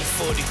 Sam.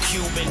 For the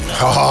Cuban.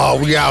 Oh,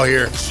 we out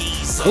here.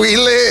 We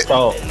lit.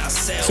 So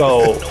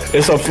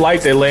it's a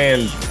flight that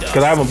land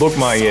because I haven't booked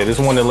mine yet. It's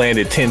one that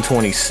landed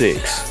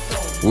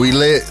 10:26. We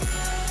lit.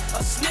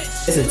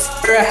 Listen,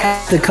 Sarah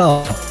has to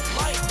come.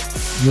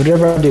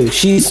 Whatever I do,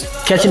 she's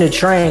catching a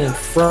train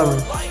from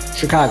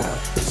Chicago.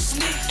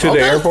 To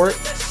the airport?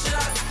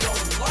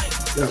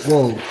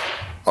 Whoa.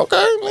 Okay,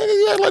 nigga,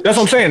 you act like That's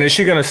what I'm saying. Is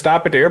she gonna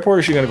stop at the airport or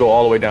is she gonna go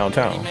all the way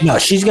downtown? No,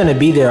 she's gonna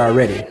be there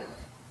already,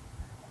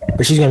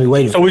 but she's gonna be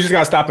waiting. So we just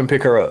gotta stop and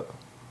pick her up.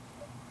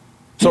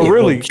 So Yeah,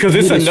 really, well, because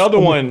it's she- another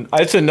one.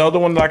 It's another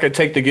one that I could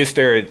take to get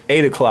there at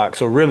 8:00.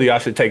 So really, I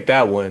should take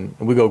that one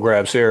and we go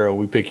grab Sarah.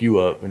 We pick you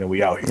up and then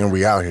we out here. And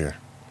we out here.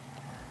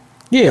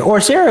 Yeah,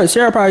 or Sarah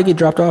probably get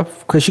dropped off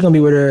because she's gonna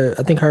be with her.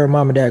 I think her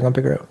mom and dad gonna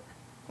pick her up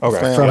Okay.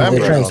 Fam, from I'm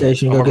the ready. train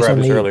station. I'm Go gonna get grab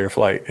something this to eat. earlier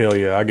flight. Hell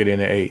yeah, I get in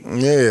at 8.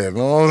 Yeah,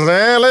 know what I'm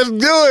saying? Let's do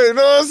it. You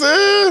know what I'm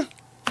saying?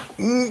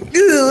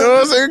 You know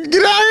what I'm saying?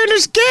 Get out here in the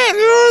scat.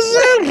 You know what I'm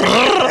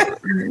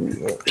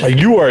saying?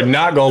 You are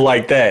not gonna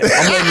like that. I'm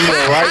letting you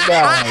know right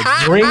now.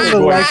 Bring You're the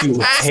going Lexus.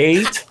 to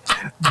hate.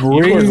 Bring You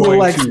are the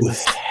going to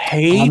Lexus.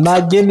 hate. I'm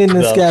not getting in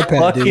the scat pad,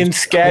 fucking dude.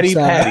 scatty I'm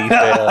sorry. patty.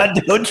 fam. I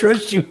don't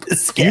trust you. The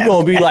scat You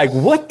gonna be like,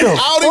 what the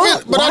I don't fuck?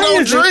 even, but I Why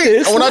don't is it drink.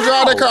 this When I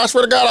drive that loud? car, I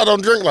swear to God, I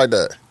don't drink like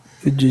that.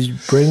 pad. Just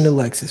bring the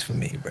Lexus for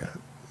me, bro.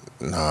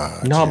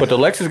 No, but the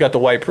Lexus got the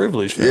white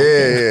privilege. fam.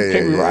 Yeah.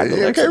 Can't we ride the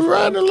Yeah, Lexus? can't we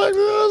ride the Lexus? You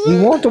know what We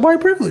I'm want the white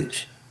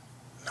privilege.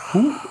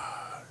 saying?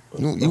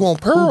 You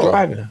want Who Pearl?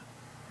 driving?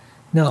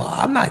 No,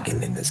 I'm not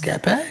getting in the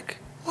scat pack.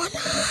 Why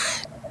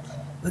not?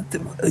 Do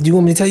you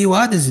want me to tell you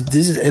why? This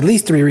is at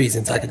least 3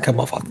 reasons I can come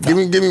off the top.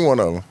 Give me one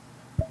of them.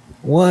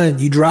 1,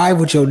 you drive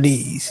with your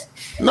knees.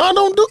 No, I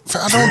don't do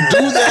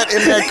that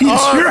in that You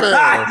car, fam.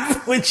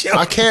 drive with your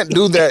I can't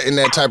do that in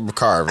that type of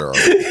car, bro.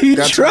 You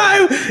Got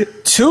drive.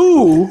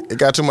 2, It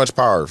got too much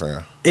power,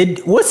 fam.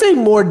 what's a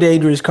more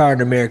dangerous car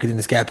in America than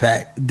the scat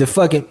pack? The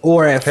fucking,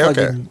 or a Hellcat.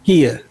 fucking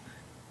Kia.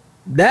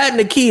 That and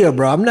the Kia,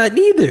 bro. I'm not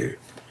neither.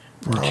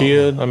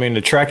 Kid, I mean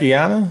the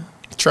Trakiana.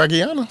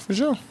 Tragiana, for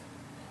sure.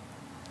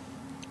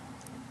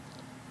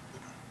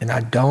 And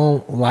I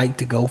don't like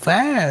to go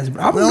fast,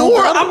 bro. No,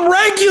 I'm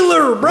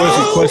regular,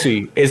 bro.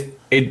 Quincy,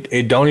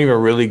 it don't even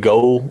really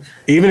go.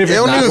 Even if It it's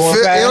don't, not even going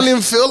feel, it fast, don't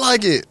even feel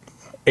like it.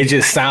 it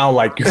just sound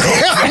like you.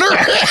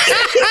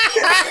 That's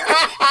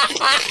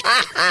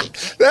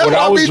When what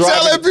I I was be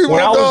telling driving, people,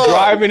 when I was dog.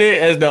 driving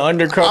it as the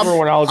undercover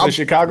when I was in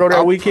Chicago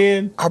that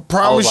weekend, I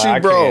promise was you,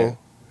 like, bro. can't.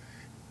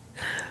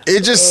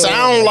 It just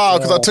sound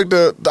loud because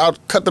I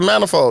cut the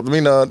manifold. I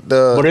mean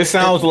But it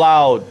sounds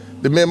loud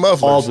the mid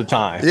mufflers all the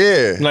time.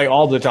 Yeah, like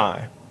all the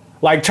time.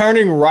 Like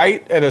turning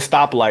right at a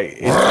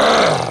stoplight.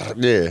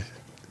 Yeah.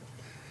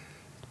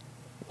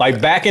 Like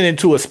backing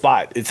into a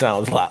spot, it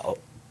sounds loud.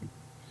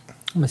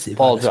 I'm gonna see if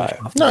all I can time.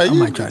 switch No, I you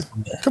might try to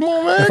come in. come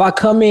on, man. If I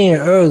come in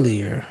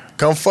earlier,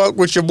 Come fuck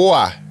with your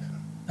boy.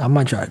 I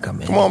might try to come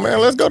in. Come on, man.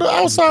 Let's go to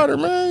Outsider,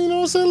 man. You know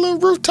what I'm saying? Little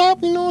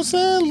rooftop. You know what I'm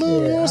saying?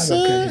 Little, you know what I'm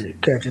saying?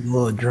 Catch a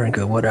little drink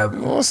or whatever.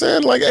 You know what I'm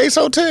saying? Like Ace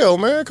Hotel,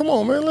 man. Come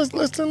on, man. Let's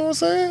you know what I'm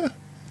saying?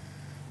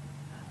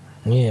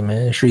 Yeah,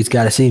 man. The streets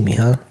gotta see me,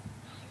 huh?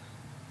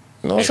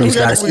 You know what I'm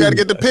saying? Streets We gotta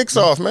get the pics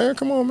off, man.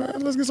 Come on, man.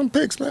 Let's get some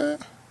pics, man.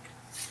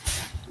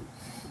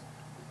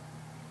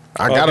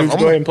 I got him. Go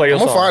ahead and play your I'm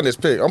gonna song. find this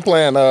pic. I'm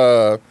playing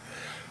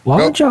Why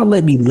don't y'all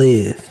let me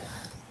live?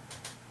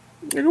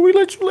 Nigga, we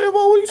let you live.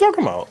 What are you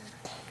talking about?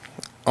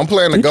 I'm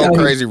playing the You Go tell me.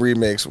 Crazy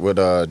remix with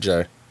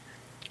Jay.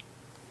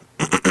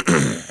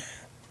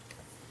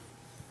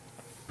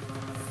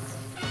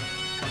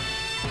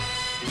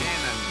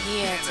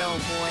 Yeah, dope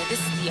boy. This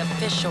is the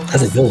official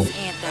That's a good one.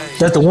 anthem.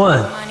 That's the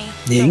one. Money.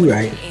 Yeah, you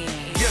right.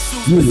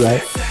 You was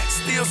right.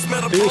 Still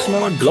smell Still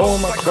smelling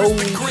blowing my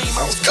clothes.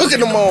 I was cooking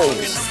them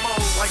moles.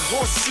 like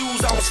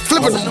horseshoes. I was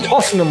Flipping them.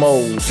 Tossing the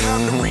moles.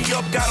 Time to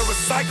re-up, gotta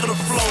recycle the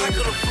flow.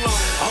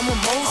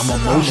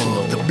 I'm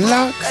emotional. The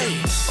block. I'm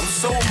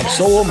so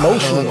So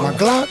emotional. My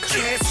Glock.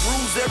 Chance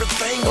rules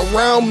everything.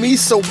 Around me,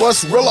 so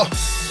what's realer?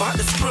 About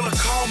this thriller,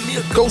 call me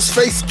a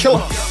Ghostface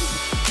killer.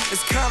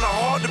 It's kinda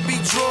hard to be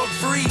drug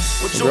free.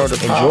 With Georgia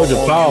And Georgia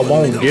Power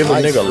won't give a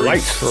nigga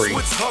lights free.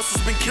 Switch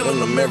hustles been killing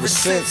them Ever ever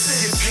since.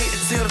 since. Get paid to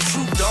tell the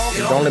truth, dog.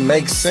 It only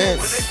makes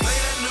sense. When they play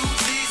that new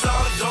G's,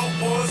 all the dope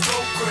boys go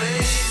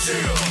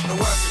crazy.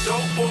 Now watch the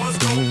dope boys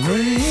go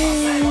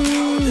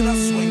crazy. Then I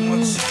swing my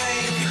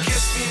chain. You can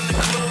catch me in the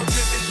club,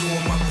 pimping,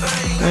 doing my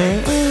thing.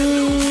 Play that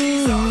new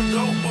G's, all the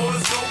dope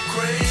boys go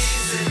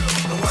crazy.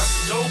 Now watch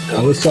the dope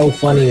boys It was so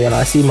funny when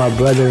I see my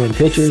brother in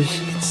pictures.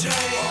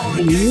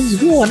 What's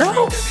going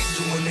on?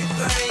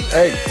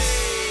 Hey,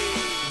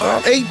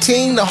 I'm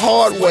 18 the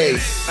hard way.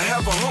 I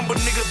have a humble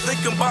nigga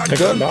thinking about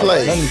Gun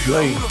play. Let me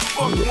play. Who the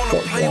fuck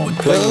wanna play with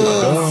Play with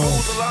guns? guns.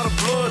 Holds a lot of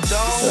blood,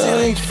 dog. That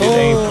ain't It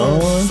ain't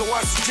fun. So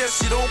I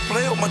suggest you don't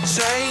play with my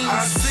chain.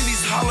 I see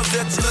these hollers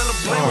that you let them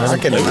play I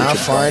with. cannot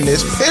find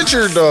this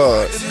picture,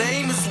 dog. The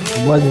name is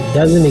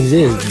Doesn't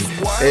exist.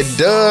 It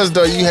does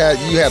though. You had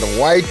a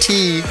white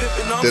tee.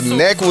 The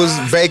neck was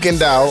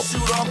vacant out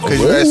because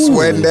you had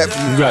sweating that.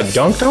 You got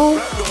dunked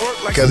on?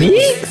 Because he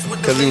was.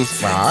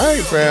 All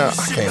right, fam.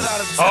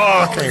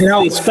 I can't. And I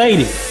was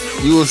faded.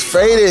 You was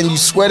faded and you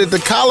sweated the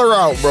collar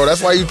out, bro.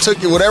 That's why you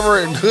took it.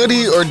 Whatever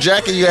hoodie or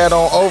jacket you had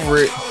on over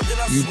it,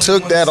 you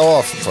took that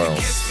off, bro.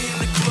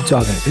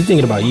 You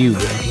thinking about you,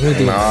 bro. You ain't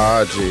thinking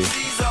about Nah, G.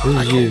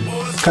 this is you.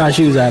 What kind of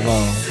shoes I have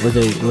on?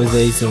 Was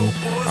they some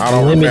I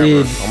don't limited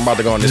remember. I'm about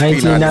to go on this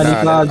P99.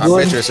 1995 I bet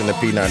Jordan? you it's in the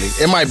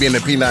P90. It might be in the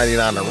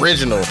P99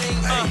 original.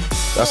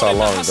 That's how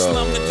long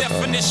ago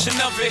it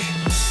was.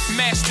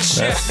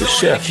 That's the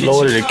chef,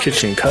 Lord of the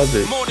kitchen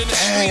cupboard.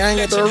 Dang, I ain't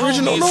got the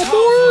original no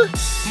more.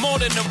 More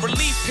than a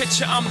relief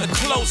pitcher, I'm the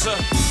closer.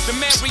 The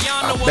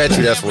Mariano I bet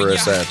you that's where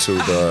it's at too,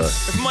 dog.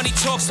 If money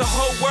talks the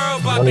whole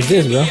world, What is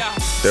this, bro?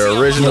 The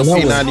original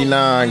Yeah,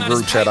 P99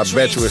 group chat. I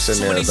bet you it's in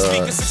there,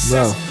 dog.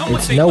 Bro,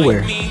 it's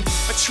nowhere.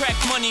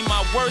 Attract money,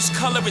 my worst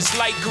color is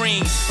light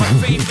green.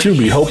 You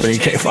be hoping you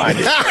can't find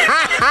it.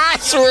 I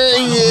swear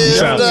he is,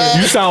 dog.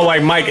 You sound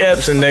like Mike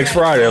Epson next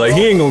Friday. Like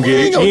he ain't gonna get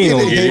it. He ain't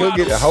gonna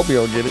get it. I hope he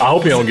don't get it. I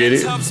hope he don't get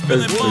it.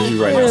 That's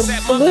you right now.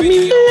 But let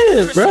me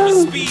live,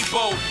 bro.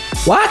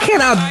 Why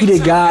can't I be the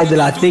guy that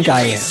I think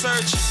I am?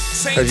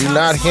 Cause you're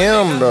not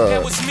him,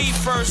 though.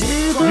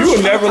 You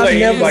will never let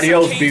anybody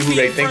else be who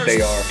they think they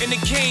are.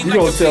 You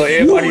gonna tell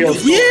everybody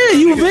else. Yeah,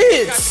 you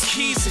Vince.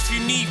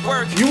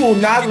 You will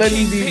not let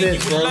me be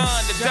Vince, bro.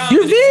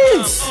 You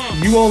Vince.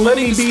 You won't let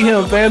me be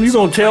him, fam. You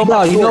gonna tell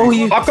my No, you know story.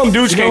 who you- How come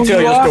dudes you know can't who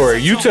tell you your are?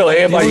 story? You tell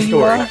everybody's You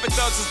know who you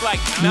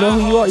story. You know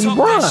who you are? You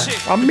Brian.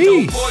 I'm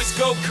me.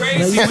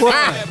 No, you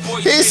Brian.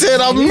 He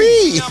said I'm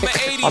me.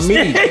 I'm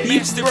me.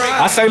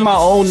 I say my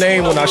own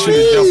name when I shoot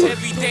a jumper.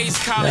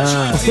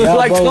 Nah, It's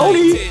like Cody.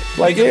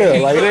 Like, yeah,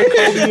 like it ain't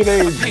Cody, it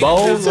ain't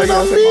Bones. Like,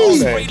 I say my own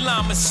name.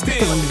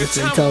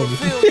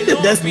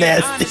 That's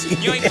nasty.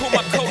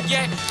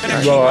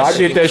 Bro, I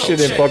did that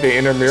shit in fucking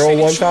intramural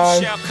one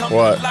time.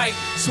 What?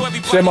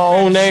 Said my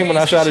own name when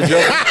I shot a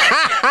jumper.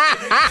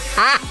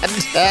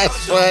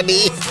 That's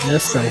funny.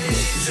 That's so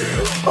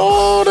funny.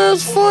 Oh,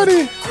 that's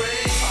funny.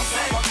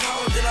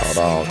 Hold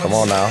on, come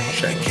on now.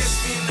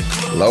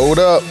 Load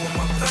up.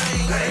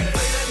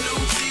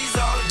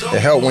 It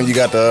helped when you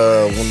got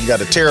the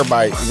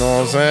terabyte. You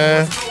know what I'm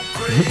saying?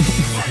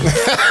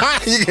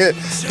 You get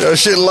that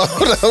shit load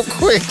up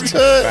quick, dude.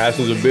 Fast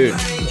as a bitch.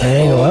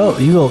 Ain't gonna help.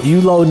 You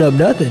loading up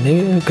nothing,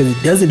 nigga, because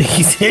it doesn't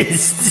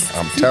exist.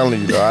 I'm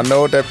telling you, though. I know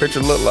what that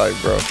picture look like,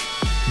 bro.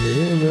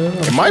 Yeah, bro.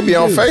 It might be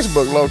on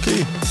Facebook, low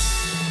key.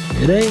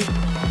 It ain't.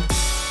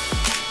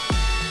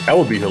 That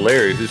would be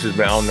hilarious. This has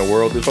been out in the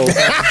world this whole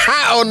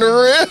time. On the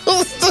real.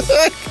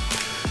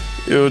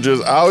 It was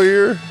just out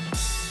here.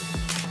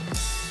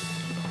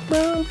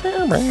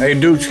 Hey,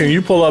 dude, can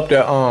you pull up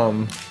that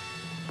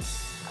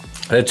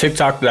that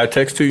TikTok that I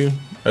text to you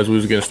as we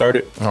was getting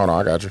started? Hold on,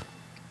 I got you.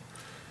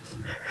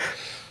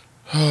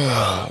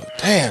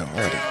 Damn,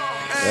 ready.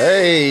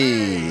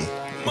 Hey.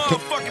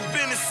 Motherfucking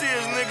business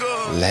is,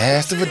 nigga.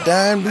 Last of a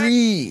dying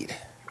breed.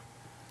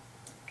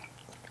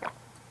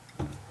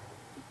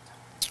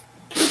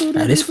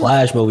 Now, this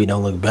Flash movie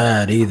don't look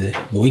bad either,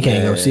 but we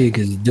can't go see it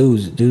because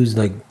dude's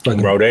like fucking.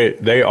 Bro,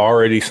 they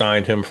already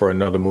signed him for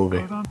another movie.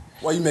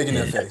 Why you making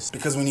that face?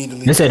 Because we need to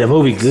leave. They say the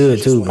movie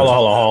good too, bro.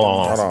 Hold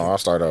Hold on, I'll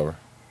start over.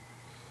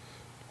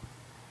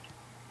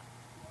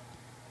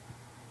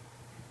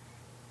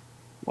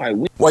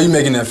 Why you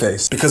making that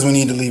face? Because we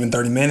need to leave in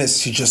 30 minutes.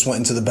 She just went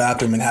into the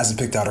bathroom and hasn't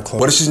picked out her clothes.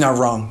 What if she's not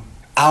wrong?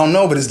 I don't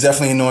know, but it's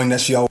definitely annoying that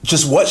she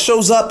just what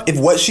shows up if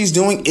what she's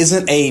doing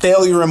isn't a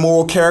failure in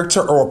moral character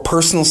or a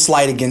personal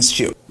slight against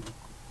you.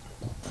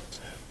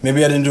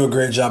 Maybe I didn't do a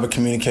great job of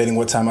communicating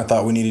what time I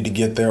thought we needed to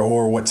get there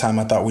or what time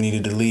I thought we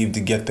needed to leave to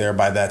get there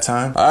by that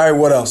time. All right,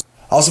 what else?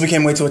 I also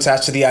became way too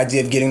attached to the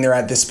idea of getting there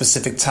at this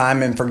specific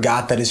time and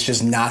forgot that it's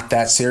just not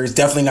that serious.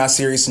 Definitely not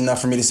serious enough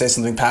for me to say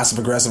something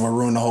passive-aggressive or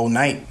ruin the whole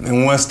night.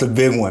 And what's the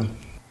big one?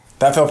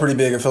 That felt pretty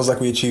big. It feels like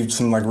we achieved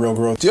some like real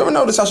growth. Do you ever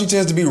notice how she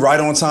tends to be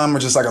right on time or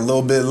just like a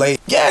little bit late?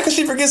 Yeah, because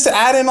she forgets to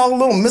add in all the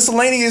little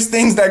miscellaneous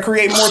things that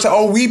create more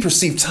to, we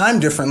perceive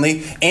time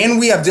differently and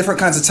we have different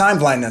kinds of time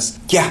blindness.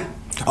 Yeah.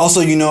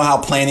 Also, you know how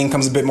planning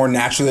comes a bit more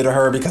naturally to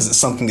her because it's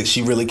something that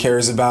she really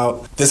cares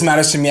about. This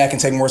matters to me. I can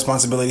take more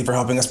responsibility for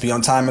helping us be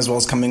on time as well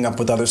as coming up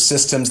with other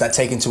systems that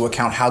take into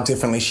account how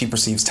differently she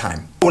perceives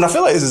time. When I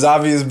feel like this is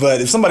obvious, but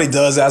if somebody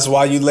does ask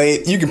why you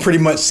late, you can pretty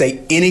much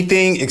say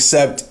anything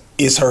except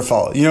it's her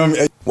fault. You know what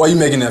I mean? Why you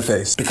making that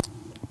face?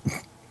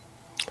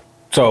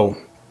 So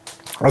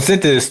I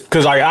sent this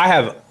because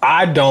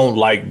I don't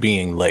like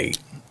being late.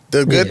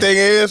 The good thing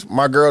is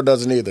my girl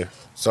doesn't either.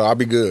 So I'll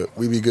be good.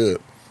 We be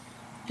good.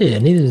 Yeah,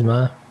 neither is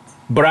mine.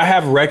 But I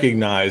have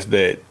recognized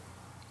that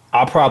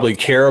I probably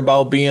care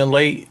about being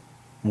late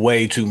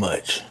way too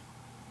much.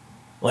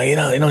 Like, it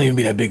don't even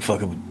be that big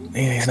fucking,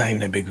 it's not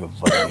even that big of a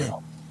fucking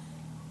deal.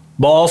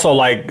 But also,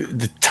 like,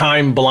 the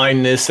time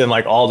blindness and,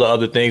 like, all the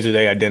other things that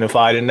they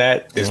identified in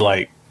that is,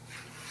 like,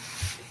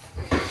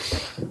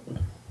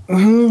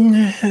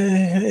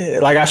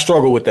 I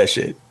struggle with that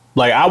shit.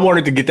 Like, I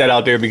wanted to get that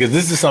out there because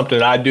this is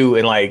something I do,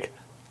 and, like,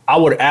 I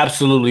would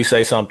absolutely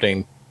say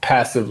something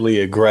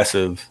passively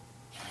aggressive,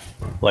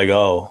 like,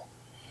 so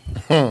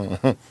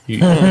you're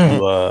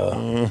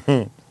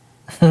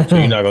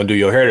not gonna do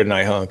your hair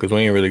tonight, huh? Because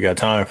we ain't really got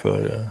time for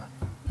it.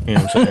 You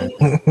know what I'm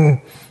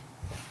saying?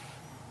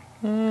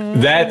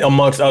 That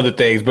amongst other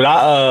things. But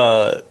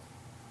I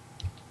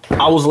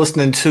was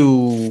listening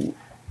to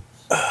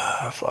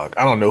I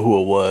don't know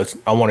who it was.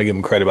 I want to give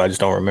them credit, but I just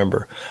don't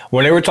remember.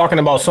 When they were talking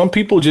about some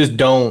people just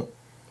don't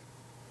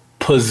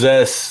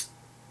possess,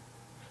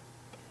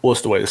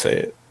 what's the way to say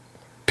it?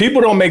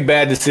 People don't make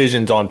bad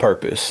decisions on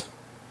purpose.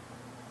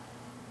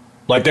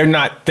 Like, they're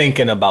not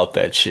thinking about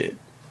that shit.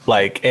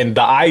 Like, and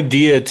the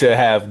idea to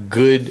have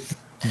good...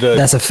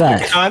 That's a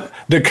fact.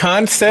 The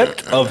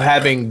concept of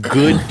having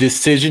good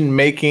decision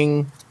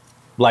making,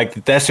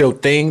 like, that's your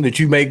thing, that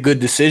you make good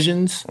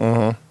decisions.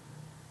 Mm-hmm.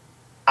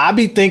 I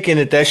be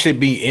thinking that should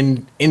be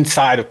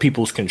inside of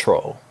people's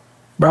control.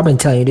 Bro, I've been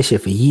telling you this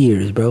shit for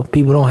years, bro.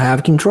 People don't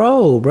have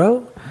control,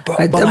 bro.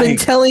 I've been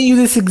telling you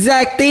this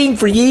exact thing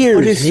for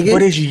years.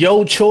 But it's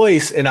your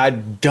choice, and I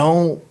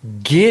don't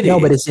get it. No,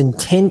 but it's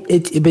intent.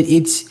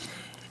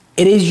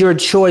 It is your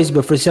choice,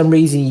 but for some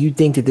reason you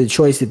think that the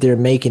choice that they're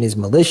making is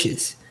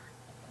malicious.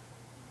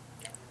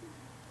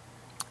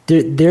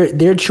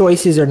 Their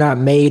choices are not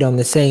made on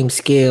the same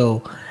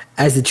scale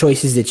as the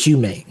choices that you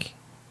make.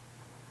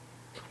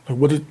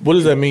 What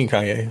does that mean,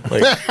 Kanye?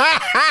 Like,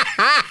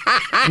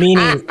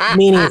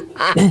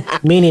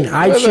 meaning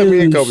I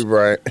choose Kobe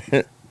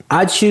Bryant.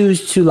 I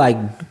choose to, like,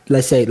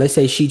 let's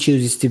say she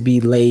chooses to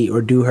be late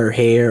or do her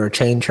hair or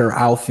change her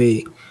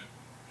outfit,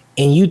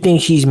 and you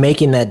think she's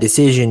making that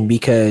decision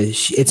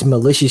because it's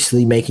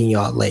maliciously making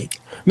y'all late.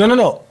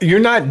 No. You're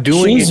not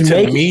doing it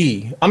to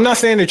me. I'm not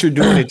saying that you're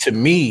doing it to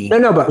me.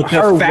 No, but the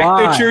fact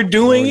that you're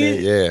doing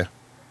it.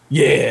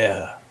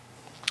 Yeah.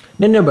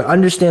 No, but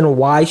understand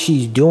why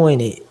she's doing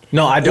it.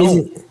 No, I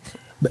don't.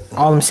 But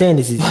all I'm saying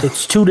is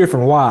it's two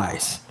different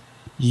whys.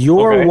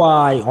 Your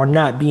why on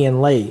not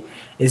being late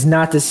is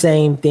not the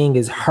same thing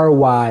as her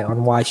why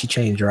on why she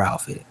changed her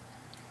outfit.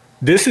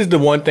 This is the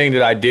one thing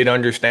that I did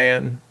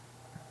understand,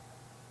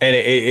 and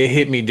it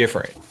hit me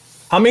different.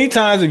 How many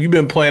times have you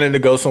been planning to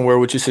go somewhere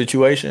with your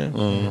situation,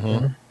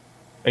 and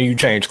you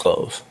change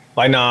clothes?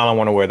 Like, nah, I don't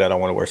want to wear that. I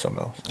want to wear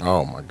something else.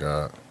 Oh, my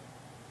God.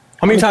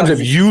 How many times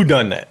have you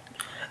done that?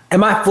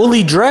 Am I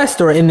fully dressed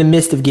or in the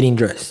midst of getting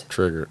dressed?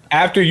 Triggered.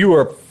 After you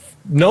were,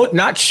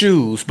 not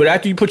shoes, but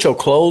after you put your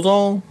clothes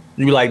on,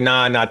 you be like,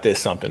 nah, not this,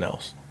 something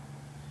else.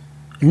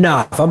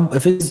 Nah,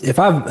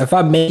 if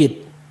I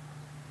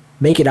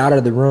make it out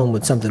of the room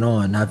with something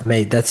on,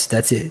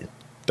 that's it.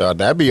 Dog,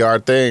 that be our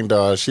thing,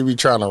 dog. She be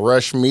trying to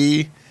rush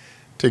me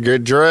to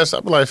get dressed,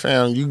 I'd be like,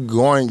 fam,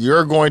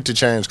 you're going to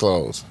change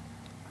clothes.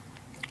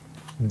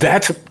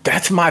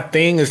 That's my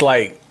thing. Is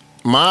like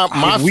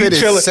my we fit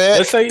chill- is set,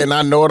 let's say- and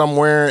I know what I'm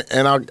wearing,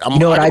 and I can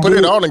put do?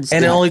 it on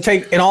and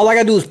all I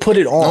gotta do is put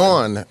it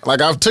on. Like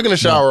I've taken a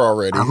shower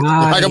already.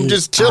 Like I'm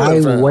just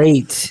chilling.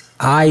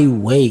 I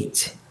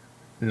wait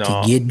No,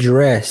 to get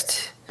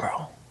dressed,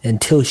 bro.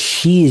 until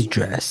she is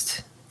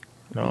dressed.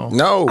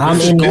 No, I'm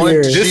in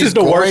here. This is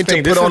the worst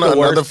thing. This is the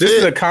worst. This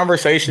is a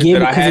conversation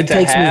that I had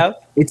to have.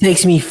 It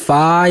takes me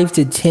 5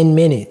 to 10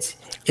 minutes.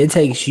 It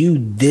takes you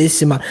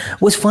this amount.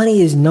 What's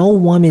funny is no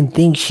woman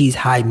thinks she's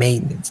high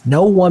maintenance.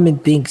 No woman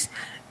thinks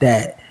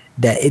that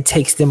it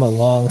takes them a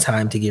long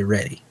time to get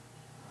ready.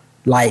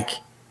 Like,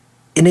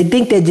 and they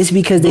think that just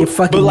because they're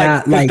fucking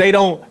not like they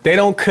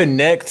don't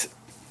connect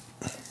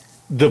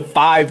the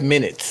 5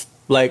 minutes.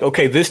 Like,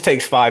 okay, this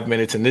takes 5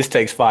 minutes, and this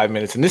takes 5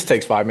 minutes, and this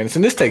takes 5 minutes,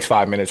 and this takes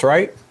 5 minutes,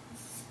 right?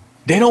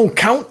 They don't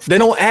count. They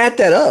don't add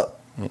that up.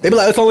 They be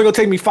like, it's only gonna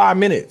take me 5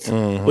 minutes,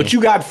 but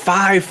you got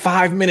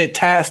 5-minute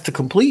tasks to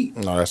complete.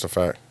 No, that's a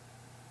fact.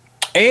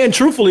 And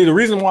truthfully, the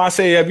reason why I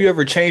say, have you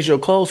ever changed your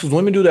clothes? Because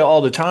women do that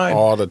all the time.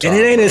 All the time.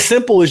 And it ain't as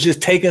simple as just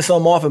taking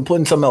something off and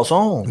putting something else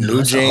on.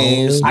 New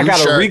jeans, I new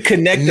gotta shirt,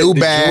 reconnect. new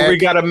The bag. jewelry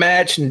gotta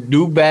match.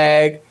 New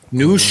bag,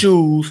 new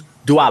shoes.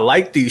 Do I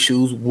like these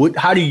shoes?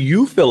 How do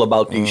you feel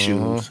about these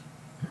shoes?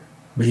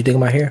 What you think of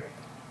my hair?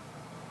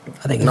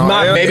 I think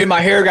Maybe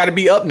my hair got to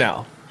be up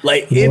now.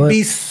 Like, You know it'd what?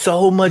 be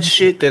so much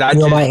shit that I You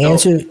know just my don't.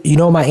 answer. You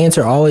know what my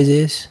answer always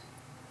is.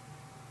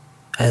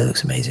 That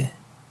looks amazing.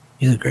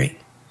 You look great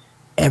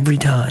every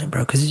time,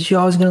 bro. Because you're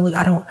always gonna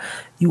look.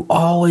 You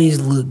always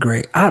look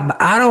great.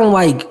 I don't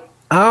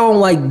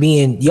like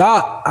being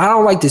y'all. I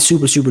don't like the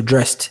super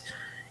dressed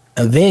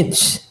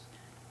events.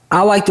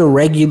 I like the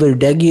regular.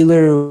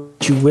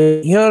 You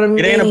wear. You know what I mean?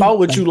 It ain't about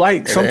what you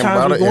like.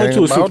 Sometimes we go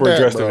into a super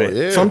dressed event.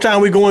 Yeah.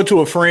 Sometimes we go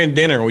into a friend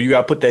dinner where you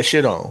got to put that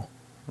shit on.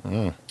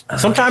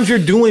 Sometimes you're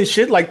doing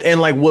shit like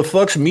what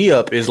fucks me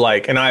up is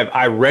like, and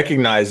I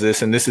recognize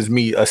this, and this is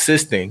me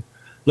assisting.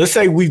 Let's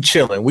say we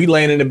chilling, we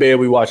laying in the bed,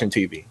 we watching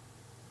TV,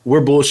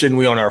 we're bullshitting,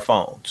 we on our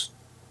phones.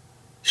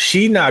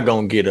 She not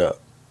gonna get up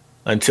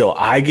until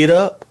I get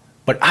up,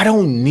 but I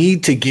don't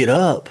need to get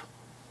up.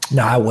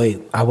 No, I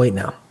wait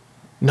now.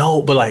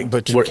 No,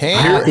 but you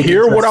can't.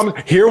 Hear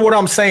what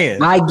I'm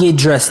saying. I get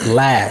dressed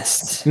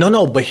last.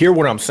 No, but hear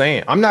what I'm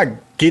saying. I'm not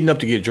getting up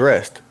to get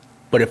dressed,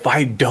 but if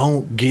I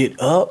don't get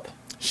up,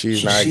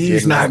 she's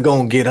not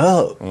gonna get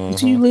up.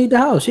 So you leave the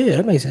house. Yeah,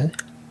 that makes sense.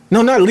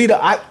 No, not leave.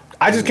 I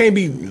just can't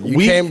be.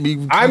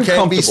 I'm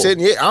can't be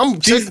sitting. Yeah, I've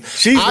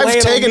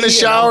taken a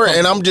shower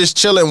and I'm just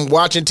chilling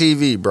watching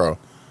TV, bro.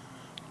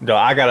 No,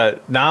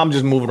 now I'm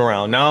just moving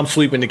around. Now I'm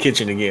sleeping in the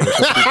kitchen again.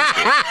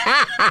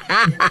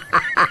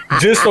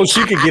 Just so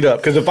she could get up.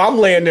 Because if I'm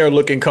laying there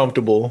looking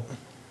comfortable,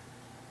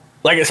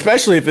 like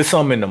especially if it's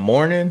something in the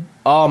morning,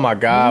 oh my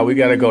God, we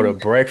got to go to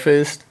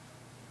breakfast.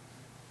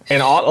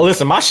 And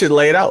listen, my shit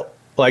laid out.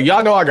 Like,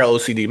 y'all know I got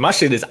OCD. My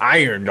shit is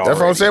ironed already. That's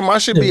what I'm saying. My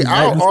shit be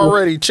out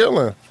already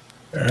chilling.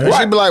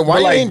 She'd be like, why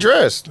you ain't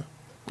dressed?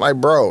 Like,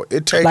 bro,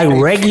 it takes like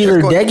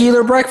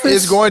regular breakfast.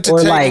 It's going to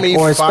take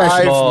me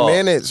 5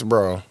 minutes,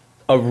 bro.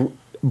 A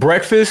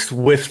breakfast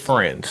with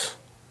friends.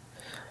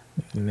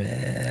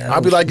 Man,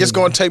 I'll be like, it's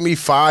going to take me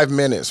 5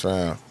 minutes,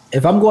 fam.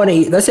 If I'm going to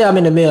eat, let's say I'm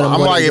in the middle.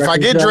 I'm like, if I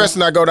get dressed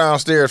and I go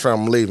downstairs,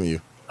 fam, I'm leaving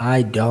you.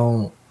 I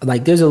don't.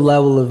 Like, there's a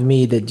level of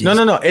me that just...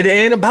 No. It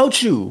ain't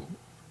about you.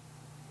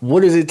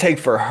 What does it take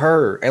for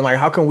her? And, like,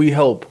 how can we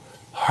help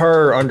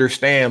her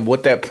understand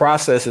what that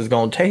process is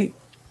going to take?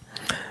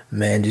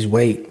 Man, just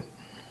wait.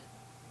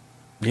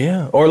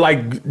 Yeah. Or,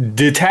 like,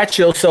 detach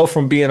yourself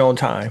from being on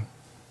time,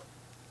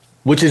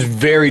 which is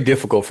very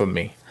difficult for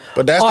me.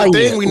 But that's the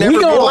thing. We never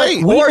get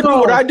late. Or do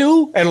what I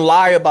do and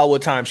lie about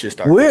what time shit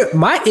starts.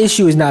 My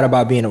issue is not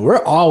about being...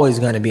 We're always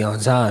going to be on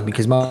time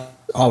because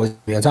always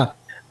be on time.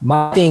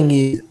 My thing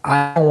is,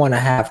 I don't want to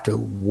have to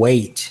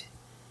wait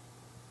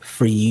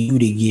for you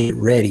to get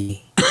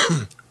ready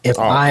if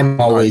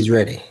I'm always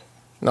ready.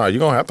 No, you're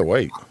going to have to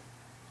wait.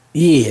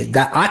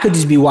 Yeah, I could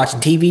just be watching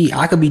TV.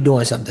 I could be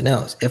doing something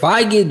else. If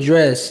I get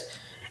dressed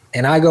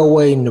and I go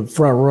wait in the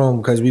front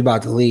room because we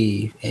about to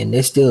leave and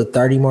there's still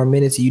 30 more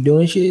minutes of you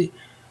doing shit,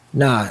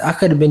 nah, I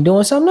could have been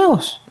doing something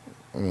else.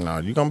 No,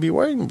 you're going to be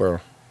waiting, bro.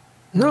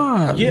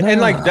 Nah. And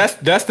like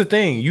that's the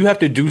thing. You have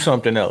to do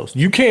something else.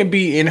 You can't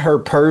be in her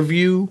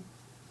purview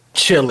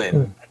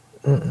chilling.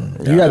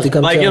 You have to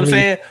come. Like, you know what I'm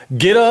saying?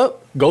 Get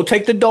up, go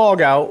take the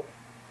dog out.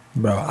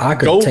 Bro, I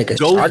could take a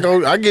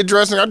I get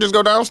dressed and I just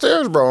go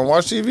downstairs, bro, and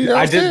watch TV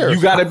downstairs.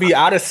 You gotta be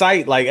out of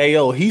sight. Like, hey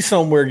yo, he's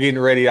somewhere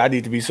getting ready. I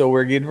need to be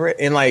somewhere getting ready.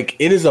 And like,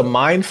 it is a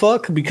mind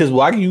fuck because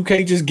why you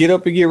can't just get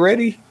up and get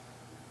ready?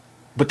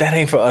 But that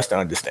ain't for us to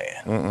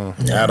understand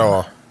at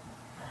all.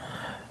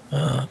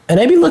 And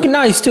they be looking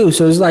nice too,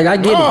 so it's like I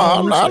get it.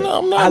 I'm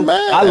not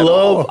mad.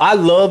 I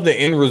love the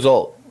end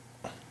result.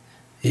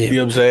 Yeah. You know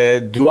what I'm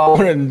saying? Do I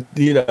want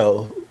to,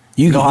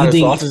 know how the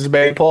sausage is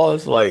made?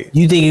 Pause. Like,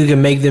 you think you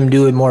can make them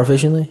do it more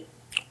efficiently?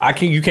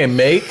 You can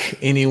make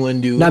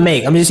anyone do. Not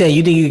make. I'm just saying.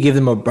 You think you could give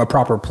them a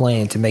proper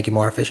plan to make it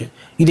more efficient?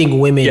 You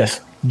think women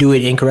do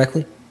it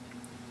incorrectly?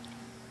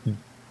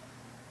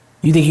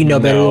 You think you know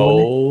better than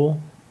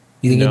women?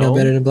 You think you know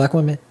better than black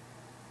women?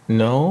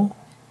 No.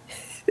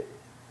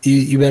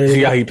 You better.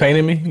 See how he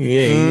painted me?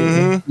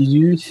 Yeah.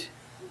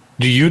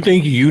 Do you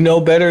think you know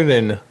better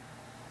than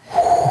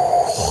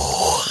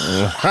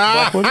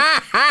black women?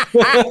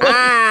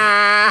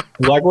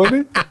 Black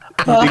women?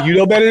 You think you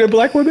know better than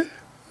black women?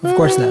 Of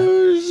course not.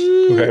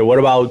 Okay, what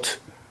about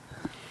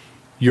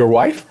your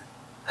wife?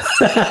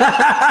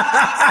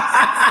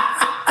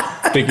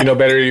 Think you know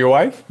better than your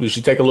wife? Does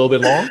she take a little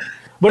bit long?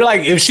 But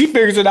like, if she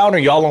figures it out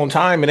and y'all on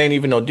time, it ain't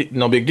even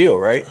no big deal,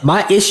 right?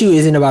 My issue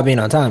isn't about being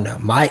on time now.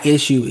 My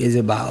issue is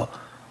about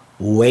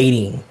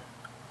waiting.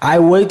 I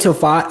wait till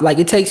 5. Like,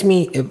 it takes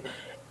me. If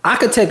I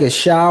could take a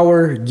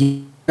shower,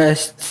 get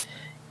dressed,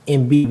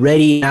 and be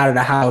ready out of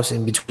the house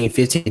in between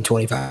 15 and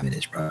 25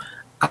 minutes, bro.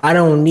 I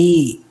don't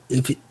need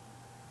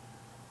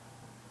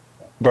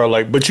bro.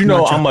 Like, but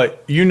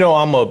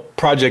I'm a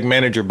project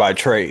manager by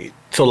trade.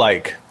 So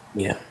like,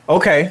 yeah.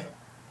 Okay.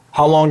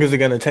 How long is it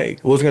going to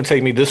take? Well, it's going to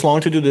take me this long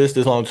to do this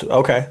long to...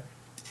 Okay.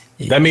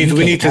 That means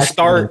we need to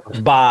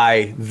start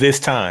by this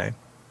time.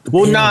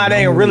 Well, it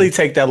ain't really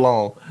take that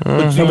long.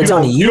 But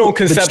you don't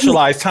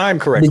conceptualize time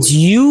correctly. But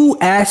you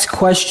ask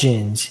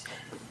questions.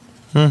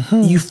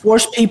 Mm-hmm. You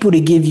force people to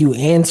give you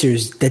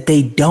answers that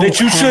they don't that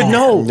you have. Should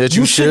know. That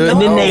you should and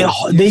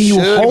then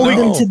you hold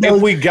them to those.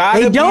 If we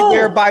gotta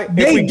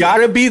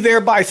be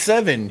there by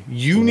 7,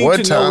 you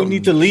need to know we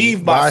need to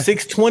leave by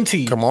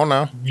 6:20. Come on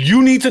now.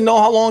 You need to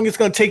know how long it's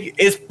gonna take.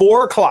 It's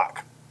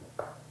 4:00,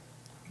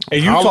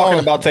 and you talking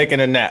about taking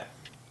a nap.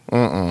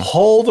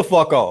 Hold the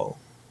fuck on.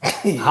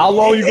 How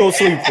long you gonna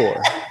sleep for?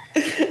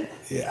 An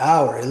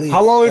hour at least.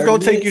 How long is it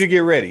gonna take you to get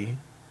ready?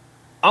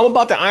 I'm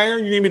about to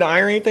iron. You need me to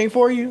iron anything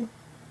for you?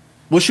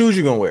 What shoes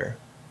you gonna wear?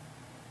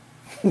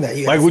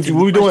 Like what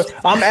we doing?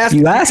 I'm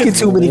asking. You asking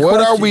too many questions.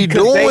 What are we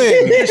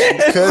doing?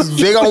 Because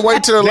they gonna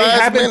wait till the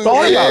last minute.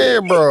 Yeah,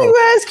 bro. You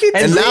asking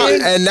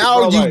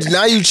now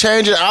you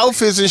changing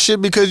outfits and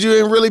shit because you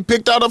ain't really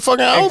picked out a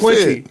fucking outfit.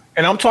 Quincy,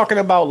 and I'm talking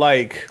about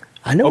like,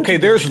 I know. Okay,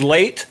 there's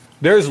late,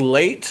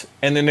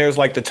 and then there's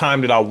like the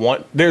time that I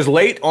want. There's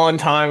late on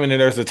time, and then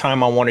there's the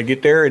time I want to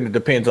get there, and it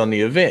depends on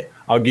the event.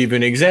 I'll give you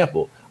an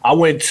example. I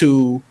went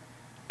to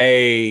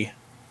a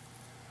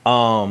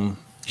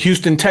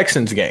Houston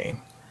Texans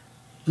game.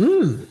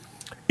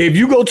 If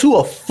you go to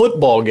a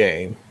football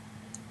game,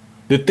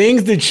 the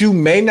things that you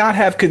may not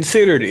have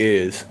considered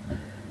is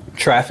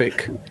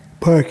traffic,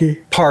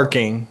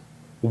 parking,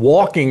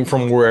 walking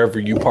from wherever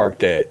you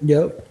parked at.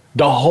 Yep.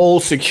 The whole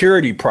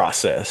security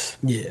process.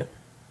 Yeah.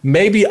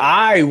 Maybe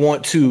I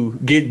want to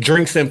get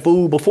drinks and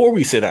food before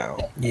we sit down.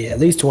 Yeah, at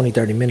least 20,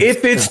 30 minutes.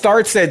 If it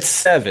starts at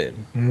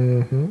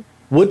 7,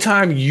 what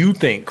time you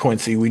think,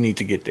 Quincy, we need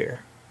to get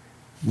there?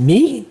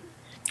 Me?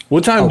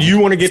 What time do you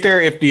want to get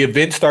there if the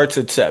event starts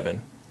at 7?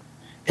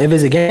 If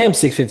it's a game,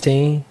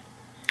 6:15.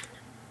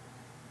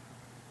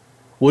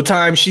 What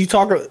time she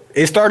talking?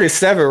 It started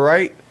 7,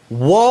 right?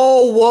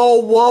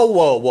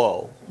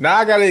 Whoa. Now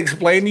I got to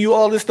explain to you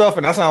all this stuff,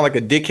 and I sound like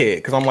a dickhead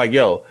because I'm like,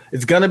 yo,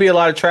 it's going to be a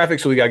lot of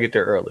traffic, so we got to get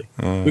there early.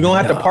 We're going to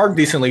have to park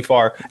decently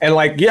far. And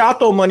like, yeah, I'll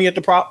throw money at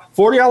the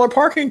 $40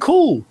 parking,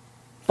 cool.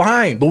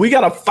 Fine, but we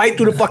gotta fight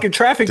through the fucking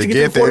traffic to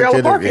get the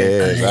 $40 parking.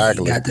 Yeah,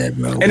 exactly. You got that,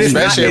 bro. And it's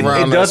not, it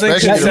doesn't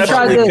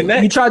conceptually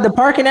connect. You tried the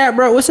parking app,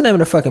 bro? What's the name of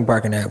the fucking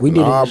parking app? We did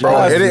it.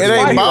 Bro.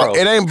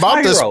 It ain't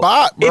about the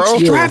spot, bro.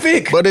 It's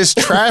traffic. But it's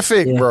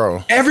traffic,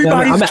 bro.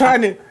 Everybody's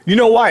trying to. You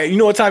know why? You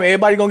know what time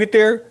everybody gonna get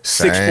there?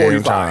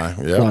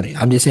 6:45. Yep.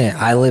 I'm just saying.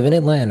 I live in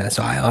Atlanta,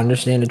 so I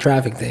understand the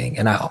traffic thing.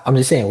 And I'm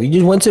just saying, we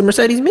just went to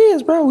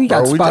Mercedes-Benz, bro. We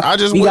got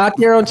spots. We got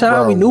there on time.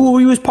 Bro. We knew where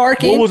we was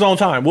parking. What was on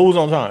time? What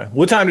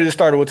time did it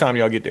start? Or what time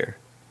y'all get there?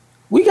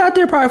 We got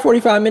there probably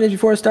 45 minutes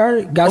before it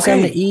started. Got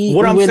something to eat.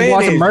 What I'm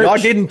saying is, y'all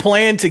didn't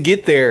plan to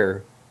get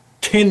there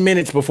 10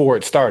 minutes before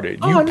it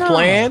started.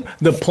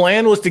 The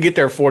plan was to get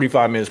there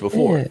 45 minutes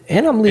before. Yeah,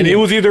 and I'm leaving. And it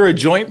was either a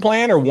joint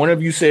plan or one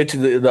of you said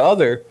to the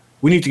other,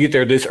 we need to get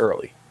there this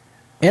early.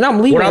 And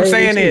I'm leaving. What I'm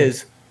saying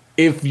is,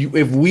 if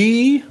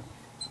we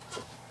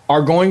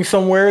are going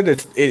somewhere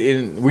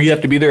we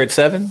have to be there at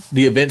 7,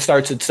 the event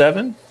starts at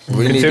 7.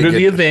 Consider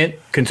the event,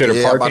 consider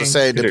parking. I'm about to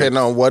say, depending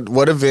on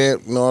what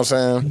event, you know what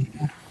I'm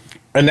saying?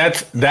 And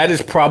that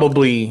is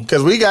probably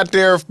because we got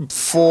there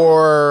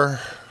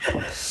for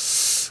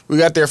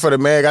the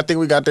Meg. I think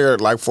we got there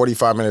like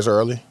 45 minutes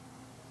early.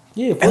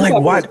 Yeah, and like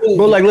why?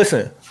 But like,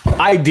 listen.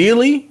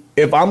 Ideally,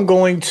 if I'm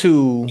going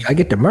to, I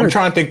get the merch. I'm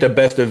trying to think the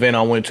best event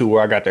I went to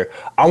where I got there.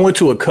 I went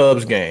to a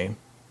Cubs game.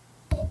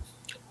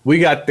 We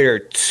got there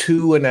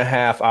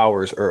 2.5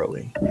 hours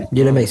early.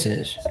 Yeah, that makes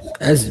sense.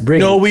 That's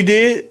brilliant. No, we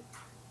did.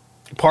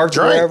 Parked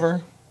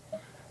wherever.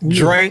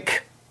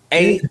 Drank.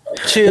 Ate,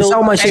 chilled,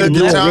 so much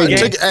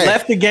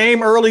left the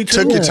game early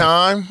too. Took your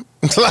time.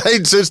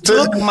 Like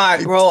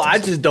bro, I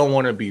just don't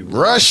want to be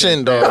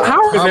rushing, dog.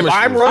 Because if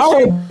I'm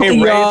rushing,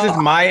 it raises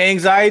my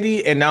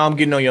anxiety, and now I'm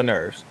getting on your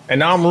nerves, and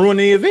now I'm ruining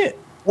the event.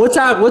 What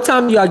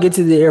time do y'all get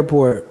to the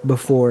airport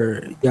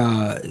before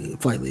y'all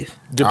flight leave?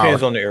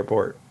 Depends on the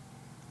airport.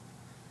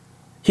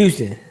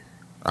 Houston.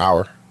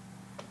 Hour.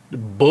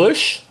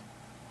 Bush,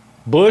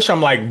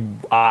 I'm like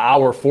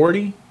hour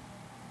 40.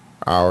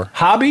 Hour.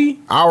 Hobby,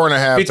 Hour and a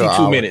half. 52 to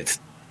hour. minutes.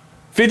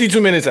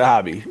 52 minutes at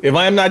Hobby. If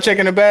I am not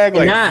checking the bag,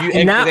 like not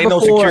ain't no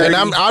before- security.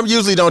 And I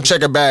usually don't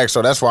check a bag,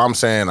 so that's why I'm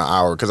saying an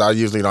hour, because I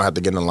usually don't have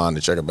to get in line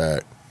to check a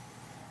bag.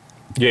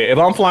 Yeah, if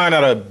I'm flying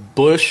out of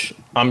Bush,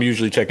 I'm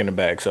usually checking the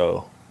bag.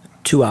 So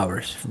 2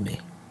 hours for me.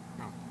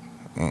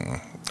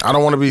 I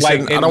don't want to be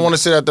Like, sitting. I don't want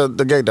to sit at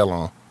the gate that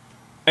long.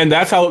 and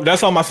that's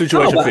how my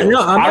situation No, but- feels. no,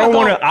 I'm I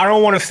not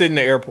don't want to sit in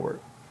the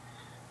airport.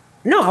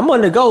 No, I'm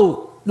gonna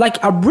go. Like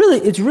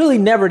it's really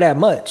never that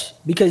much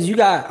because you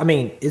got. I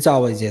mean, it's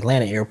always the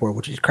Atlanta airport,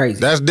 which is crazy.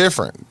 That's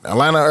different.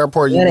 Atlanta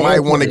airport, you Atlanta might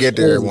airport want to is get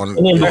there. crazy. One.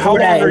 And then Like, before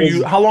that, it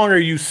was- how long are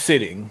you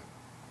sitting?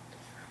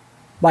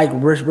 Like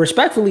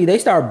respectfully, they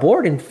start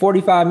boarding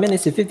 45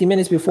 minutes to 50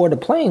 minutes before the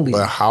plane leaves.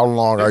 But how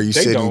long are you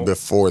They sitting don't.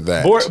 before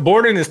that?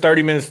 Boarding is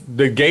 30 minutes.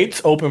 The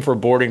gates open for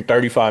boarding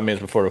 35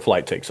 minutes before the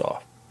flight takes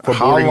off. For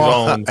How boarding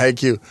long? zone, Hey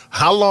Q,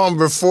 how long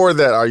before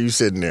that are you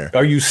sitting there?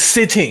 are you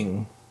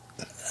sitting?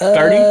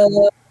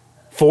 30?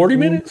 40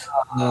 minutes?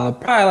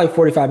 Probably like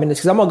 45 minutes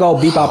because I'm gonna go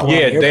beep out.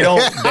 Yeah, they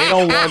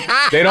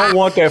don't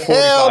want that 45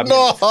 Hell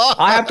no. minutes.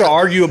 I have to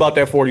argue about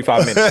that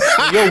 45 minutes.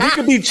 Yo, we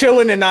could be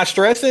chilling and not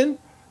stressing.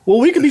 Well,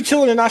 we could be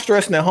chilling and not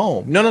stressing at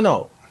home.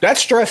 No. That's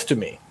stress to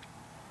me.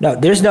 No,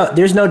 there's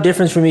no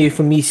difference for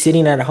me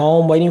sitting at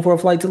home waiting for a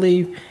flight to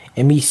leave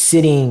and me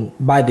sitting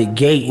by the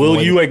gate.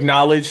 Will you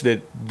acknowledge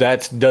that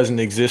doesn't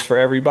exist for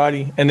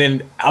everybody? And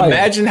then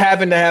imagine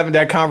having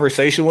that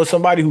conversation with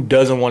somebody who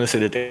doesn't want to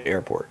sit at the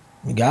airport.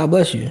 God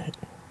bless you.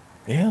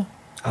 Yeah.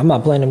 I'm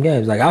not playing them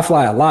games. Like I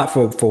fly a lot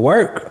for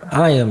work.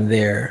 I am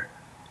there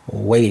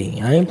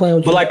waiting. I ain't playing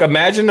with you. But like,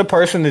 imagine the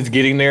person that's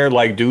getting there,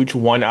 like, dude,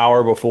 1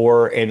 hour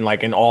before, and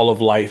like in all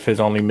of life has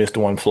only missed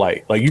one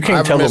flight. Like, you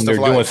can't tell them they're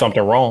doing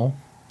something wrong.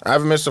 I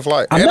haven't missed a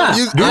flight. I'm And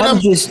not. I'm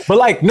just. But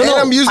like, no,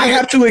 I'm using I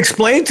have to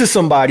explain to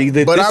somebody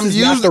that But this I'm is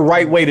not using- the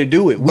right way to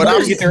do it. We But gotta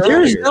I'm- get there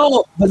There's earlier.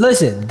 no. But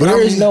listen, there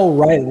is no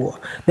right.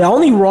 The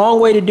only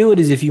wrong way to do it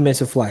is if you miss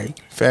a flight.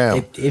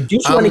 Fam, If you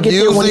just want to get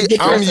there when you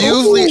get there, I'm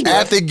usually cool.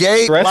 at the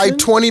gate Stressing? like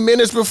 20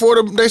 minutes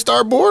before they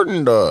start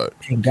boarding, dog.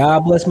 And God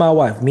bless my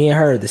wife. Me and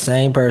her are the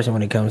same person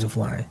when it comes to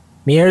flying.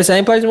 Me and her the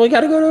same person when we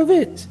got to go to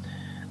events.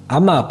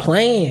 I'm not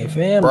playing,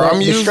 fam. Bro, That- I'm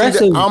the usually stress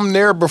of- I'm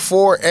there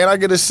before and I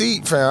get a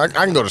seat, fam.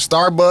 I can go to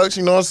Starbucks,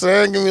 you know what I'm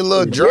saying? Give me a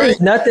little drink.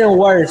 There's nothing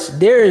worse.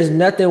 There is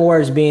nothing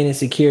worse being in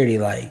security.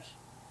 Like,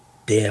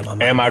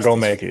 damn, Am I gonna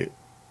make it?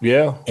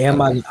 Yeah.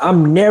 Am I?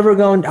 I'm never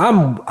going.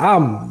 I'm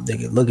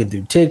nigga, looking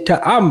through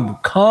TikTok. I'm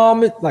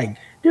calm. Like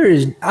there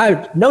is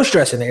no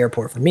stress in the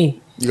airport for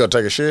me. You gonna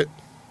take a shit?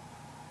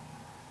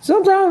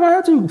 Sometimes I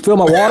have to fill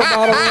my water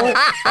bottle up.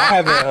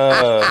 I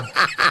haven't.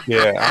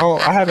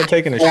 I haven't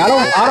taken a shit. I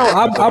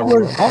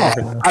run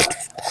off.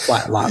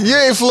 A lot. You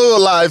ain't flew a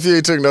lot if you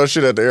ain't took no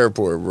shit at the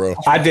airport, bro.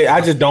 I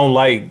just don't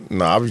like.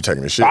 No, I'll be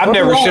taking a shit. I've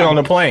never shit on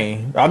the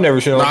plane. I've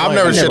never shit on. No, the plane. I've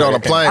never shit on a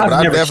plane, but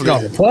I've never shit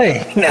on definitely, the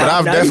plane. but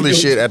I've definitely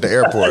shit at the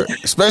airport,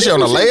 especially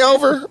on a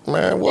layover.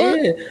 Man,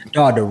 what? Yeah.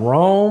 Dog, the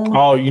Rome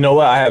Oh, you know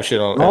what? I have shit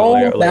on.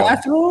 Rome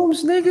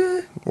bathrooms,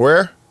 nigga.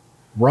 Where?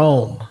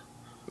 Rome,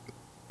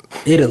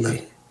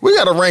 Italy. We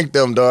gotta rank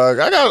them, dog.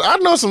 I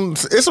know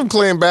it's some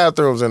clean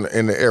bathrooms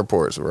in the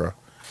airports, bro.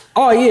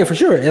 Oh yeah, for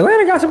sure.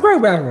 Atlanta got some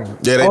great bathrooms.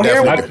 Yeah, they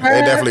O'Hare definitely was do. They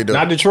bad. definitely do.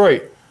 Not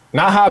Detroit.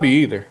 Not Hobby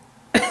either.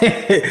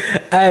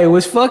 Hey,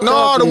 what's fucked No,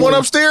 up? the is- one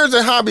upstairs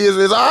at Hobby is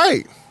all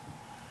right.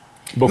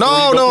 Before No, you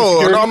go through no,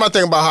 security? I'm not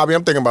thinking about Hobby.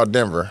 I'm thinking about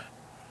Denver.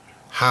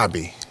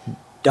 Hobby.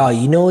 Dog,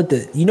 you know what I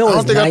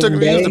don't think I took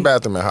to use the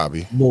bathroom at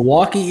Hobby.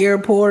 Milwaukee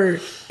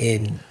Airport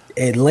in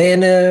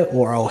Atlanta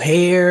or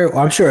O'Hare, or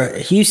I'm sure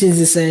Houston's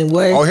the same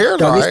way. O'Hare's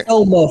Dog, alright. it's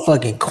so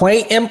motherfucking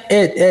quaint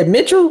at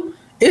Mitchell.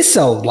 It's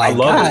so like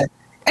love God. it.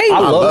 Hey, I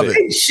love it.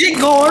 ain't shit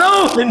going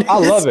on. I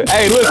love it.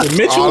 Hey, listen,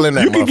 Mitchell, All in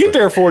that you can get motherfucker.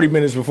 there 40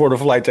 minutes before the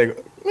flight take.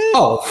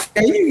 Oh,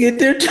 and you get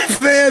there,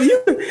 fam.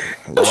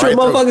 I'm sure Right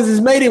motherfuckers has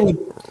made it with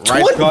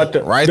 20. But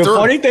the Right through.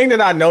 funny thing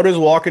that I noticed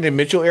walking in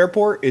Mitchell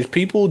Airport is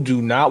people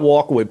do not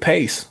walk with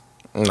pace.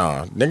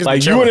 Nah, niggas Like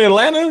be you in chilling.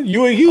 Atlanta,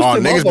 you in Houston, Oh,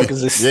 niggas be-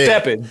 motherfuckers is yeah.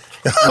 stepping.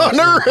 On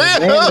the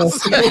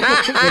rails.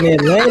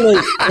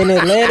 In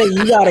Atlanta,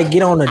 you gotta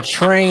get on a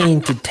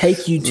train to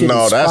take you to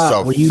No, the that's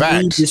spot a where you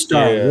fact. need to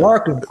start Yeah.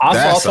 walking. I saw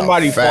That's a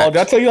somebody fall. fact.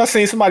 Did I tell you I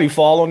seen somebody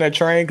fall on that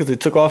train because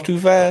it took off too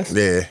fast?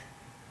 Yeah.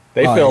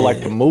 They Oh, felt yeah.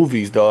 like the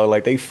movies, dog.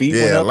 Like they feet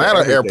went Yeah, up. and Atlanta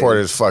everything. airport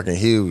is fucking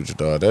huge,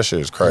 dog. That shit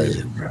is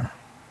crazy.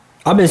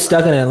 I've been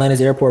stuck in Atlanta's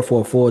airport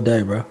for a full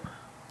day, bro.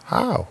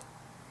 How?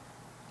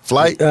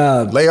 Flight?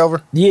 Uh,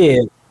 Layover? Yeah,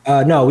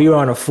 no, we were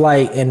on a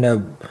flight and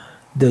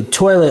the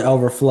toilet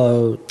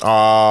overflowed. They the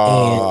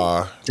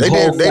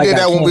whole did they flight did got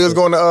that when we was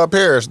canceled. going to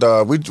Paris,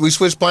 dog. We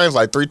switched planes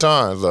like 3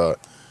 times, dog.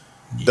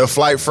 The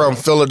flight from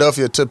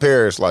Philadelphia to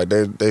Paris, like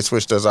they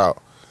switched us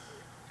out.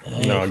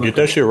 No, get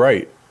that shit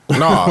right.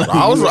 No,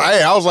 I was like,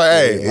 hey,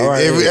 all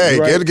right, if we- yeah, hey,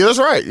 you right. get us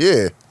right,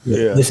 yeah.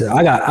 Yeah. Listen,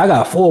 I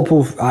got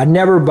foolproof. I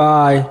never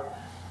buy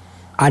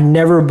I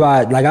never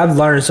buy, like I've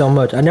learned so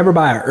much. I never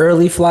buy an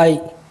early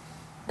flight.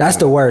 That's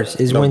the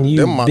worst. Is when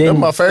you've been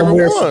my favorite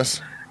somewhere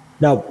ones.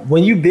 No,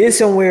 when you've been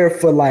somewhere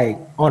for like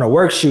on a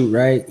work shoot,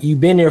 right?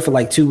 You've been there for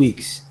like 2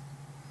 weeks.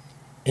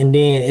 And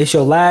then it's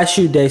your last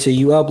shoot day, so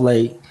you up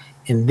late.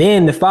 And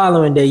then the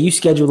following day, you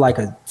schedule like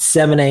a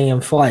 7 a.m.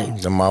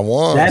 flight. Them my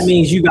ones. That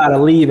means you got to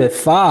leave at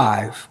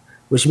 5,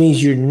 which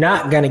means you're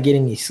not going to get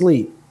any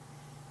sleep.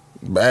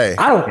 Hey.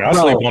 I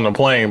sleep on the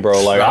plane,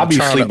 bro. Like, I'll be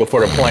asleep before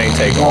the plane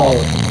take off.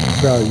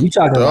 Bro, you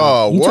talking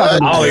about?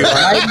 What?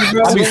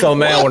 I'll be so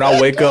mad when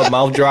I wake up,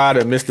 mouth dried,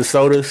 and miss the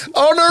sodas.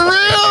 On the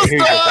real,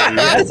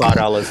 dog.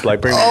 $5.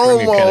 Like, bring me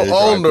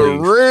on the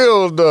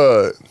real,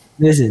 dog.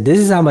 Listen, this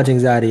is how much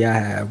anxiety I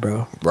have,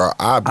 bro. Bro,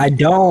 I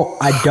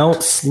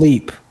don't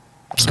sleep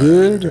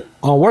good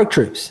on work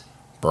trips.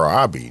 Bro,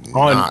 I be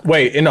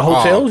wait, in the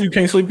hotels you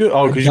can't sleep good?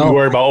 Oh, because you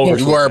worry about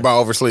oversleeping. You worry about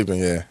oversleeping,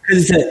 yeah.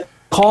 Because it's a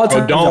call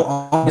time.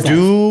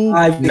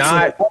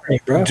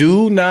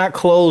 Do not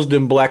close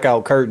them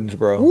blackout curtains,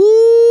 bro.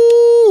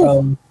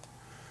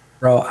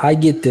 Bro, I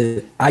get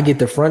the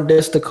front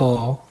desk to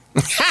call.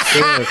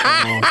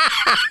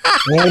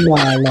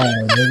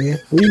 Nigga.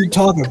 What are you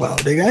talking about,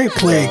 nigga? I ain't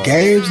playing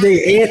games,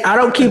 nigga. And I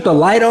don't keep the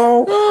light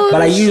on,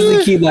 but I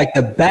usually keep like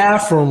the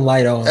bathroom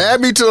light on. Add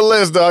me to the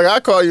list, dog.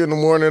 I call you in the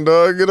morning,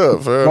 dog. Get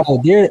up, fam.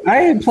 Bro, I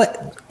ain't play.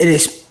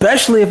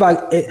 Especially if I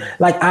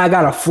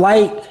got a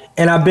flight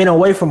and I've been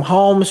away from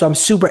home, so I'm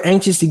super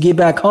anxious to get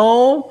back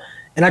home,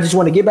 and I just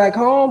want to get back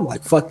home.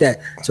 Like fuck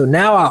that. So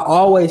now I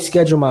always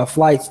schedule my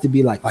flights to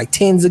be like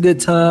 10's a good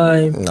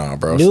time. Nah,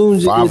 bro.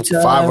 Noon's a good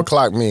time. 5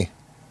 o'clock me.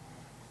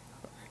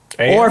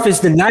 Or if it's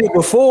the night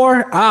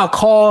before, I'll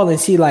call and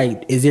see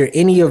like, is there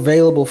any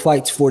available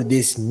flights for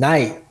this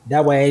night?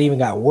 That way I ain't even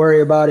got to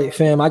worry about it,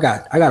 fam. I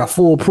got a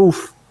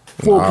foolproof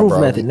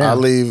method now. I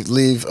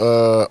leave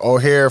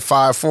O'Hare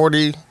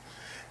 5:40,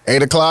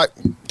 8 o'clock,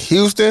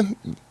 Houston,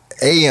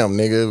 AM,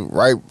 nigga.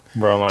 Right,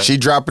 bro. Like, she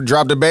drop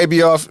the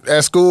baby off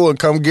at school and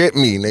come get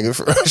me, nigga.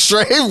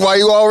 Straight while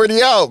you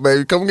already out,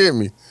 baby. Come get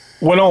me.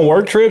 When on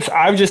work trips,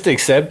 I've just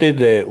accepted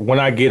that when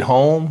I get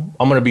home,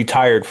 I'm gonna be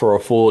tired for a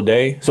full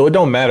day, so it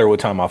don't matter what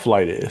time my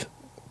flight is.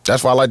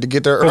 That's why I like to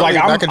get there early. Like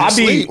I be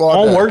sleep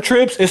on work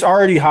trips. It's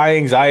already high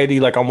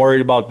anxiety. Like I'm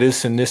worried about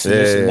this and this and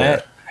this and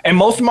that. And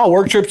most of my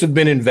work trips have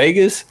been in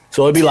Vegas,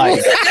 so it'd be like,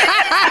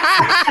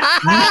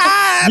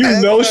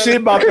 you know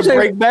shit about the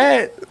Break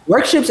Bad.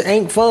 Work trips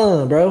ain't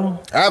fun, bro.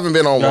 I haven't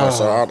been on one,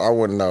 so I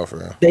wouldn't know for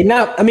them. They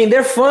not. I mean,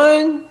 they're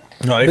fun,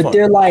 but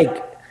they're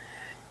like.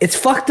 It's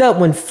fucked up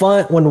when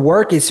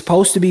work is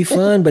supposed to be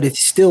fun, but it's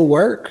still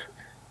work.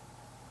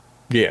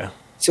 Yeah.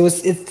 So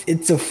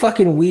it's a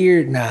fucking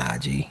weird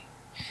G.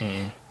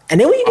 And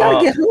then when you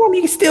gotta get home,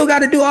 you still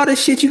gotta do all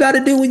this shit you gotta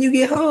do when you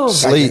get home.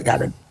 Sleep.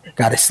 Gotta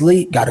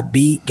sleep, gotta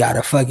beat,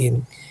 gotta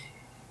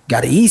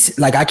eat.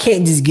 Like I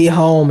can't just get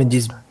home and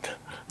just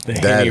the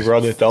Henny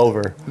runneth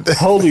over.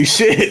 Holy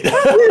shit.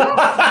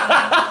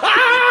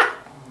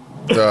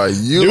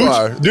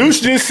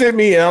 Deuce just sent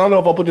me, and I don't know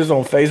if I put this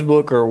on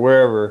Facebook or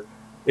wherever.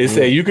 It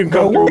said you can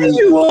come through.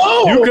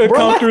 You can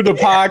come through the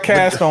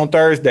podcast on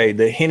Thursday.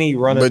 The Henny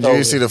runneth over. But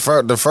you see the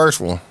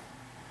first one.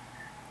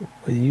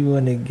 Well, you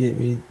want to get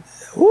me?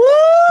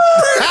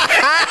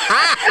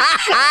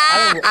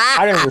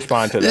 I didn't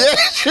respond to that.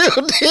 Yes, you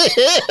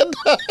did.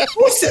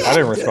 I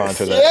didn't respond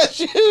to that. Yes,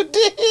 you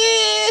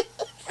did.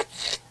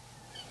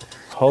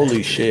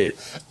 Holy shit.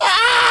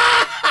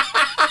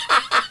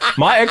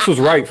 My ex was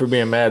right for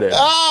being mad at me.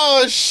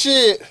 Oh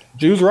shit.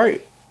 She was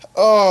right.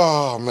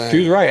 Oh man. She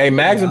was right. Hey,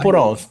 Mags and put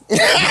on.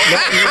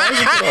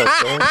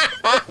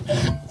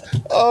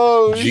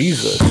 Oh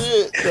Jesus.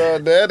 Shit,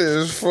 God, that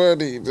is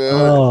funny, dude.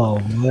 Oh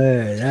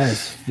man,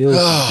 that's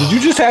filthy. Did you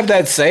just have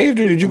that saved,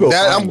 or did you go?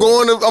 I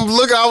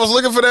was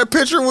looking for that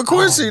picture with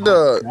Quincy,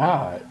 dog.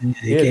 God.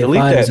 Yeah,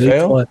 delete that,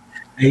 Phil. That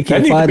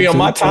needs to be on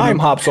my time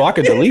hop so I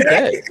can delete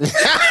that.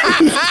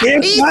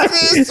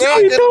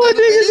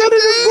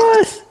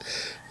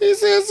 He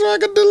said so I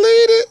can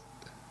delete it.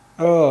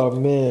 Oh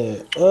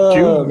man.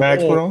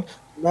 Mags put on?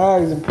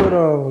 Mags and put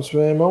on,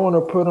 man. I want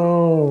to put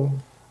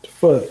on.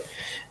 Fuck.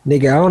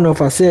 Nigga, I don't know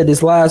if I said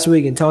this last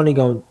week, and Tony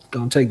gonna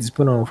take this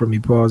put on from me.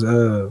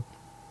 Pause.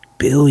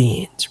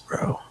 Billions,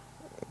 bro.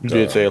 You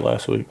did say it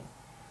last week.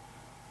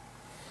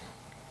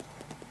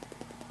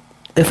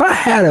 If I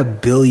had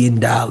 $1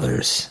 billion,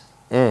 this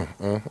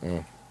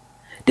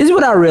is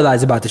what I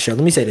realized about the show.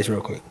 Let me say this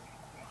real quick.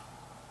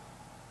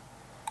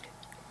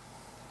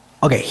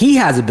 Okay, he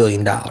has $1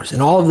 billion,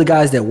 and all of the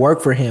guys that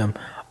work for him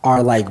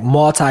are like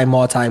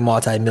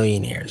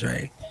multi-millionaires,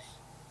 right?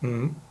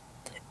 Mm-hmm.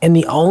 And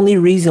the only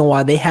reason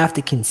why they have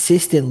to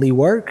consistently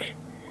work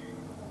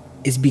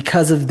is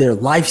because of their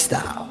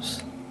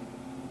lifestyles.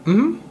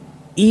 Mm-hmm.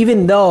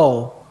 Even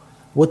though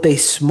with a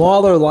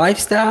smaller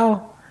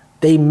lifestyle,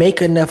 they make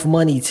enough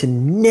money to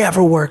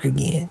never work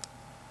again.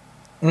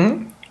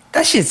 Mm-hmm.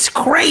 That shit's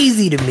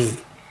crazy to me.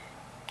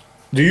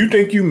 Do you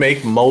think you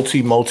make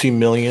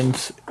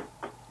multi-millions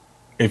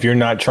if you're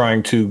not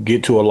trying to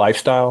get to a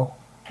lifestyle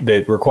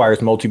that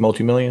requires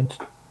multi-millions?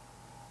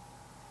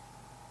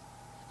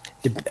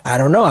 I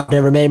don't know. I've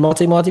never made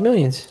multi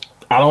millions.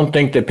 I don't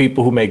think that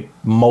people who make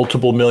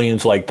multiple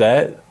millions like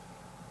that.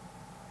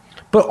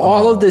 But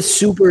all of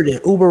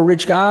the uber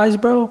rich guys,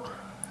 bro,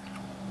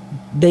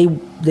 they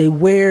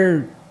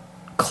wear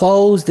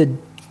clothes that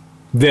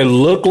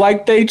look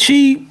like they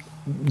cheap.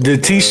 The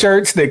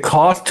t-shirts that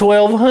cost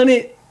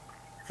 $1,200.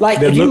 Like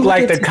that look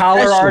like the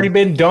collar Succession, already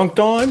been dunked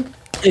on.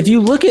 If you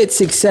look at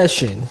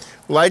Succession,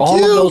 all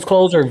of those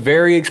clothes are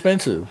very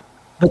expensive.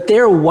 But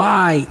their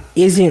why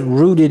isn't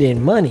rooted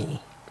in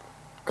money.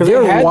 Because they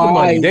had the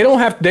money. They don't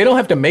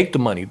have to make the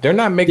money. They're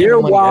not making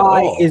the money at all.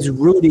 Their why is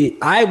rooted.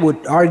 I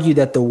would argue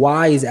that the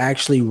why is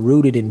actually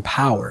rooted in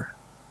power,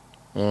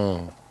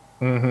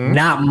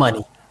 not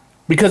money.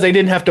 Because they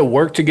didn't have to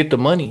work to get the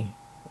money.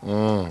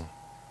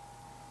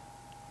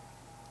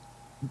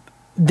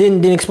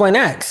 Then explain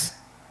X.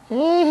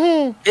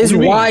 His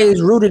why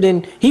is rooted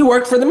in. He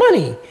worked for the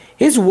money.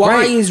 His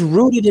why is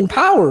rooted in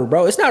power,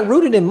 bro. It's not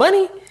rooted in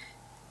money.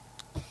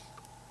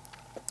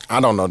 I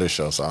don't know this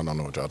show, so I don't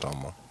know what y'all talking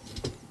about.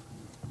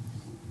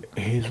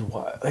 His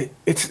why?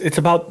 It's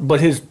about, but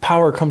his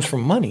power comes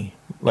from money.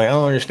 Like, I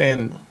don't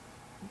understand.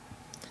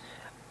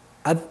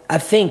 I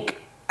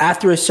think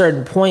after a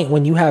certain point,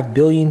 when you have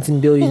billions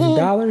and billions of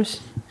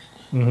dollars,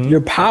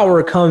 your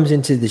power comes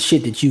into the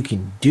shit that you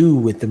can do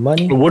with the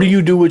money. What do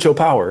you do with your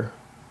power?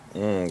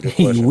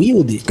 You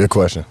wield it. Good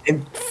question.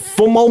 And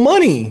for more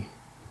money.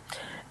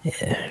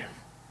 Yeah.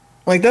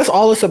 Like, that's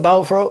all it's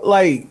about, bro.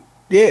 Like,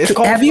 yeah, it's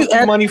called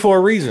money for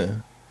a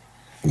reason.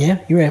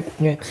 Yeah, you're right.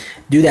 Yeah.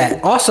 Do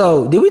that.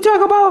 Also, we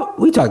talked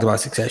about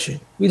Succession.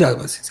 I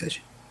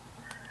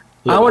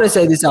want to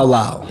say this out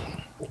loud.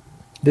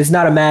 This is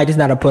not a mag, this is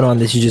not a put on,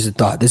 this is just a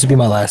thought. This would be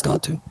my last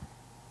thought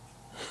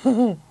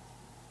too.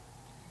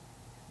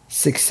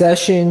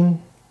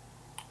 Succession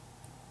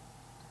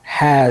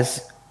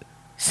has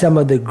some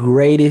of the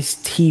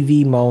greatest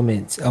TV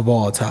moments of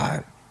all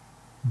time,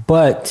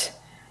 but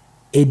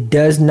it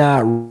does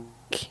not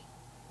rank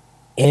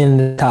in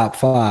the top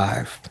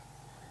 5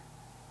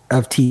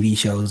 of TV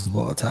shows of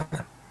all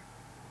time.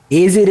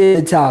 Is it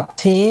in the top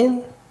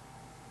 10?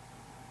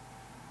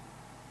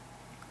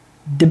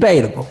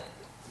 Debatable.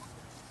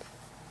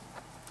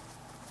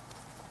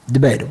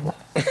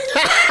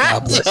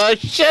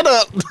 Shut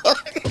up.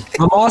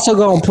 I'm also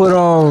gonna put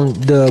on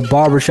the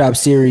barbershop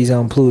series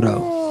on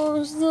Pluto.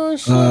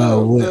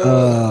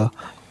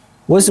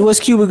 What's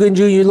Cuba Gooding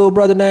Jr. little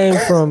brother name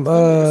from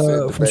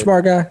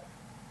Smart Guy?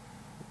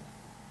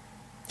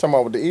 Talking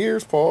about with the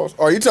ears, pause.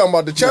 Or you talking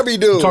about the chubby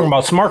dude? You talking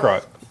about Smart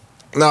Rock?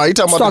 No, you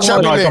talking about the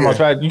chubby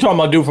nigga. You talking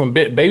about dude from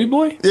Baby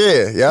Boy?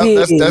 Yeah.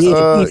 That's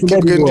Cuba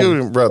Gooding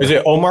Jr. brother. Is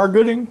it Omar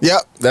Gooding?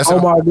 Yep, that's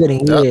Omar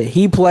Gooding. Yep. Yeah,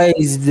 he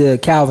plays the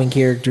Calvin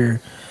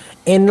character.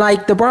 And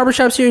like the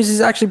barbershop series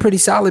is actually pretty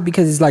solid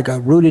because it's like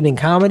rooted in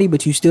comedy,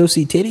 but you still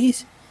see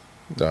titties.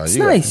 It's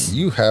nice.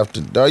 You have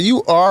to. Dog,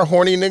 you are a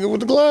horny nigga with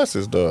the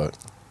glasses, dog.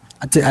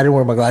 I didn't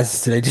wear my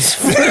glasses today.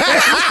 Just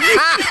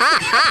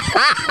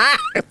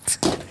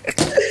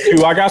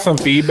Dude, I got some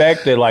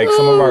feedback that like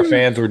some of our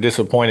fans were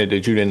disappointed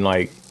that you didn't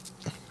like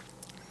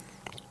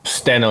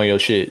stand on your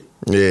shit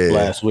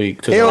last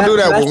week. He don't do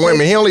that with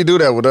women. He only do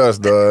that with us,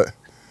 dog.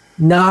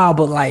 Nah,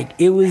 but like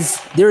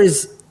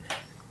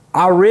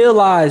I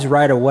realized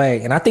right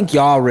away, and I think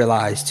y'all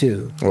realized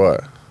too.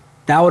 What?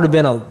 That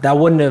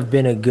wouldn't have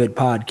been a good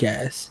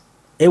podcast.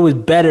 It was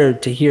better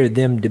to hear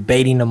them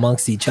debating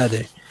amongst each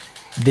other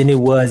than it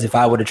was if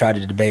I would have tried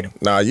to debate them.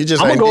 Nah, you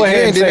just. I'm gonna go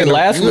ahead and say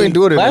last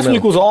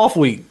week was off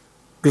week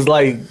because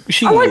like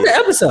I like the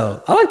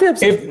episode.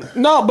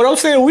 But I'm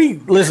saying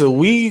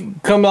we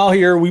come out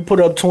here, we put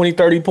up 20,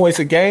 30 points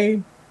a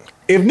game.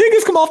 If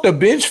niggas come off the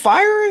bench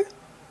firing,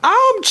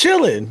 I'm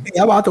chilling.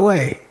 I'm out the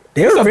way.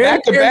 They were very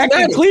back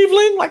in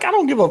Cleveland. Like I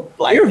don't give a.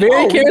 Like, they were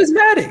very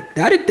charismatic.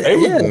 Y'all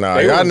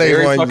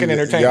niggas fucking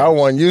entertaining. Y'all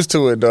wasn't used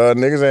to it, dog.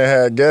 Niggas ain't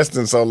had guests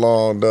in so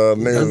long, dog.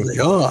 Niggas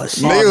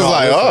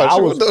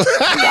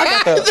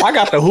I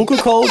got the hookah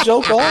cold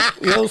joke off.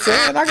 You know what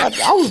I'm saying?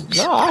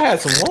 I had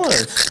some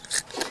ones.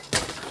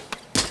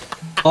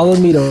 All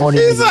of me the horny.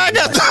 I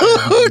got the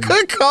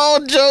hookah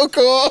cold joke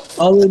off.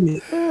 All of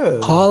me.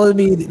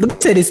 Let me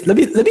say this. Let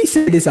me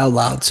say this out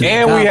loud too.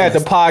 And we had the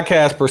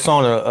podcast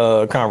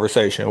persona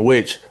conversation,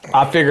 which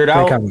I figured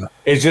out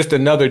is just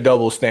another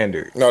double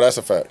standard. No, that's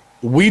a fact.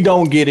 We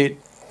don't get it.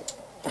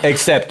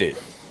 Accept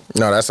it.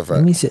 No, that's a fact.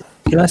 Let me say.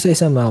 Can I say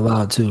something out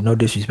loud too? No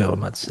disrespect. What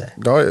I'm about to say.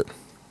 Go ahead.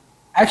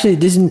 Actually,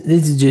 this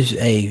is just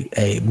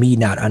a me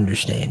not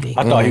understanding.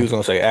 I thought he was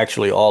gonna say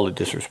actually all the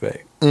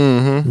disrespect.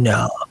 Mm-hmm.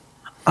 No.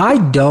 I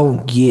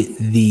don't get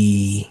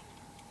the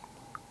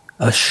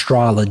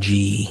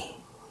astrology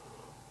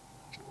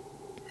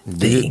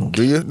thing.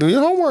 Do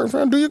your homework,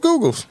 fam. Do your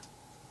Googles.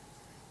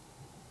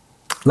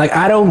 Like,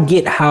 I don't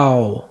get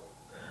how.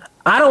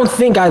 I don't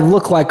think I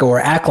look like or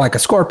act like a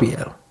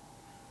Scorpio.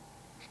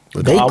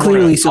 They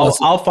clearly saw.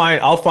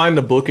 I'll find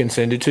the book and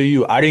send it to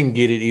you. I didn't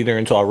get it either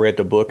until I read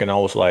the book, and I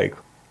was like,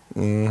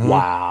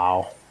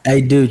 wow.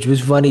 Hey, dude, what's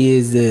funny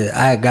is that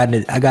I got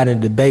in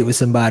a debate with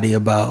somebody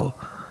about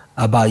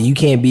about you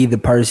can't be the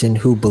person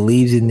who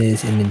believes in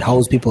this and then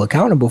holds people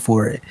accountable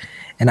for it.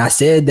 And I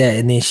said that,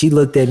 and then she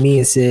looked at me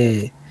and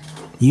said,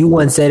 you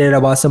wouldn't say that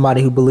about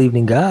somebody who believed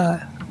in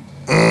God.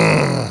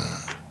 I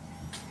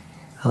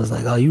was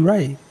like, oh, you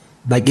right.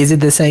 Like, is it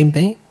the same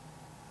thing?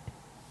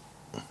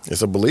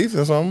 It's a belief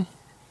in something.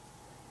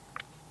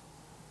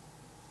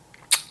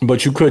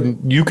 But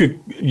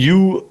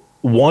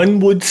one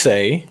would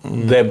say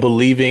that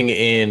believing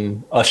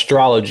in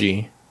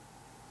astrology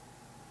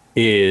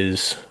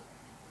is,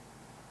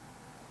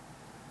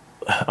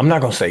 I'm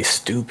not going to say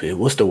stupid.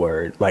 What's the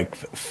word? Like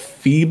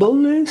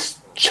feeblest,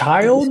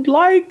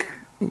 childlike?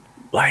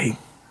 Like,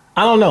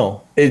 I don't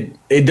know.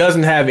 It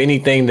doesn't have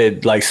anything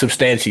that like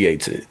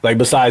substantiates it. Like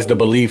besides the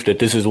belief that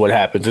this is what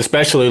happens,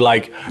 especially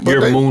like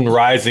your moon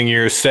rising,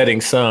 your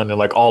setting sun, and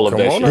like all of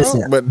that shit.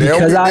 Listen, But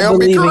because I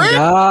believe in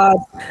God,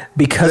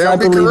 because I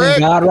believe in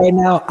God right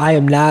now, I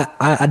am not.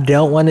 I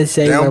don't want to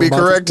say they don't be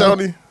correct,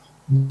 Tony.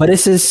 But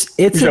it's just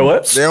it's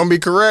what? They don't be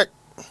correct.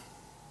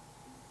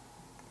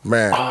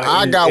 Man,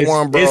 I got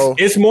one, bro.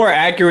 It's more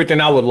accurate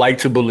than I would like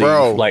to believe.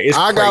 Bro, like it's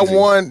I crazy. got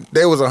one.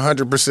 They was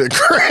 100%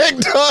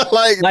 correct.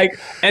 like,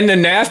 and the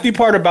nasty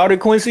part about it,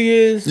 Quincy,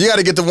 is you got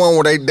to get the one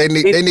where they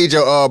need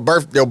your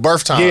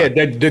birth time. Yeah,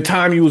 the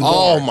time you was born.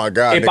 Oh my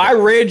God! If nigga. I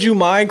read you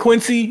mine,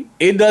 Quincy,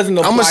 it doesn't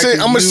apply. I'm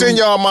gonna send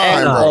y'all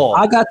mine, bro.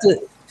 I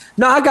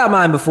got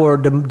mine before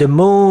the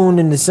moon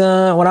and the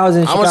sun when I was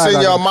in Chicago. I'm gonna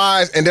send y'all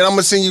mine, and then I'm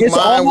gonna send you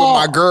mine with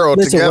my girl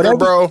together,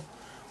 bro.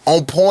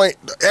 On point,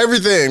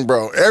 everything,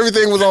 bro.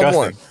 Everything was on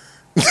point.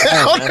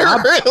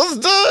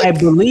 I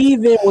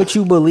believe in what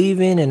you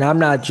believe in, and I'm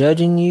not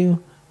judging you.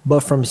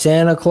 But from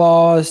Santa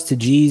Claus to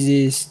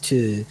Jesus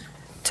to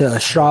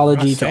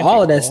astrology to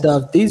all of that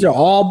stuff, these are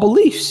all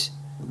beliefs,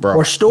 bro.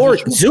 Or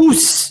stories.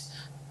 Zeus.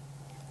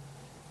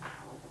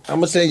 I'm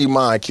gonna send you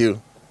mine, Q.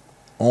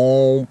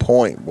 On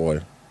point,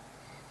 boy.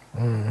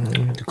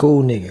 The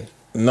cool nigga.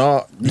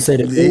 No, you say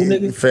the cool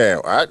nigga,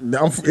 fam.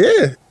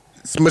 Yeah.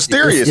 It's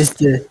mysterious.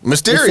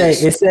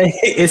 Mysterious.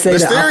 It's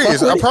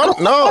mysterious. I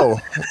probably no.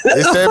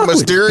 It said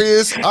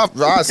mysterious.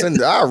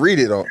 I'll read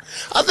it on.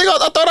 I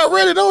thought I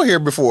read it on here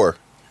before.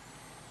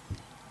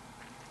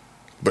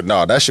 But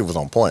no, that shit was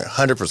on point.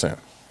 100%.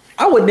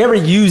 I would never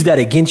use that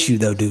against you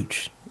though, dude.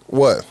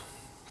 What?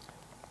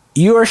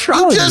 You're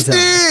astrology. You just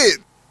did.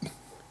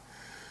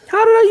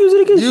 How did I use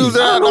it against you? Use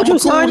that. I'm a cool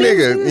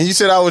nigga. And you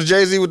said I was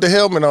Jay-Z with the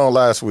helmet on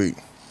last week.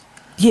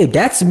 Yeah,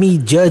 that's me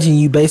judging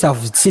you based off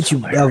of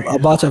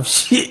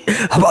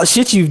about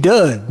shit you've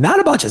done, not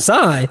about your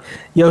sign.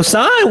 Your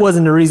sign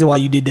wasn't the reason why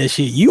you did that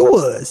shit. You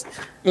was.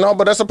 No,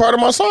 but that's a part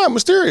of my sign,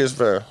 mysterious,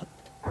 fam.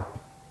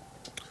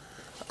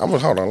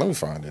 Hold on, let me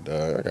find it.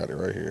 I got it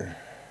right here.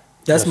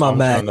 That's my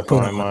mag. To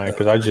find mine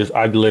because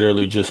I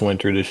literally just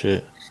went through this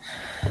shit.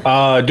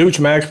 Dude,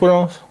 Max put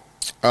on?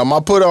 My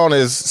put on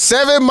is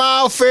 7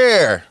 Mile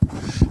Fair.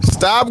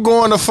 Stop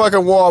going to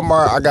fucking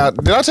Walmart.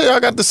 Did I tell you I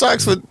got the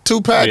socks for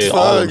 2 packs?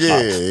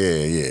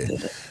 Yeah.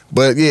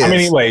 But yeah. I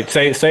mean, wait,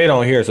 say it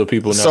on here so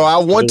people know. So I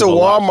went to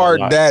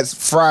Walmart that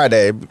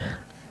Friday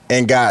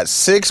and got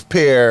 6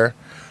 pair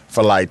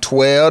for like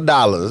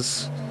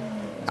 $12.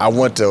 I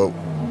went to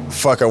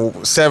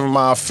fucking 7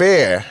 Mile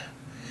Fair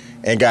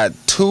and got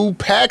 2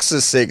 packs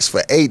of 6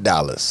 for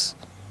 $8.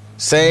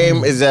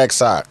 Same exact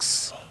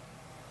socks.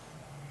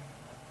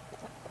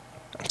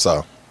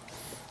 So,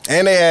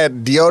 and they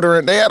had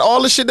deodorant. They had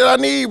all the shit that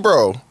I need,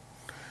 bro.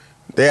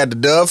 They had the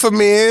Dove for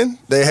men.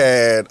 They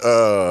had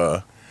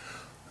the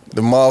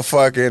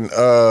motherfucking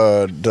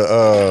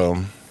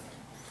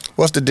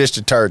what's the dish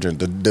detergent?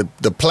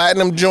 The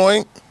platinum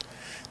joint.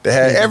 They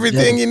had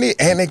everything you need,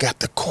 and they got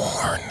the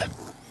corn.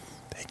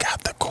 They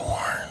got the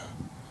corn.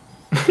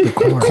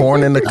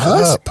 Corn in the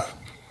cup.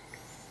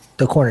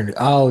 The corn.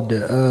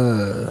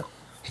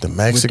 The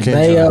Mexican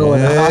with the mayo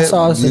and the hot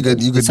sauce.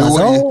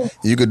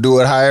 You could do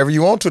it however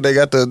you want to. They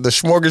got the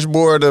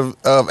smorgasbord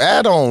of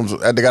add-ons.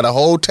 They got a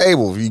whole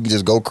table. You can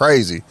just go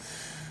crazy.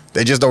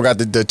 They just don't got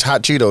the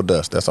hot Cheeto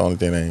dust. That's the only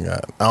thing they ain't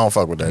got. I don't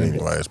fuck with that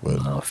anyways.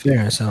 But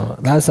fair. So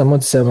last time I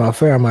went to 7 Mile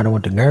Fair, I might have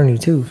went to Gurney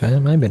too,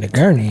 fam. I ain't been to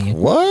Gurney.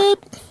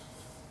 What?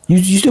 You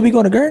still be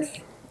going to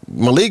Gurney?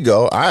 Malik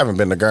go. I haven't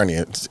been to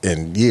Gurney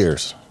in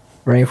years.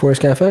 Rainforest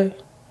Cafe?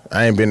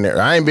 I ain't been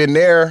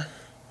there.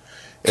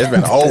 It's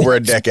been over a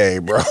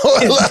decade, bro.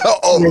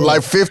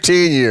 Like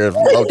 15 years.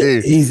 Okay.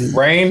 Easy.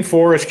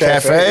 Rainforest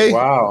Cafe.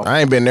 Wow. I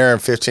ain't been there in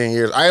 15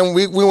 years.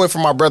 We went for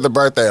my brother's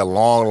birthday a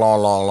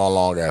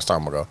long ass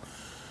time ago.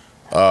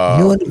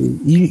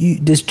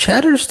 Does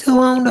Chatter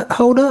still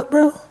hold up,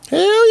 bro?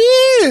 Hell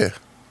yeah.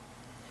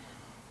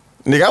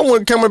 Nigga, I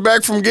wasn't coming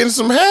back from getting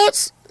some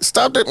hats.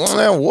 Stopped it.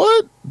 Man,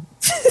 what?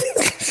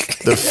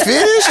 The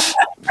fish?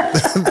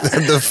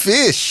 The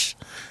fish.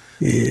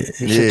 Yeah.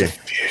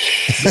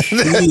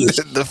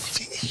 The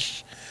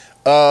fish.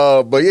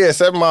 But yeah,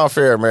 7 Mile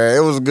Fair, man. It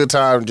was a good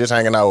time just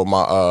hanging out with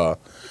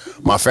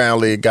my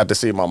family. Got to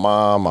see my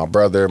mom, my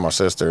brother, my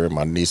sister,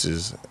 my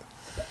nieces.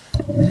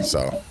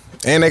 So,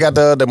 and they got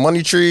the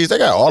money trees. They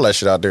got all that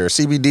shit out there.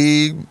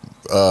 CBD,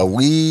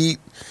 weed,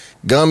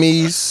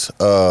 gummies,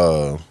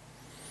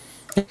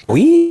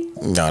 weed.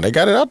 No, they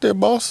got it out there,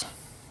 boss.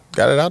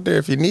 Got it out there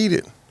if you need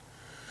it.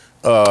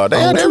 They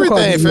had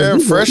everything, fam.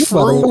 Fresh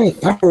fruit.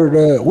 I heard,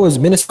 what was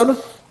it,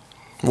 Minnesota?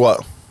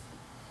 What?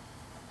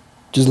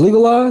 Just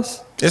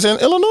legalized? It's in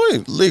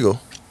Illinois, legal.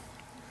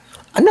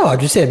 I know. I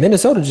just said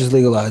Minnesota just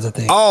legalized, I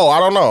think. Oh, I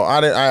don't know.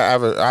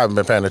 I haven't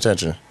been paying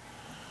attention.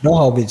 Don't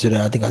hold me to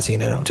that. I think I seen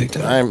that on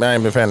TikTok. I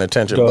ain't been paying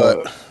attention,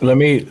 but let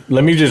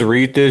me just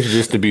read this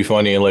just to be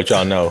funny and let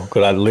y'all know,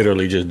 because I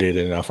literally just did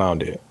it and I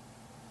found it.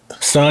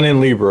 Sun in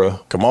Libra.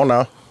 Come on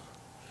now.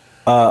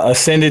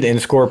 Ascended in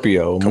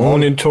Scorpio.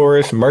 Moon in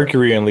Taurus.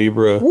 Mercury in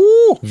Libra.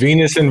 Woo.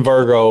 Venus in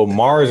Virgo.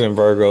 Mars in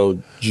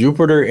Virgo.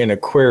 Jupiter in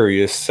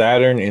Aquarius.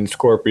 Saturn in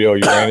Scorpio.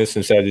 Uranus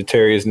in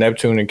Sagittarius.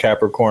 Neptune in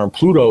Capricorn.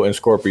 Pluto in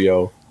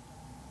Scorpio.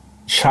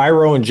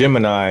 Chiron in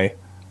Gemini.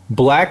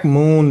 Black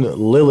Moon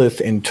Lilith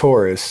in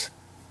Taurus.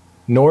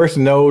 North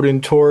Node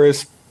in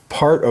Taurus.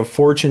 Part of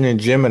Fortune in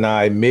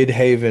Gemini.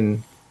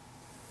 Midheaven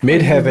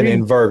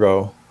in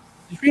Virgo.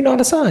 You're reading all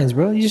the signs,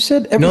 bro. You just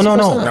said every No. sign.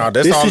 No,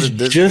 that's This all. is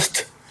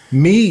just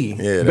me.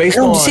 Yeah, based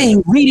I'm on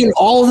saying reading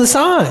all the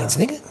signs,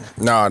 nigga.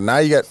 No, now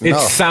you got it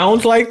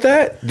sounds like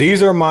that.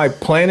 These are my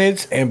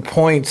planets and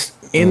points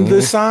in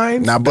the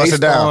sign. Now bust it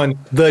based down. on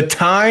the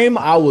time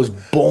I was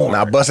born.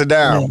 Now bust it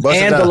down. Bust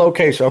it and down. the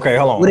location. Okay,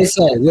 hold on. What it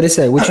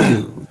say? What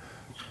you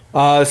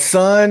do?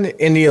 Sun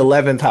in the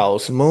 11th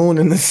house, Moon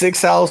in the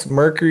 6th house,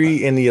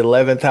 Mercury in the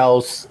 11th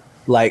house.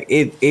 Like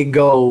it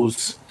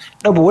goes.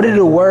 No, but what are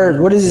the words?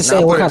 What does it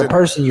say? Now What put kind it of to-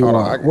 person you hold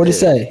on, are? I- What does it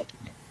say?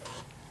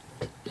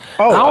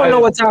 Oh, I don't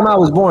know what time I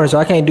was born, so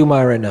I can't do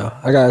mine right now.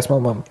 I gotta ask my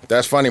mom.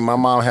 That's funny. My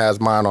mom has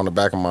mine on the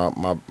back of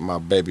my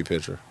baby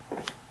picture.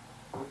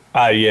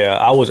 Yeah,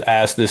 I was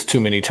asked this too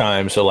many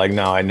times, so like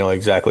now I know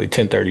exactly.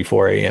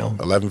 10:34 a.m.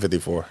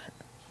 11:54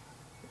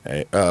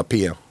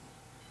 p.m.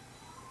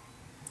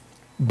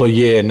 But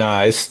yeah,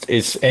 nah,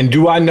 it's and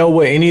do I know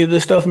what any of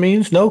this stuff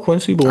means? No,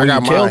 Quincy. But when I you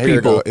got tell mine. Here it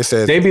people, go. It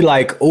says- they be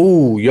like,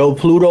 "Ooh, yo,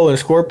 Pluto and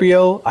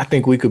Scorpio, I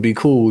think we could be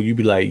cool." You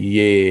be like,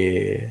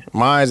 "Yeah."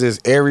 Mine is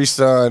Aries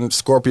Sun,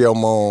 Scorpio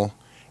Moon,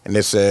 and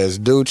it says,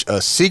 "Dooch,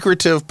 a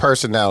secretive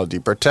personality,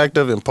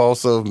 protective,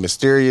 impulsive,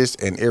 mysterious,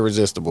 and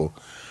irresistible,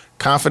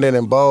 confident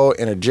and bold,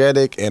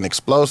 energetic and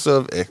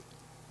explosive,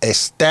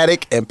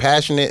 ecstatic and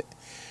passionate,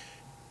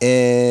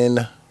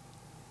 and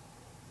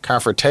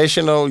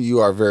confrontational. You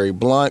are very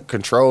blunt,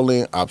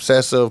 controlling,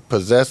 obsessive,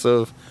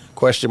 possessive, ?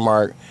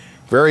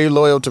 Very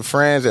loyal to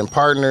friends and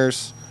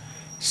partners,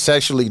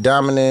 sexually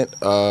dominant,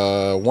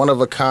 one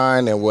of a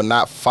kind, and will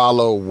not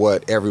follow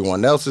what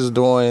everyone else is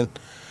doing.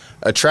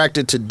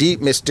 Attracted to deep,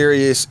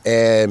 mysterious,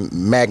 and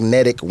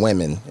magnetic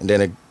women." And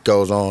then it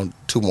goes on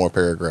 2 more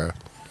paragraphs,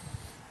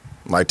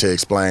 like to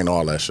explain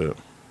all that shit.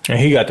 And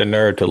he got the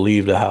nerve to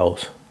leave the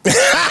house.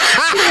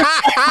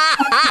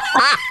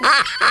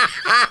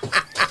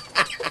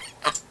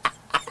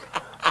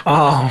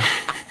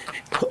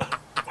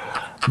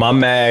 My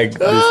mag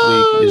this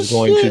week is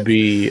going to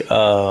be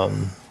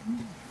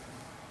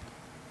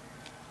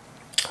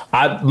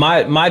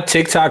my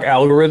TikTok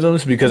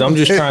algorithms, because I'm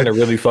just trying to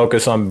really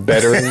focus on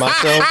bettering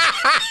myself,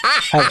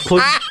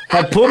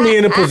 have put me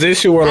in a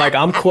position where like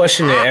I'm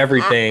questioning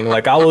everything.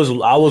 Like I was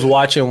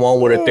watching one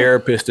with a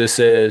therapist that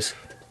says,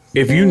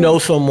 if you know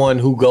someone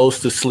who goes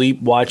to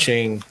sleep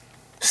watching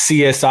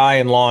CSI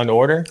and Law and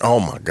Order,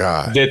 Oh my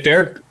God, that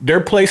their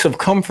place of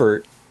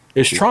comfort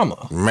is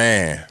trauma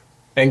man,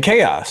 and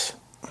chaos,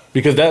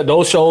 because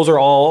those shows are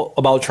all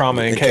about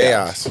trauma and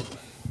chaos.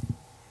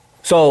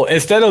 So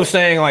instead of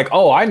saying like,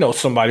 "Oh, I know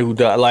somebody who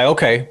does," like,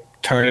 okay,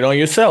 turn it on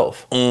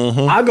yourself.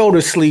 I go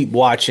to sleep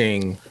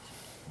watching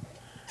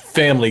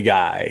Family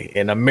Guy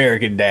and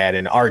American Dad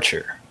and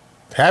Archer.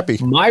 Happy.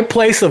 My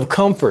place of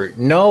comfort,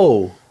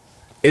 no,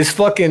 is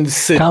fucking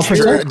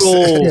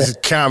satirical. It's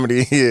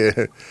comedy,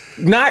 yeah.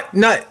 Not,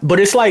 but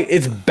it's like,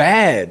 it's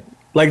bad.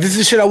 Like, this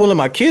is shit I will let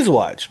my kids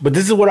watch, but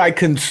this is what I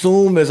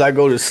consume as I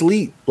go to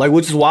sleep. Like,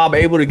 which is why I'm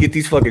able to get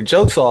these fucking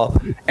jokes off.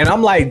 And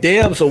I'm like,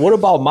 damn, so what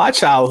about my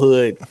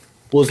childhood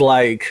was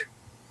like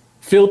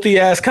filthy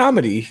ass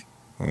comedy?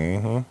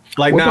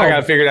 Like, now I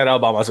gotta figure that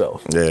out by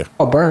myself. Yeah.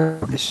 Oh,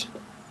 burnish.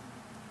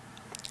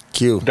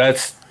 Q.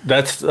 It's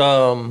not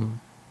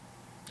on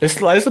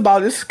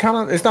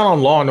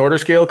Law and Order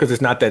scale because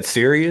it's not that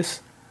serious.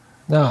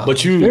 No,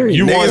 But you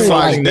Niggas want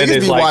something that niggas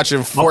is be like watching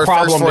a first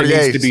problem that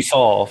 48s. needs to be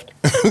solved.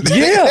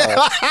 Yeah.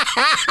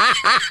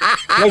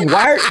 Like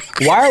why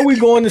are we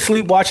going to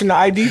sleep watching the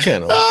ID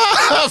channel?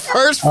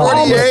 First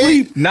I'm 48.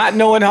 asleep, not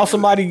knowing how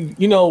somebody,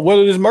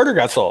 whether this murder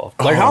got solved.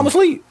 Like how I'm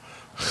asleep.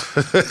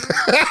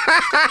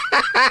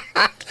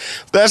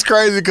 That's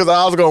crazy because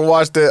I was gonna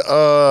watch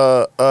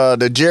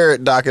the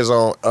Jared doc is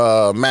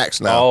on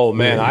Max now. Oh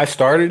man, I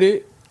started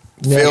it.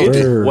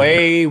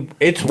 Filthy.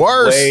 It's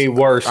Worse. way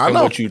worse I than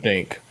know. what you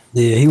think.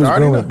 Yeah, he was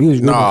Already grooming. know. He was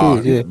grooming Nah.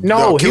 kids. Yeah.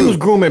 No, he Q. was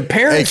grooming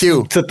parents Hey,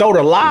 Q. to throw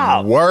the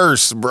lob.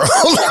 Worse, bro.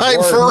 Like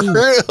Worse. for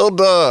real,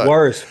 dog.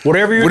 Worse.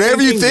 Whatever you're you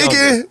thinking,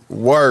 thinking,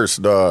 worse,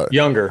 dog.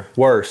 Younger.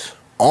 Worse.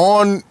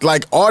 On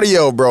like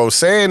audio, bro,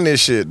 saying this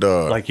shit,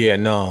 dog. Like, yeah,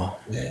 no.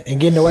 Yeah, and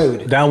getting away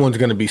with it. That one's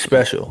gonna be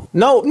special.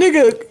 No,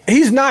 nigga,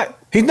 he's not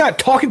He's not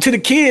talking to the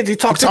kids. He's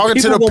talking to the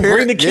people who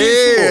bring the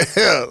kids.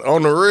 Yeah,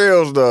 on the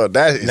reels though.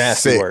 That is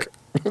nasty sick. work.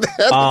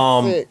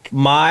 That's sick.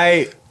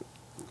 My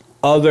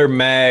other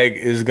mag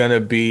is gonna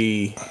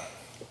be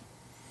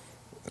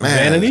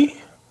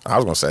Vanity. I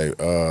was gonna say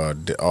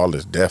all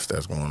this death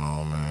that's going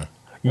on, man.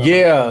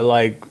 Yeah,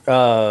 like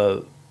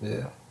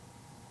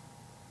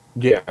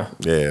yeah,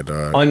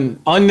 dog.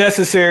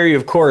 Unnecessary,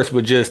 of course,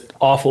 but just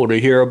awful to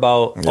hear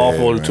about,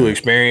 awful man. to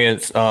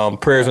experience.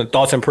 Prayers and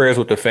thoughts and prayers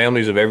with the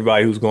families of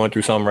everybody who's going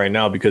through something right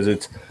now, because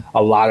it's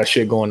a lot of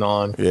shit going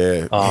on.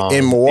 Yeah,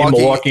 in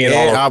Milwaukee and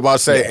all I was about to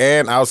say,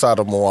 and outside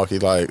of Milwaukee,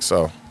 like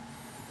so.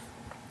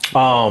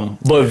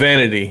 But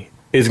Vanity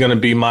is gonna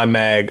be my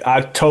mag.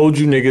 I told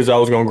you niggas I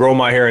was gonna grow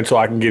my hair until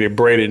I can get it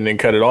braided and then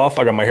cut it off.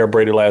 I got my hair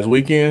braided last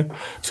weekend,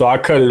 so I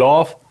cut it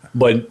off.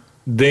 But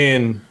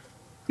then,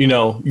 you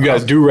know, you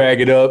guys do rag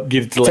it up,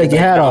 get it to take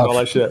your hat off, all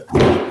that shit.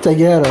 Take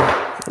your hat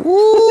off. Woo!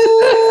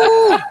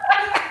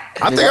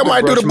 I think I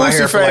might do the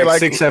Boosie fade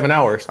like 6-7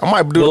 hours. I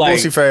might do the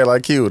Boosie fade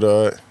like you,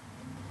 dog.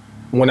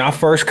 When I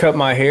first cut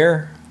my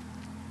hair,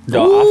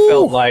 dog, I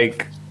felt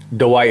like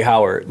Dwight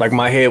Howard. Like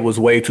my head was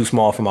way too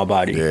small for my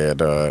body. Yeah,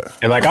 dog.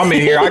 And like I'm in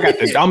here,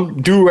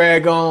 I'm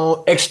do-rag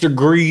on, extra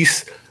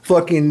grease,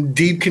 fucking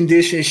deep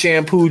condition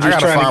shampoo, just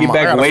trying to get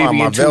back wavy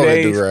in 2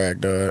 days.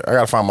 Do-rag, dog. I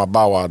gotta find my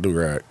Bow Wow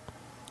do-rag.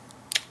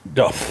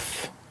 Bow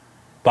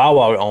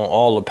Wow on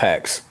all the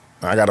packs.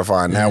 I gotta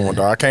find that one,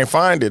 dog. I can't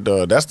find it,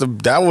 dog.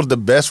 That was the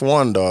best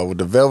one, dog, with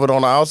the velvet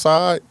on the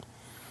outside.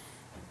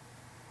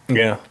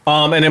 Yeah.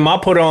 And then my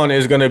put on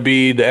is gonna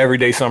be the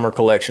Everyday Summer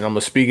collection. I'm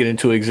gonna speak it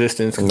into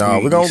existence. We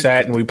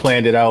sat and we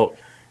planned it out.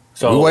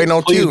 So we waiting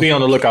on please Q. be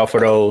on the lookout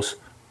for those.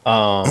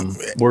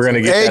 We're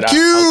gonna get that Q,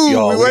 out to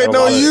y'all. we waiting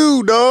on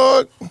you,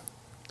 dog.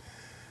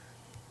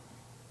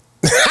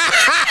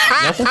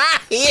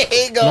 He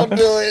ain't gonna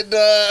do it,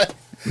 dog.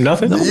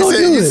 Nothing.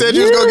 You said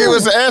you was gonna give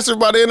us an answer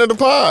by the end of the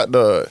pod,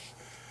 dog.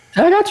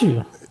 I got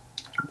you.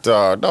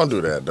 Dog, don't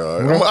do that,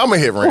 dog. I'm gonna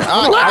hit Rand.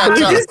 I'm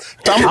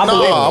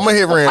gonna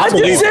hit Rand. I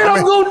just said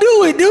I'm gonna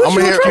do it, dude. I'm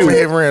gonna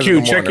hit Rand.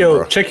 Q, check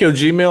your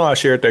Gmail. I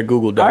shared that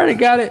Google Doc. I already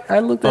got it. I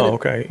looked at it. Oh,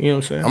 okay. You know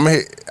what I'm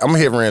saying? I'm gonna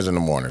hit Rand in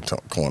the morning,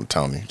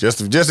 Tony. Just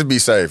to be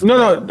safe.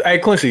 No. Hey,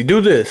 Quincy,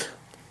 do this.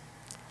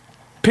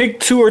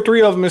 Pick 2 or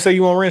 3 of them and say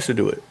you want Rand to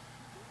do it.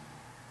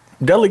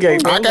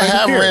 Delegate, bro. I can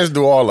have Renz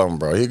do all of them,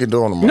 bro. He can do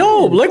them.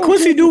 No, let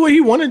Quincy do what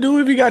he want to do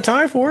if he got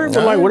time for it.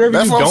 But like whatever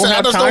That's you what don't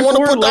have time for,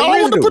 I don't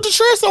want to do. put the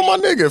stress on my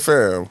nigga,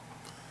 fam.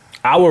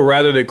 I would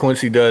rather that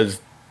Quincy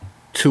does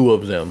 2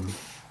 of them.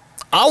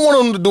 I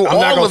want him to do all of them.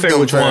 I'm not gonna say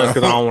which ones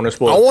because I don't want to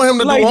spoil. I want him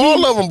to do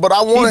all of them, but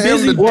I want him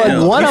to do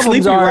one of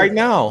them's right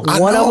now.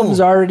 One of them's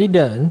already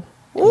done.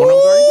 Ooh,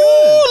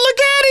 look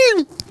at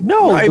him.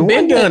 No, it's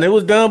been done. It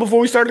was done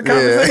before we started the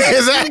conversation. Yeah,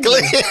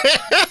 exactly.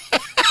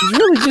 It's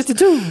really just the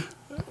 2.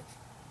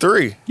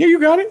 3. Yeah, you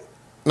got it.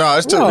 No,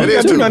 it's 2. No, it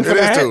is 2. It is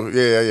that. 2.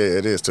 Yeah,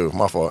 it is 2.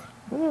 My fault.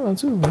 Oh,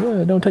 2.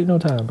 Yeah, don't take no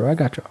time, bro. I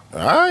got y'all. All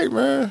right,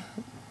 man.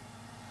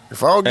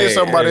 If I don't get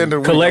somebody in the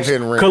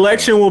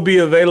collection will be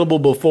available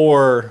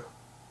before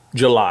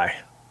July.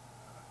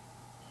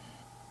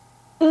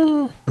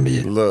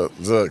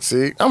 Look,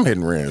 see, I'm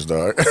hitting Rins,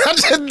 dog.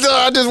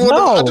 I just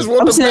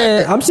want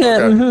I'm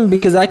saying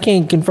because I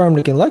can't confirm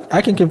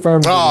I can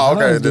confirm.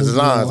 The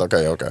designs.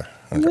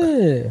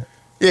 Okay.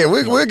 Yeah,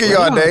 we'll give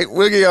y'all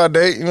a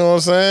date. You know what I'm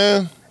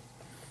saying?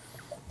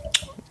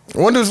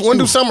 When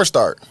do summer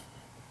start?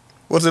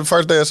 What's the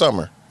first day of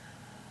summer?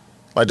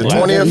 Like the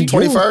 20th,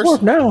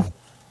 21st? Now.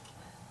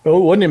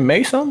 Oh, wasn't it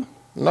May something?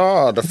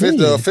 No, the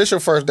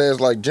official first day is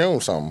like June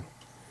something.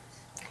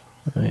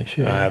 I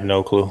have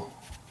no clue.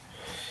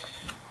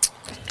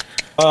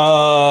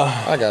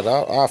 I got it.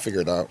 I'll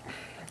figure it out.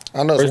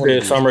 I know. First day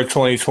of summer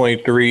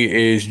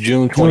 2023 is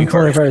June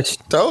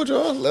 21st. Told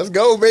y'all. Let's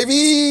go,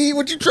 baby.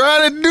 What you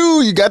trying to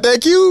do? You got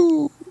that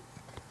cue?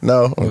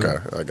 No? Okay.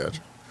 I got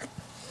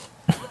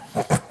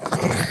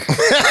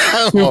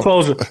you.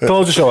 Close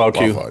the show out,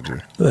 Q.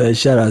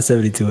 Shout out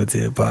 72 and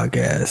 10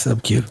 podcast.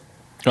 I'm Q.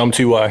 I'm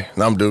TY.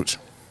 And I'm Dooch.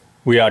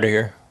 We out of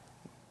here.